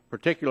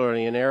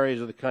 particularly in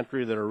areas of the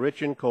country that are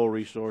rich in coal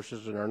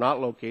resources and are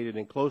not located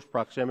in close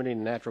proximity to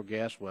natural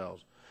gas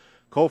wells.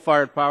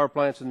 Coal-fired power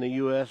plants in the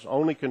U.S.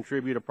 only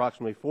contribute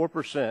approximately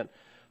 4%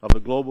 of the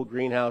global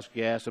greenhouse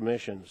gas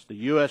emissions. The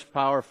U.S.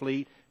 power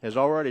fleet has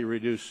already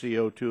reduced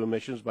CO2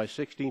 emissions by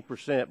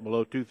 16%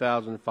 below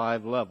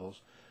 2005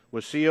 levels,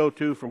 with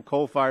CO2 from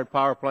coal-fired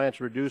power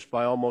plants reduced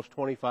by almost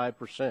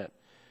 25%.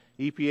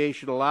 EPA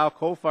should allow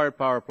coal-fired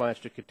power plants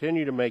to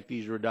continue to make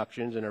these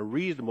reductions in a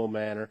reasonable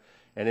manner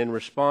and in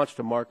response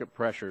to market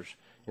pressures,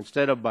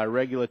 instead of by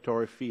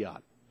regulatory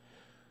fiat.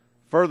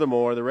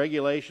 Furthermore, the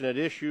regulation at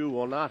issue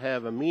will not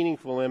have a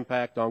meaningful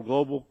impact on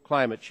global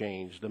climate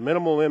change. The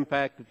minimal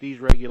impact that these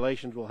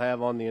regulations will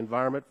have on the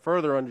environment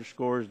further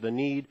underscores the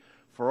need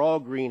for all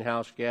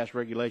greenhouse gas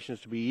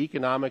regulations to be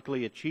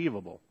economically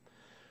achievable.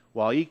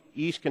 While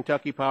East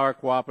Kentucky Power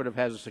Cooperative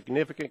has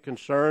significant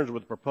concerns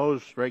with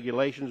proposed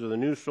regulations of the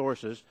new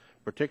sources,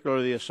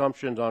 particularly the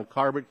assumptions on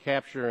carbon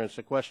capture and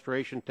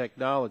sequestration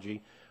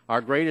technology, our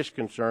greatest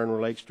concern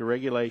relates to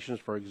regulations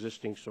for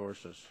existing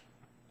sources.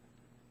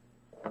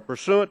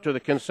 Pursuant to the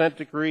consent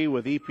decree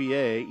with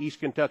EPA, East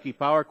Kentucky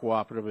Power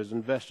Cooperative has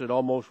invested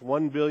almost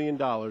 $1 billion in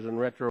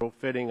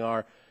retrofitting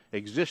our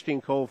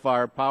existing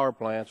coal-fired power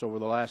plants over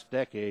the last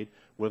decade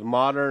with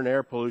modern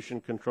air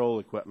pollution control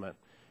equipment.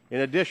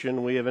 In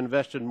addition, we have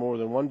invested more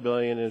than $1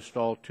 billion to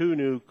install 2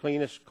 new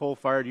cleanest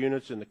coal-fired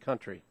units in the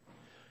country.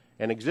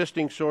 An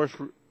existing source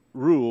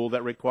rule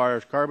that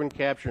requires carbon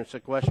capture and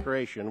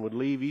sequestration would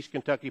leave East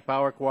Kentucky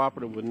Power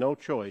Cooperative with no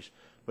choice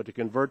but to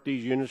convert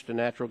these units to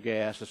natural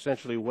gas,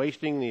 essentially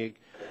wasting the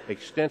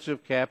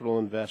extensive capital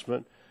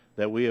investment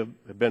that we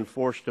have been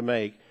forced to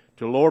make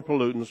to lower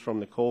pollutants from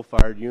the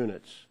coal-fired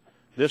units.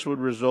 This would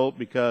result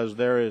because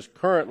there is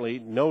currently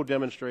no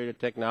demonstrated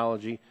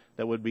technology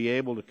that would be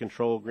able to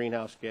control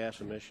greenhouse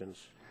gas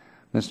emissions.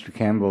 Mr.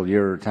 Campbell,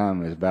 your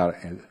time is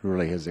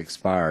really has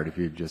expired. If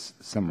you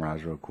just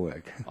summarize real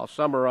quick. I'll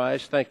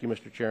summarize. Thank you,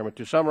 Mr. Chairman.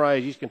 To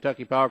summarize, East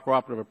Kentucky Power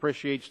Cooperative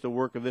appreciates the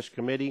work of this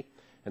committee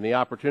and the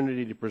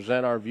opportunity to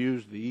present our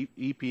views of the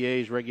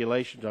EPA's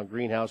regulations on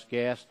greenhouse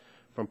gas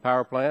from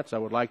power plants. I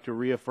would like to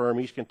reaffirm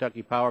East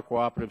Kentucky Power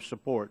Cooperative's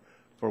support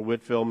for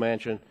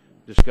Whitfield-Manchin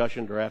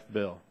discussion draft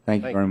bill.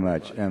 Thank you very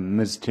much.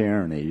 Ms.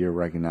 Tierney, you're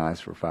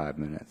recognized for 5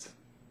 minutes.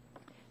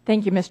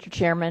 Thank you, Mr.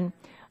 Chairman,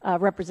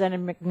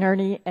 Representative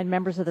McNerney, and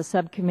members of the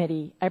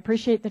subcommittee. I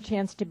appreciate the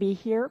chance to be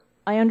here.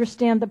 I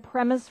understand the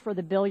premise for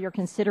the bill you're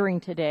considering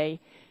today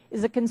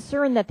is a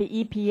concern that the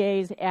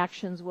EPA's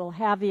actions will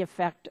have the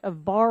effect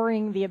of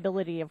barring the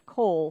ability of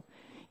coal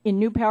in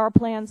new power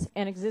plants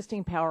and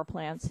existing power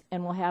plants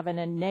and will have a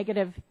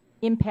negative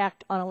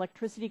impact on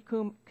electricity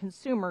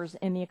consumers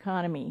in the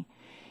economy.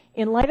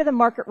 In light of the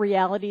market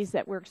realities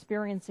that we're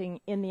experiencing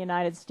in the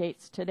United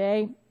States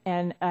today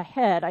and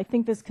ahead, I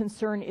think this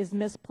concern is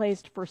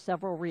misplaced for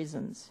several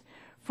reasons.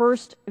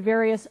 First,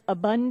 various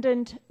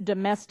abundant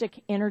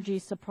domestic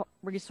energy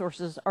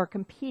resources are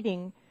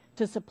competing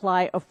to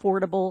supply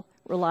affordable,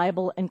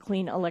 reliable, and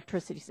clean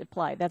electricity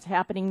supply. That's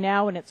happening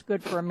now, and it's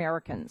good for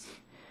Americans.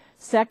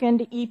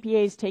 Second,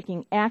 EPA is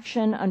taking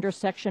action under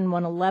Section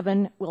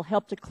 111 will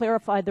help to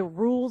clarify the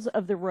rules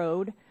of the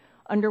road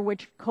under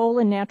which coal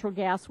and natural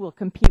gas will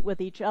compete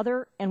with each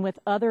other and with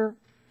other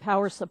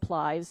power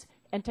supplies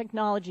and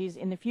technologies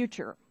in the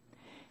future.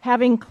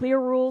 Having clear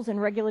rules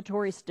and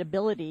regulatory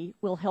stability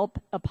will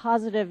help a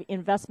positive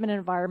investment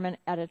environment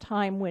at a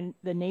time when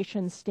the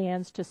nation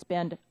stands to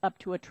spend up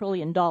to $1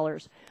 trillion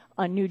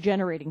on new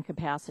generating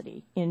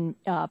capacity in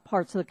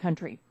parts of the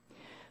country.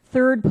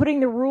 Third,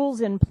 putting the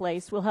rules in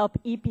place will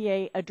help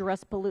EPA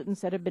address pollutants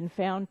that have been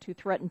found to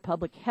threaten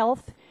public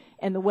health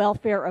and the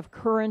welfare of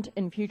current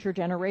and future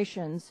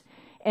generations,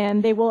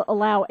 and they will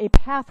allow a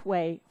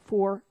pathway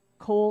for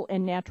coal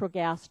and natural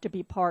gas to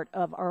be part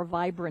of our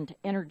vibrant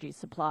energy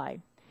supply.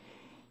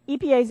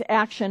 EPA's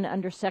action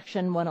under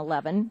Section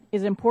 111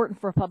 is important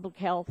for public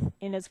health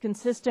and is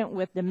consistent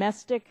with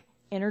domestic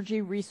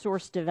energy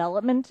resource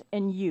development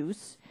and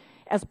use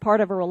as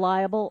part of a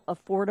reliable,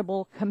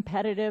 affordable,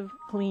 competitive,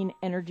 clean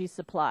energy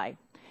supply.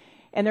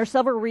 And there are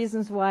several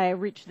reasons why I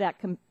reached that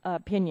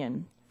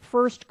opinion.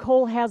 First,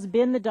 coal has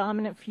been the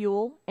dominant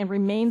fuel and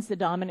remains the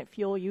dominant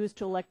fuel used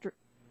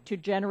to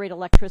generate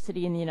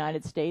electricity in the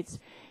United States,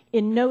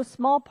 in no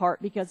small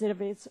part because of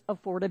its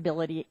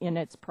affordability in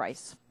its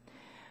price.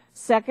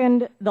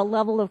 Second, the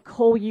level of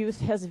coal use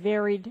has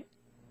varied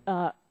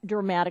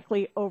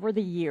dramatically over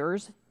the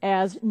years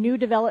as new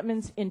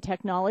developments in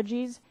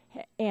technologies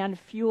and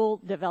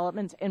fuel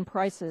developments and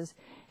prices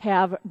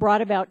have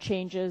brought about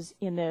changes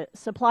in the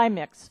supply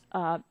mix,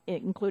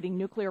 including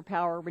nuclear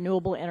power,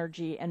 renewable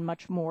energy, and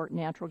much more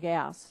natural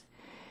gas.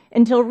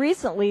 Until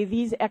recently,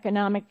 these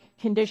economic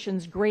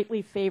conditions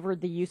greatly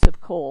favored the use of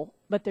coal,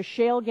 but the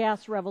shale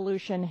gas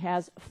revolution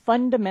has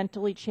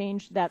fundamentally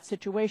changed that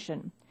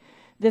situation.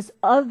 This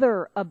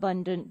other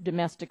abundant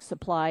domestic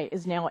supply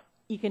is now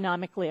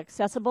economically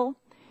accessible.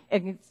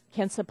 It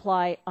can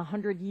supply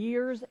 100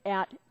 years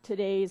at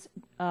today's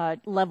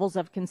levels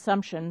of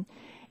consumption,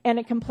 and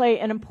it can play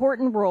an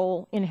important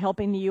role in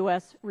helping the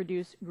U.S.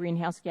 reduce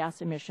greenhouse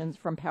gas emissions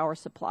from power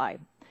supply.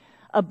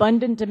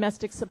 Abundant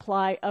domestic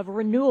supply of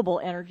renewable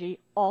energy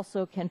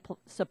also can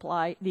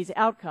supply these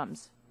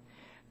outcomes.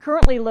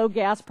 Currently, low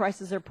gas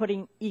prices are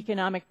putting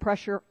economic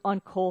pressure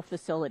on coal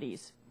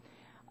facilities.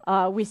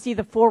 We see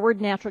the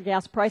forward natural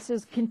gas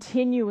prices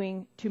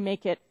continuing to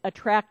make it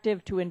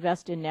attractive to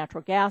invest in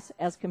natural gas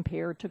as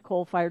compared to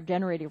coal-fired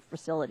generating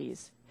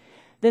facilities.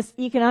 This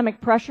economic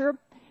pressure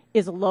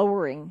is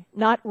lowering,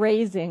 not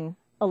raising,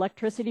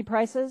 electricity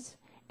prices,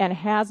 and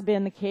has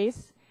been the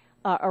case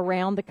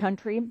around the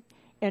country,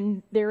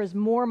 and there is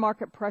more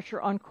market pressure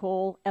on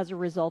coal as a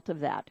result of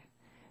that.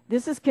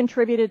 This has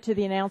contributed to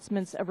the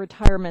announcements of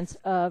retirements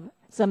of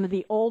some of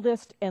the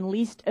oldest and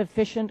least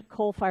efficient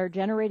coal-fired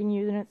generating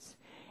units,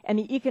 and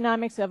the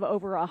economics of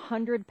over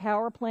 100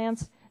 power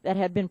plants that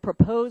had been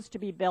proposed to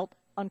be built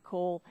on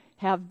coal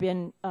have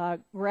been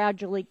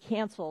gradually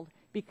canceled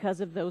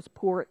because of those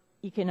poor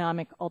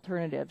economic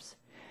alternatives.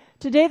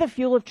 Today, the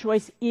fuel of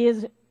choice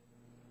is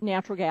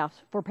natural gas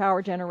for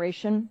power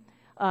generation,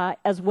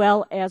 as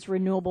well as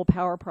renewable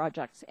power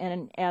projects.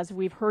 And as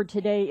we've heard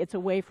today, it's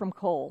away from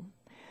coal.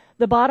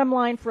 The bottom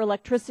line for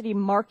electricity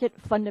market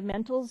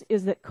fundamentals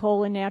is that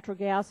coal and natural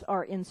gas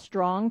are in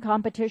strong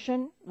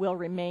competition, will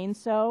remain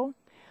so.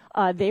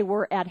 They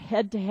were at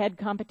head-to-head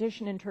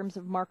competition in terms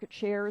of market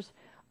shares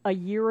a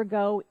year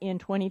ago in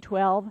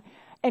 2012,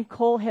 and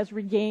coal has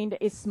regained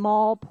a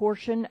small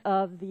portion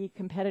of the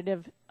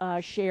competitive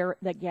share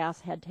that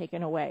gas had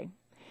taken away.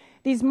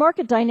 These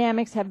market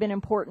dynamics have been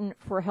important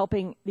for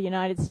helping the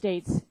United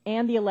States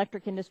and the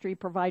electric industry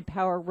provide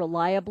power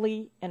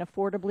reliably and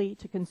affordably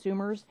to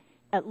consumers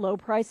at low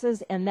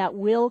prices, and that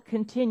will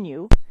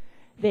continue.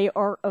 They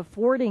are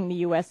affording the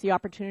U.S. the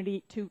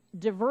opportunity to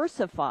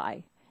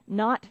diversify,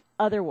 not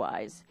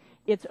otherwise,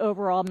 its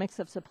overall mix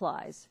of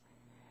supplies.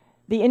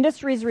 The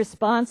industry's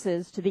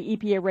responses to the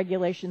EPA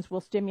regulations will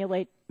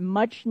stimulate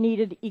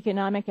much-needed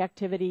economic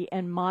activity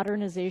and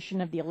modernization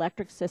of the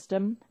electric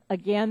system.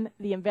 Again,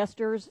 the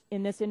investors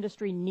in this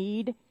industry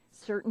need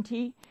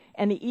certainty,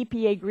 and the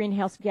EPA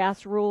greenhouse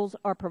gas rules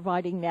are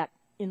providing that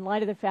in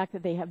light of the fact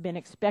that they have been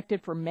expected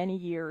for many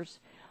years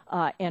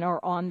and are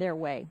on their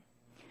way.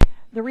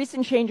 The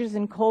recent changes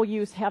in coal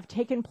use have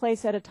taken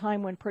place at a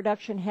time when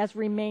production has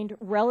remained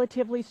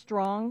relatively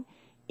strong,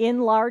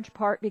 in large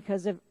part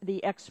because of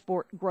the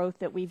export growth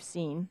that we've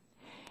seen.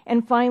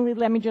 And finally,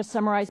 let me just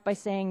summarize by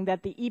saying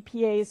that the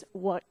EPA's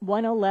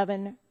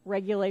 111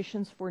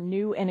 regulations for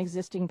new and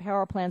existing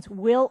power plants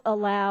will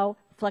allow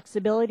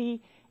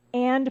flexibility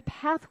and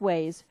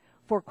pathways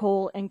for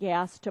coal and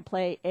gas to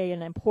play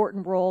an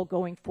important role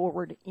going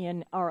forward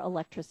in our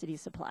electricity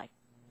supply.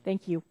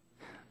 Thank you.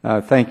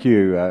 Thank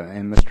you.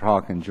 And Mr.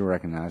 Hawkins, you're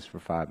recognized for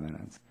 5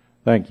 minutes.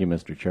 Thank you,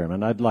 Mr.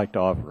 Chairman. I'd like to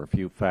offer a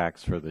few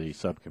facts for the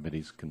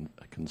subcommittee's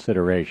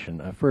consideration.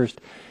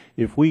 First,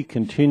 if we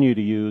continue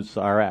to use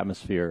our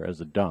atmosphere as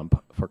a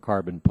dump for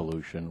carbon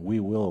pollution, we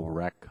will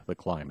wreck the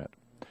climate.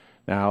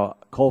 Now,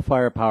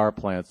 coal-fired power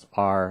plants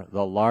are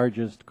the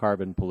largest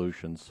carbon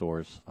pollution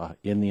source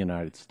in the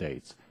United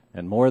States.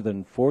 And more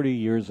than 40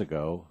 years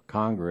ago,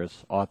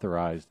 Congress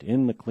authorized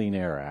in the Clean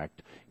Air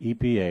Act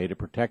EPA to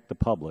protect the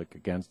public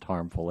against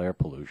harmful air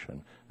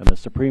pollution. And the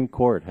Supreme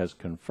Court has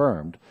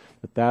confirmed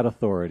that that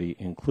authority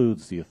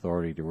includes the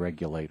authority to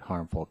regulate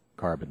harmful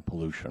carbon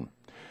pollution.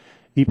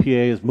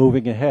 EPA is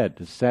moving ahead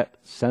to set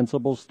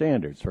sensible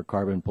standards for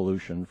carbon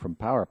pollution from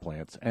power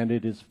plants, and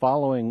it is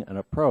following an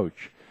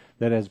approach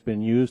that has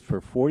been used for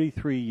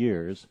 43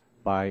 years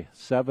by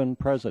 7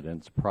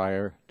 presidents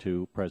prior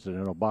to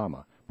President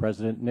Obama.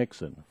 President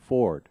Nixon,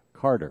 Ford,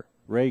 Carter,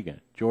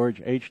 Reagan,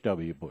 George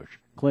H.W. Bush,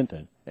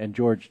 Clinton, and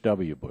George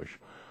W. Bush.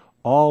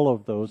 All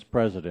of those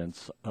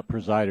presidents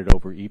presided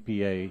over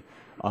EPA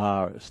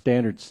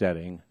standard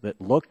setting that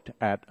looked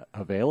at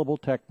available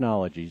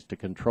technologies to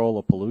control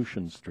a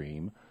pollution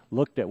stream,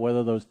 looked at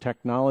whether those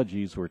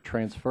technologies were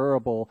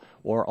transferable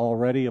or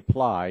already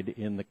applied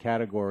in the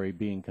category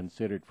being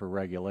considered for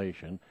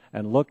regulation,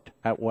 and looked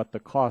at what the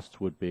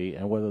costs would be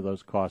and whether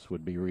those costs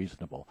would be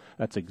reasonable.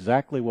 That's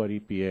exactly what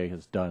EPA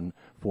has done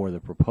for the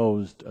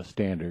proposed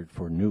standard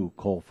for new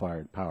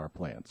coal-fired power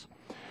plants.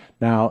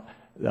 Now,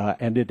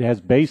 and it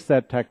has based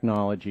that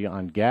technology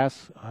on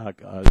gas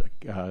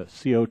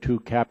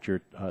CO2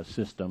 capture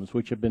systems,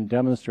 which have been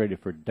demonstrated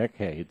for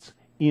decades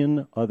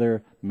in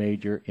other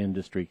major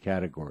industry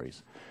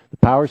categories. The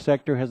power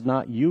sector has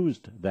not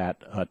used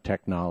that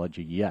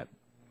technology yet.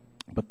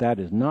 But that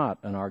is not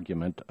an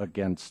argument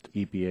against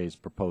EPA's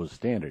proposed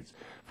standards,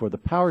 for the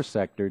power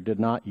sector did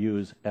not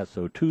use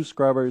SO2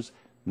 scrubbers,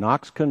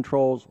 NOx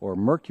controls, or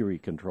mercury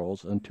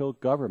controls until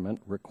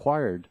government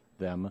required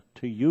them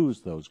to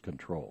use those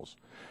controls.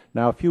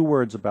 Now, a few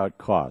words about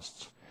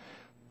costs.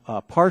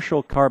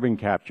 Partial carbon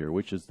capture,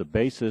 which is the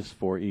basis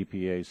for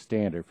EPA's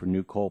standard for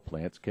new coal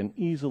plants, can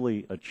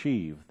easily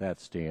achieve that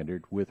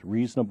standard with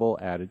reasonable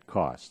added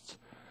costs.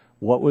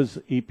 What was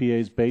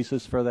EPA's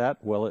basis for that?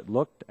 Well, it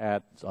looked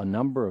at a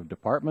number of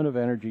Department of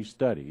Energy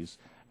studies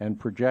and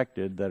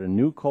projected that a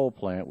new coal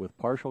plant with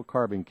partial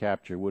carbon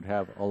capture would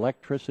have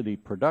electricity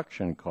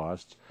production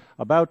costs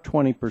about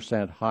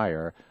 20%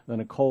 higher than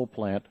a coal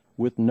plant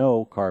with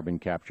no carbon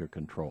capture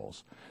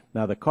controls.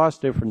 Now, the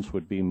cost difference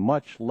would be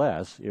much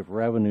less if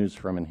revenues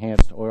from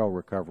enhanced oil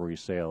recovery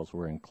sales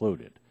were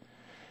included.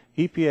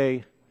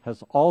 EPA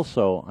has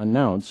also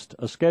announced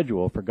a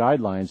schedule for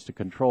guidelines to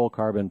control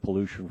carbon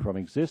pollution from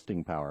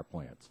existing power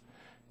plants,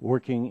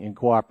 working in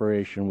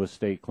cooperation with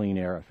state clean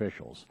air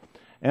officials.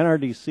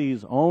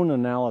 NRDC's own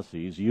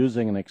analyses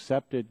using an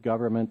accepted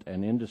government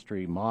and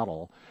industry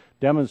model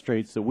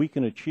demonstrates that we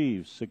can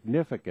achieve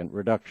significant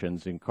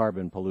reductions in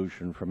carbon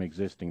pollution from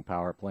existing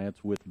power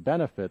plants with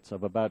benefits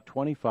of about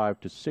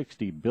 $25 to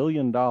 $60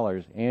 billion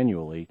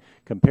annually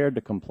compared to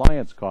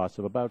compliance costs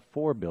of about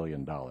 $4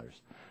 billion.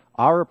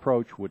 Our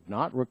approach would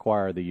not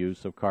require the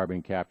use of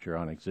carbon capture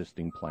on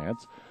existing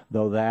plants,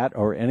 though that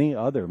or any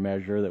other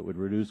measure that would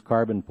reduce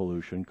carbon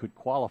pollution could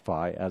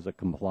qualify as a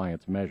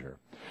compliance measure.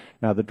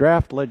 Now, the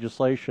draft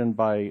legislation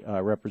by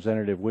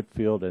Representative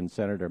Whitfield and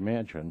Senator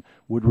Manchin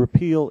would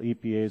repeal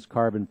EPA's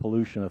carbon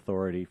pollution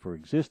authority for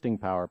existing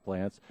power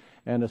plants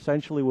and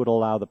essentially would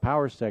allow the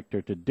power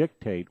sector to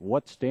dictate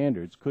what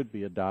standards could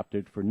be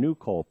adopted for new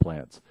coal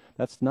plants.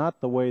 That's not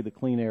the way the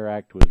Clean Air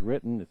Act was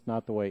written. It's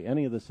not the way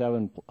any of the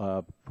 7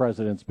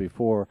 presidents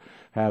before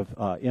have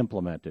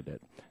implemented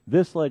it.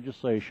 This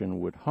legislation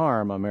would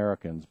harm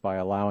Americans by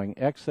allowing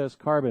excess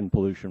carbon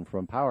pollution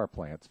from power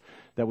plants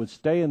that would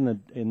stay in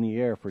the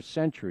air for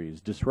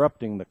centuries,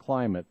 disrupting the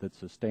climate that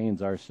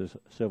sustains our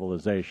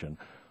civilization.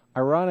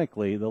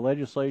 Ironically, the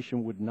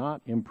legislation would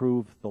not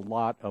improve the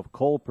lot of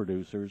coal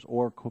producers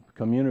or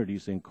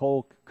communities in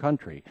coal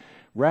country.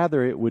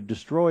 Rather, it would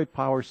destroy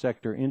power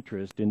sector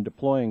interest in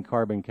deploying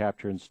carbon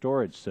capture and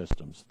storage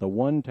systems, the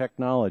one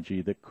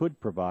technology that could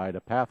provide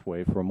a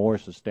pathway for more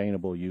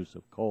sustainable use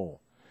of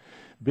coal.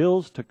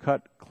 Bills to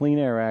cut Clean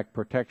Air Act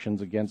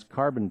protections against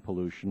carbon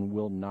pollution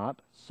will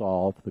not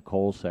solve the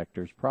coal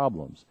sector's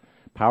problems.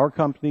 Power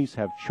companies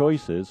have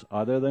choices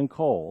other than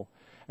coal,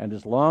 and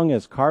as long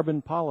as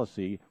carbon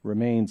policy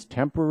remains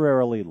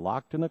temporarily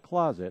locked in a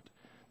closet,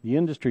 the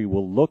industry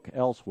will look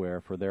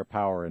elsewhere for their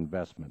power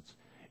investments.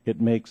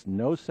 It makes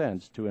no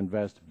sense to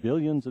invest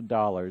billions of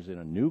dollars in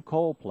a new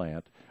coal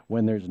plant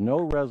when there's no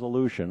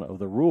resolution of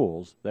the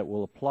rules that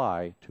will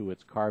apply to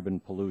its carbon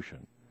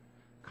pollution.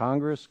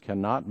 Congress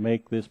cannot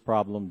make this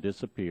problem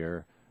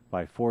disappear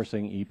by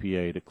forcing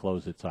EPA to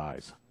close its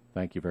eyes.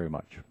 Thank you very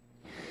much.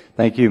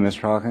 Thank you,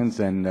 Mr. Hawkins.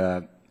 And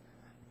Mr.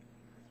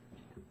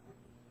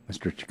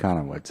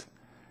 Chikanowicz,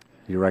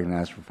 you're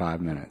recognized for 5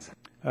 minutes.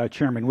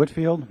 Chairman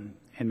Whitfield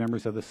and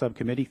members of the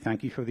subcommittee,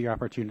 thank you for the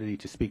opportunity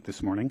to speak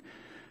this morning.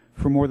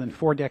 For more than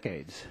 4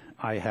 decades,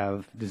 I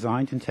have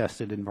designed and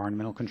tested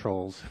environmental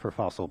controls for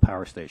fossil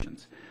power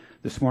stations.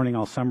 This morning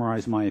I'll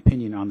summarize my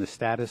opinion on the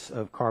status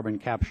of carbon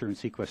capture and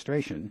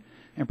sequestration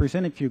and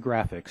present a few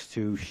graphics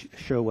to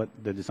show what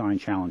the design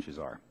challenges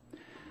are.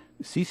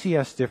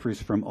 CCS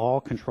differs from all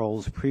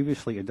controls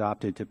previously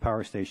adopted to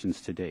power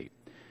stations to date.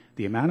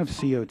 The amount of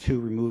CO2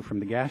 removed from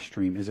the gas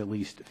stream is at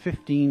least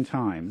 15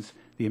 times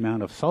the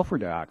amount of sulfur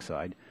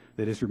dioxide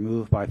that is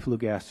removed by flue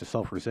gas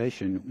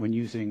desulfurization when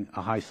using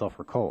a high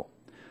sulfur coal.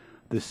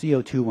 The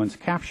CO2, once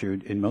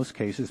captured, in most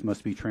cases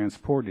must be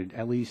transported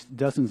at least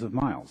dozens of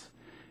miles,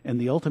 and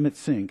the ultimate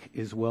sink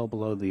is well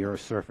below the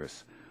Earth's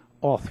surface.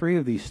 All 3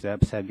 of these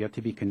steps have yet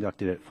to be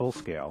conducted at full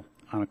scale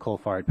on a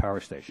coal-fired power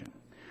station.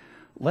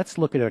 Let's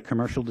look at a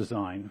commercial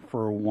design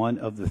for one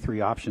of the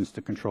 3 options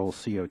to control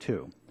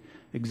CO2.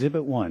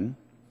 Exhibit 1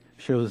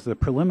 shows the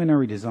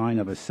preliminary design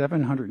of a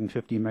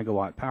 750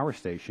 megawatt power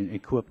station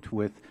equipped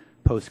with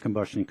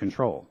post-combustion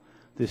control.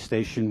 This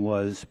station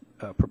was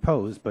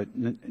proposed but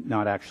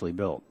not actually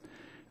built.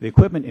 The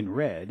equipment in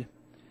red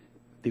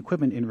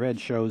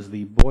shows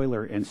the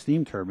boiler and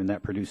steam turbine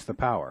that produce the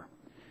power.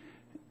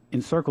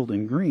 Encircled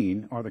in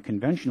green are the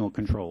conventional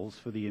controls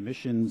for the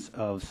emissions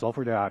of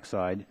sulfur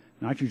dioxide,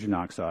 nitrogen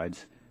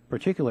oxides,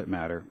 particulate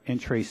matter, and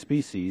trace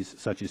species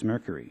such as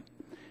mercury.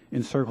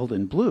 Encircled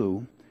in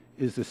blue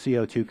is the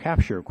CO2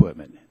 capture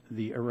equipment.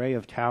 The array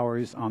of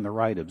towers on the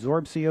right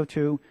absorb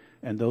CO2,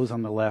 and those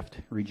on the left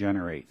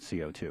regenerate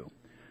CO2.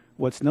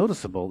 What's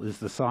noticeable is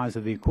the size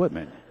of the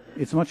equipment.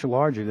 It's much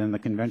larger than the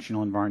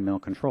conventional environmental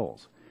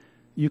controls.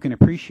 You can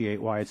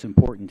appreciate why it's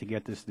important to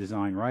get this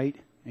design right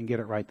and get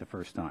it right the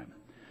first time.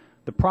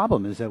 The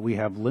problem is that we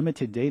have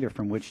limited data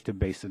from which to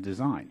base a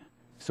design,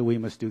 so we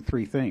must do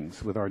 3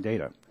 things with our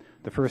data.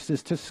 The first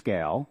is to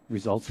scale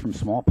results from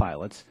small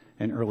pilots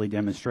and early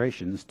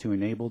demonstrations to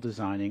enable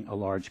designing a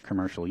large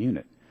commercial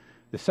unit.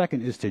 The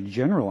second is to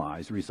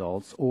generalize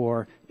results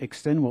or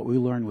extend what we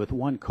learned with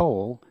one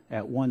coal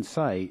at one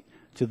site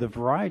to the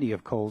variety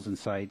of coals and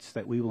sites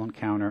that we will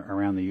encounter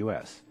around the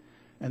U.S.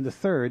 And the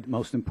third,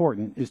 most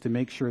important, is to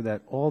make sure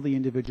that all the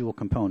individual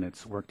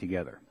components work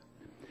together.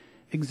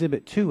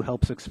 Exhibit 2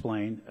 helps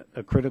explain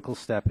a critical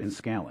step in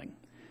scaling.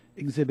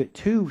 Exhibit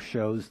 2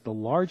 shows the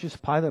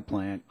largest pilot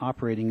plant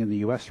operating in the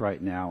U.S.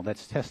 right now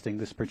that's testing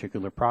this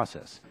particular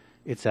process.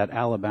 It's at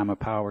Alabama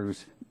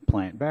Power's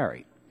Plant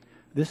Barry.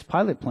 This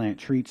pilot plant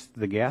treats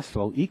the gas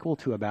flow equal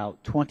to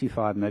about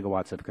 25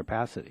 megawatts of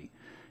capacity.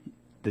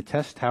 The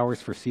test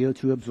towers for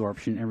CO2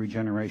 absorption and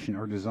regeneration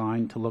are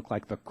designed to look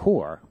like the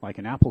core, like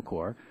an apple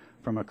core,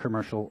 from a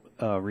commercial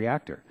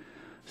reactor.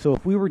 So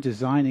if we were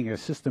designing a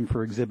system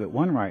for Exhibit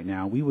 1 right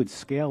now, we would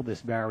scale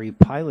this Barry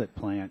pilot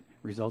plant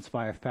results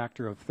by a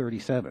factor of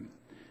 37.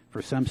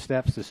 For some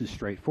steps, this is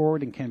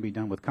straightforward and can be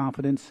done with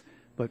confidence,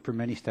 but for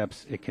many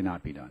steps, it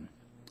cannot be done.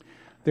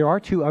 There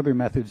are two other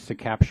methods to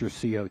capture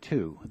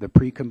CO2, the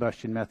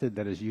pre-combustion method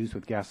that is used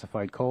with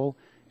gasified coal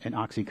and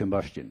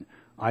oxy-combustion.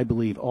 I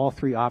believe all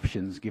three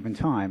options, given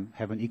time,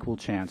 have an equal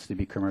chance to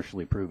be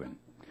commercially proven.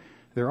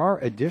 There are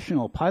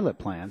additional pilot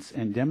plants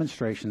and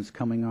demonstrations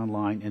coming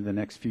online in the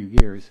next few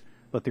years,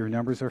 but their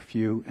numbers are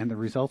few and the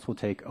results will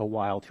take a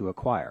while to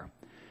acquire.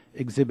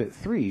 Exhibit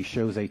 3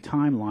 shows a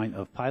timeline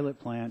of pilot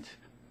plant,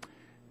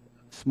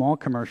 small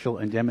commercial,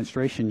 and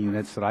demonstration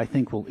units that I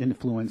think will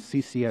influence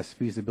CCS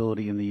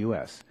feasibility in the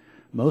U.S.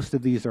 Most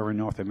of these are in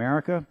North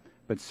America,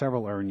 but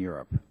several are in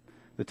Europe.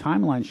 The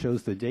timeline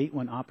shows the date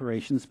when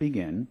operations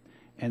begin,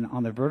 and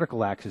on the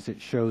vertical axis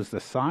it shows the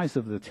size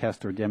of the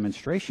test or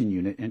demonstration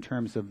unit in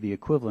terms of the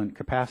equivalent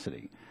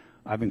capacity.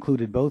 I've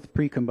included both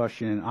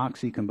pre-combustion and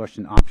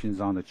oxy-combustion options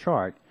on the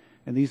chart,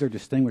 and these are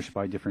distinguished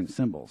by different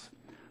symbols.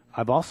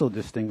 I've also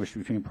distinguished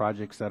between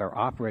projects that are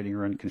operating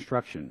or in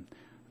construction.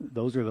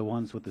 Those are the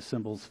ones with the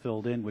symbols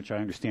filled in, which I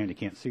understand you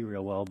can't see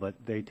real well, but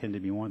they tend to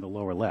be more in the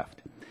lower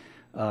left.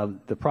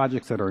 The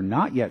projects that are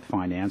not yet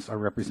financed are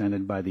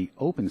represented by the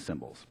open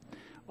symbols.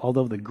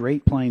 Although the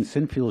Great Plains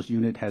Synfuels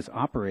unit has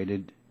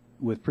operated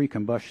with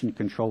pre-combustion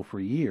control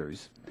for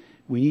years,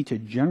 we need to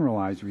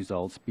generalize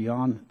results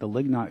beyond the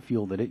lignite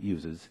fuel that it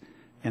uses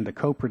and the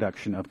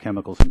co-production of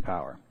chemicals and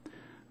power.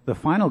 The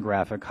final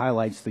graphic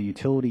highlights the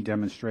utility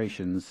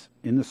demonstrations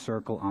in the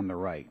circle on the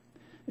right.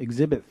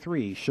 Exhibit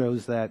 3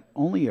 shows that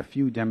only a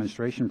few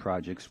demonstration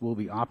projects will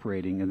be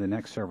operating in the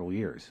next several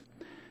years.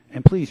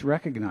 And please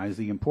recognize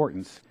the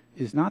importance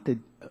is not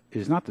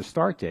the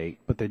start date,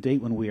 but the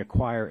date when we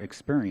acquire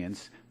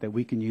experience that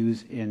we can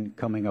use in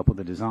coming up with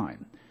a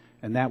design.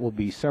 And that will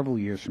be several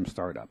years from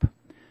startup.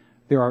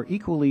 There are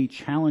equally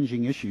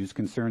challenging issues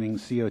concerning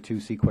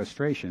CO2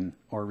 sequestration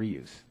or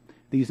reuse.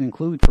 These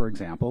include, for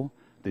example,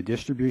 the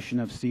distribution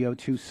of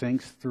CO2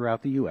 sinks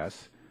throughout the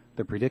U.S.,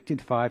 the predicted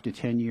 5 to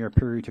 10 year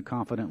period to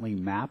confidently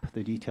map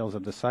the details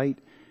of the site,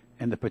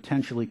 and the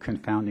potentially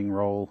confounding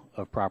role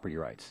of property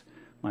rights.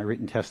 My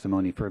written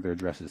testimony further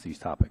addresses these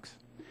topics.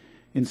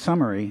 In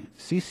summary,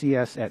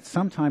 CCS at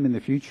some time in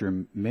the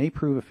future may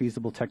prove a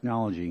feasible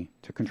technology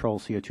to control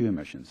CO2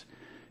 emissions.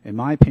 In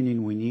my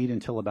opinion, we need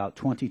until about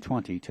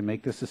 2020 to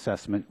make this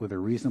assessment with a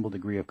reasonable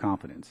degree of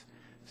confidence.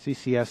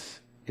 CCS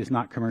is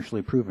not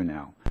commercially proven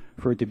now.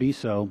 For it to be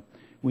so,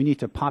 we need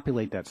to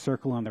populate that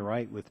circle on the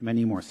right with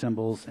many more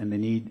symbols and the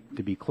need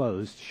to be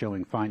closed,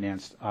 showing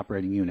financed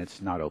operating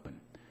units not open.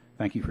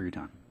 Thank you for your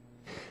time.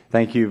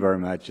 Thank you very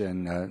much.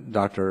 And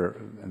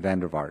Dr.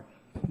 Vandervaart,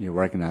 you're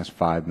recognized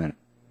 5 minutes.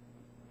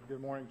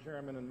 Good morning,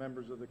 Chairman and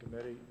members of the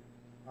committee.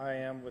 I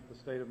am with the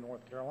state of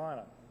North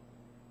Carolina.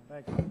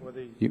 Thank you for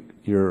the...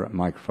 Your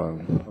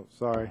microphone. Oh,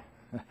 sorry.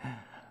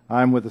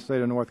 I'm with the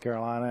state of North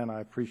Carolina, and I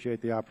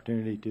appreciate the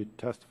opportunity to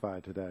testify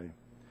today.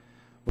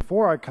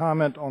 Before I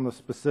comment on the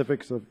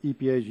specifics of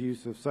EPA's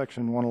use of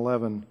Section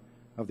 111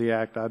 of the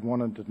Act, I'd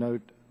wanted to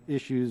note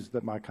issues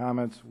that my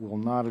comments will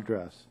not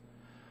address.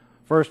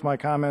 First, my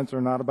comments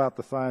are not about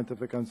the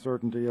scientific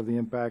uncertainty of the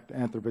impact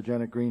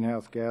anthropogenic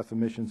greenhouse gas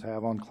emissions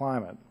have on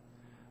climate.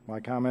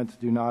 My comments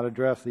do not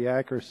address the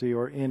accuracy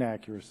or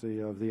inaccuracy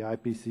of the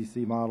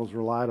IPCC models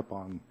relied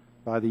upon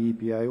by the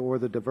EPA or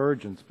the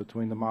divergence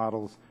between the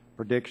models'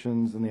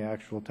 predictions and the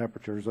actual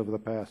temperatures over the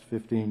past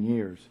 15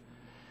 years.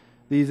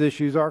 These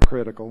issues are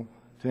critical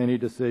to any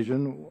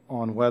decision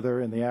on whether,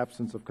 in the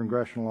absence of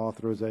congressional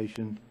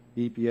authorization,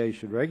 the EPA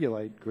should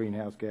regulate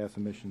greenhouse gas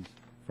emissions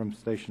from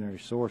stationary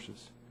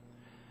sources.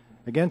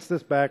 Against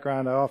this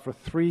background, I offer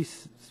 3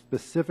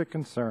 specific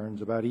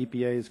concerns about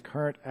EPA's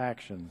current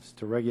actions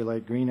to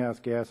regulate greenhouse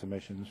gas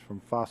emissions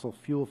from fossil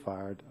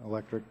fuel-fired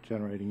electric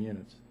generating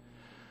units.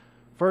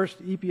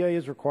 First, EPA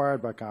is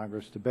required by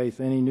Congress to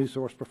base any new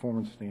source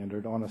performance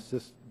standard on a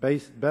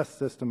best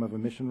system of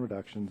emission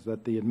reductions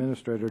that the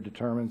administrator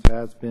determines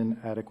has been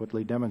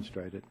adequately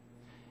demonstrated.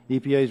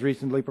 EPA's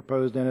recently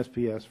proposed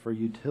NSPS for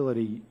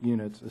utility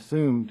units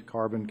assumed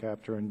carbon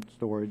capture and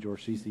storage, or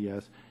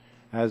CCS,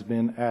 has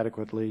been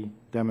adequately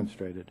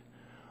demonstrated.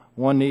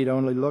 One need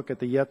only look at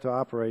the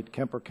yet-to-operate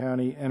Kemper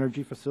County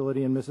Energy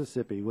Facility in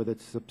Mississippi with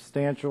its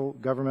substantial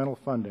governmental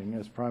funding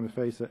as prima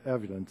facie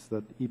evidence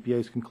that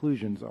EPA's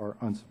conclusions are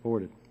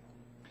unsupported.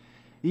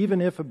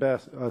 Even if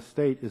a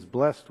state is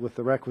blessed with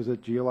the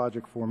requisite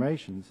geologic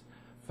formations,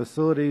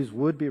 facilities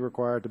would be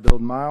required to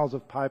build miles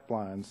of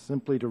pipelines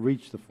simply to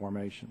reach the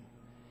formation.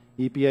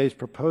 EPA's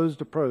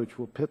proposed approach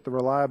will pit the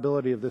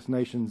reliability of this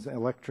nation's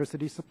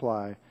electricity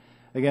supply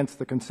against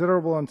the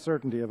considerable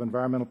uncertainty of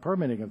environmental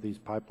permitting of these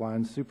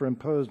pipelines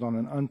superimposed on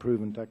an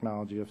unproven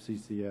technology of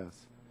CCS.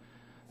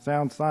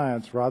 Sound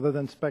science, rather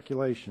than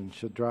speculation,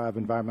 should drive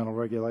environmental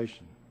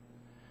regulation.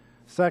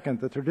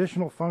 Second, the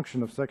traditional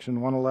function of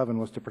Section 111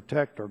 was to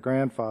protect or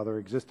grandfather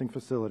existing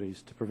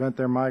facilities to prevent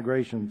their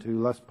migration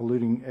to less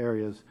polluted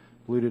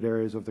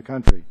areas of the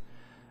country.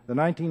 The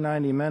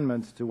 1990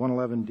 amendments to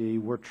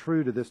 111D were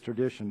true to this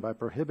tradition by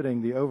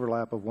prohibiting the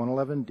overlap of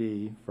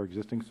 111D for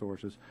existing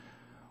sources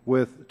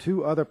with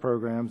two other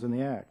programs in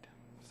the Act.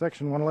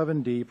 Section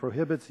 111D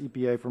prohibits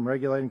EPA from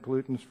regulating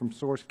pollutants from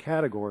source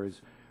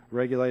categories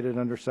regulated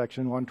under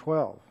Section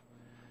 112.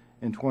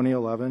 In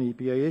 2011,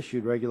 EPA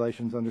issued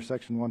regulations under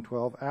Section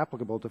 112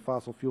 applicable to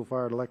fossil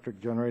fuel-fired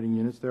electric generating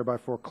units, thereby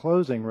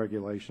foreclosing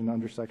regulation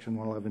under Section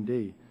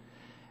 111D.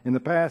 In the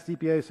past,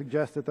 EPA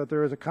suggested that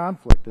there is a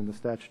conflict in the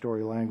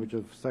statutory language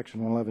of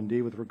Section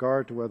 111D with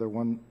regard to whether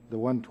the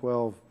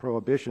 112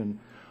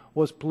 prohibition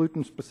was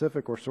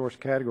pollutant-specific or source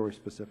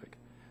category-specific.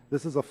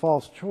 This is a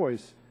false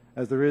choice,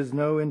 as there is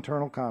no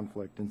internal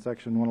conflict in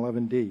Section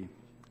 111D.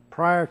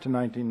 Prior to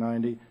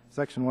 1990,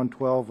 Section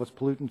 112 was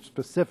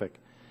pollutant-specific.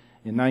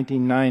 In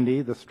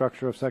 1990, the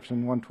structure of Section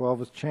 112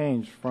 was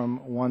changed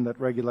from one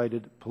that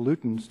regulated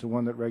pollutants to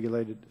one that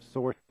regulated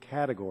source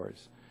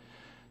categories.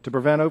 To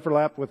prevent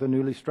overlap with the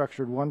newly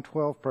structured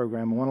 112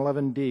 program,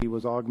 111D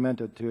was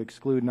augmented to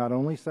exclude not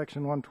only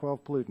Section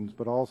 112 pollutants,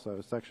 but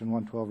also Section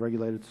 112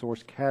 regulated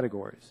source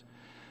categories.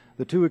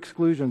 The two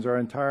exclusions are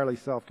entirely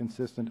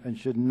self-consistent and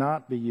should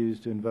not be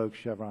used to invoke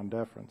Chevron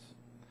deference.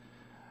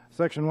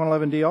 Section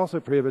 111D also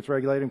prohibits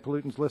regulating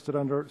pollutants listed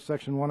under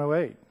Section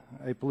 108.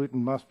 A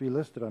pollutant must be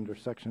listed under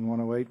Section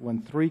 108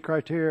 when three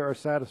criteria are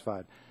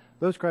satisfied.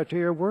 Those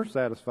criteria were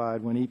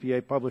satisfied when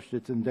EPA published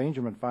its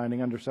endangerment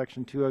finding under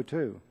Section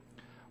 202.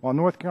 While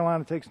North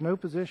Carolina takes no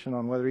position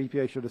on whether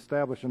EPA should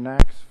establish a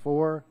NAAQS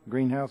for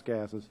greenhouse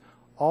gases,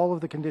 all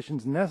of the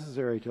conditions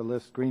necessary to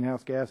list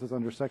greenhouse gases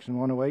under Section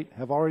 108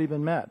 have already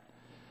been met.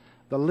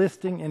 The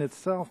listing in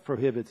itself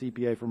prohibits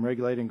EPA from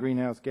regulating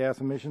greenhouse gas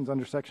emissions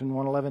under Section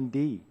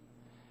 111D.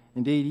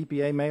 Indeed,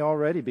 EPA may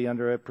already be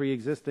under a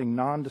pre-existing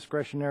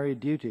non-discretionary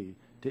duty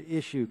to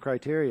issue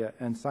criteria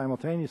and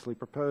simultaneously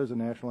propose a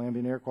national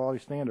ambient air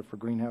quality standard for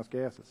greenhouse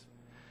gases.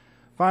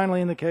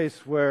 Finally, in the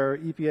case where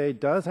EPA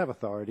does have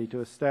authority to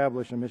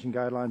establish emission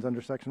guidelines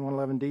under Section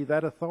 111D,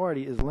 that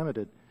authority is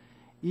limited.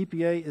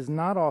 EPA is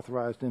not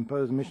authorized to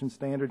impose emission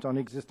standards on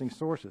existing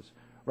sources.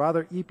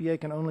 Rather,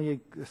 EPA can only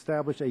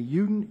establish a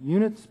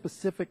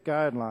unit-specific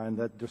guideline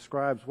that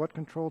describes what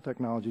control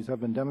technologies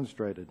have been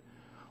demonstrated.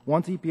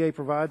 Once EPA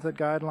provides that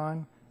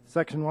guideline,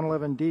 Section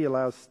 111D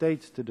allows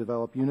states to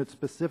develop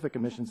unit-specific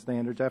emission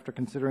standards after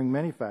considering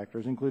many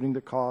factors, including the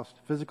cost,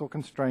 physical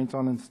constraints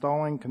on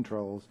installing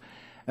controls,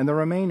 and the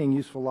remaining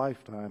useful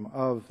lifetime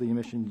of the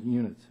emission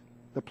units.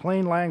 The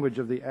plain language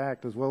of the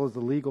Act, as well as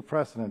the legal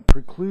precedent,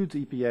 precludes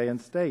EPA and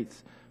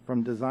states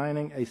from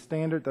designing a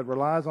standard that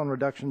relies on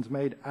reductions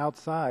made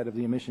outside of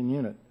the emission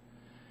unit.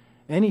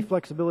 Any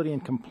flexibility in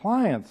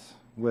compliance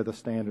with a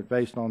standard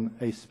based on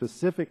a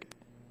specific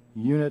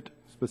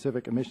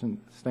unit-specific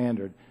emission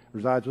standard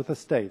resides with the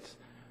states,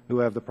 who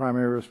have the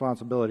primary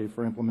responsibility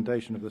for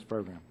implementation of this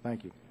program.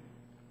 Thank you.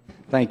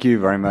 Thank you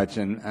very much.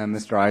 And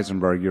Mr.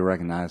 Eisenberg, you're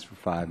recognized for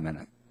 5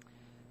 minutes.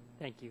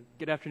 Thank you.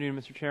 Good afternoon,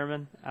 Mr.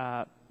 Chairman.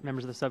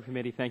 Members of the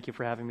subcommittee, thank you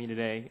for having me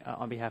today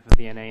on behalf of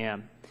the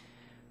NAM.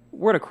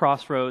 We're at a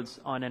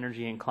crossroads on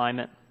energy and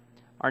climate.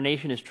 Our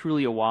nation is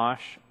truly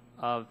awash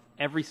of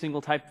every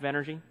single type of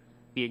energy,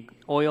 be it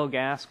oil,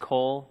 gas,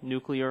 coal,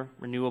 nuclear,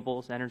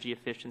 renewables, energy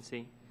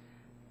efficiency.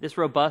 This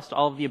robust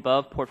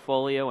all-of-the-above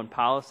portfolio and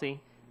policy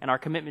and our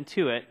commitment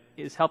to it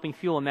is helping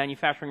fuel a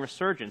manufacturing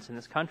resurgence in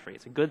this country.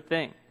 It's a good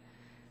thing.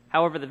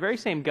 However, the very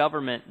same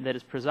government that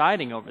is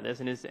presiding over this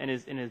and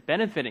is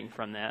benefiting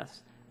from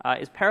this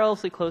is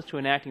perilously close to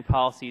enacting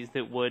policies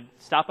that would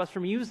stop us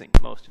from using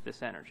most of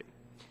this energy.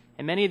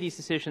 And many of these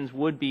decisions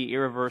would be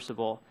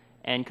irreversible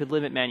and could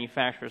limit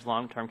manufacturers'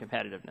 long-term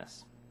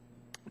competitiveness.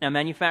 Now,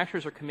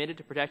 manufacturers are committed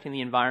to protecting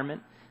the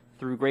environment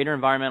through greater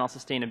environmental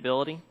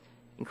sustainability,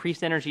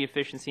 increased energy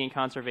efficiency and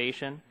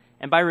conservation,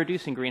 and by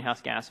reducing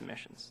greenhouse gas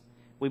emissions.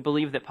 We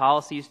believe that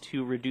policies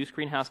to reduce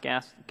greenhouse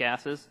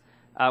gases,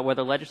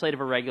 whether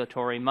legislative or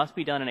regulatory, must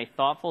be done in a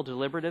thoughtful,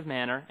 deliberative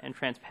manner and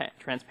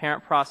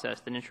transparent process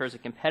that ensures a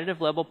competitive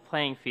level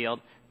playing field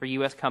for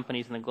U.S.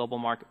 companies in the global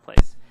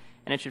marketplace.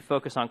 And it should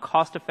focus on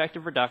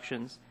cost-effective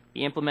reductions,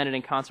 be implemented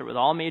in concert with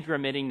all major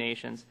emitting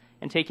nations,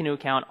 and take into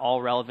account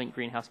all relevant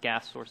greenhouse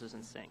gas sources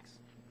and sinks.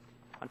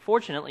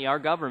 Unfortunately, our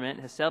government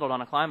has settled on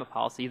a climate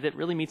policy that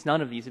really meets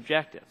none of these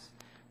objectives,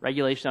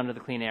 regulation under the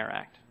Clean Air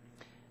Act.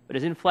 But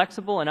as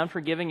inflexible and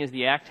unforgiving as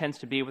the Act tends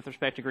to be with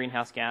respect to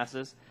greenhouse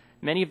gases,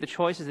 many of the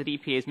choices that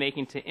EPA is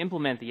making to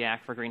implement the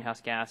Act for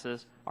greenhouse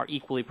gases are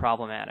equally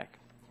problematic.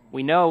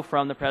 We know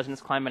from the President's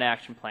Climate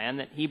Action Plan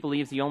that he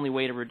believes the only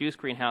way to reduce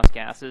greenhouse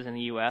gases in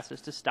the U.S.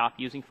 is to stop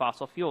using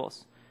fossil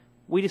fuels.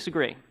 We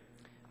disagree.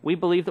 We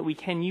believe that we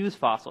can use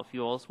fossil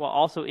fuels while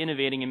also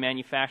innovating and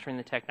manufacturing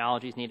the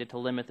technologies needed to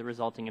limit the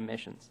resulting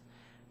emissions.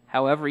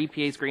 However,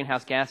 EPA's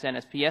greenhouse gas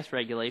NSPS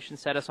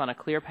regulations set us on a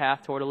clear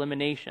path toward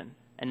elimination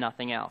and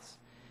nothing else.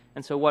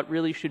 And so what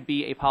really should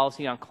be a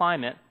policy on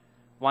climate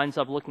winds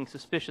up looking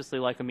suspiciously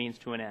like a means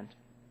to an end.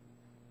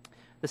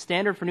 The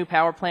standard for new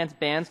power plants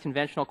bans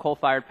conventional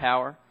coal-fired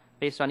power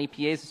based on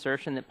EPA's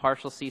assertion that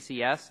partial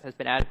CCS has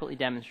been adequately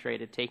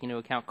demonstrated, taking into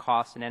account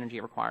costs and energy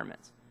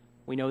requirements.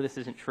 We know this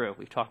isn't true.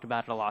 We've talked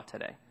about it a lot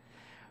today.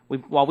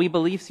 While we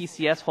believe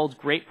CCS holds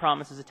great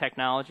promise as a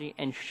technology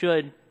and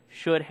should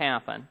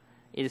happen,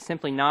 it is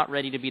simply not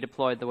ready to be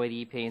deployed the way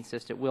the EPA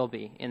insists it will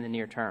be in the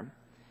near term.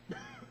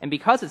 And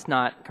because it's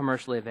not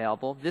commercially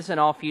available, this and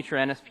all future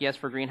NSPS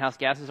for greenhouse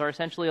gases are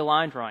essentially a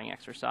line drawing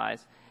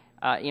exercise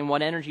in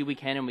what energy we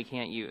can and we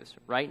can't use.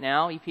 Right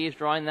now, EPA is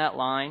drawing that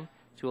line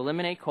to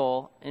eliminate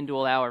coal and to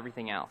allow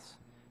everything else.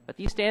 But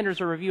these standards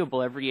are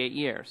reviewable every 8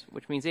 years,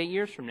 which means 8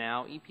 years from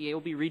now, EPA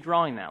will be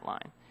redrawing that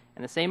line.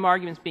 And the same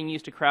arguments being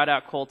used to crowd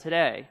out coal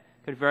today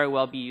could very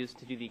well be used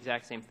to do the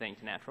exact same thing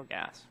to natural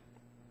gas.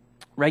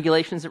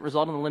 Regulations that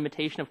result in the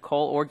limitation of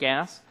coal or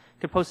gas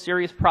could pose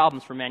serious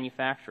problems for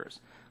manufacturers.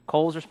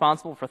 Coal is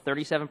responsible for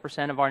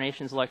 37% of our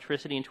nation's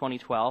electricity in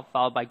 2012,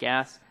 followed by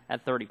gas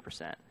at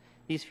 30%.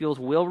 These fuels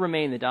will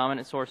remain the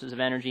dominant sources of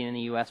energy in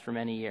the U.S. for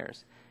many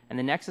years. And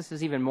the nexus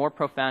is even more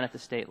profound at the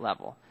state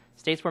level.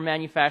 States where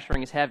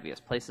manufacturing is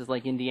heaviest, places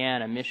like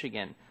Indiana,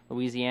 Michigan,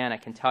 Louisiana,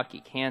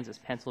 Kentucky, Kansas,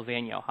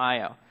 Pennsylvania,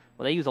 Ohio,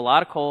 well, they use a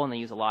lot of coal and they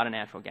use a lot of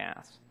natural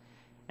gas.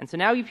 And so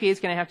now EPA is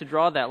going to have to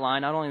draw that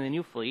line not only in the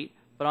new fleet,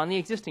 but on the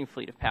existing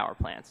fleet of power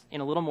plants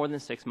in a little more than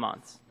 6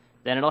 months.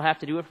 Then it'll have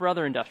to do it for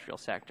other industrial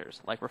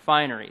sectors, like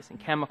refineries and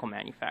chemical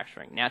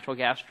manufacturing, natural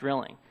gas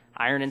drilling,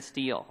 iron and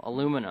steel,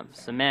 aluminum,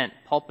 cement,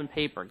 pulp and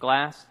paper,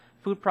 glass,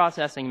 food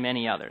processing, and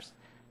many others.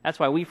 That's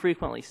why we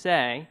frequently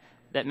say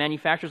that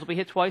manufacturers will be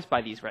hit twice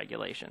by these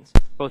regulations,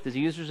 both as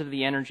users of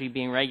the energy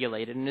being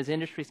regulated and as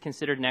industries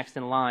considered next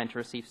in line to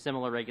receive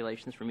similar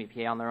regulations from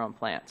EPA on their own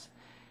plants.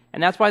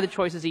 And that's why the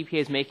choices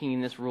EPA is making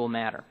in this rule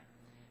matter.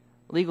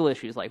 Legal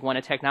issues like when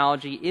a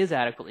technology is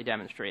adequately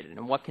demonstrated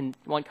and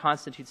what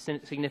constitutes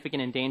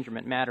significant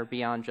endangerment matter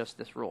beyond just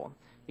this rule.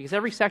 Because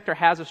every sector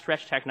has a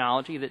stretched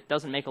technology that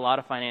doesn't make a lot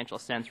of financial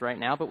sense right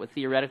now, but would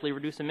theoretically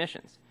reduce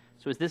emissions.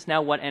 So is this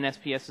now what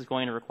NSPS is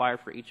going to require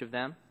for each of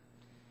them?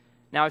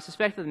 Now, I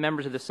suspect that the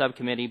members of the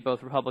subcommittee,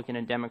 both Republican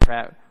and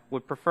Democrat,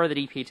 would prefer that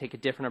EPA take a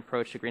different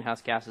approach to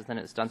greenhouse gases than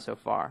it's done so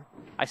far.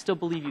 I still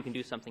believe you can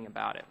do something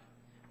about it.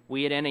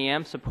 We at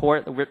NAM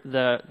support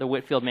the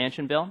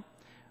Whitfield-Manchin bill,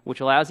 which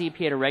allows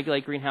EPA to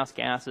regulate greenhouse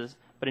gases,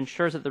 but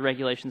ensures that the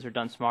regulations are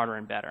done smarter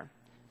and better.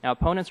 Now,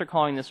 opponents are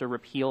calling this a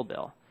repeal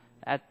bill.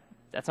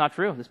 That's not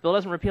true. This bill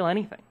doesn't repeal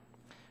anything.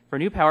 For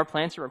new power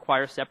plants, it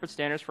requires separate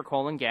standards for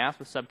coal and gas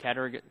with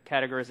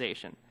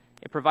subcategorization.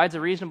 It provides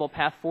a reasonable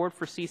path forward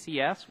for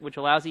CCS, which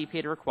allows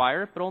EPA to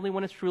require it, but only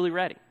when it's truly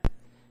ready.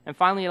 And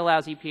finally, it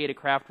allows EPA to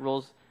craft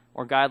rules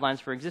or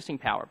guidelines for existing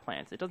power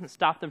plants. It doesn't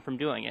stop them from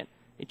doing it.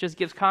 It just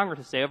gives Congress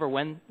a say over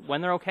when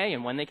they're okay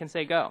and when they can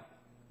say go.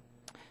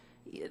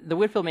 The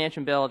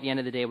Whitfield-Manchin bill, at the end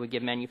of the day, would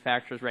give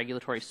manufacturers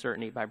regulatory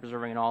certainty by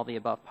preserving an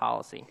all-of-the-above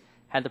policy.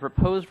 Had the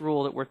proposed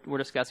rule that we're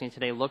discussing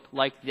today looked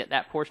like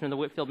that portion of the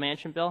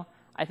Whitfield-Manchin bill,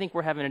 I think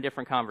we're having a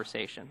different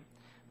conversation.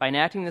 By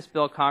enacting this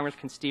bill, Congress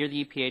can steer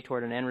the EPA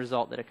toward an end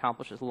result that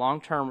accomplishes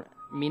long-term,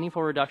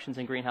 meaningful reductions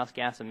in greenhouse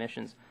gas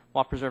emissions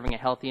while preserving a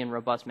healthy and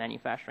robust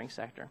manufacturing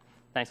sector.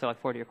 Thanks. I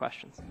look forward to your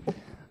questions.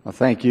 Well,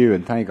 thank you,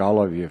 and thank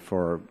all of you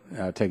for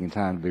taking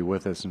time to be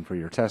with us and for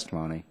your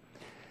testimony.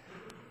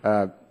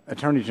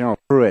 Attorney General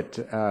Pruitt,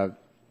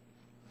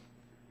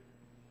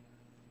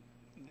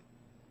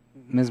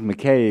 Ms.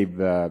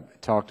 McCabe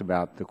talked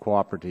about the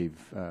cooperative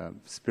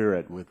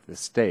spirit with the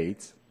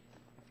states,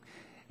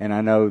 and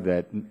I know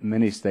that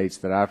many states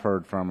that I've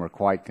heard from are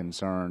quite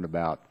concerned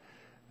about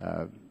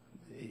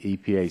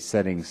EPA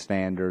setting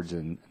standards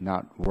and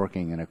not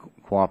working in a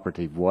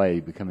cooperative way,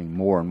 becoming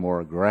more and more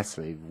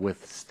aggressive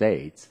with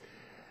states.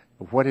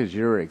 What has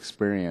your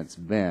experience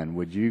been?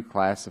 Would you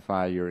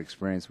classify your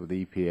experience with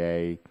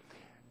EPA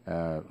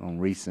on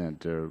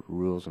recent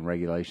rules and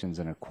regulations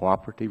in a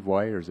cooperative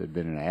way, or has it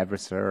been an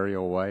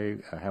adversarial way?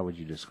 How would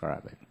you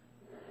describe it?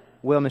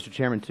 Well, Mr.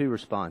 Chairman, two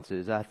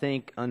responses. I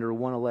think under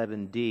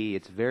 111D,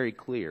 it's very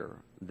clear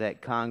that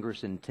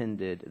Congress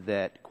intended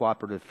that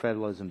cooperative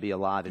federalism be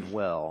alive and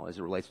well as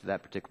it relates to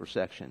that particular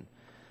section.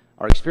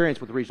 Our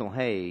experience with regional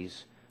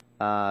haze,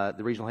 the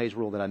regional haze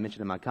rule that I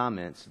mentioned in my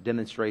comments,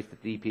 demonstrates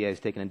that the EPA has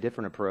taken a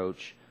different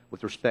approach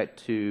with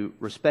respect to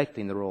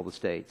respecting the role of the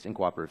states in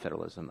cooperative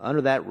federalism.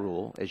 Under that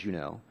rule, as you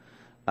know,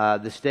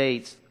 the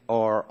states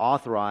are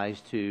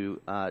authorized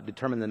to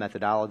determine the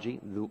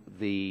methodology,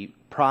 the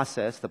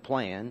process, the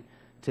plan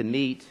to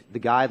meet the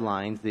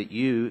guidelines that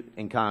you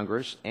in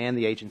Congress and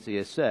the agency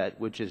has set,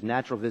 which is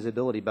natural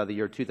visibility by the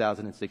year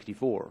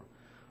 2064.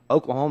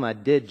 Oklahoma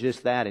did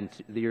just that in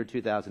the year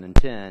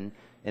 2010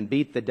 and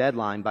beat the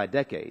deadline by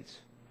decades.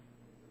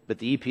 But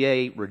the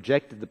EPA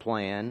rejected the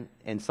plan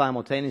and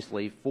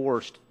simultaneously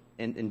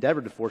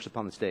endeavored to force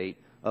upon the state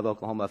of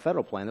Oklahoma a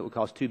federal plan that would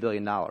cost $2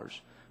 billion,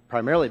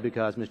 primarily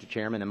because, Mr.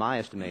 Chairman, in my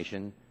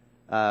estimation,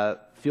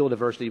 fuel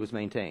diversity was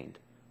maintained.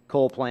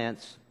 Coal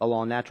plants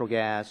along natural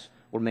gas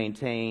were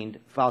maintained,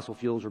 fossil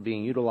fuels were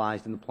being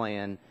utilized in the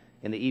plan,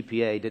 and the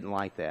EPA didn't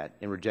like that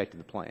and rejected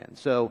the plan.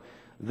 So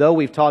though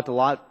we've talked a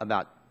lot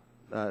about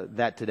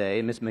that today,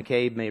 and Ms.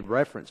 McCabe made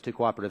reference to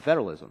cooperative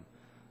federalism,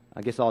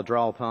 I guess I'll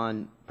draw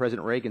upon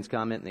President Reagan's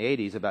comment in the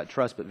 80s about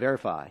trust but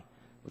verify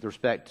with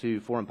respect to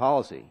foreign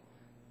policy.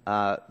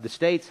 The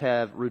states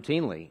have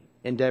routinely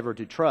endeavored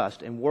to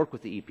trust and work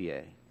with the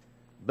EPA,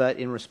 but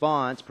in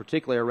response,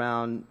 particularly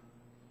around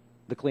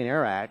the Clean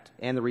Air Act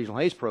and the Regional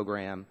Haze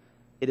Program,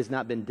 it has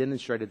not been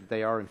demonstrated that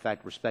they are, in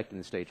fact, respecting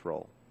the state's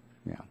role.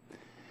 Yeah.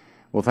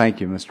 Well,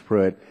 thank you, Mr.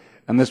 Pruitt.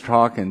 Mr.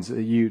 Hawkins,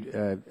 you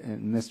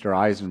and Mr.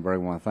 Eisenberg, I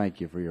want to thank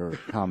you for your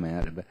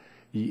comment. But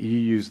you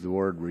used the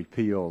word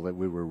repeal, that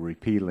we were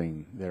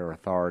repealing their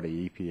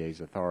authority,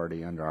 EPA's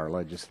authority under our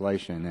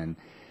legislation, and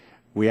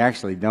we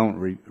actually don't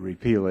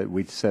repeal it.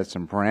 We set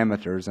some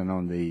parameters, and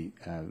on the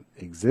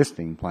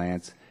existing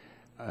plants,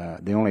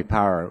 the only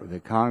power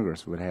that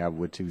Congress would have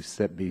would to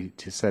set the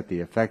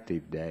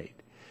effective date.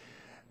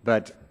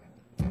 But,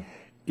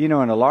 you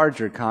know, in a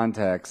larger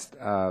context,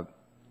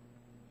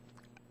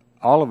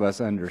 all of us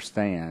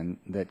understand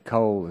that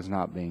coal is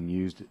not being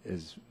used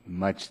as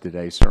much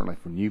today, certainly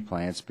for new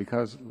plants,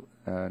 because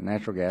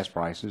natural gas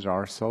prices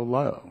are so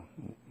low.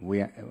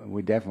 We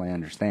definitely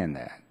understand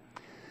that.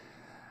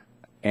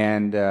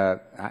 And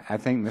I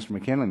think Mr.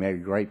 McKinley made a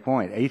great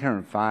point.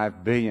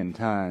 805 billion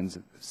tons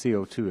of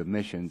CO2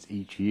 emissions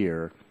each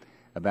year,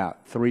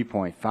 about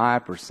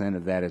 3.5%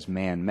 of that is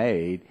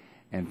man-made,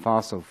 and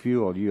fossil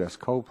fuel U.S.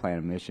 coal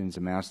plant emissions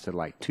amounts to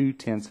like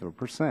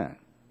 0.2%.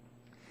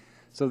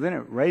 So then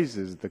it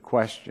raises the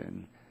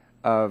question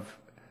of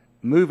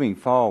moving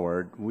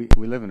forward. We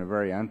live in a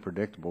very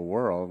unpredictable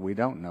world. We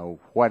don't know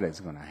what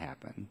is going to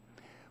happen.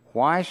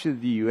 Why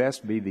should the U.S.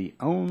 be the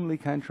only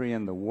country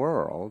in the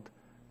world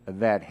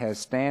that has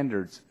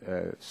standards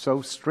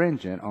so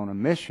stringent on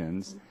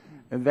emissions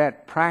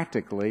that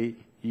practically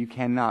you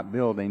cannot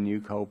build a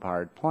new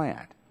coal-powered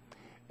plant?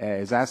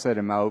 As I said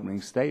in my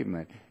opening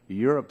statement,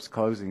 Europe's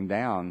closing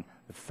down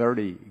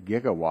 30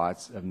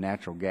 gigawatts of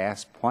natural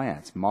gas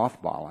plants,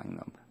 mothballing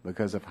them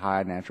because of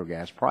high natural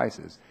gas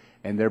prices,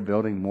 and they're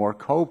building more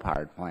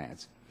coal-powered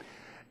plants.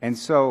 And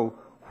so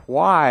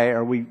why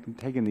are we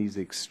taking these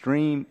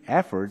extreme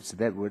efforts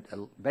that would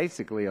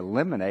basically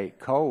eliminate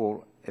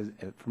coal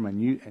from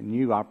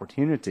new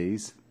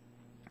opportunities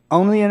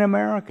only in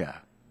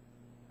America?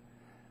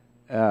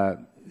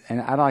 And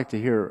I'd like to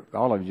hear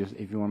all of you, just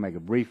if you want to make a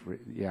brief,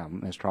 yeah,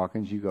 Mr.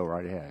 Hawkins, you go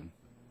right ahead.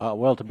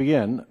 Well, to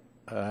begin,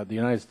 the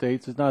United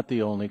States is not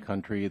the only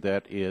country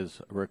that is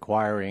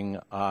requiring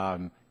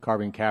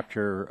carbon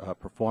capture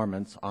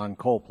performance on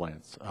coal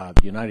plants.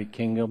 The United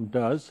Kingdom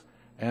does,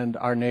 and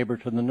our neighbor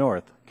to the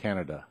north,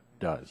 Canada,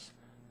 does.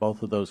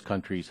 Both of those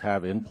countries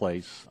have in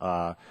place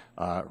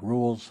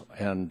rules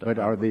and. But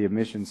are the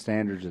emission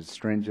standards as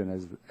stringent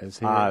as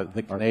here?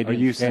 The Canadian are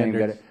you standards,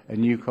 saying that a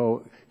new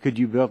coal? Could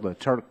you build a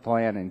Turk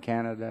plant in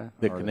Canada?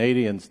 The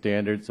Canadian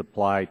standards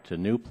apply to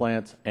new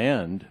plants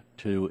and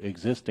to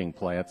existing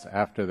plants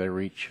after they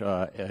reach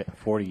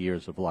 40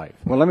 years of life.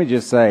 Well, let me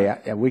just say,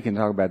 we can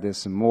talk about this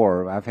some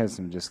more. I've had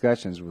some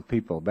discussions with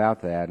people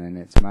about that, and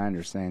it's my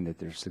understanding that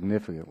they're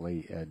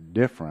significantly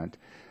different.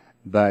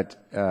 But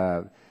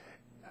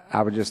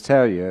I would just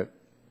tell you,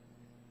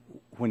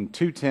 when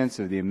 2/10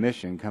 of the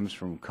emission comes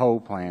from coal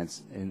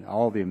plants in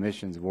all the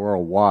emissions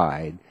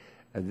worldwide,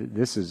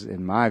 this is,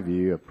 in my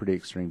view, a pretty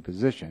extreme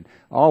position.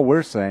 All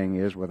we're saying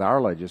is, with our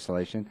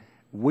legislation,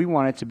 we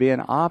want it to be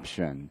an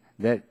option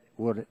that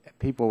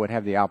people would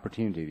have the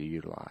opportunity to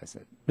utilize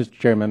it. Mr.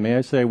 Chairman, may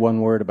I say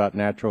one word about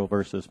natural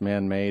versus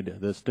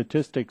man-made? The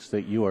statistics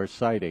that you are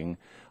citing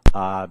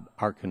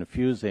are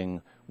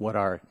confusing what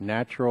are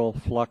natural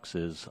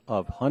fluxes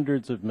of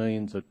hundreds of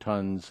millions of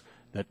tons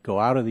that go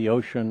out of the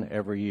ocean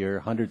every year,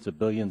 hundreds of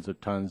billions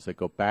of tons that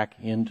go back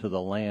into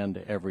the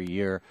land every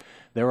year.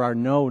 There are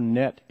no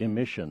net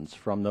emissions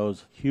from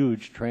those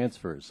huge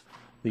transfers.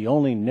 The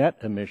only net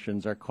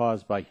emissions are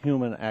caused by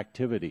human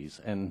activities,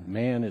 and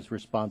man is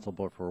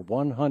responsible for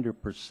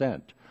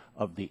 100%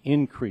 of the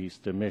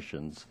increased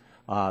emissions.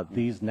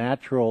 These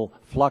natural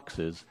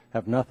fluxes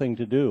have nothing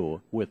to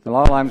do with the.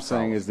 All I'm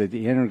saying is that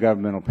the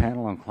Intergovernmental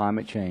Panel on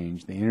Climate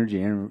Change, the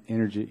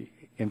Energy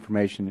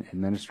Information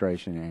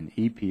Administration, and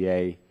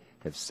EPA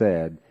have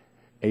said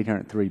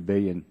 803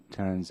 billion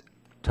tons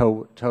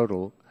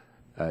total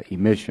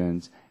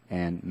emissions,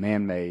 and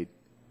man-made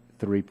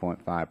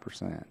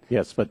 3.5%.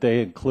 Yes, but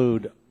they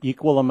include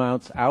equal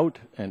amounts out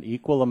and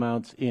equal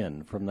amounts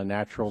in from the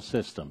natural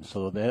system.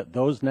 So that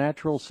those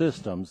natural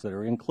systems that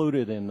are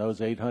included in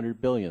those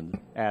 800 billion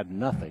add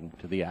nothing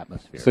to the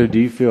atmosphere. So do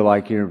you feel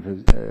like you're,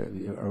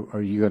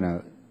 are you going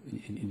to,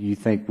 you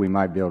think we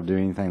might be able to do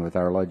anything with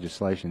our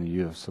legislation and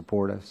you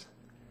support us?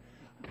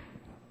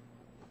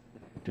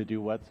 To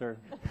do what, sir?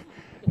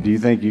 Do you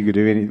think you could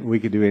do we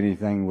could do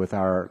anything with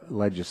our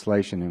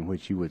legislation in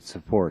which you would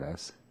support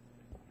us?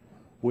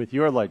 With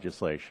your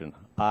legislation,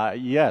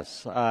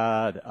 yes,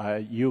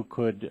 you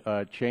could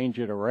change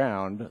it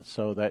around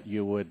so that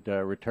you would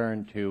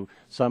return to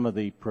some of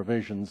the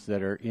provisions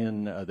that are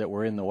in that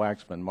were in the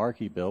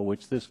Waxman-Markey bill,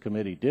 which this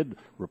committee did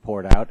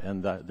report out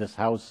and this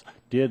House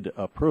did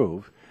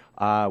approve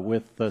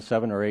with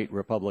 7 or 8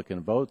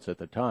 Republican votes at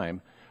the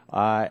time.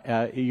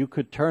 You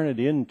could turn it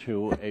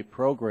into a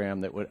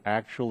program that would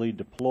actually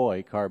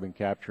deploy carbon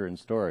capture and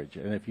storage,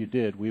 and if you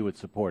did, we would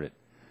support it.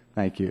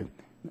 Thank you.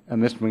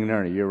 Mr.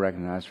 McNerney, you're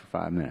recognized for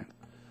 5 minutes.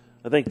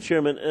 Thank you,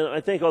 Chairman, and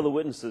I thank all the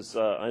witnesses.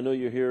 I know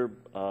you're here.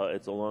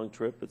 It's a long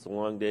trip. It's a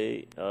long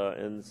day,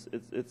 and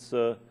it's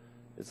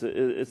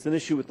an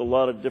issue with a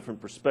lot of different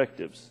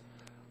perspectives.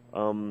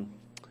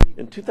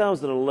 In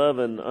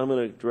 2011, I'm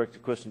going to direct a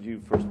question to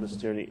you first, Ms.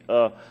 Tierney.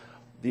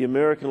 The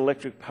American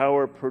Electric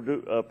Power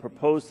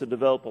proposed to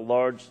develop a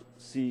large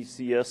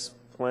CCS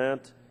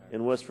plant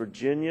in West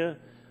Virginia,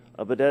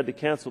 but had to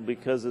cancel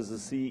because, as the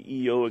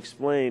CEO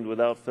explained,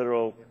 without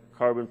federal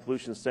carbon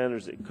pollution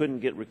standards, it couldn't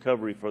get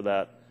recovery for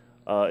that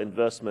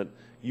investment.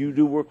 You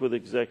do work with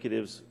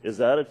executives. Is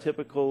that a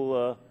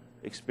typical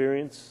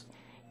experience?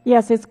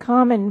 Yes, it's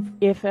common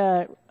if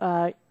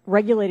a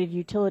regulated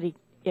utility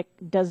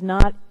does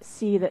not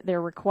see that they're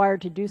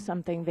required to do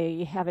something.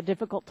 They have a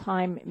difficult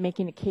time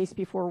making a case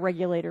before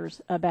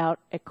regulators about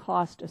a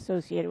cost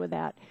associated with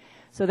that.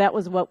 So that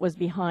was what was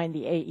behind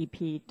the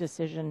AEP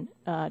decision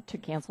to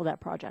cancel that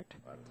project.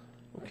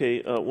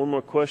 Okay, one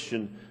more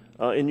question.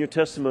 In your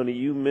testimony,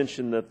 you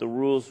mentioned that the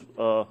rules,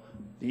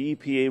 the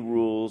EPA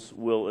rules,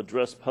 will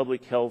address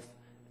public health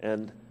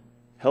and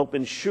help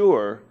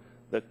ensure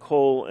that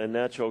coal and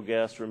natural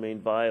gas remain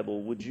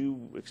viable. Would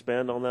you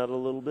expand on that a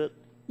little bit?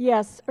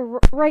 Yes.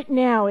 Right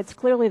now, it's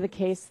clearly the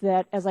case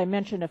that, as I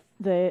mentioned,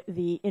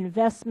 the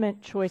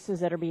investment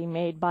choices that are being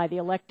made by the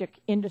electric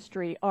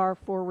industry are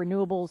for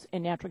renewables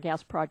and natural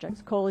gas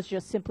projects. Coal is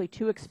just simply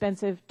too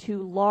expensive,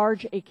 too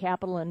large a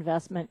capital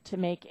investment to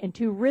make, and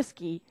too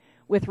risky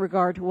with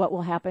regard to what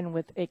will happen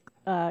with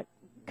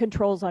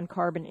controls on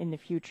carbon in the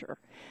future.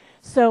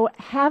 So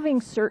having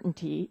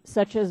certainty,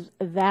 such as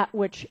that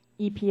which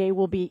EPA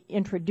will be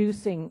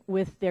introducing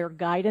with their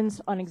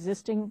guidance on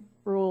existing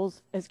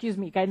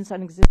guidance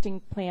on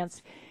existing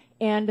plants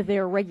and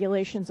their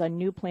regulations on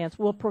new plants,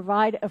 will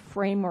provide a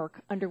framework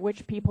under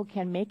which people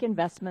can make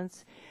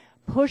investments,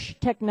 push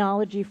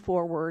technology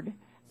forward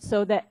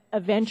so that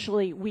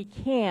eventually we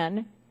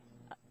can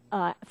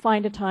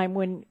find a time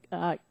when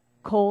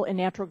coal and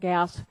natural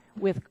gas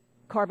with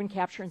carbon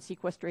capture and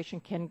sequestration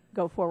can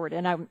go forward.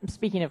 And I'm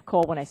speaking of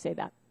coal when I say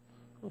that.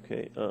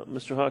 Okay.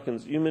 Mr.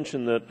 Hawkins, you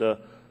mentioned that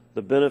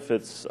the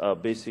benefits,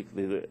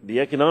 basically the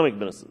economic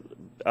benefits,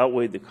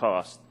 outweighed the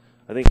cost.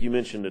 I think you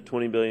mentioned a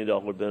 $20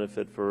 billion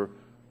benefit for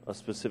a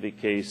specific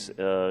case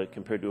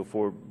compared to a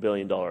 $4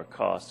 billion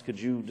cost. Could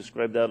you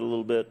describe that a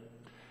little bit?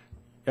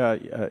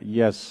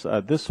 Yes,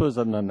 this was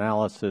an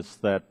analysis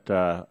that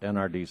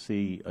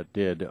NRDC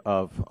did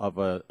of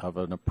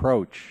an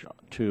approach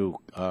to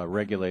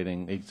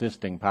regulating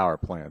existing power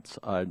plants,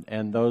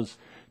 and those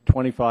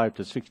 $25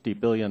 to $60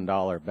 billion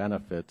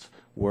benefits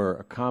were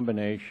a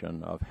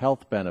combination of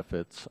health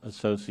benefits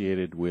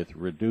associated with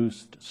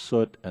reduced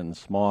soot and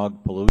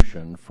smog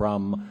pollution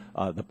from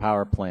the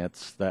power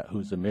plants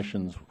whose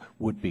emissions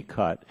would be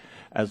cut,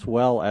 as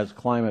well as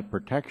climate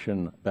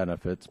protection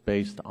benefits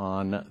based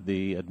on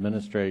the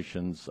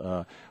administration's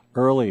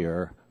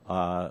earlier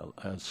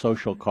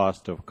social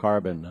cost of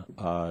carbon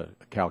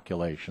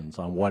calculations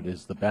on what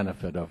is the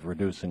benefit of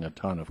reducing a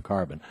ton of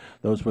carbon.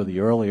 Those were the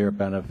earlier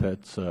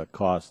benefits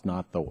costs,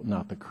 not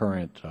the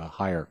current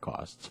higher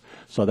costs.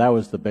 So that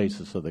was the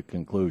basis of the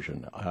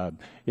conclusion.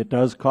 It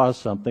does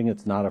cost something.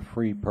 It's not a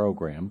free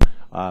program,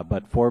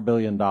 but $4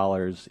 billion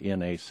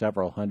in a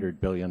several $100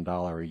 billion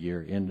a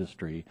year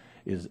industry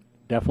is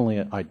definitely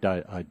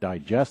a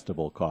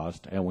digestible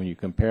cost, and when you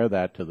compare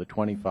that to the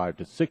 $25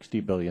 to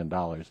 $60 billion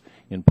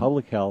in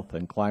public health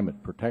and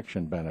climate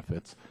protection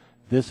benefits,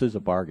 this is a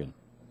bargain.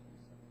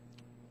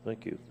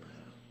 Thank you.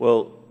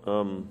 Well,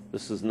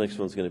 the next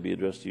one's going to be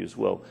addressed to you as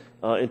well.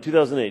 In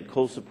 2008,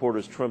 coal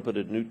supporters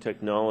trumpeted new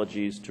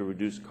technologies to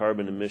reduce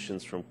carbon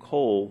emissions from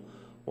coal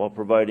while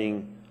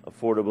providing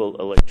affordable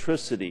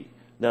electricity.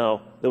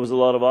 Now, there was a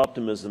lot of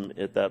optimism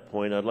at that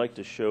point. I'd like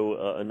to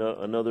show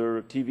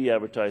another TV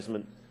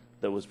advertisement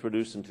that was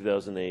produced in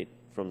 2008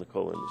 from the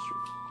coal industry.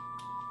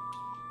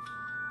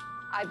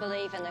 I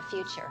believe in the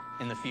future.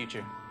 In the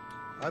future.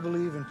 I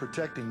believe in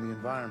protecting the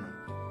environment.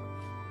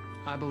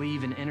 I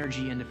believe in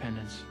energy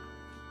independence.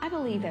 I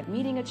believe that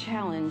meeting a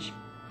challenge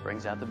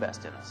brings out the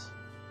best in us.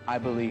 I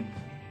believe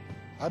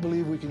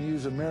we can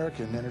use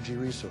American energy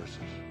resources.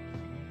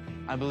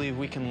 I believe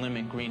we can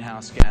limit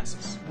greenhouse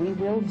gases. We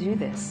will do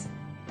this.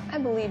 I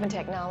believe in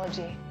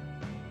technology.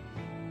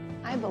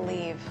 I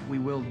believe we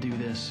will do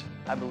this.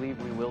 I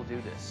believe we will do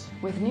this.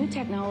 with new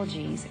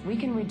technologies, we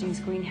can reduce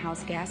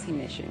greenhouse gas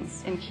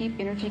emissions and keep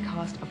energy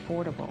costs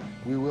affordable.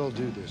 We will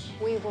do this.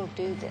 We will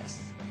do this.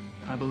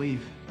 I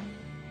believe.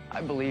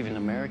 I believe in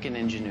American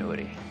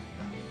ingenuity.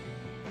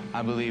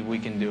 I believe we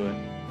can do it.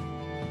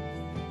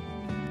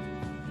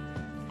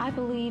 I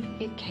believe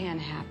it can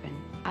happen.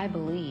 I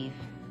believe.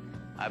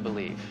 I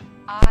believe.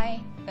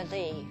 I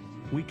believe.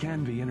 We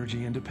can be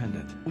energy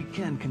independent. We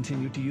can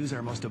continue to use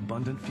our most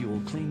abundant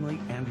fuel cleanly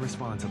and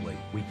responsibly.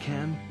 We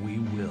can, we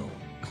will.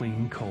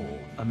 Clean coal,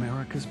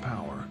 America's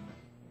power.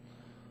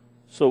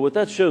 So what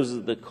that shows is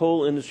that the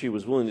coal industry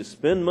was willing to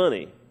spend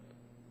money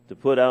to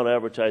put out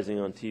advertising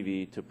on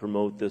TV to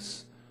promote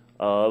this.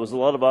 There was a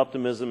lot of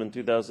optimism in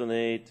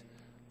 2008.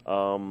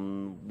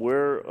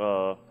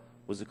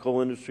 Was the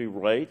coal industry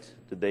right?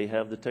 Did they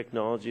have the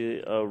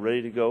technology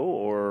ready to go,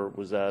 or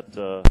was that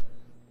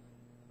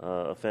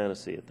a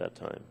fantasy at that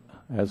time?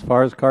 As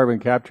far as carbon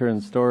capture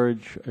and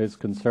storage is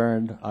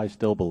concerned, I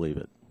still believe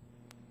it.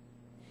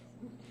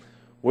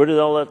 Where did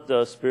all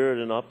that spirit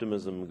and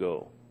optimism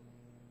go?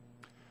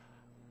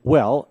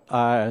 Well,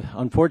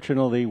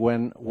 unfortunately,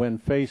 when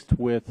faced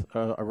with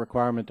a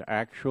requirement to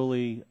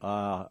actually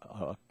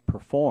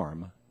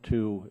perform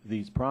to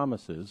these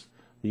promises,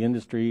 the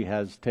industry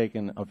has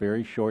taken a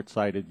very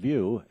short-sighted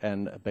view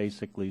and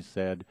basically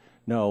said,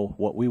 no,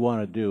 what we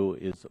want to do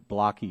is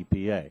block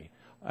EPA.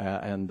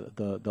 And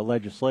the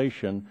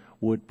legislation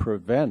would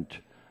prevent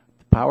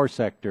the power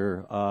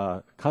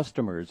sector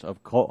customers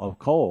of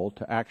coal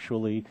to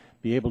actually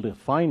be able to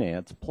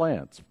finance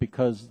plants,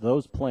 because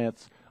those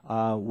plants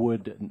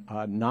would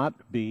not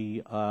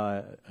be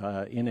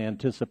in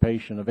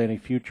anticipation of any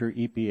future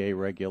EPA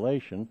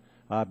regulation,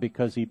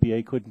 because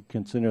EPA couldn't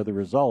consider the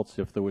results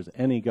if there was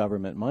any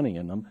government money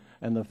in them,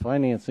 and the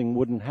financing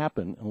wouldn't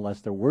happen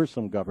unless there were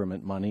some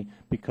government money,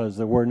 because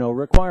there were no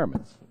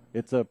requirements.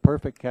 It's a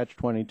perfect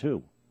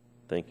catch-22.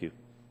 Thank you.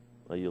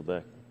 I yield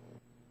back.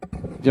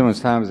 The gentleman's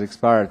time has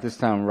expired. At this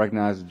time, I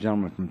recognize the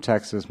gentleman from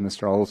Texas,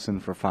 Mr. Olson,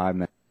 for 5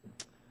 minutes.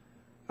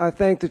 I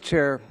thank the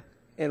chair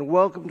and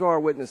welcome to our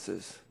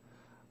witnesses.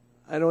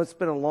 I know it's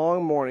been a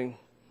long morning,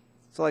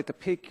 so I'd like to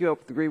pick you up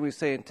with the greeting we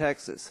say in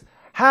Texas.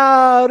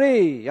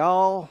 Howdy,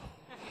 y'all.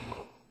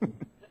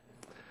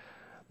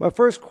 My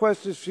first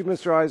question is to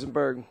Mr.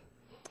 Eisenberg.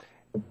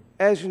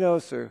 As you know,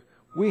 sir,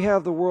 we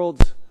have the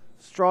world's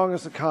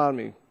strongest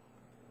economy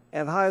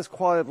and highest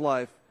quality of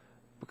life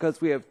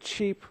because we have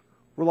cheap,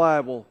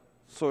 reliable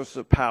sources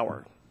of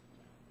power.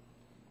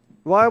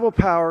 Reliable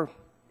power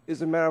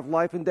is a matter of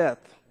life and death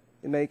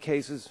in many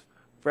cases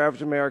for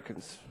average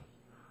Americans.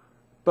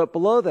 But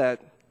below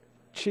that,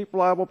 cheap,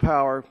 reliable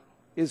power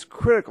is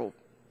critical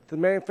to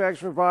the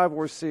manufacturing revival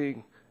we're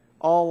seeing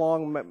all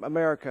along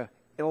America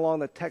and along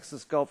the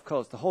Texas Gulf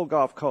Coast, the whole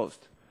Gulf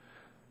Coast.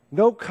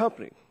 No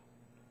company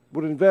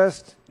would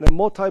invest in a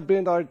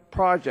multi-billion-dollar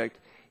project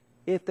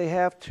if they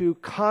have to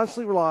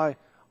constantly rely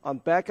on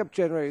backup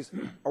generators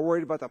or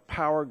worried about the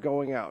power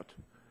going out.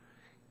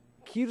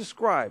 Can you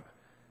describe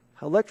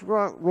how electric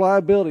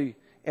reliability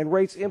and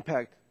rates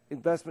impact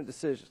investment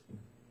decisions?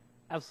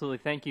 Absolutely.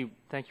 Thank you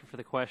for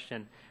the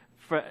question.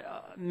 For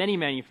many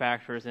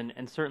manufacturers,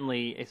 and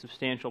certainly a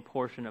substantial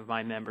portion of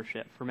my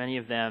membership, for many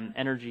of them,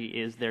 energy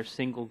is their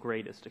single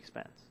greatest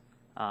expense.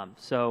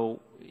 So,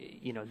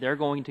 they're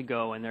going to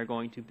go and they're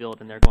going to build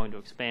and they're going to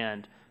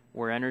expand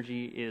where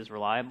energy is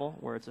reliable,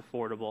 where it's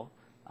affordable,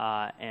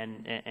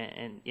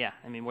 and yeah,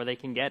 I mean, where they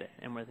can get it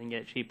and where they can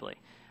get it cheaply.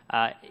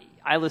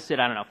 I listed,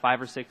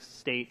 5 or 6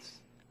 states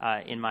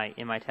in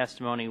my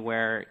testimony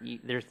where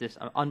there's this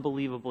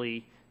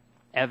unbelievably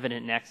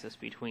evident nexus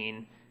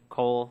between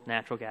coal,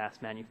 natural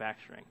gas,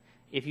 manufacturing.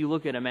 If you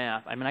look at a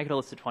map, I could have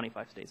listed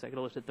 25 states, I could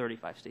have listed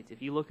 35 states.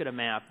 If you look at a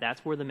map,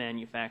 that's where the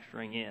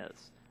manufacturing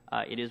is.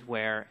 It is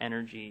where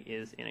energy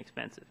is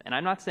inexpensive. And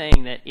I'm not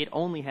saying that it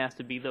only has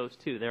to be those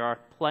two. There are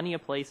plenty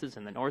of places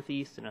in the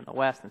Northeast and in the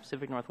West and the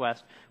Pacific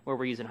Northwest where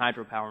we're using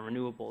hydropower and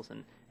renewables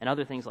and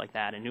other things like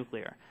that, and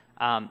nuclear.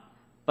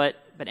 But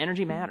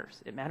energy matters.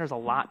 It matters a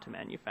lot to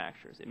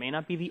manufacturers. It may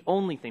not be the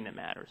only thing that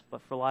matters,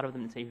 but for a lot of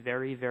them, it's a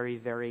very, very,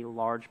 very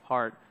large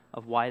part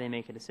of why they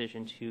make a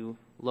decision to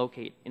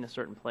locate in a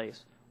certain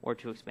place or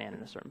to expand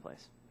in a certain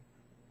place.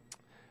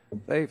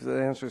 Thank you for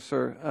that answer,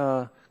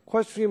 sir.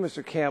 Question for you,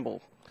 Mr.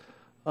 Campbell.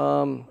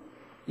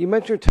 You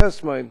mentioned in your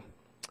testimony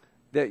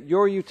that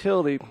your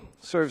utility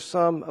serves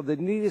some of the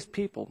neediest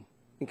people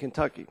in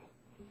Kentucky.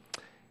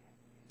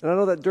 And I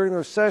know that during the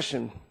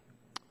recession,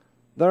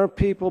 there are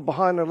people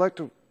behind their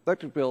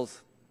electric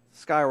bills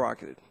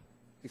skyrocketed,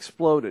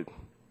 exploded.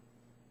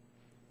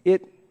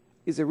 It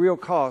is a real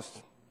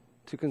cost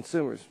to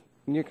consumers,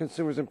 and your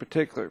consumers in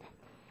particular.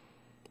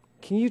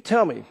 Can you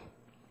tell me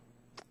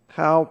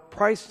how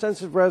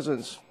price-sensitive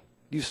residents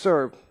you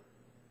serve,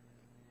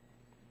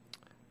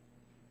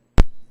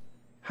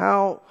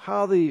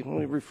 let me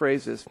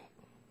rephrase this.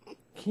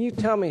 Can you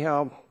tell me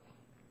how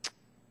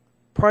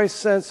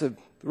price-sensitive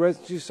the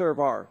residents you serve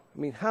are? I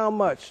mean, how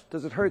much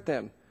does it hurt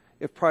them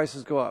if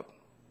prices go up?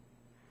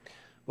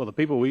 Well, the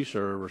people we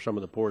serve are some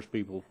of the poorest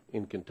people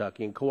in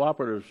Kentucky, and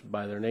cooperatives,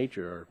 by their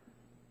nature,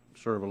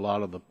 serve a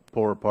lot of the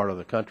poorer part of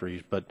the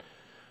country. But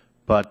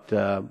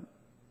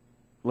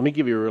let me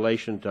give you a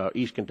relation to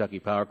East Kentucky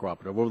Power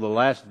Cooperative. Over the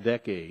last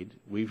decade,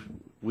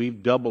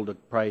 we've doubled the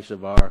price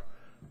of our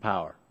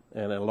power,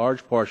 and a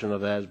large portion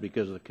of that is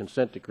because of the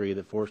consent decree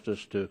that forced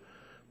us to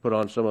put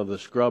on some of the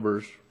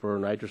scrubbers for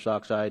nitrous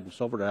oxide and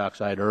sulfur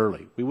dioxide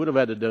early. We would have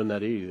had to done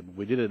that either, but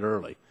we did it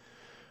early.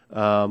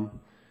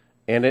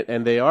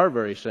 And they are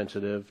very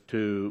sensitive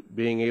to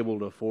being able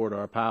to afford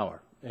our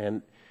power.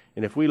 And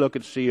if we look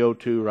at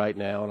CO2 right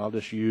now, and I'll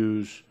just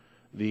use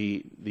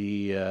the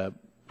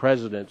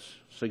President's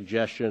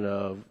suggestion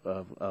of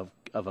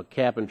a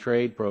cap and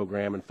trade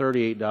program and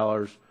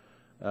 $38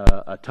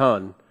 a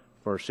ton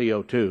for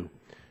CO2.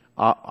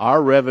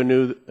 Our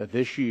revenue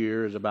this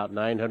year is about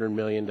 $900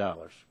 million.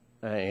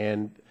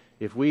 And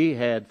if we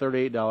had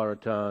 $38 a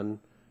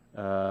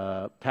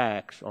ton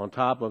tax on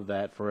top of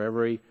that for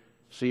every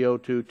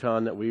CO2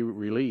 ton that we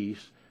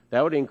release,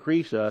 that would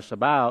increase us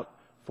about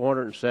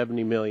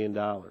 $470 million.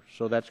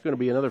 So that's going to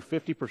be another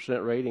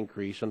 50% rate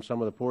increase on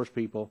some of the poorest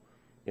people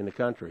in the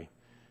country.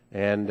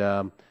 And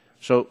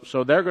so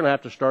they're going to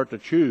have to start to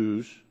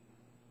choose,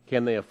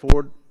 can they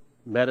afford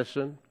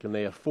medicine, can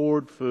they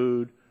afford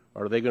food,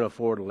 or are they going to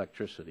afford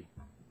electricity?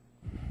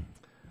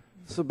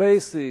 So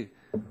basically,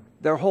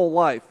 their whole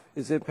life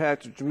is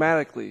impacted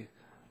dramatically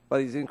by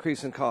these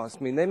increasing costs.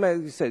 I mean, they might,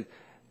 as you said,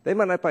 they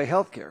might not buy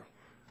health care,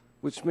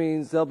 which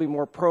means they'll be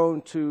more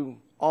prone to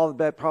all the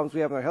bad problems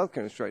we have in our health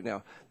care industry right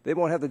now. They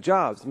won't have the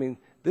jobs. I mean,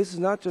 this is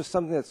not just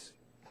something that's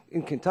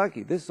in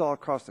Kentucky. This is all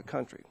across the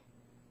country.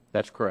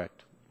 That's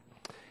correct.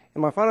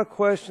 And my final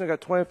question, I got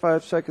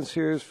 25 seconds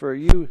here, is for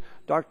you,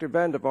 Dr.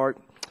 Vandevart.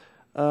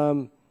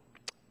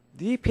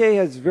 The EPA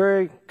has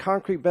very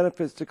concrete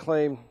benefits to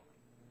claim,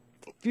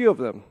 few of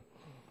them,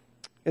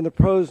 in the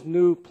proposed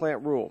new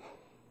plant rule.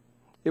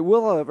 It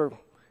will, however,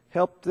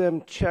 help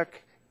them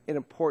check an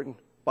important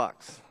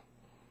box.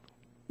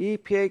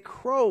 EPA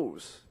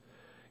crows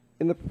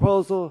in the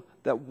proposal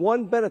that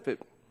one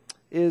benefit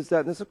is that,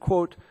 and this is a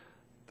quote,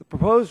 the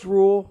proposed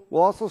rule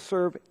will also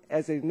serve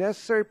as a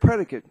necessary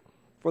predicate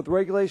for the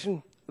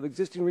regulation of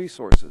existing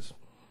resources.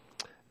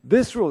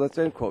 This rule, that's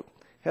end quote,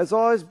 has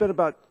always been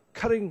about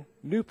cutting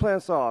new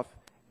plants off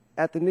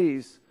at the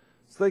knees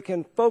so they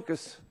can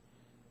focus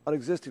on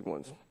existing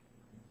ones.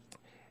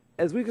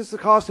 As we consider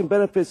the costs and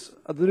benefits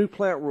of the new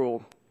plant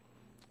rule,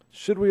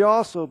 should we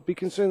also be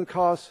considering the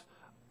costs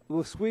of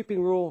a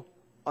sweeping rule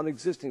on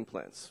existing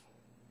plants?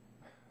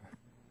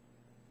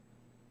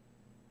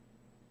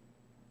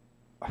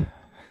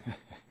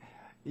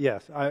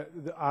 Yes,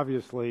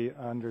 obviously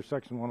under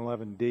Section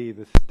 111D,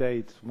 the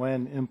states,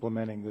 when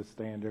implementing this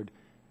standard,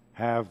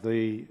 have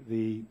the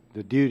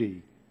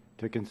duty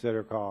to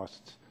consider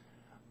costs.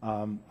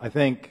 I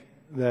think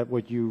that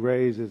what you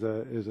raise is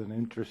an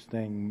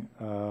interesting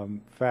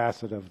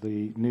facet of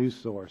the news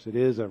source. It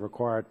is a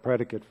required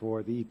predicate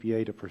for the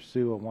EPA to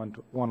pursue a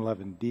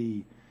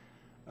 111D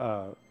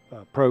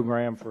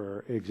program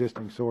for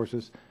existing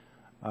sources.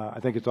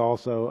 I think it's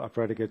also a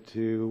predicate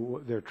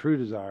to their true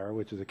desire,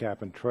 which is a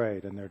cap and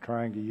trade, and they're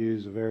trying to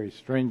use a very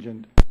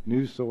stringent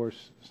news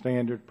source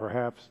standard,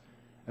 perhaps,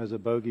 as a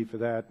bogey for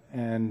that,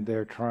 and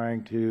they're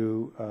trying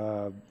to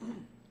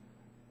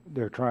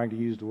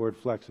use the word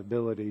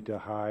flexibility to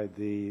hide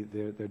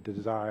their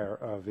desire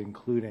of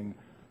including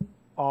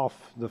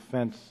off the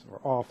fence or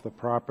off the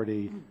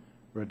property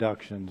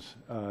reductions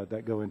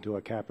that go into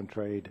a cap and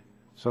trade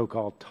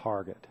so-called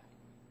target.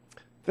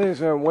 Thanks,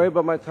 sir. I'm way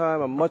above my time.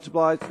 I'm much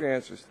obliged for your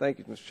answers. Thank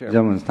you, Mr. Chairman. The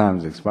gentleman's time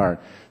has expired.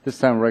 This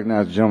time I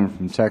recognize the gentleman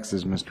from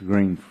Texas, Mr.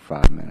 Green,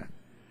 for 5 minutes.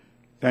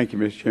 Thank you,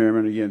 Mr.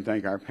 Chairman. Again,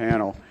 thank our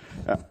panel.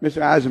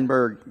 Mr.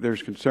 Eisenberg,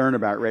 there's concern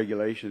about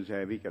regulations that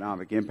have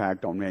economic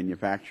impact on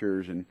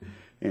manufacturers and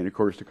of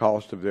course, the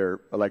cost of their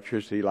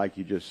electricity, like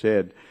you just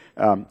said.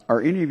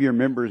 Are any of your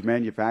members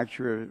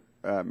manufacturers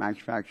of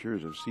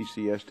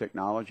CCS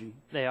technology?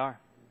 They are.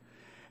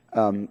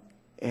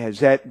 Has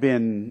that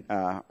been,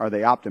 are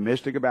they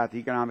optimistic about the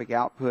economic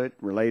output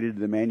related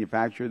to the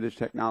manufacture of this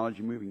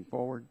technology moving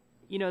forward?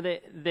 You know,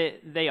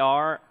 they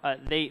are.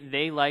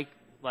 They like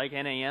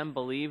NAM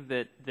believe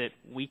that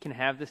we can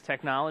have this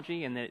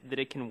technology and that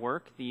it can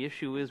work. The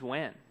issue is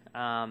when.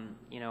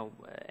 You know,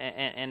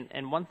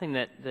 and one thing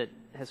that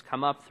has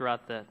come up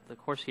throughout the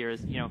course here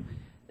is, you know,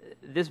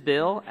 this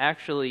bill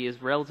actually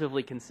is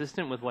relatively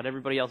consistent with what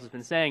everybody else has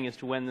been saying as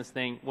to when when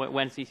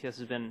CCS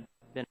has been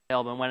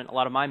available, and when a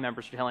lot of my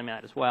members are telling me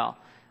that as well.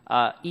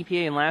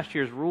 EPA in last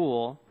year's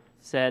rule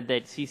said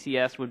that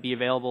CCS would be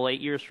available 8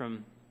 years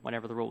from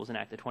whenever the rule was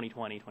enacted,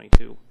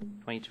 2022.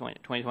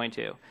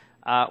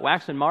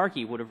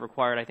 Waxman-Markey would have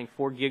required, I think,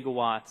 4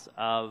 gigawatts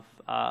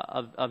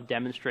of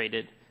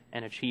demonstrated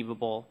and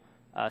achievable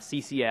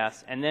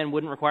CCS, and then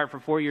wouldn't require it for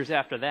 4 years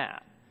after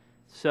that.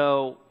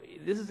 So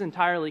this is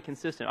entirely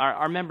consistent.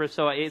 Our members,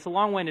 so it's a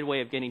long-winded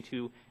way of getting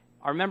to,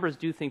 our members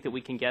do think that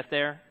we can get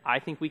there. I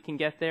think we can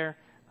get there.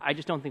 I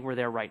just don't think we're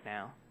there right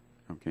now.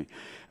 Okay.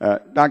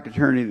 Dr.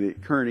 Turney, the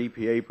current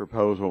EPA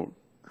proposal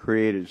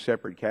created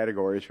separate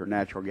categories for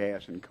natural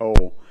gas and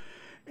coal.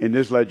 In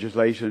this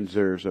legislation,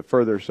 there's a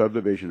further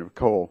subdivision of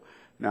coal.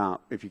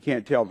 Now, if you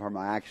can't tell from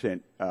my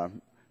accent,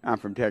 I'm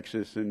from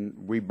Texas, and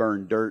we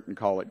burn dirt and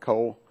call it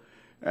coal.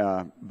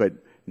 But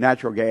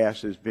natural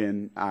gas has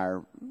been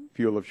our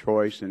fuel of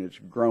choice, and it's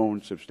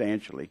grown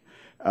substantially.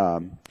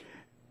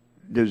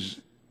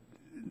 Does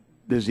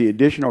the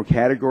additional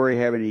category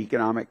have any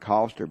economic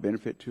cost or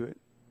benefit to it?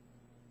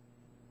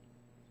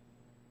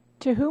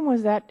 To whom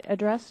was that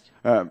addressed?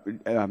 Dr.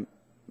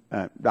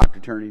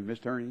 Turney, Ms.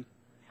 Turney?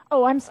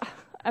 Oh,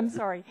 I'm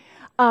sorry.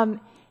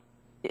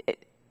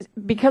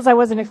 Because I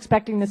wasn't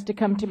expecting this to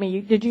come to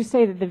me, did you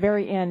say at the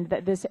very end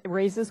that this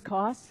raises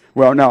costs?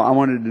 Well, no, I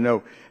wanted to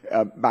know,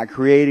 by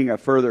creating a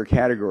further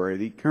category,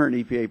 the current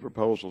EPA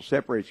proposal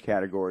separates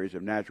categories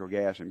of natural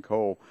gas and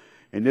coal.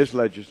 In this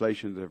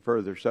legislation, the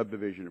further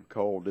subdivision of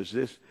coal, does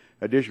this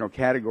additional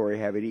category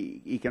have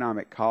any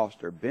economic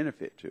cost or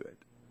benefit to it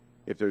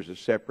if there's a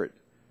separate?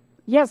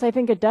 Yes, I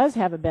think it does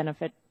have a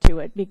benefit to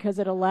it because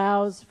it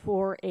allows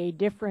for a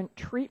different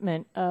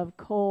treatment of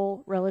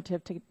coal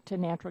relative to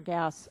natural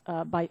gas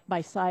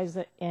by size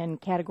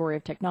and category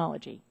of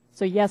technology.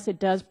 So yes, it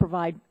does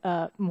provide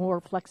more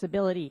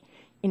flexibility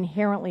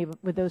inherently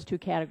with those two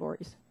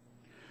categories.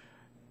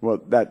 Well,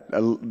 that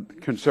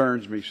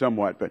concerns me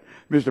somewhat. But,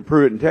 Mr.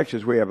 Pruitt, in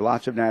Texas, we have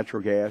lots of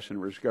natural gas, and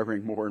we're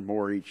discovering more and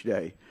more each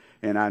day.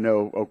 And I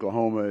know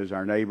Oklahoma is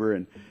our neighbor,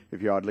 and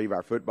if you ought to leave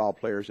our football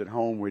players at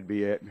home, we'd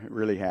be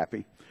really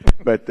happy.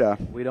 But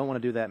we don't want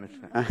to do that,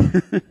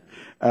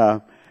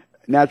 Mr.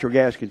 Natural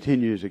gas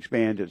continues to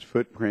expand its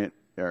footprint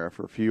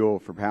for fuel,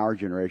 for power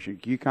generation.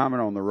 Can you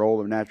comment on the role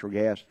of natural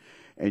gas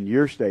in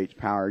your state's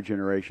power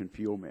generation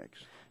fuel mix?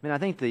 I mean, I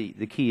think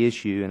the key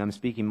issue, and I'm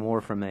speaking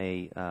more from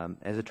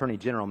as Attorney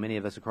General, many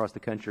of us across the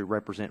country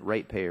represent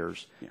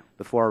ratepayers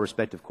before our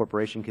respective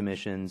corporation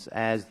commissions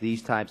as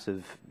these types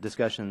of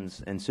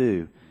discussions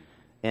ensue.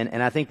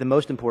 And I think the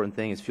most important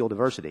thing is fuel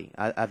diversity.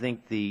 I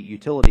think the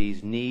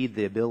utilities need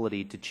the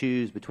ability to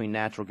choose between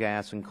natural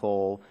gas and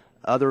coal,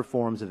 other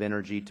forms of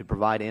energy to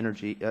provide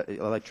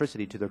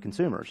electricity to their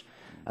consumers.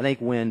 I think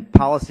when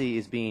policy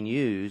is being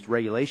used,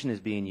 regulation is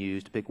being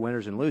used to pick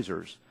winners and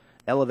losers,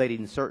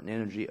 elevating certain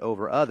energy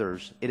over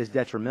others, it is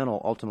detrimental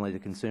ultimately to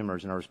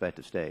consumers in our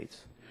respective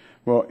states.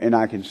 Well, and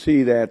I can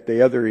see that.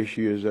 The other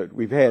issue is that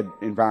we've had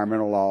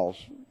environmental laws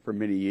for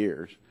many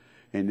years,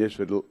 and this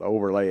would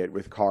overlay it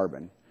with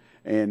carbon.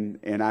 And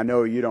I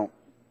know you don't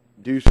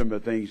do some of the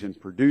things in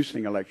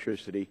producing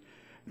electricity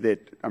that,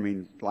 I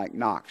mean, like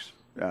NOx.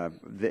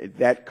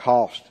 That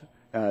cost,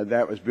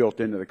 that was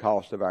built into the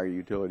cost of our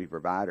utility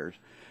providers.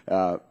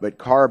 But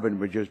carbon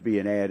would just be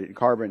an added,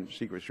 carbon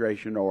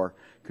sequestration or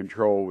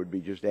control would be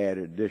just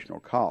added additional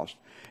cost.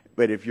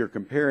 But if you're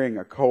comparing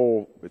a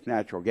coal with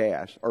natural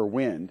gas or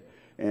wind,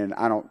 and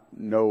I don't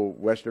know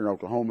western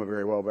Oklahoma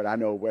very well, but I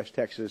know West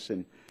Texas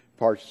and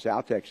parts of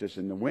South Texas,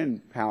 and the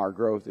wind power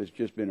growth has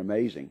just been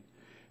amazing.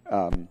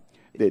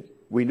 That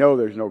we know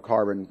there's no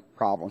carbon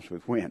problems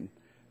with wind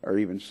or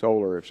even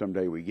solar if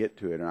someday we get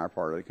to it in our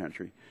part of the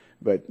country.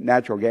 But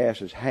natural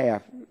gas is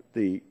half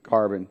the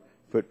carbon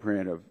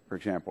footprint of, for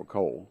example,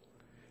 coal.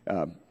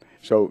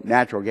 So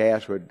natural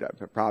gas would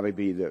probably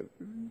be the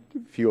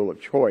fuel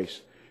of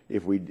choice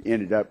if we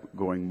ended up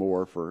going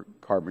more for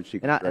carbon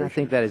sequestration. And I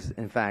think that is,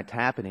 in fact,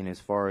 happening as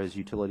far as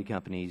utility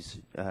companies,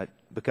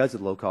 because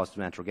of the low cost of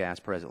natural gas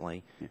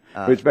presently.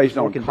 But it's based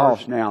on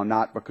cost now,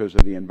 not because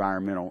of the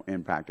environmental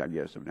impact, I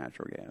guess, of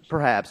natural gas.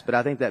 Perhaps, but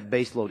I think that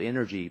baseload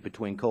energy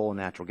between coal and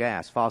natural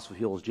gas, fossil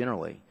fuels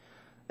generally,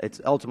 it's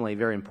ultimately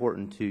very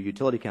important to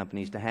utility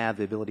companies to have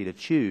the ability to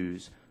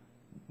choose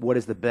what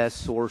is the best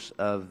source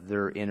of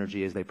their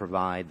energy as they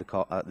provide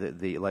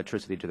the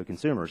electricity to the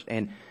consumers.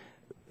 And,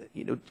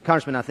 you know,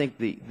 Congressman, I think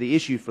the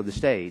issue for the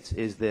states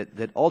is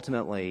that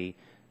ultimately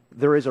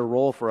there is a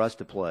role for us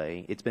to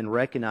play. It's been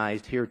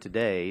recognized here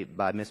today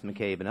by Ms.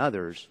 McCabe and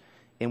others,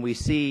 and we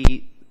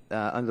see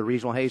under the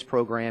Regional Haze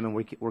Program, and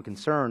we're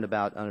concerned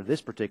about under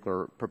this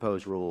particular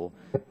proposed rule,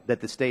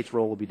 that the state's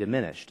role will be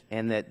diminished,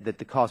 and that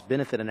the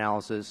cost-benefit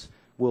analysis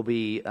will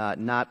be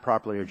not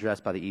properly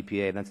addressed by the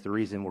EPA, and that's the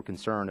reason we're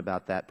concerned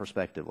about that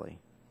prospectively.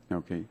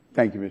 Okay.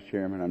 Thank you, Mr.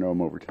 Chairman. I know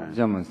I'm over time. The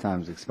gentleman's time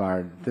has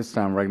expired. This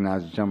time, I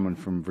recognize the gentleman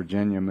from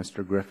Virginia,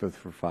 Mr. Griffith,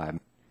 for 5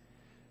 minutes.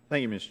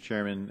 Thank you, Mr.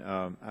 Chairman.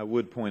 I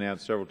would point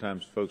out several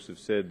times folks have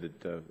said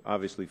that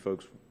obviously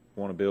folks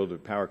want to build, or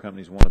power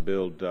companies want to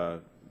build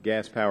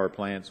gas power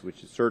plants,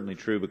 which is certainly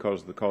true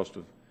because of the cost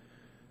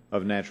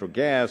of natural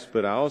gas.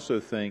 But I also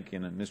think,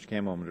 and Mr.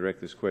 Campbell, I'm going to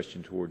direct this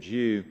question towards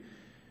you,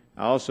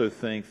 I also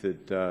think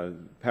that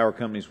power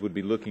companies would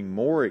be looking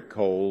more at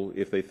coal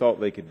if they thought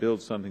they could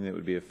build something that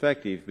would be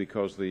effective,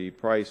 because the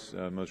price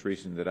most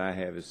recent that I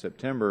have is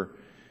September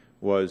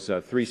was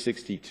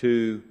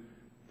 $3.62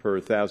 per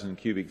 1,000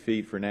 cubic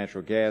feet for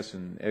natural gas,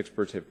 and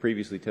experts have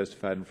previously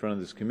testified in front of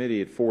this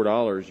committee at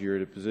 $4 you're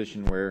at a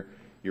position where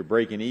you're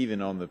breaking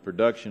even on the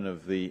production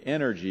of the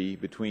energy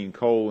between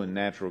coal and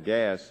natural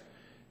gas.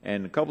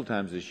 And a couple of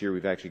times this year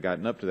we've actually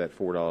gotten up to that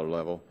 $4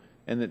 level,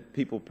 and that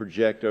people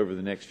project over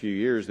the next few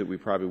years that we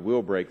probably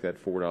will break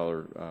that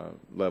 $4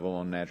 level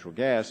on natural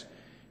gas.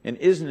 And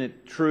isn't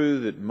it true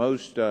that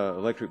most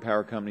electric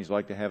power companies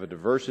like to have a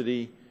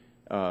diversity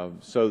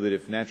so that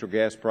if natural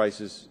gas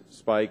prices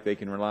spike, they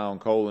can rely on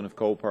coal, and if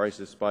coal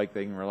prices spike,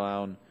 they can rely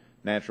on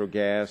natural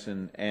gas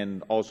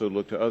and also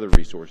look to other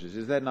resources?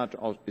 Is that not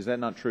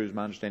true? Is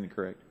my understanding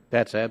correct?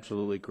 That's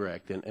absolutely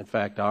correct. In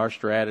fact, our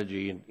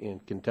strategy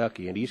in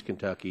Kentucky and East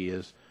Kentucky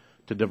is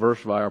to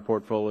diversify our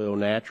portfolio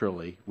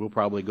naturally. We'll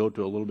probably go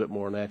to a little bit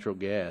more natural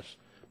gas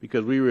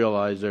because we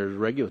realize there's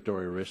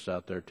regulatory risks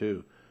out there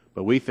too.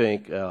 But we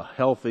think a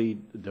healthy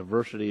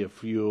diversity of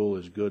fuel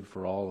is good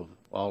for all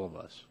of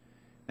us.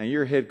 Now,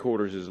 your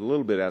headquarters is a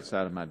little bit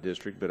outside of my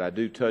district, but I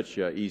do touch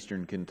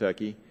eastern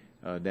Kentucky,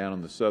 down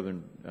on the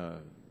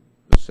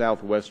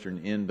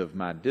southwestern end of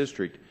my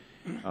district.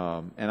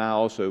 And I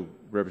also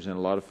represent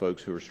a lot of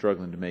folks who are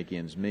struggling to make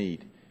ends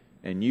meet.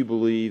 And you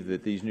believe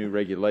that these new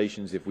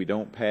regulations, if we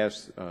don't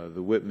pass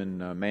the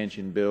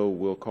Whitfield-Manchin bill,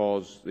 will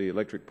cause the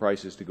electric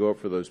prices to go up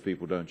for those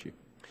people, don't you?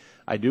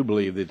 I do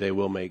believe that they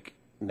will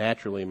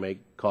naturally make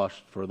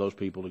costs for those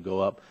people to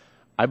go up.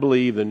 I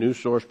believe the new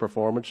source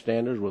performance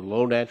standards with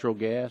low natural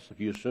gas, if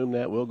you assume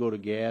that, we'll go to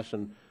gas,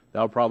 and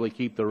that'll probably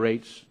keep the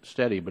rates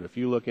steady. But if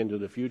you look into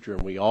the future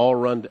and we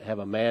all have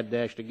a mad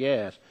dash to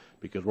gas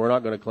because we're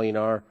not going to clean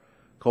our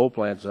coal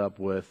plants up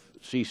with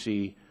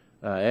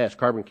CCS,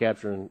 carbon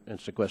capture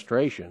and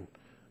sequestration,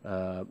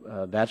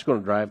 that's going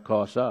to drive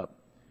costs up.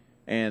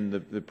 And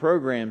the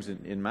programs,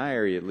 in my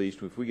area at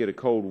least, if we get a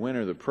cold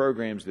winter, the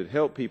programs that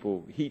help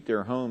people heat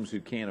their homes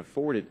who can't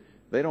afford it,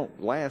 they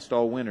don't last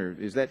all winter.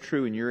 Is that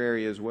true in your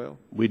area as well?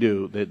 We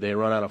do. They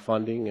run out of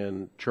funding,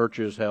 and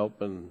churches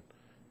help, and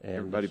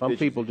some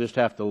people just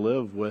have to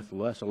live with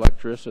less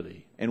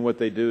electricity. And what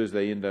they do is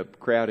they end up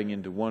crowding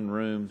into one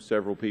room,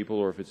 several people,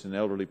 or if it's an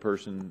elderly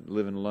person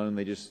living alone,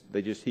 they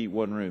just heat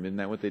one room. Isn't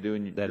that what they do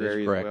in your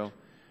area as well?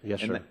 Yes,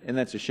 sir. And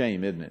that's a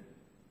shame, isn't it?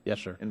 Yes,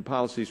 sir. And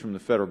policies from the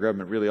federal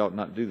government really ought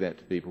not do that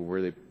to people,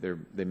 where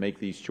they make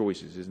these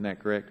choices. Isn't that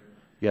correct?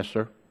 Yes,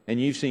 sir. And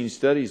you've seen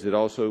studies that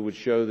also would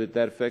show that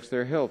affects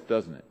their health,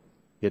 doesn't it?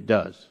 It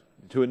does.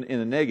 In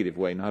a negative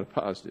way, not a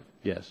positive.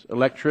 Yes.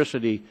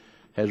 Electricity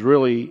has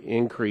really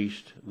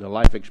increased the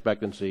life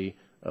expectancy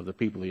of the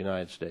people of the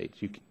United States.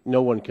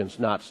 No one can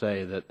not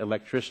say that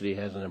electricity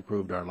hasn't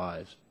improved our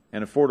lives.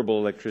 And affordable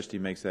electricity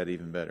makes that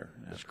even better.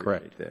 That's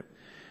correct.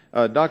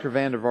 That. Dr.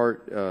 Van der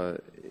Vaart,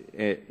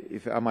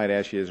 if I might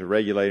ask you as a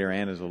regulator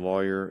and as a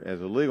lawyer,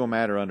 as a legal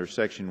matter under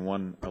Section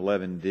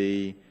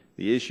 111D,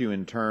 the issue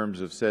in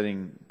terms of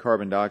setting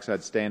carbon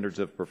dioxide standards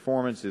of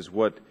performance is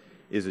what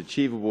is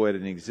achievable at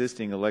an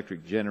existing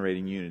electric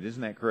generating unit.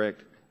 Isn't that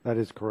correct? That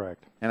is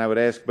correct. And I would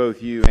ask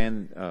both you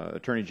and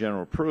Attorney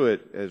General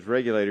Pruitt, as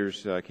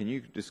regulators, can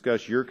you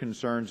discuss your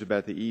concerns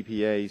about the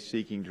EPA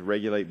seeking to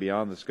regulate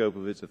beyond the scope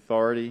of its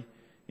authority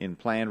in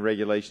planned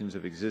regulations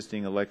of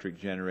existing electric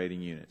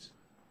generating units?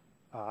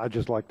 I'd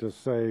just like to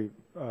say,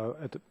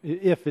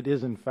 if it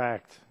is in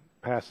fact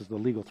passes the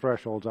legal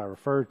thresholds I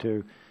referred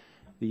to,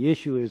 the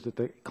issue is that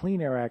the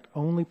Clean Air Act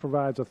only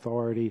provides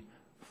authority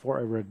for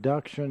a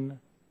reduction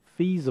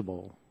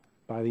feasible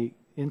by the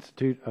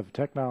Institute of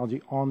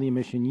Technology on the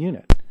emission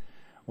unit.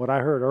 What I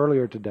heard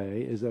earlier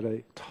today is that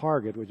a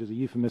target, which is a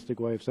euphemistic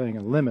way of saying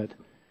a limit,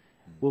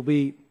 will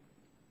be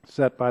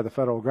set by the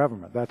federal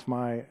government. That's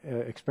my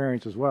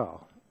experience as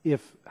well.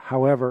 If,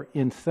 however,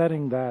 in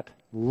setting that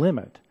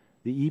limit,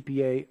 the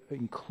EPA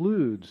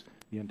includes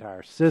the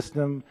entire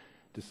system,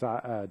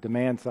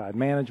 demand-side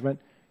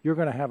management, you're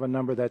going to have a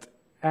number that's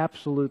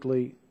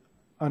absolutely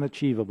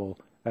unachievable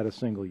at a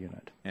single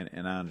unit.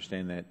 And I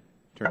understand that.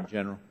 Attorney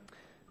General?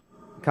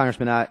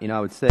 Congressman, I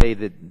would say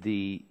that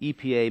the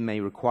EPA may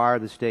require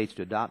the states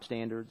to adopt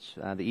standards.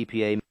 The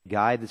EPA may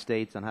guide the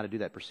states on how to do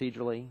that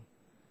procedurally.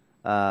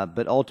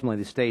 But ultimately,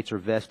 the states are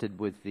vested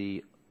with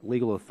the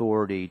legal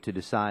authority to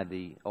decide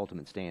the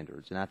ultimate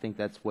standards. And I think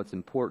that's what's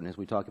important as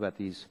we talk about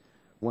these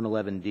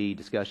 111D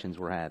discussions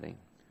we're having.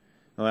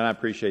 Well, and I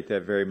appreciate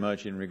that very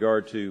much. In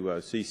regard to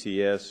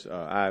CCS,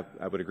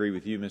 I would agree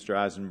with you, Mr.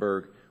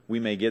 Eisenberg. We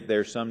may get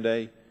there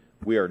someday.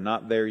 We are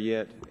not there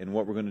yet. And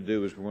what we're going to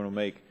do is we're going to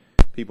make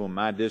people in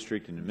my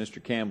district and in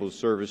Mr. Campbell's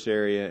service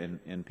area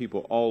and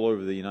people all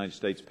over the United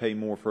States pay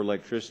more for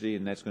electricity,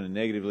 and that's going to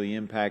negatively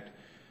impact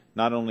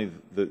not only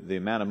the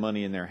amount of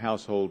money in their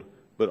household,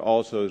 but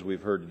also, as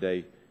we've heard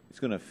today, it's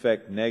going to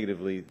affect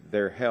negatively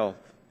their health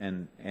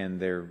and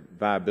their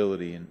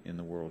viability in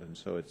the world. And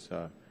so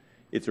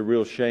it's a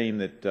real shame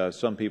that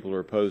some people are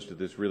opposed to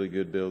this really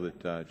good bill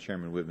that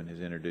Chairman Whitman has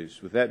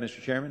introduced. With that,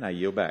 Mr. Chairman, I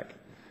yield back.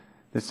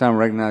 This time I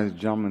recognize the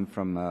gentleman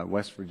from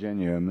West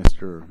Virginia,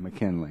 Mr.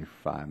 McKinley,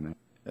 for 5 minutes.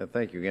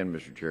 Thank you again,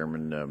 Mr.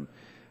 Chairman.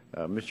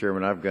 Mr.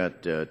 Chairman, I've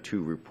got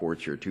two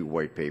reports here, two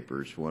white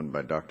papers, one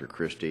by Dr.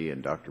 Christie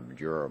and Dr.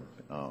 Bajura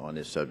on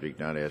this subject.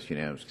 Now, I'd ask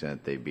unanimous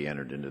consent they be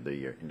entered into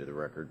the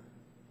record.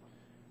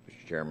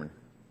 Mr. Chairman.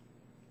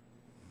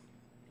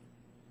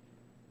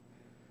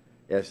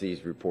 ask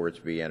these reports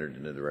be entered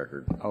into the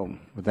record? Oh,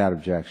 without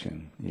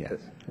objection, yes.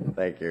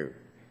 Thank you.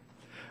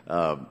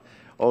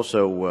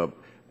 Also,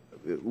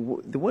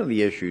 one of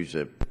the issues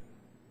that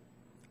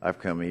I've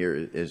come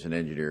here as an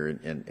engineer,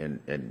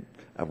 and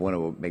I want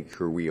to make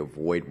sure we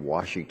avoid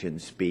Washington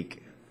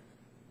speak,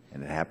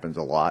 and it happens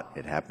a lot.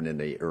 It happened in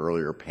the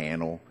earlier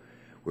panel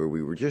where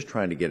we were just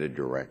trying to get a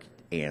direct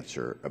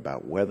answer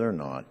about whether or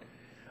not,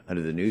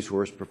 under the new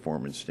source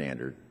performance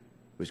standard,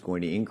 was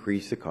going to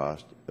increase the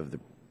cost of the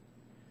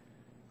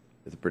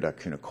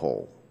production of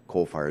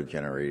coal-fired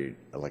generated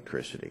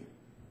electricity.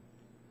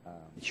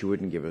 She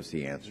wouldn't give us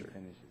the answer.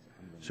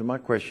 So my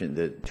question,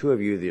 the two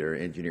of you that are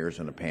engineers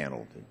on the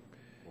panel,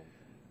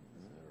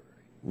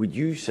 would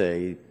you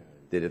say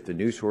that if the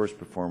new source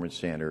performance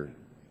standard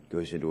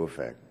goes into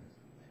effect,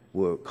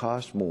 will it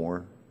cost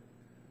more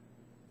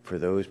for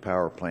those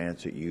power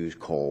plants that use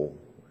coal?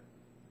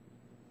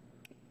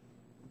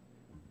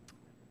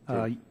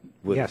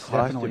 Will Yes, the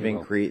cost definitely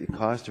of the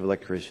cost of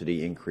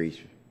electricity increase?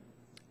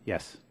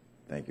 Yes.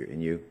 Thank you.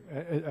 And you?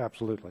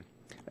 Absolutely.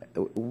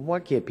 Why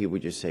can't people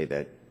just say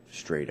that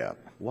straight up?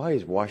 Why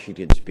is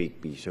Washington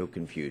speak be so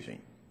confusing?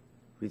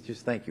 We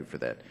just thank you for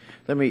that.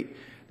 Let me,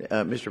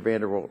 Mr.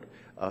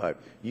 Vanderwalt,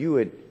 you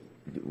had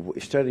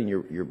studying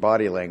your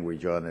body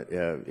language on it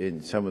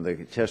in some of the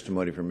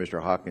testimony from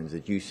Mr. Hawkins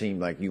that you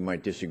seemed like you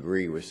might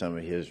disagree with some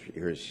of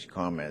his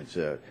comments.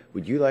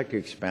 Would you like to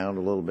expound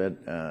a little bit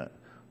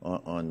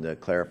on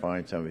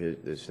clarifying some of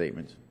his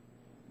statements?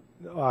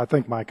 I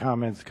think my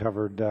comments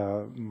covered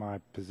my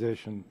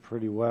position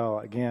pretty well.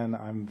 Again,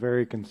 I'm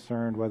very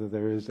concerned whether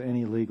there is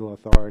any legal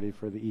authority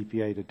for the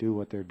EPA to do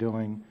what they're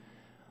doing,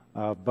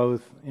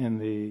 both in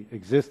the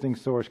existing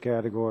source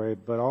category,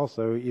 but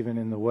also even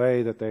in the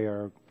way that they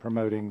are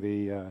promoting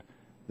the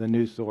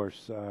new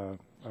source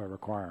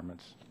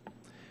requirements.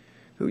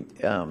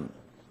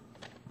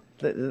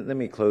 Let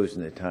me close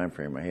in the time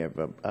frame I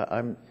have.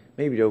 I'm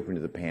maybe open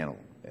to the panel.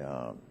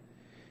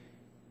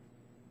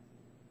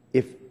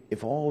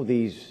 If all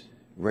these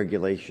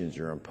regulations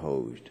are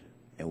imposed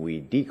and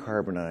we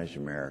decarbonize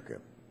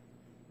America,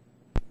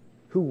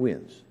 who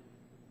wins?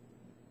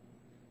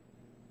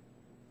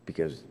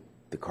 Because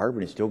the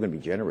carbon is still going to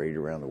be generated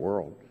around the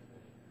world.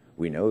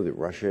 We know that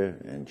Russia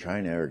and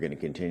China are going to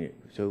continue.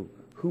 So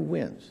who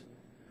wins?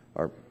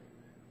 Our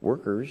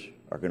workers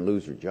are going to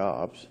lose their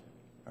jobs.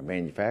 Our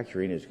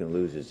manufacturing is going to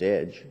lose its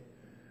edge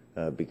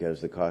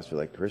because the cost of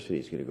electricity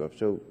is going to go up.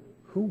 So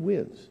who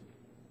wins?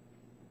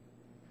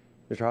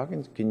 Mr.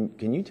 Hawkins,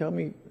 can you tell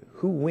me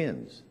who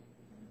wins?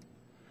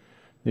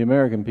 The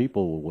American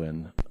people will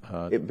win.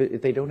 But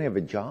if they don't have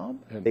a job,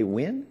 they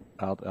win?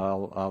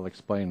 I'll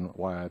explain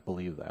why I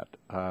believe that.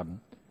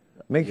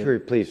 Make sure,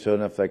 please, so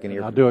enough I can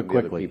hear I'll from do it the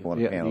quickly. other people on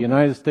the panel. The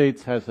United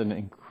States has an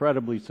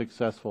incredibly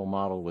successful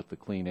model with the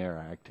Clean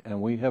Air Act,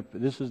 and we have,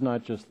 this is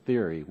not just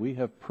theory, we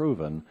have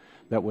proven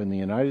that when the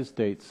United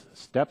States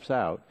steps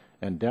out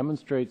and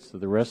demonstrates to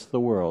the rest of the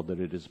world that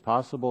it is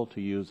possible to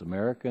use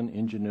American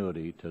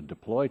ingenuity to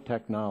deploy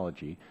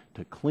technology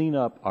to clean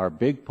up our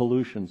big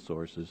pollution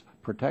sources,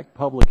 protect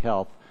public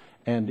health,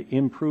 and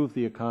improve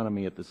the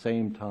economy at the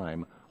same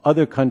time.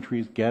 Other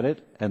countries get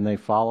it, and they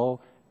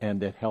follow,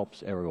 and it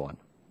helps everyone.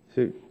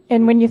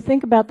 And when you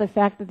think about the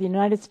fact that the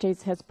United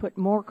States has put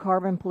more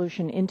carbon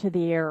pollution into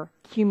the air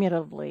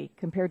cumulatively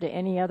compared to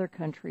any other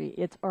country,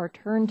 it's our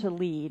turn to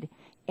lead,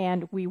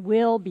 and we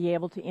will be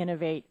able to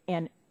innovate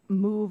and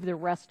move the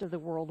rest of the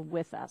world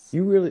with us.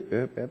 You really,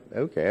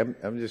 okay,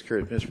 I'm just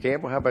curious. Mr.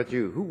 Campbell, how about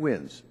you? Who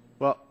wins?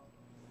 Well,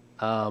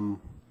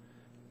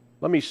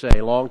 let me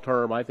say, long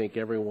term, I think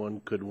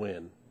everyone could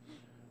win.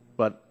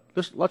 But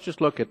let's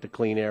just look at the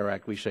Clean Air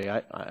Act. We say,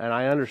 and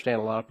I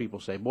understand a lot of people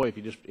say, boy,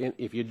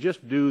 if you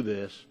just do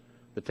this,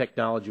 the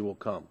technology will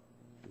come.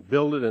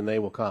 Build it and they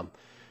will come.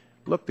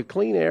 Look, the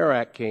Clean Air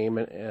Act came,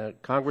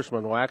 and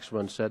Congressman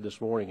Waxman said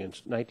this morning in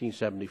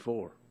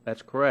 1974.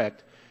 That's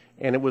correct.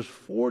 And it was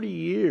 40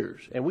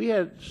 years, and we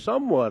had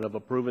somewhat of a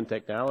proven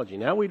technology.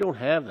 Now we don't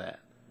have that,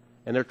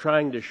 and they're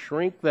trying to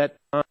shrink that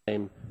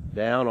time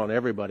down on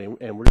everybody,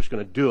 and we're just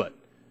going to do it.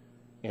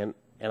 And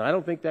I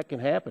don't think that can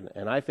happen.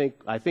 And I think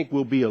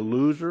we'll be a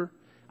loser.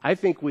 I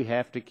think we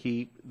have to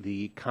keep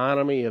the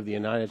economy of the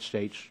United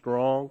States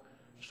strong,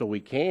 so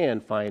we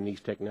can find these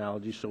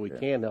technologies, so we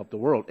can help the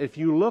world. If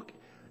you look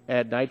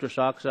at nitrous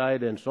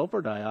oxide and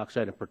sulfur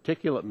dioxide and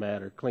particulate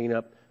matter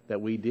cleanup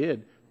that we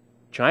did,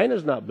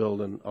 China's not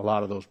building a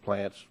lot of those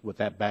plants with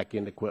that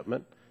back-end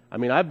equipment. I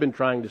mean, I've been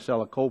trying to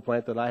sell a coal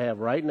plant that I have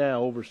right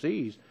now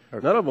overseas.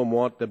 Okay. None of them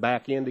want the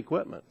back-end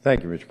equipment.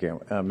 Thank you, Mr.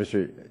 Campbell.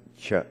 Mr.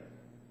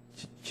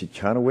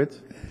 Chichanowitz?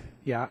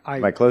 Yeah,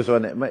 Am I close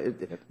on that?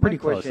 Pretty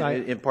my question,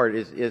 close. In part,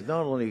 is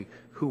not only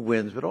who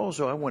wins, but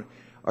also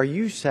are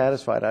you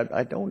satisfied?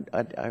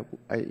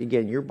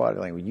 Again, your body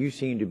language, you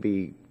seem to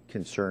be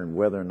concerned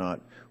whether or not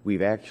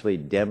we've actually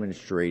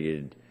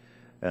demonstrated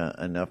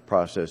enough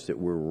process that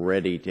we're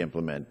ready to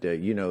implement.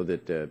 You know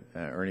that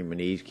Ernie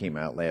Moniz came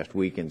out last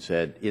week and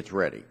said it's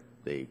ready.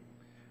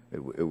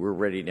 We're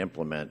ready to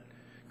implement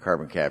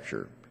carbon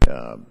capture.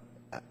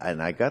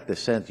 And I got the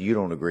sense you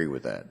don't agree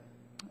with that.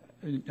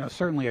 No,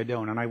 certainly I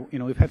don't.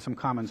 And we've had some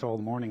comments all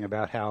morning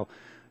about how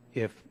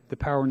if the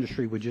power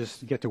industry would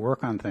just get to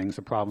work on things,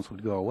 the problems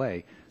would go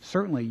away.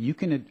 Certainly, you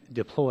can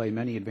deploy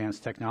many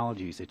advanced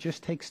technologies. It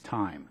just takes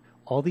time.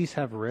 All these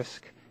have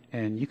risk,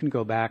 and you can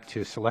go back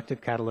to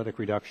selective catalytic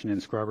reduction in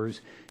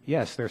scrubbers.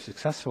 Yes, they're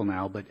successful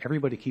now, but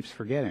everybody keeps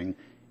forgetting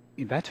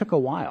that took a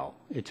while.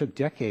 It took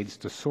decades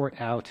to sort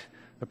out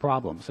the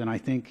problems. And I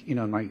think,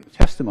 in my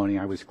testimony,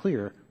 I was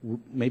clear.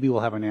 Maybe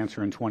we'll have an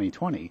answer in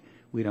 2020.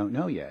 We don't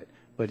know yet.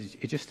 But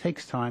it just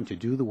takes time to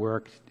do the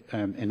work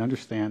and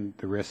understand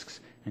the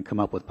risks and come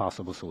up with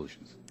possible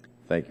solutions.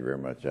 Thank you very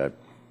much.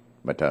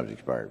 My time's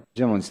expired.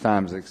 Gentleman's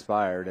time's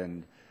expired.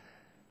 And,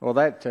 well,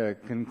 that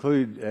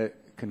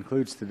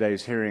concludes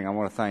today's hearing. I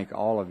want to thank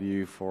all of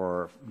you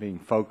for being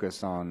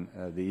focused on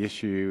the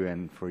issue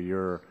and for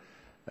your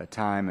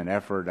time and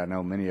effort. I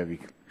know many of you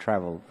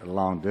travel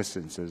long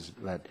distances,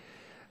 but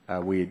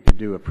we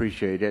do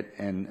appreciate it.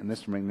 And,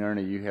 Mr.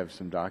 McNerney, you have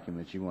some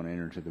documents you want to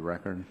enter to the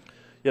record?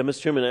 Yeah,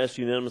 Mr. Chairman, I ask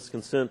unanimous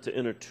consent to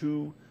enter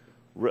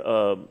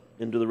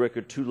into the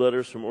record 2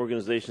 letters from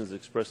organizations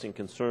expressing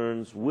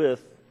concerns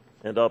with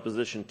and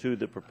opposition to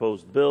the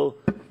proposed bill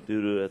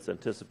due to its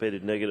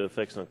anticipated negative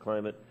effects on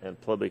climate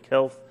and public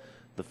health.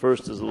 The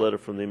first is a letter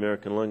from the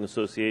American Lung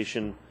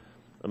Association,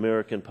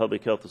 American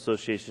Public Health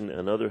Association,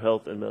 and other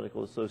health and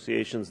medical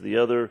associations. The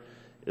other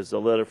is a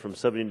letter from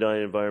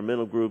 79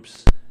 environmental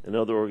groups and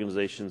other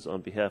organizations on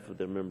behalf of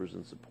their members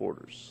and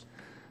supporters.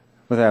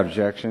 Without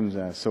objections,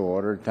 so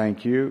ordered.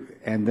 Thank you.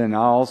 And then I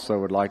also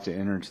would like to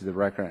enter into the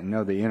record, I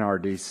know the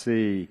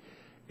NRDC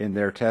in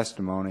their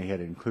testimony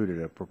had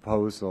included a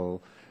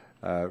proposal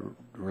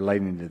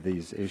relating to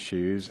these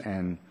issues,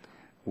 and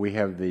we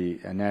have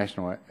the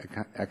National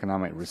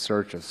Economic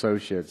Research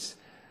Associates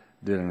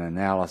did an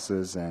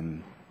analysis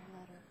and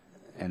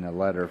a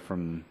letter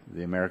from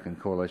the American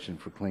Coalition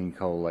for Clean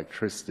Coal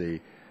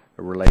Electricity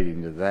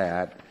relating to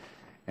that.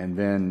 And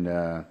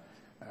then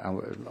I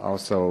would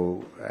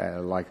also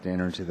like to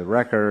enter into the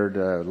record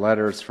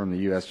letters from the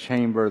U.S.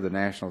 Chamber, the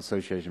National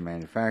Association of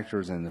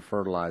Manufacturers, and the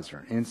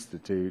Fertilizer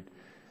Institute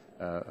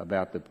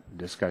about the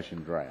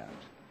discussion draft.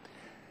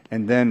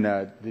 And then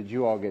did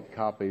you all get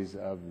copies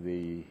of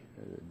the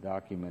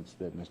documents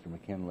that Mr.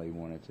 McKinley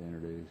wanted to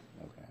introduce?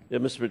 Okay. Yeah,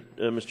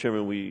 Mr.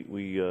 Chairman,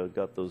 we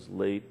got those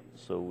late,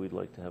 so we'd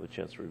like to have a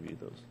chance to review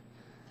those.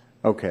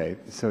 Okay,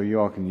 so you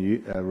all can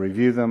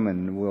review them,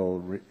 and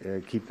we'll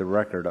keep the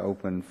record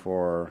open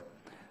for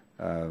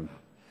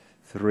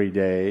 3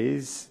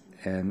 days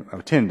and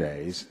 10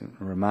 days.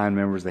 Remind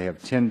members they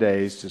have 10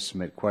 days to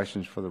submit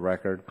questions for the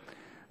record,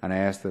 and I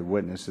ask that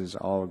witnesses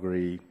all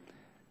agree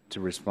to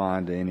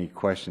respond to any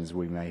questions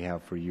we may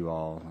have for you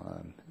all,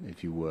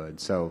 if you would.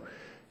 So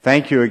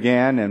thank you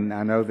again, and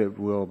I know that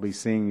we'll be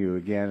seeing you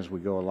again as we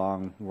go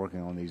along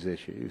working on these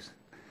issues.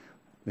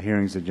 The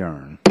hearing's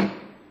adjourned.